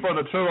these people in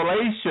the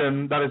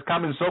tribulation that is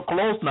coming so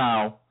close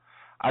now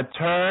are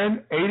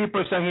turned, 80%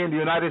 here in the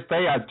United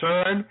States, are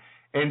turned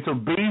into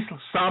beast,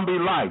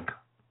 zombie-like.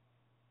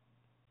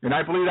 And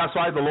I believe that's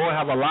why the Lord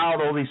have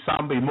allowed all these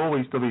zombie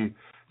movies to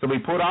be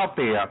put out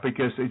there,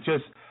 because it's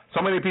just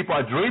so many people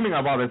are dreaming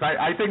about this.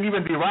 I think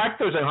even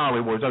directors in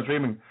Hollywood are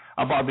dreaming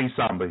about these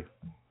zombies.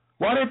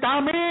 What it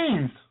that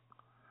means?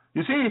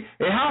 You see,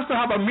 it has to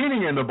have a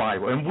meaning in the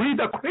Bible, and we,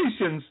 the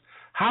Christians,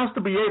 have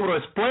to be able to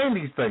explain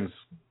these things.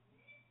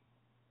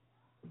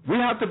 We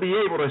have to be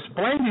able to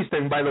explain these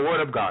things by the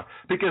Word of God,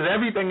 because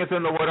everything is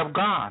in the Word of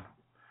God.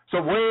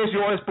 So where is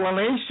your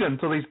explanation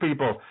to these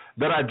people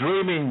that are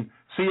dreaming,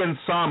 seeing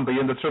zombie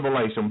in the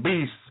tribulation,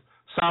 beasts,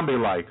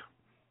 zombie-like?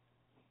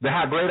 They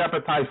have great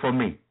appetite for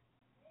me.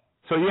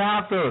 So we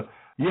have to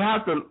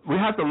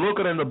look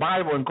at it in the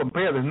Bible and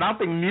compare. There's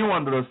nothing new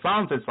under the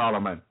sun, said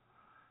Solomon.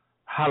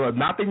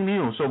 Nothing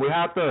new. So we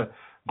have to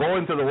go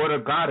into the Word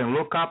of God and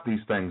look up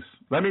these things.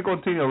 Let me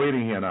continue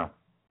reading here now.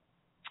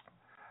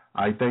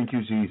 I thank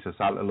you, Jesus.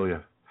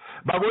 Hallelujah.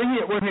 But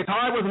when his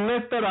heart was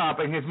lifted up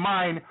and his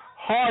mind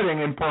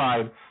hardened in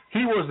pride,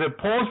 he was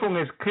deposed from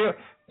his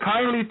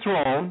kingly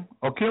throne,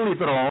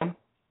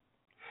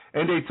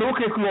 and they took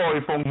his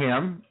glory from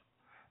him.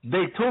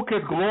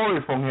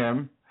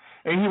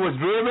 And he was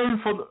driven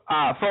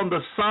from the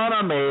Son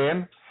of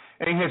Man,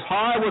 and his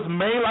heart was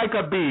made like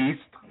a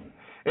beast,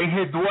 and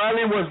his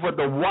dwelling was with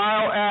the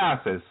wild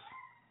asses.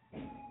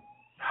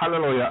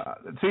 Hallelujah.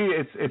 See,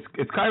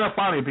 it's kind of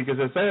funny, because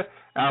it says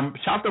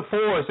chapter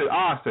 4 it says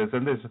asses,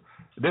 and this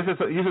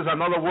uses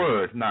another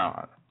word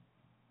now.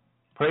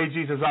 Praise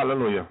Jesus,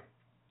 hallelujah.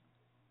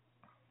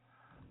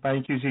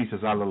 Thank you,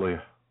 Jesus,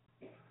 hallelujah.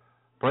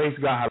 Praise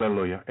God,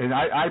 hallelujah. And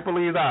I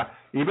believe that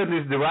even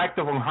this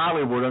director from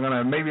Hollywood are going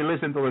to maybe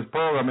listen to this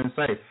program and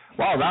say,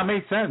 wow, that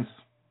makes sense.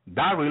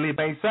 That really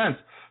makes sense.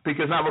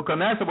 Because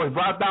Nebuchadnezzar was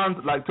brought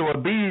down like to a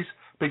beast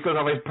because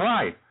of his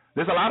pride.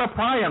 There's a lot of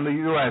pride in the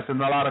U.S.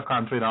 and a lot of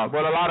countries now,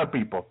 but a lot of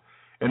people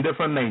in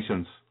different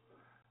nations.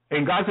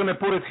 And God's going to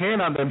put his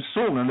hand on them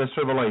soon in this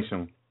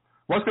tribulation.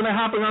 What's going to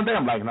happen on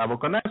them? Like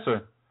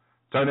Nebuchadnezzar,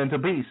 turn into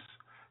beasts.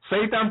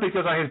 Satan,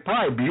 because of his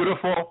pride,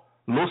 beautiful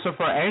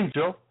Lucifer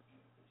angel,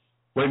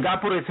 when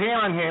God put his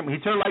hand on him, he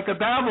turned like a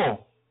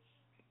devil.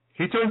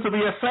 He turned to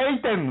be a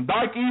Satan,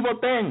 dark evil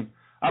thing,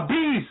 a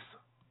beast.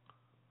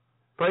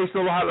 Praise the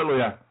Lord,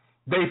 hallelujah.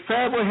 They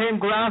fed with him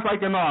grass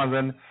like an ox,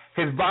 and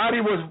his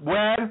body was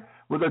wet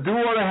with the dew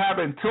of the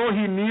heaven, until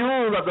he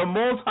knew that the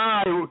Most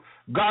High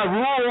God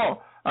ruled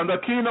on the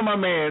kingdom of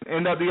man,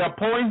 and that the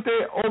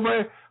appointed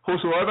over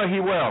whosoever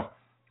he will.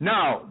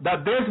 Now,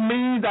 does this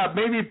mean that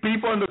maybe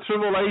people in the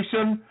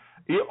tribulation,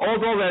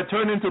 although they're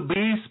turned into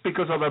beasts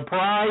because of their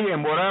pride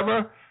and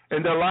whatever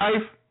in their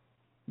life,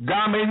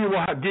 God maybe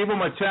will give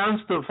them a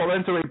chance for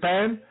them to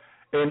repent?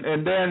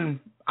 And then,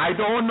 I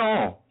don't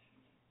know.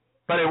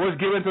 But it was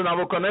given to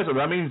Nebuchadnezzar.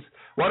 That means,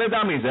 what does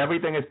that mean?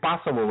 Everything is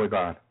possible with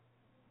God.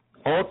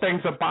 All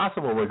things are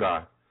possible with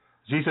God.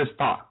 Jesus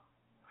taught.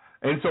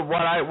 And so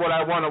what I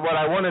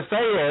want to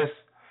say is,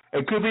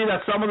 it could be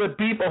that some of the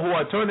people who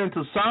are turned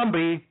into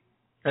zombie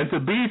and to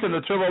beasts in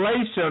the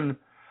tribulation,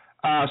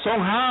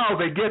 somehow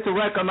they get to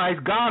recognize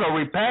God or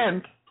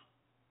repent,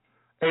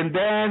 and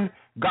then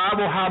God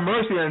will have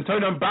mercy and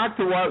turn them back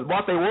to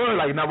what they were,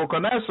 like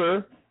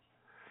Nebuchadnezzar,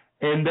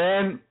 and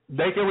then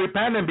they can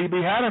repent and be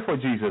beheaded for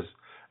Jesus.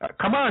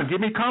 Come on,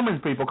 give me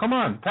comments, people. Come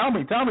on, tell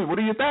me, what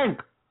do you think?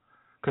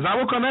 Because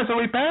Nebuchadnezzar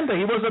repented.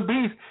 He was a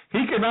beast.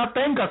 He cannot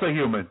think as a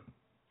human,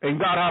 and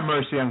God have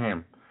mercy on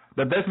him.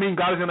 Does this mean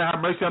God is going to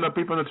have mercy on the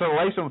people in the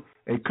tribulation?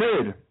 It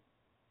could.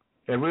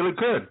 It really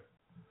could.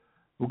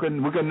 We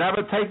can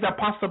never take that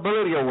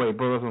possibility away,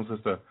 brothers and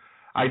sisters.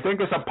 I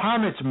think it's a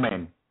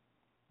punishment.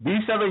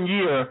 These 7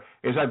 years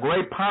is a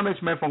great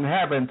punishment from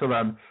heaven to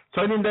them,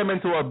 turning them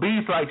into a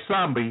beast-like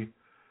zombie,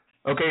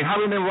 okay,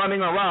 having them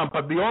running around.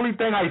 But the only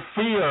thing I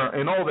fear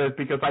in all this,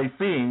 because I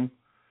seen,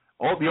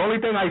 the only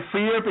thing I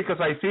fear because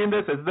I seen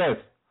this is this.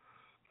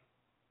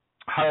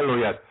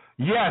 Hallelujah.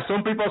 Yes,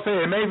 some people say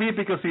it may be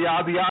because he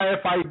had the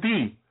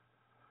RFID.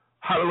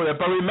 Hallelujah.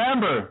 But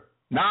remember,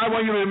 now I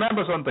want you to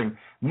remember something.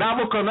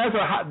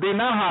 Nebuchadnezzar did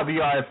not have the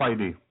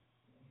RFID.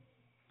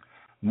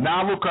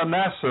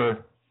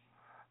 Nebuchadnezzar,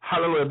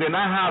 hallelujah, did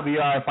not have the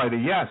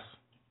RFID. Yes.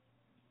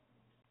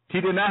 He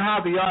did not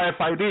have the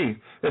RFID.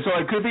 And so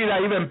it could be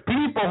that even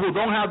people who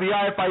don't have the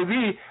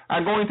RFID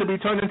are going to be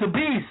turned into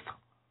beasts.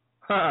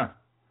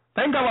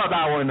 Think about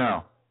that one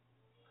now.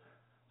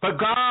 But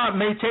God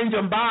may change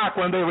them back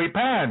when they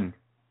repent.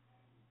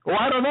 Well,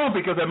 I don't know,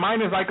 because their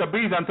mind is like a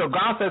beast until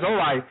God says, all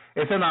right,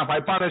 it's enough. I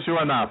punish you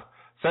enough.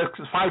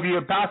 5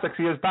 years past, 6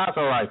 years past,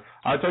 all right,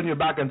 I'll turn you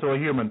back into a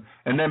human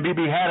and then be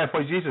beheaded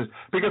for Jesus.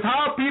 Because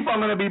how are people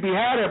going to be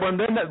beheaded when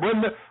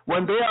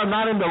they are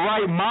not in the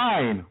right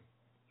mind?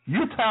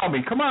 You tell me.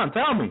 Come on,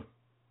 tell me.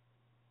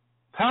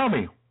 Tell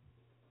me.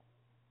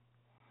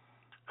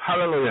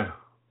 Hallelujah.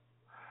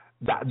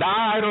 That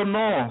I don't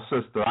know,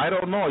 sister. I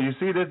don't know. You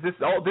see, this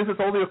is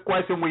only a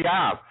question we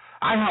have.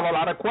 I have a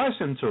lot of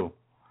questions too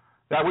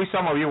that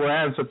some of you will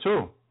answer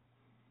too.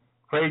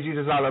 Praise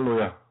Jesus,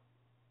 hallelujah.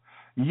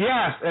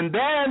 Yes, and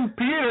then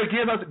Peter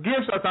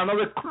gives us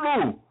another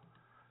clue.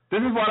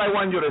 This is what I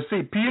want you to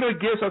see. Peter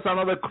gives us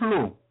another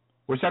clue,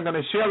 which I'm going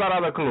to share that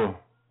other clue.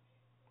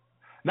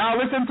 Now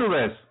listen to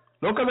this.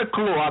 Look at the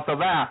clue after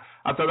that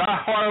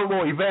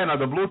horrible event of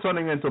the blue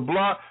turning into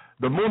blood,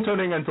 the moon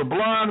turning into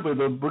blood.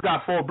 We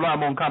got full blood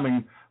moon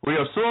coming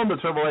real soon. The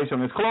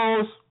tribulation is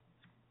close.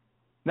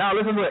 Now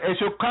listen to it. It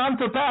shall come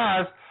to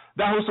pass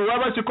that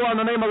whosoever should call on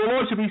the name of the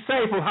Lord should be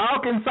saved. For how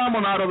can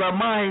someone out of their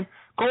mind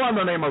call on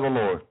the name of the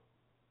Lord?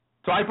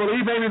 So I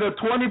believe maybe the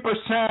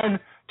 20%,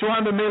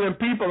 200 million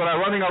people that are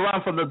running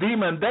around from the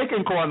demon, they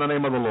can call on the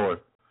name of the Lord.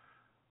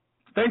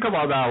 Think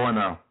about that one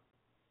now.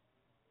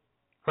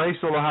 Praise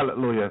the Lord,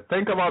 hallelujah.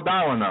 Think about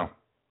that one now.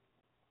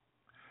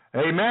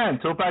 Amen.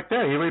 Tupac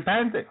there, he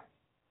repented.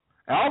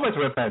 Elvis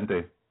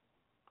repented.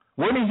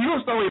 Whitney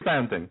Houston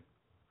repenting.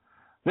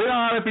 You know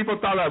how many people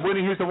thought that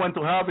Whitney Houston went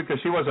to hell because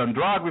she was on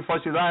drugs before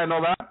she died and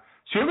all that?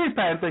 She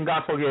repented and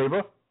God forgave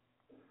her.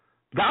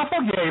 God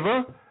forgave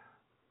her.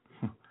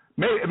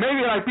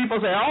 Maybe like people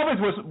say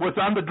Elvis was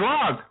on the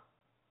drug.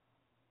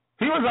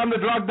 He was on the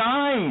drug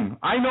dying.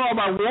 I know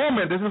about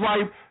women. This is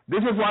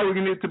why we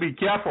need to be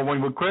careful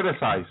when we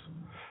criticize.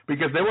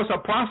 Because there was a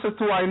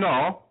prostitute I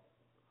know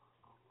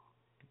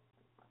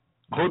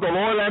who the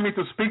Lord led me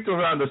to speak to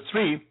her on the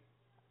street.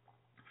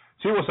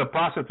 She was a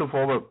prostitute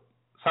for over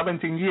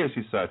 17 years,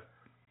 she said.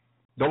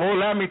 The Lord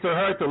led me to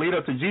her to lead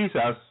her to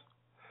Jesus.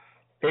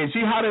 And she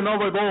had an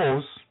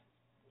overdose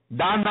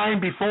that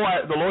night before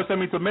the Lord sent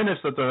me to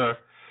minister to her.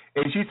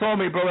 And she told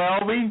me, Brother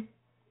Elvie,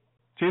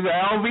 she said,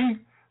 Elvie,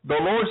 the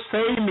Lord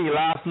saved me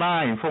last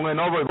night from an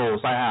overdose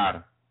I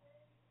had.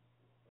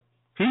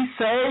 He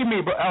saved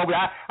me, Elvie.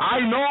 I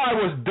know I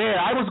was dead.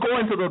 I was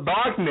going to the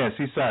darkness,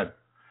 he said.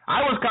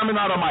 I was coming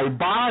out of my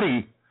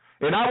body,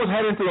 and I was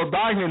heading to the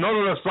darkness. And all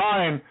of a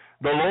sudden,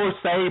 the Lord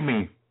saved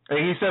me. And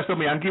he says to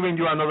me, I'm giving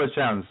you another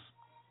chance.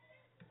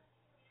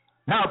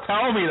 Now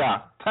tell me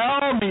that.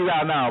 Tell me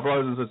that now,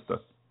 brothers and sisters.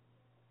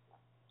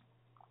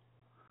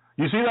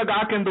 You see that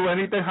God can do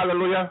anything,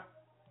 hallelujah?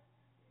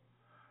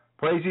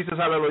 Praise Jesus,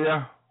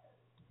 hallelujah.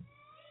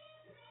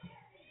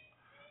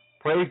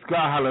 Praise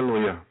God,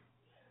 hallelujah.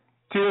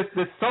 See,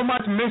 there's so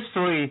much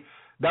mystery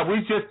that we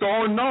just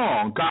don't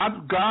know.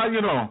 God,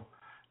 you know,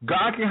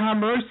 God can have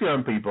mercy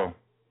on people.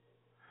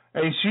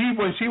 And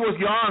when she was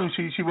young,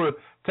 she was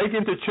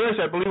taken to church,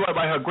 I believe,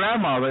 by her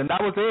grandmother, and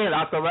that was it.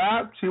 After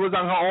that, she was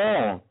on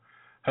her own.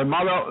 Her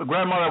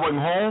grandmother went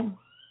home,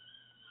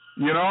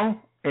 you know,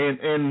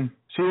 and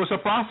she was a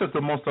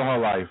prostitute most of her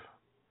life.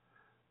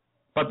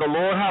 But the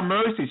Lord had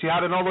mercy. She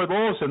had an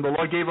overdose, and the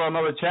Lord gave her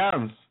another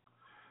chance.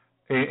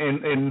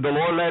 And the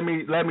Lord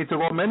led me to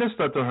go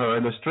minister to her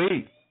in the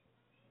street.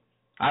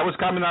 I was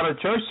coming out of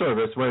church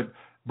service with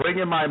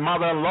bringing my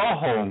mother-in-law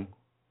home.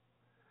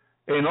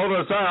 And all of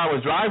a sudden, I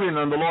was driving,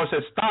 and the Lord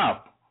said,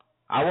 stop.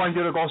 I want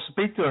you to go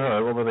speak to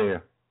her over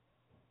there.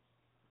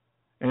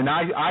 And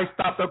I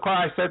stopped the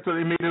car. I said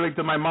immediately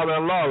to my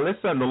mother-in-law,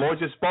 listen, the Lord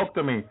just spoke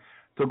to me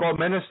to go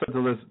minister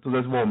to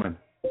this woman.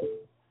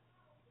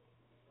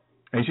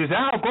 And she said,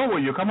 I'll go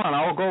with you. Come on,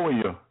 I'll go with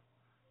you.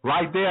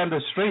 Right there in the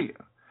street,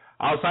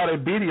 outside a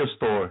video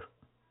store.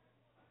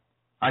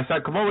 I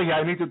said, come over here.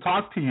 I need to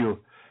talk to you.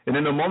 And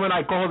in the moment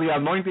I called, the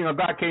anointing of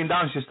God came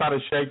down. She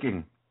started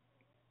shaking.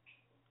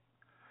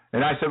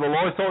 And I said, the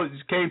Lord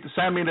came to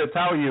send me to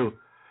tell you,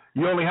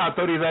 you only have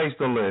 30 days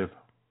to live.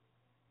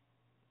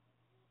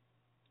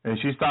 And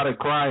she started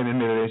crying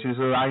immediately. She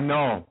said, I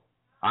know.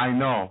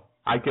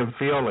 I can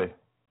feel it.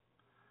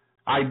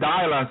 I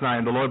died last night,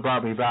 and the Lord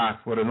brought me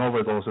back with an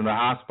overdose in the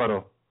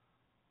hospital.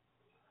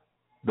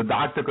 The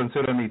doctor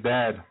considered me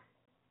dead.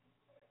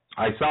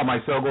 I saw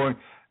myself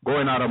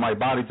going out of my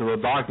body to the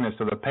darkness,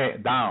 to the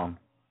pit, down.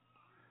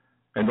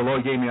 And the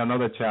Lord gave me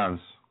another chance.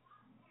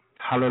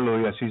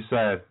 Hallelujah, she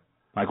said.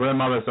 My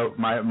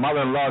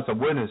mother-in-law is a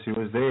witness. She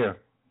was there.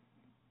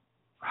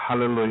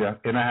 Hallelujah.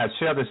 And I had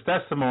shared this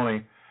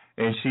testimony,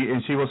 and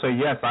she will say,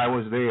 yes, I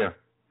was there.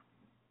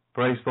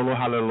 Praise the Lord.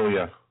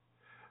 Hallelujah.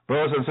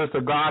 Brothers and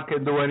sisters, God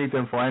can do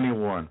anything for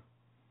anyone.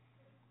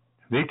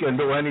 He can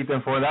do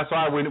anything for us. That's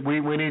why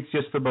we need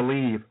just to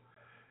believe.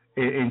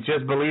 And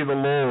just believe the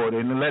Lord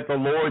and let the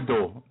Lord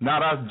do.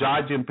 Not us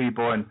judging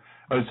people and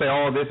say,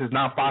 oh, this is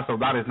not possible,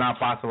 that is not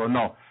possible.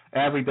 No,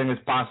 everything is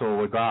possible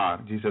with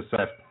God, Jesus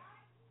said.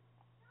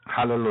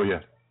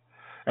 Hallelujah.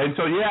 And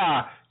so,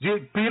 yeah,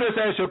 Peter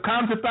says, shall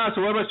come to pass,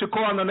 whoever shall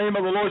call on the name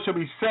of the Lord shall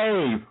be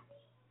saved.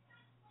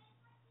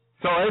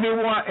 So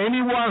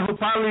anyone who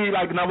probably,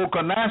 like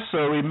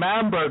Nebuchadnezzar,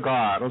 remember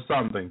God or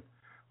something,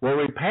 will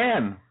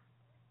repent.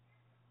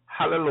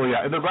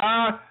 Hallelujah. And the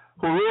God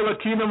who ruled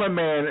the kingdom of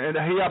man, and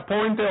he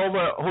appointed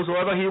over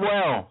whosoever he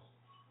will.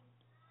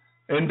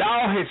 And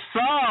thou his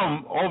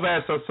son, O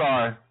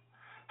Belshazzar,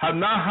 have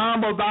not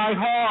humbled thy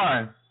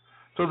heart,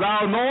 so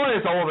thou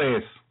knowest all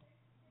this.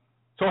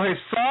 So his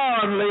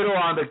son, later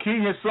on, the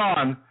king, his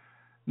son,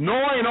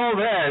 knowing all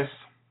this,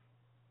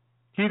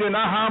 he did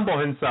not humble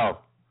himself.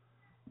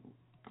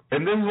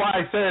 And this is why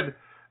I said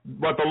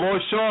what the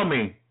Lord showed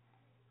me.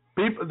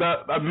 People,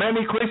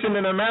 many Christians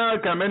in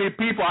America, many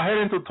people are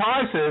heading to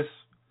Tarsus,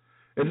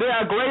 and they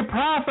are great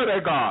prophet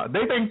of God.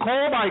 They've been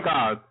called by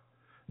God.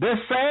 They're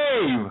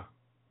saved.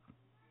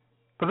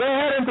 But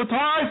they're heading to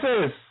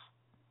Tarsus,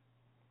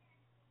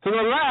 to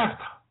the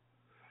left.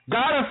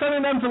 God is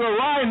sending them to the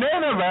right,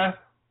 Nineveh.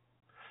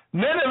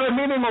 Nineveh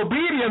meaning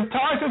obedient,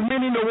 Tarsus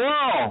meaning the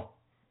world,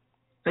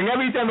 and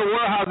everything the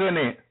world has in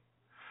it.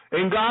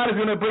 And God is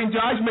going to bring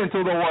judgment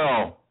to the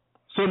world.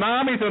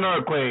 Tsunamis and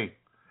earthquake.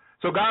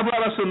 So God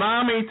brought a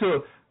tsunami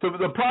to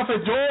the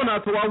prophet Jonah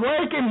to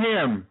awaken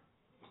him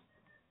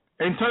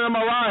and turn him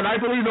around. I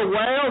believe the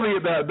whale,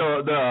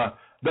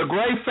 the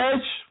great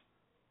fish,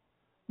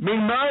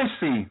 mean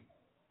mercy.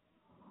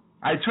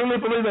 I truly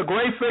believe the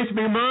great fish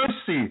mean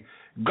mercy.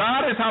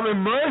 God is having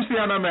mercy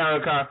on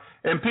America,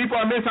 and people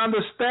are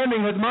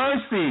misunderstanding his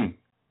mercy.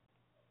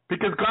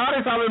 Because God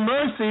is having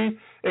mercy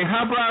and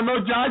have brought no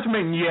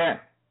judgment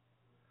yet.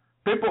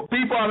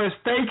 People are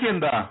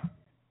mistaken that.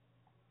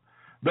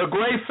 The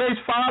great fish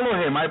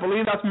follow him. I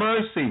believe that's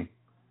mercy.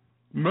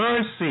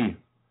 Mercy.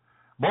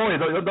 Boy,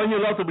 don't you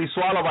love to be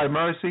swallowed by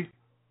mercy?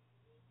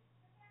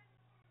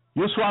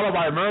 You're swallowed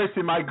by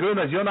mercy, my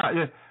goodness. You're not,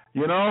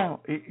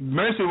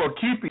 mercy will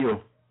keep you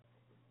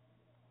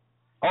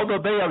all the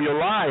day of your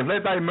life.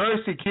 Let thy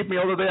mercy keep me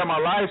all the day of my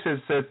life,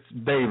 says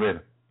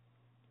David.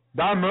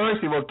 That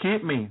mercy will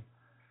keep me.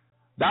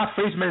 That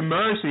fish made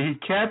mercy. He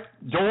kept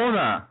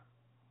Jonah.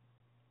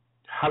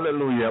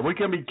 Hallelujah. We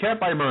can be kept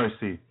by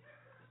mercy,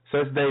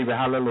 says David.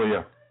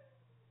 Hallelujah.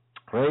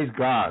 Praise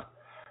God.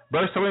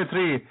 Verse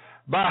 23.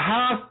 But he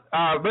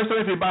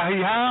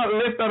hath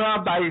lifted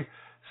up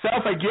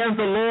thyself against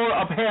the Lord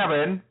of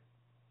heaven.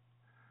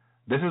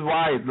 This is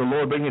why the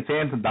Lord brings his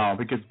hands down,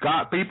 because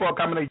people are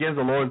coming against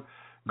the Lord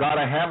God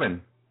of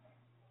heaven.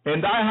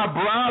 And thou hast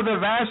brought the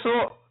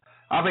vessel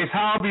of his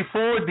house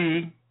before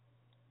thee,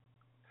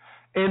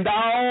 and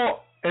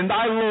thou and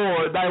thy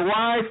Lord, thy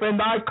wife and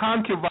thy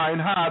concubine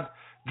hath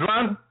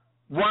drunk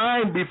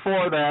wine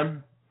before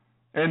them,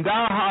 and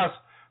thou hast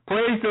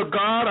praised the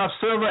God of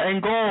silver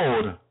and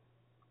gold,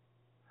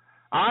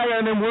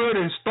 iron and wood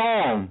and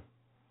stone,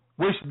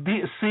 which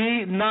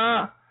see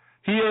not,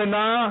 hear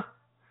not,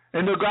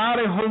 and the God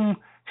in whom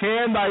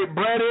hand thy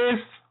bread is.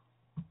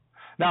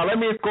 Now let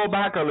me go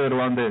back a little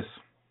on this.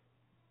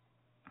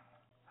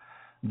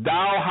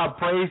 Thou hast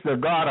praised the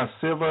God of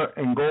silver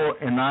and gold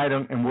and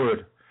iron and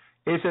wood.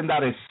 Isn't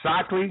that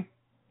exactly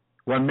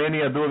what many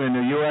are doing in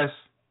the U.S.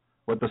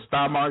 with the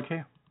stock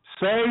market?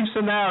 Same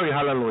scenario,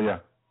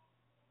 hallelujah.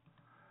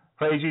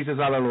 Praise Jesus,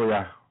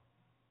 hallelujah.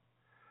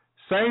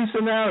 Same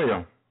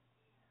scenario.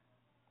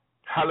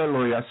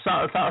 Hallelujah.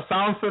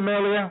 Sound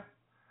familiar?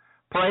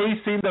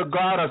 Praising the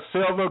God of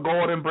silver,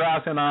 gold, and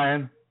brass and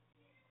iron.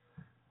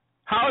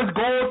 How is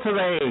gold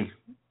today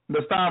in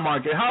the stock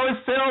market? How is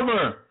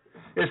silver?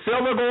 Is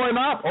silver going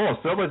up? Oh,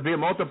 silver is being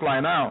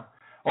multiplied now.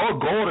 Oh,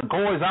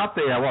 gold is out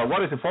there.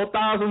 What is it,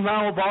 4,000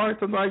 now a bar,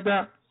 something like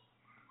that?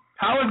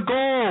 How is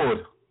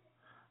gold?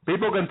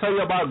 People can tell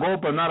you about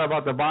gold, but not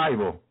about the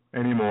Bible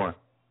anymore.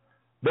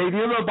 They do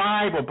the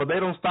Bible, but they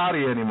don't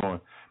study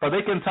anymore. But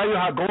they can tell you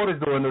how gold is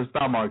doing in the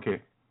stock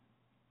market.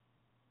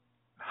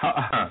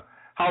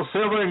 How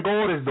silver and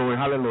gold is doing.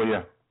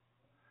 Hallelujah.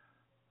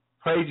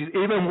 Praise Jesus.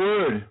 Even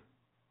wood,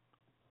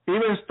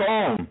 even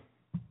stone.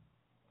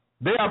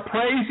 They are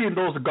praising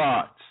those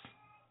gods.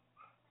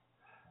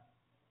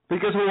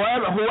 Because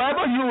whoever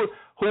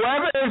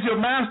is your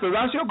master,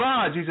 that's your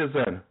God, Jesus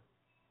said.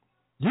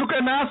 You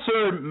cannot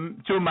serve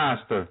your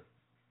master.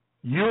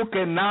 You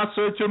cannot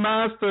serve your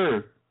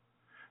master.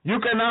 You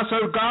cannot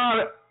serve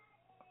God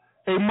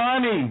in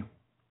money.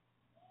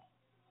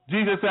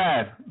 Jesus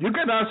said, you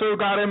cannot serve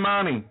God in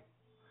money.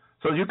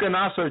 So you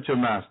cannot serve your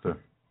master.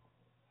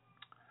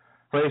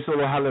 Praise the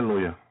Lord,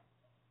 hallelujah.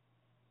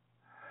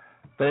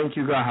 Thank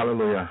you, God,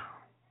 hallelujah.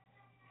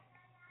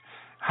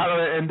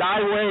 Hallelujah. And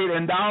thy way,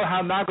 and thou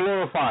hast not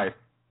glorified.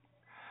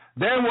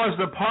 Then was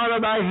the part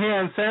of thy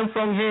hand sent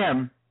from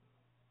him.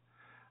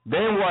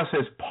 Then was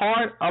his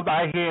part of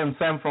thy hand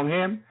sent from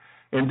him.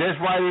 And this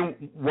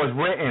writing was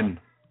written,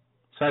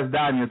 says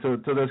Daniel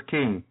to this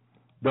king,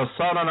 the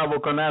son of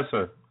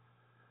Nebuchadnezzar.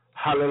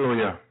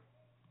 Hallelujah.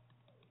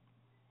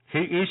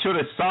 He should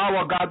have saw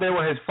what God did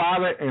with his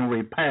father and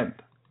repent.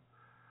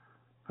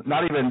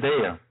 Not even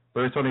there.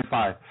 Verse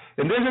 25.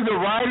 And this is the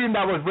writing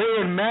that was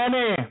written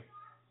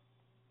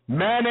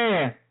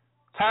many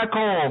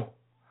tackle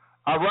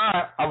of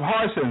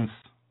horses.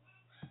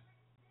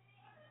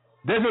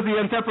 This is the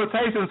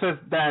interpretation, says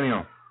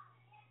Daniel,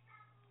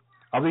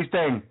 of these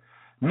things.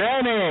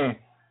 Many,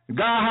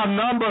 God have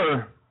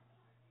numbered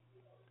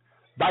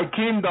thy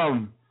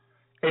kingdom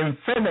and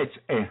finish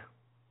it.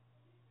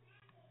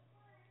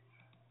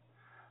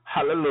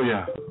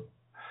 Hallelujah.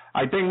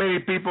 I think many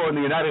people in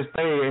the United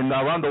States and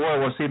around the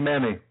world will see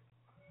many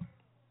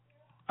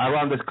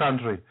around this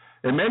country.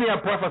 And many are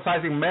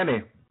prophesying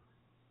many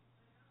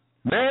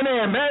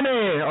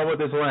over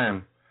this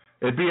land.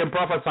 It's being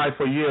prophesied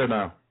for years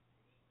now.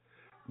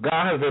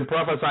 God has been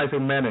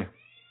prophesying many.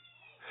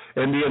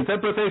 And the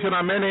interpretation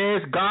of many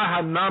is God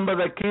has numbered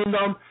the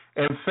kingdom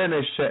and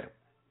finished it.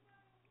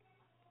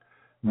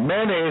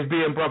 Many is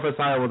being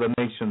prophesied over the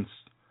nations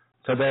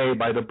today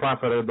by the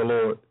prophet of the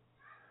Lord.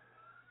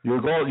 You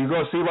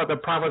go see what the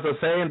prophets are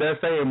saying. They're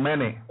saying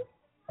many.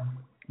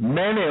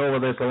 Many over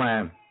this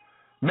land.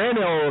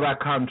 Many over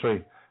that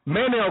country.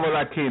 Many over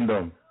that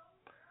kingdom.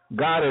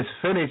 God is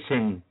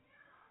finishing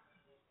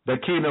the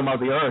kingdom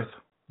of the earth.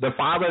 The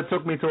Father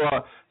took me to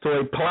a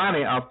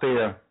planet up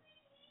there.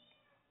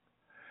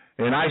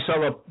 And I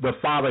saw the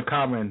Father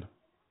coming.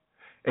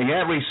 And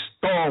every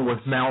stone was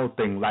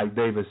melting, like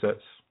David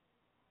says.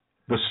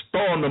 The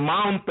stone, the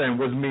mountain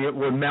was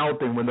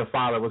melting when the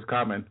Father was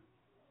coming.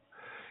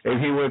 And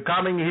he was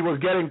coming, he was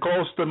getting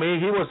close to me.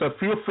 He was a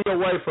few feet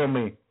away from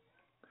me.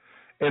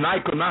 And I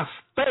could not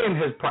stay in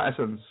his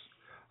presence.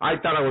 I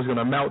thought I was going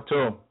to melt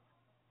too.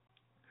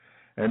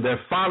 And the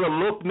Father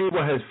looked me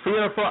with his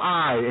fearful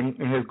eye in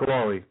his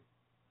glory.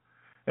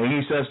 And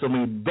he says to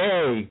me,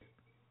 they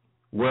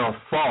will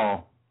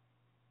fall.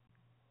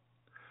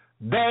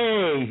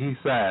 They, he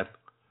said,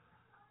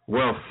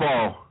 will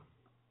fall.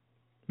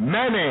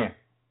 Many,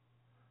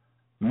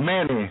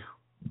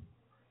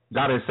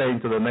 God is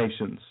saying to the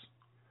nations.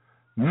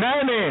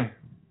 Many,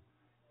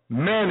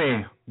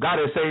 God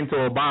is saying to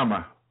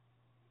Obama.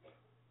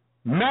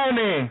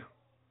 Many,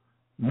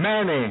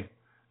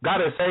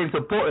 God is saying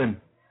to Putin.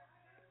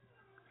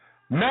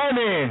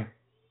 Many,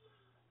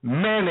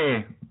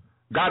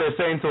 God is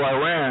saying to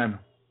Iran.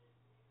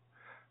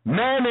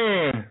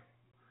 Many,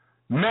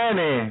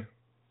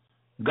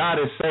 God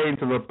is saying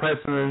to the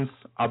presidents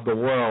of the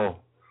world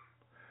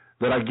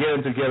that are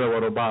getting together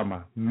with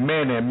Obama.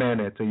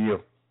 Many to you.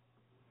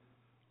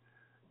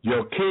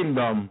 Your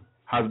kingdom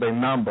has been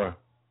numbered.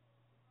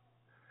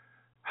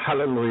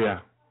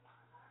 Hallelujah.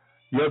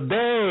 Your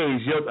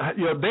days,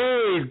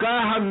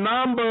 God has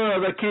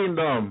numbered the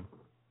kingdom.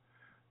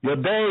 Your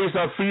days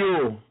are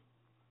few.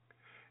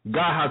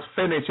 God has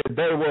finished it.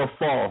 They will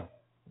fall.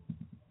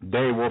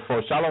 They will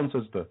fall. Shalom,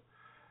 sister.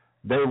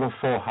 They will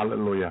fall.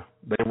 Hallelujah.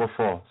 They will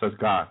fall, says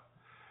God.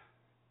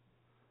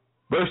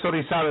 Verse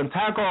 37,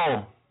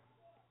 Tackle,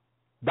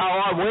 thou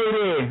art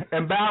weighty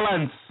and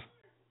balanced,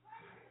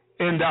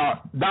 and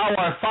thou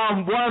art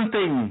found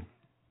wanting.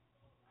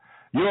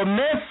 You are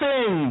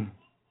missing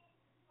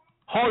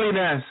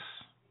holiness.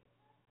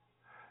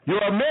 You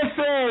are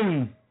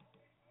missing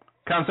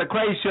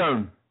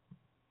consecration.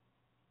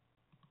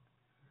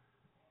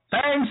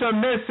 Things are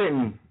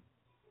missing.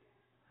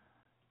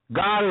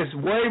 God is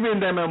waving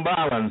them in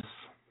balance.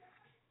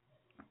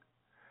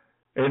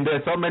 And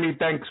there's so many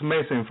things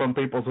missing from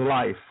people's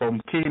life, from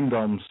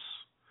kingdoms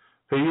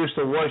who used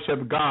to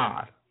worship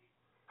God.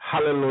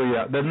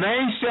 Hallelujah. The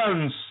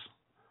nations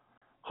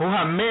who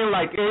have men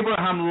like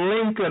Abraham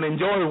Lincoln and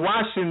George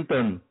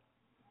Washington,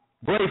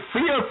 great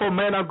fearful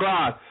men of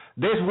God.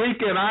 This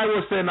weekend I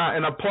was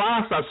in a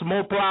plaza, a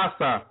small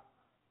plaza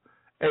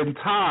in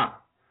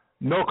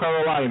North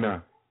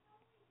Carolina.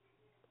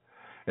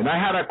 And I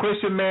had a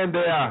Christian man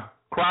there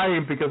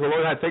crying because the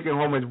Lord had taken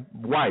home his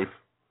wife.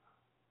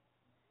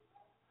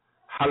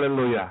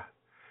 Hallelujah.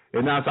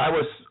 And as I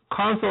was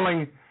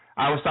counseling,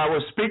 I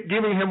was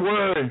giving him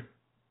word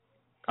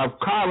of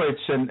courage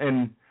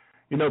and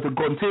to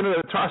continue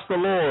to trust the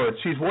Lord.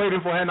 She's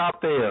waiting for him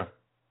out there.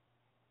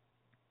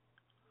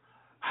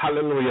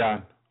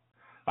 Hallelujah.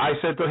 I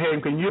said to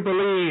him, can you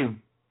believe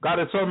God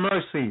is so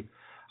mercy?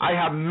 I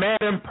have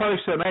met in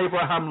person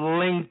Abraham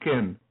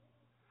Lincoln.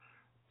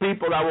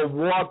 People that were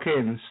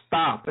walking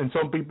stopped, and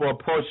some people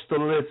approached to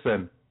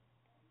listen.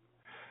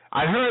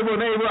 I heard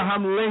when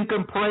Abraham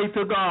Lincoln prayed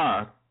to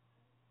God.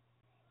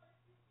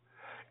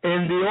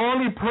 And the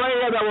only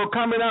prayer that was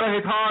coming out of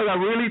his heart that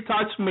really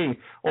touched me,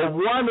 or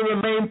one of the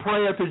main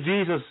prayers to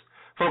Jesus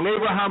from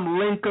Abraham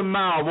Lincoln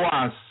mouth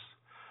was,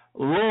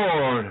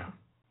 Lord,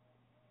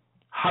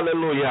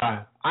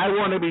 hallelujah, I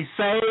want to be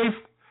safe.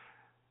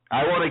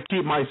 I want to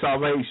keep my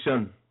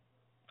salvation.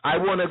 I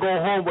want to go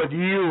home with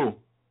you,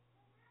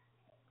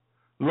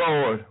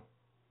 Lord.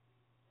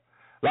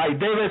 Like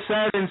David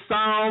said in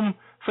Psalm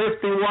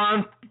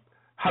 51,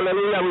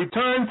 hallelujah,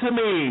 return to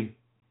me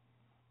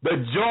the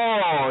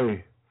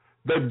joy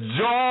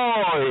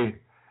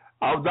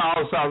of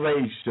thy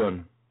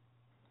salvation.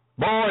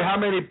 Boy, how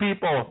many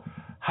people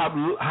have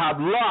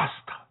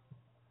lost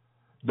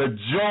the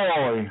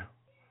joy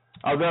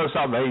of their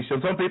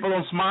salvation. Some people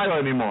don't smile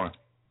anymore.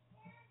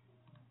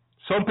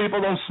 Some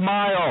people don't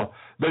smile.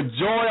 The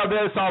joy of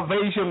their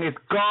salvation is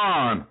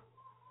gone.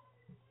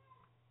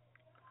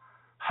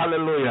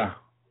 Hallelujah.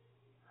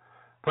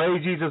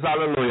 Praise Jesus,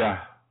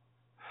 hallelujah.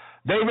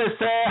 David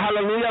said,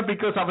 hallelujah,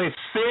 because of his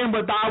sin,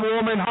 but thou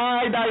woman,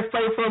 hide thy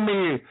face from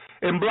me,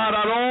 and blot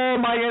out all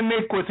my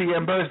iniquity.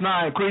 In verse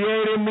 9,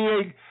 create in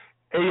me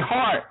a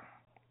heart.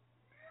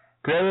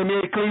 Create in me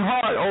a clean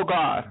heart, O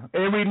God,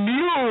 and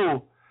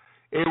renew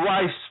a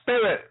right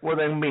spirit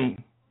within me.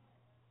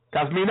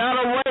 Cast me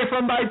not away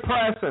from thy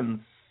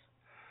presence.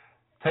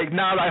 Take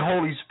now thy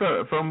Holy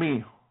Spirit from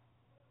me.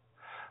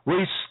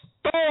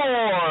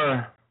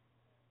 Restore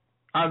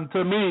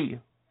unto me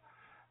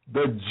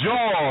the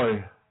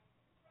joy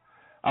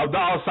of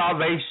thy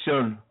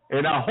salvation,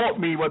 and uphold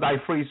me with thy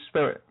free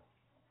spirit.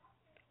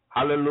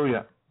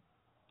 Hallelujah.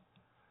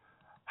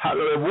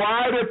 Hallelujah.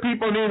 Why do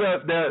people need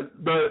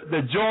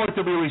the joy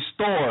to be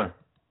restored?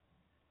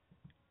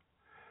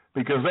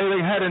 Because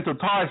they head into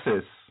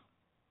Tarsus,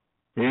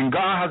 and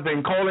God has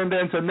been calling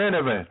them to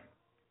Nineveh.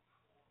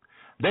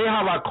 They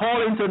have a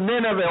calling to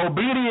Nineveh,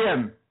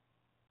 obedient.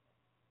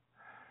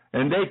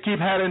 And they keep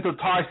heading to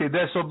Tarsus,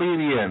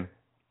 disobedient,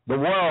 the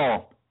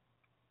world.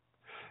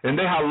 And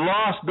they have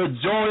lost the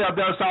joy of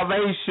their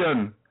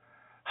salvation.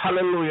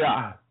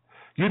 Hallelujah.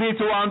 You need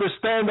to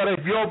understand that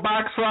if you're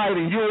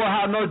backsliding, you will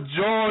have no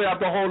joy of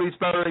the Holy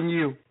Spirit in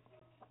you.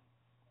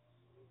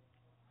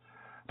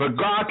 But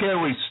God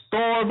can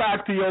restore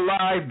back to your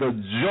life the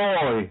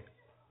joy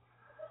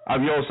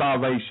of your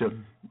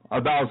salvation,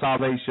 of thy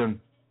salvation.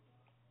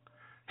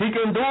 He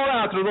can do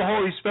that through the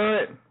Holy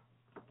Spirit.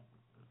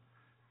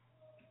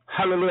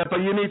 Hallelujah. But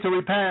you need to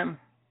repent,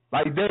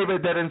 like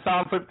David did in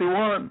Psalm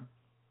 51.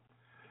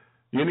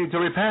 You need to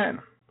repent.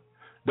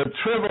 The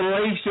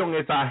tribulation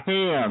is at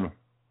hand.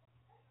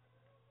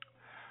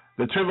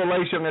 The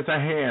tribulation is at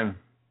hand.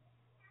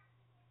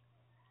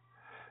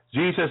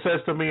 Jesus says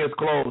to me, it's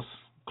close.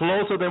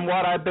 Closer than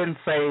what I've been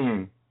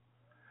saying.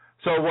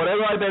 So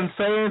whatever I've been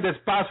saying this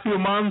past few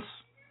months,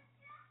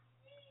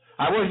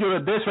 I want you to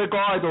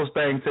disregard those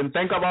things and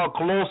think about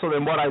closer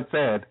than what I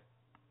said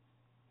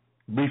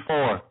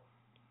before,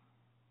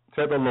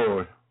 said the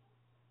Lord.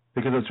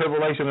 Because the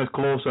tribulation is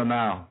closer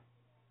now.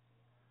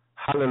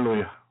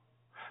 Hallelujah.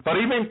 But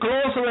even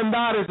closer than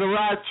that is the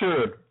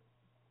rapture.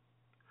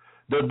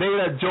 The day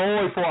of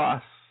joy for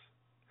us.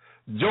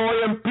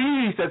 Joy and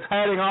peace that's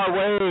heading our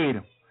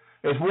way.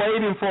 It's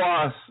waiting for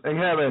us in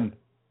heaven.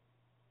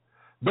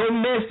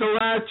 Don't miss the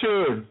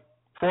rapture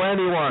for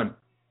anyone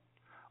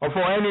or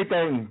for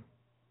anything.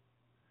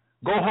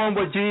 Go home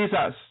with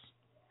Jesus.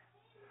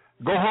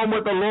 Go home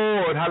with the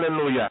Lord.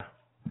 Hallelujah.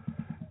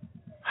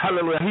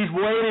 Hallelujah. He's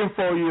waiting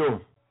for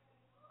you.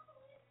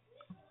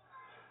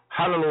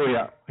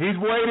 Hallelujah. He's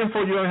waiting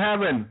for you in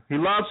heaven. He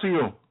loves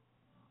you.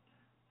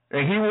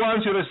 And he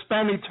wants you to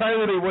spend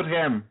eternity with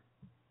him.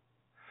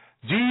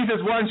 Jesus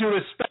wants you to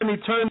spend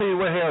eternity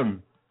with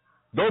him.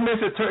 Don't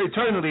miss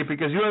eternity,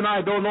 because you and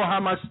I don't know how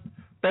much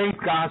things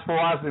God has for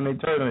us in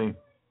eternity.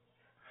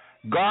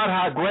 God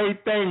has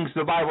great things,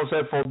 the Bible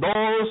said, for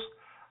those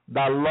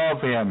that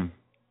love him.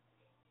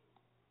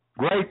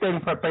 Great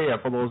things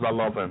prepared for those that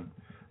love him.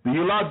 Do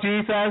you love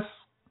Jesus?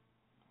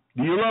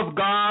 Do you love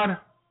God?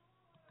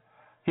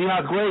 He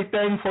has great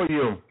things for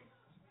you.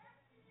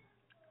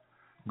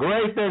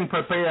 Great things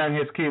prepared in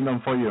his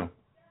kingdom for you.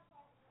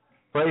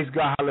 Praise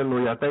God.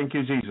 Hallelujah. Thank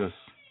you, Jesus.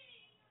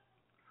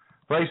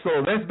 Praise the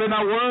Lord. There's been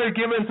a word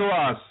given to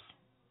us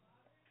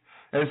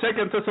in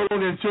 2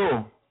 Thessalonians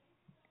 2.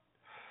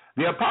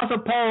 The Apostle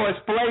Paul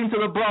explained to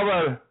the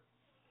brother,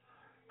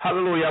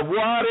 hallelujah,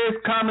 what is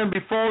coming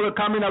before the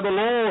coming of the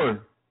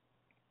Lord.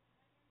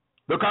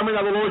 The coming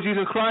of the Lord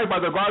Jesus Christ by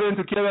the guardian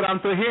together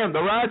unto him,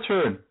 the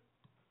rapture.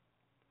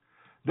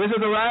 This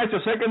is the rapture,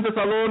 2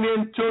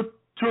 Thessalonians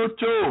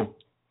 2:2.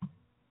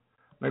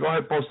 Let me go ahead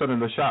and post it in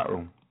the chat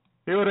room.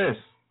 Here it is,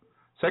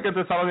 2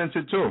 Thessalonians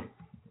 2:2.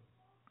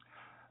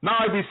 Now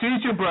I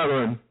beseech you,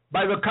 brethren,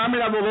 by the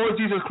coming of the Lord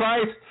Jesus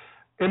Christ,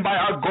 and by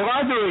our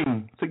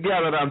gathering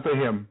together unto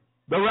him.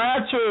 The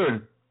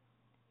rapture.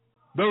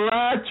 The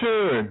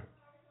rapture.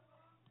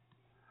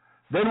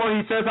 Then what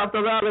he says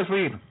after that, let's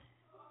read.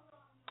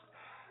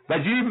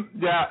 That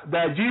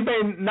ye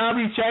may not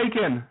be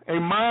shaken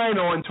in mind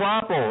or in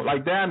trouble,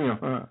 like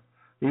Daniel.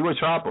 He was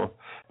troubled.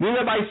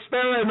 Neither by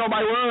spirit, nor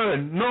by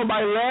word, nor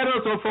by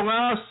letters or from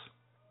us,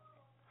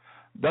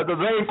 that the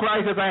day in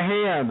Christ is at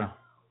hand.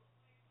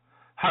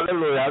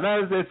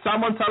 Hallelujah. Is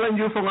someone telling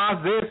you from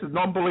us this?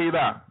 Don't believe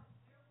that.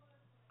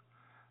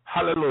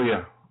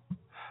 Hallelujah.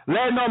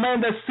 Let no man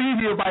deceive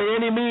you by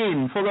any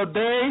means, for the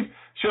day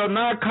shall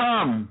not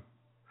come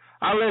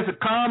unless it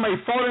come a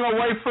falling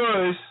away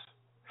first,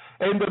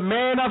 and the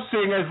man of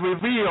sin is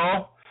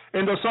revealed,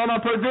 and the son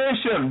of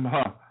perdition.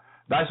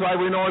 That's why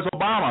we know it's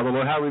Obama. The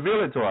Lord has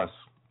revealed it to us.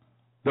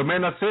 The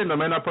man of sin, the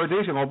man of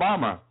perdition,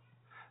 Obama.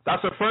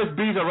 That's the first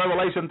beast of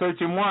Revelation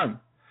 13:1.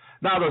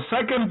 Now, the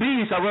second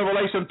beast of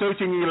Revelation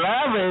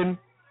 13:11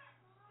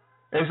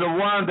 is the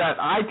one that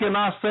I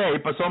cannot say,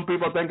 but some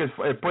people think it's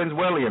Prince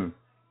William.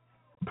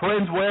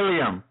 Prince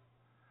William.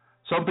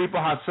 Some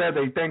people have said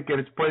they think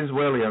it's Prince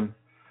William,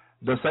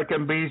 the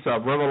second beast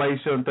of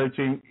Revelation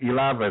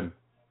 13:11.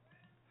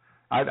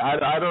 I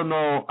don't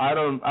know. I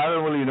don't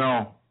really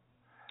know.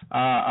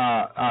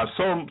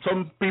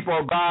 Some people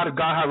of God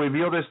has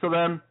revealed this to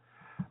them.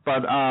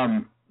 But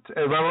in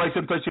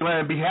Revelation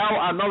 13:11, beheld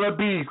another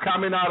beast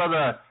coming out of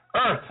the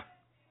earth.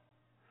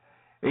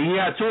 And he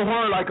had 2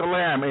 horns like a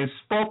lamb and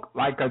spoke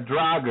like a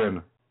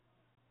dragon.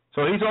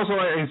 So he's also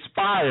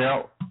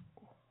inspired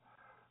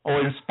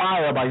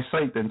by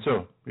Satan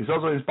too. He's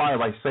also inspired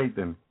by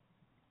Satan.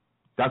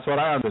 That's what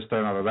I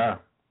understand out of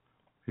that.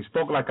 He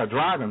spoke like a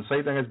dragon.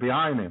 Satan is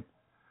behind him.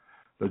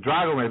 The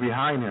dragon is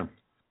behind him.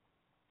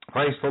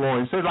 Praise the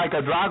Lord. He says like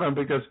a dragon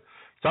because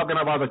he's talking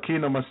about the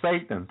kingdom of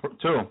Satan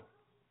too.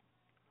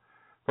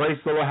 Praise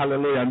the Lord,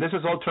 hallelujah. And this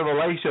is all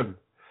tribulation.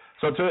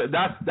 So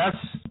that's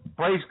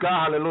praise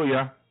God,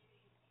 hallelujah.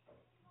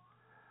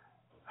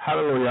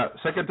 Hallelujah.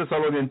 2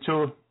 Thessalonians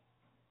 2.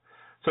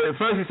 So at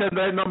first he said,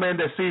 let no man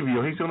deceive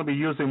you. He's going to be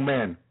using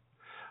men.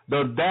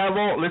 The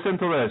devil, listen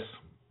to this.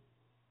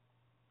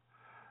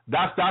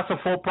 That's a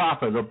false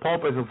prophet. The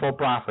Pope is a false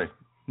prophet.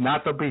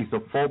 Not the beast, the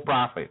false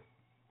prophet.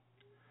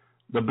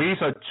 The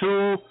beasts are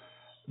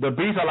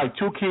like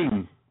 2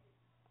 kings.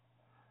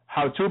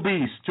 How 2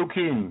 beasts, 2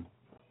 kings.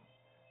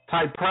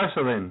 Type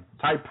president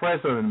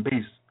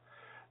beasts.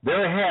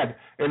 They're ahead.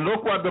 And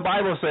look what the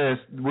Bible says,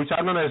 which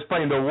I'm going to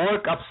explain, the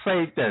work of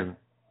Satan.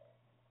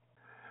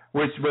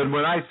 Which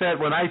when I share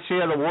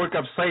the work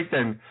of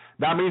Satan,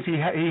 that means he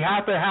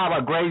has to have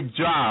a great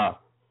job.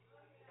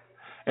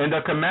 And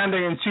the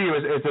commander-in-chief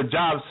is the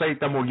job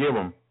Satan will give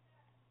him.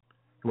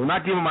 He will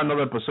not give him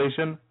another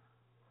position.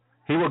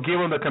 He will give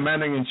him the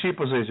commanding-in-chief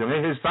position.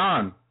 It's his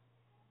son.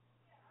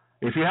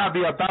 If you have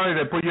the authority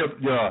to put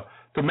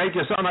to make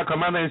your son a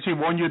commander-in-chief,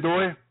 won't you do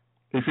it?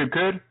 If you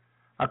could?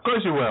 Of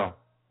course you will.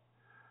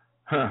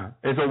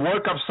 It's a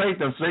work of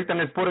Satan. Satan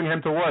is putting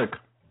him to work.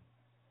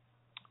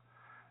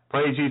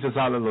 Praise Jesus,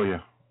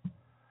 hallelujah.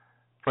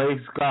 Praise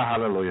God,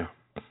 hallelujah.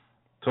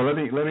 So let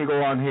me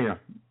go on here.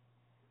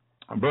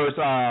 Verse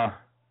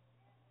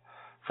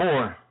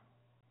 4.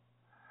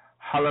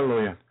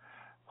 Hallelujah.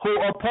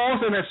 Who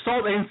oppose and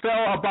exalt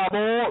himself above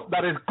all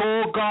that is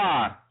called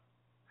God,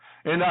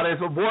 and that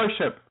is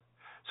worship.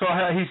 So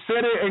he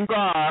said it in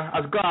God,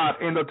 as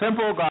God, in the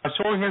temple of God,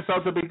 showing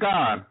himself to be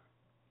God.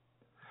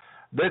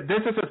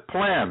 This is his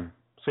plan.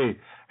 See,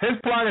 his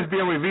plan is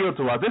being revealed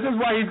to us. This is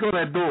what he's going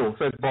to do,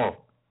 says Paul.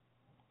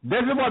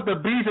 This is what the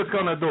beast is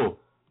going to do.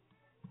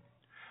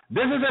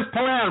 This is his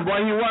plan,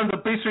 why he wants the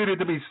peace treaty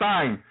to be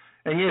signed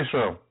in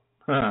Israel.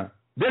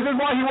 This is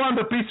why he wants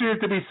the peace treaty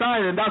to be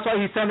signed, and that's why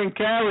he's sending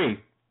Kerry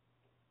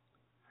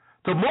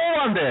to move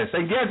on this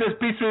and get this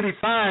peace treaty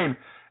signed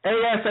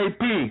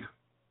ASAP,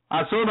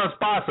 as soon as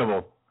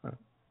possible.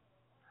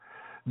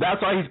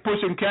 That's why he's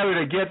pushing Kerry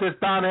to get this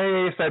done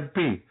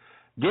ASAP.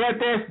 Get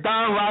this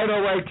done right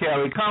away,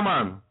 Kerry. Come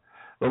on.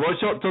 The Lord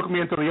took me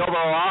into the Oval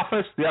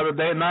Office the other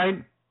day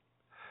night.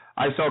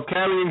 I saw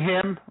Kerry and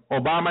him,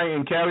 Obama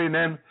and Kerry, and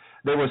then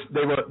they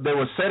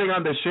were sitting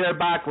on the chair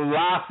back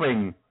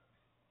laughing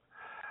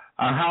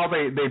on how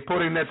they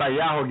putting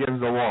Netanyahu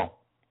against the wall.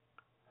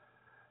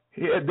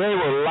 They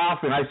were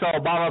laughing. I saw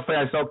Obama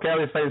face, I saw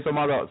Kerry face, some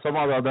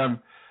other of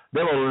them.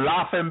 They were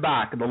laughing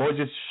back. The Lord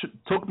just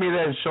took me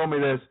there and showed me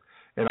this,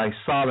 and I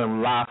saw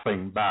them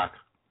laughing back.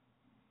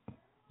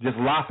 Just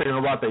laughing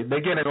about they're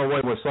getting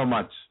away with so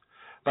much.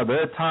 But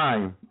their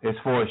time is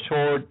for a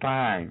short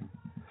time.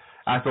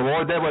 As the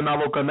Lord did with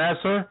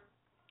Nebuchadnezzar,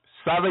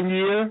 7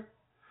 years,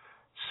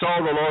 so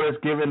the Lord is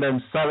giving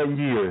them 7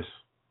 years.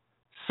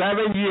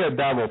 7 years,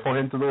 devil, for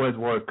him to do his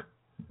work.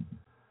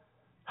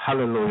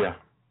 Hallelujah.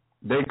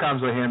 Then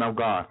comes the hand of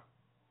God.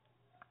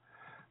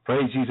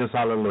 Praise Jesus,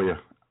 hallelujah.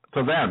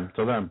 To them.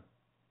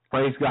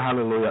 Praise God,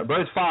 hallelujah.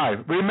 Verse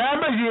 5.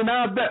 Remember ye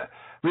not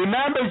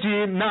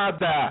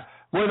that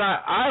when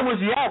I was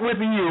yet with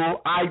you,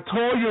 I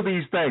told you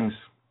these things.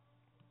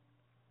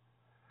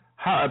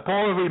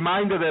 Paul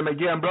reminded them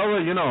again,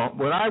 brother,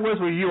 when I was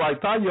with you, I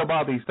told you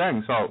about these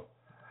things. So,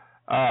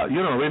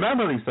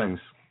 remember these things.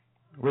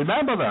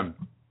 Remember them.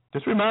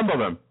 Just remember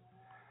them.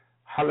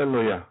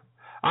 Hallelujah.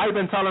 I've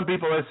been telling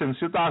people this since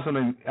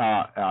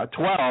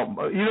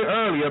 2012, even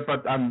earlier,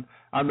 but on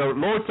the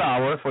Lord's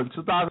Hour for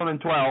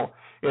 2012,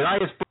 and I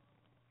explained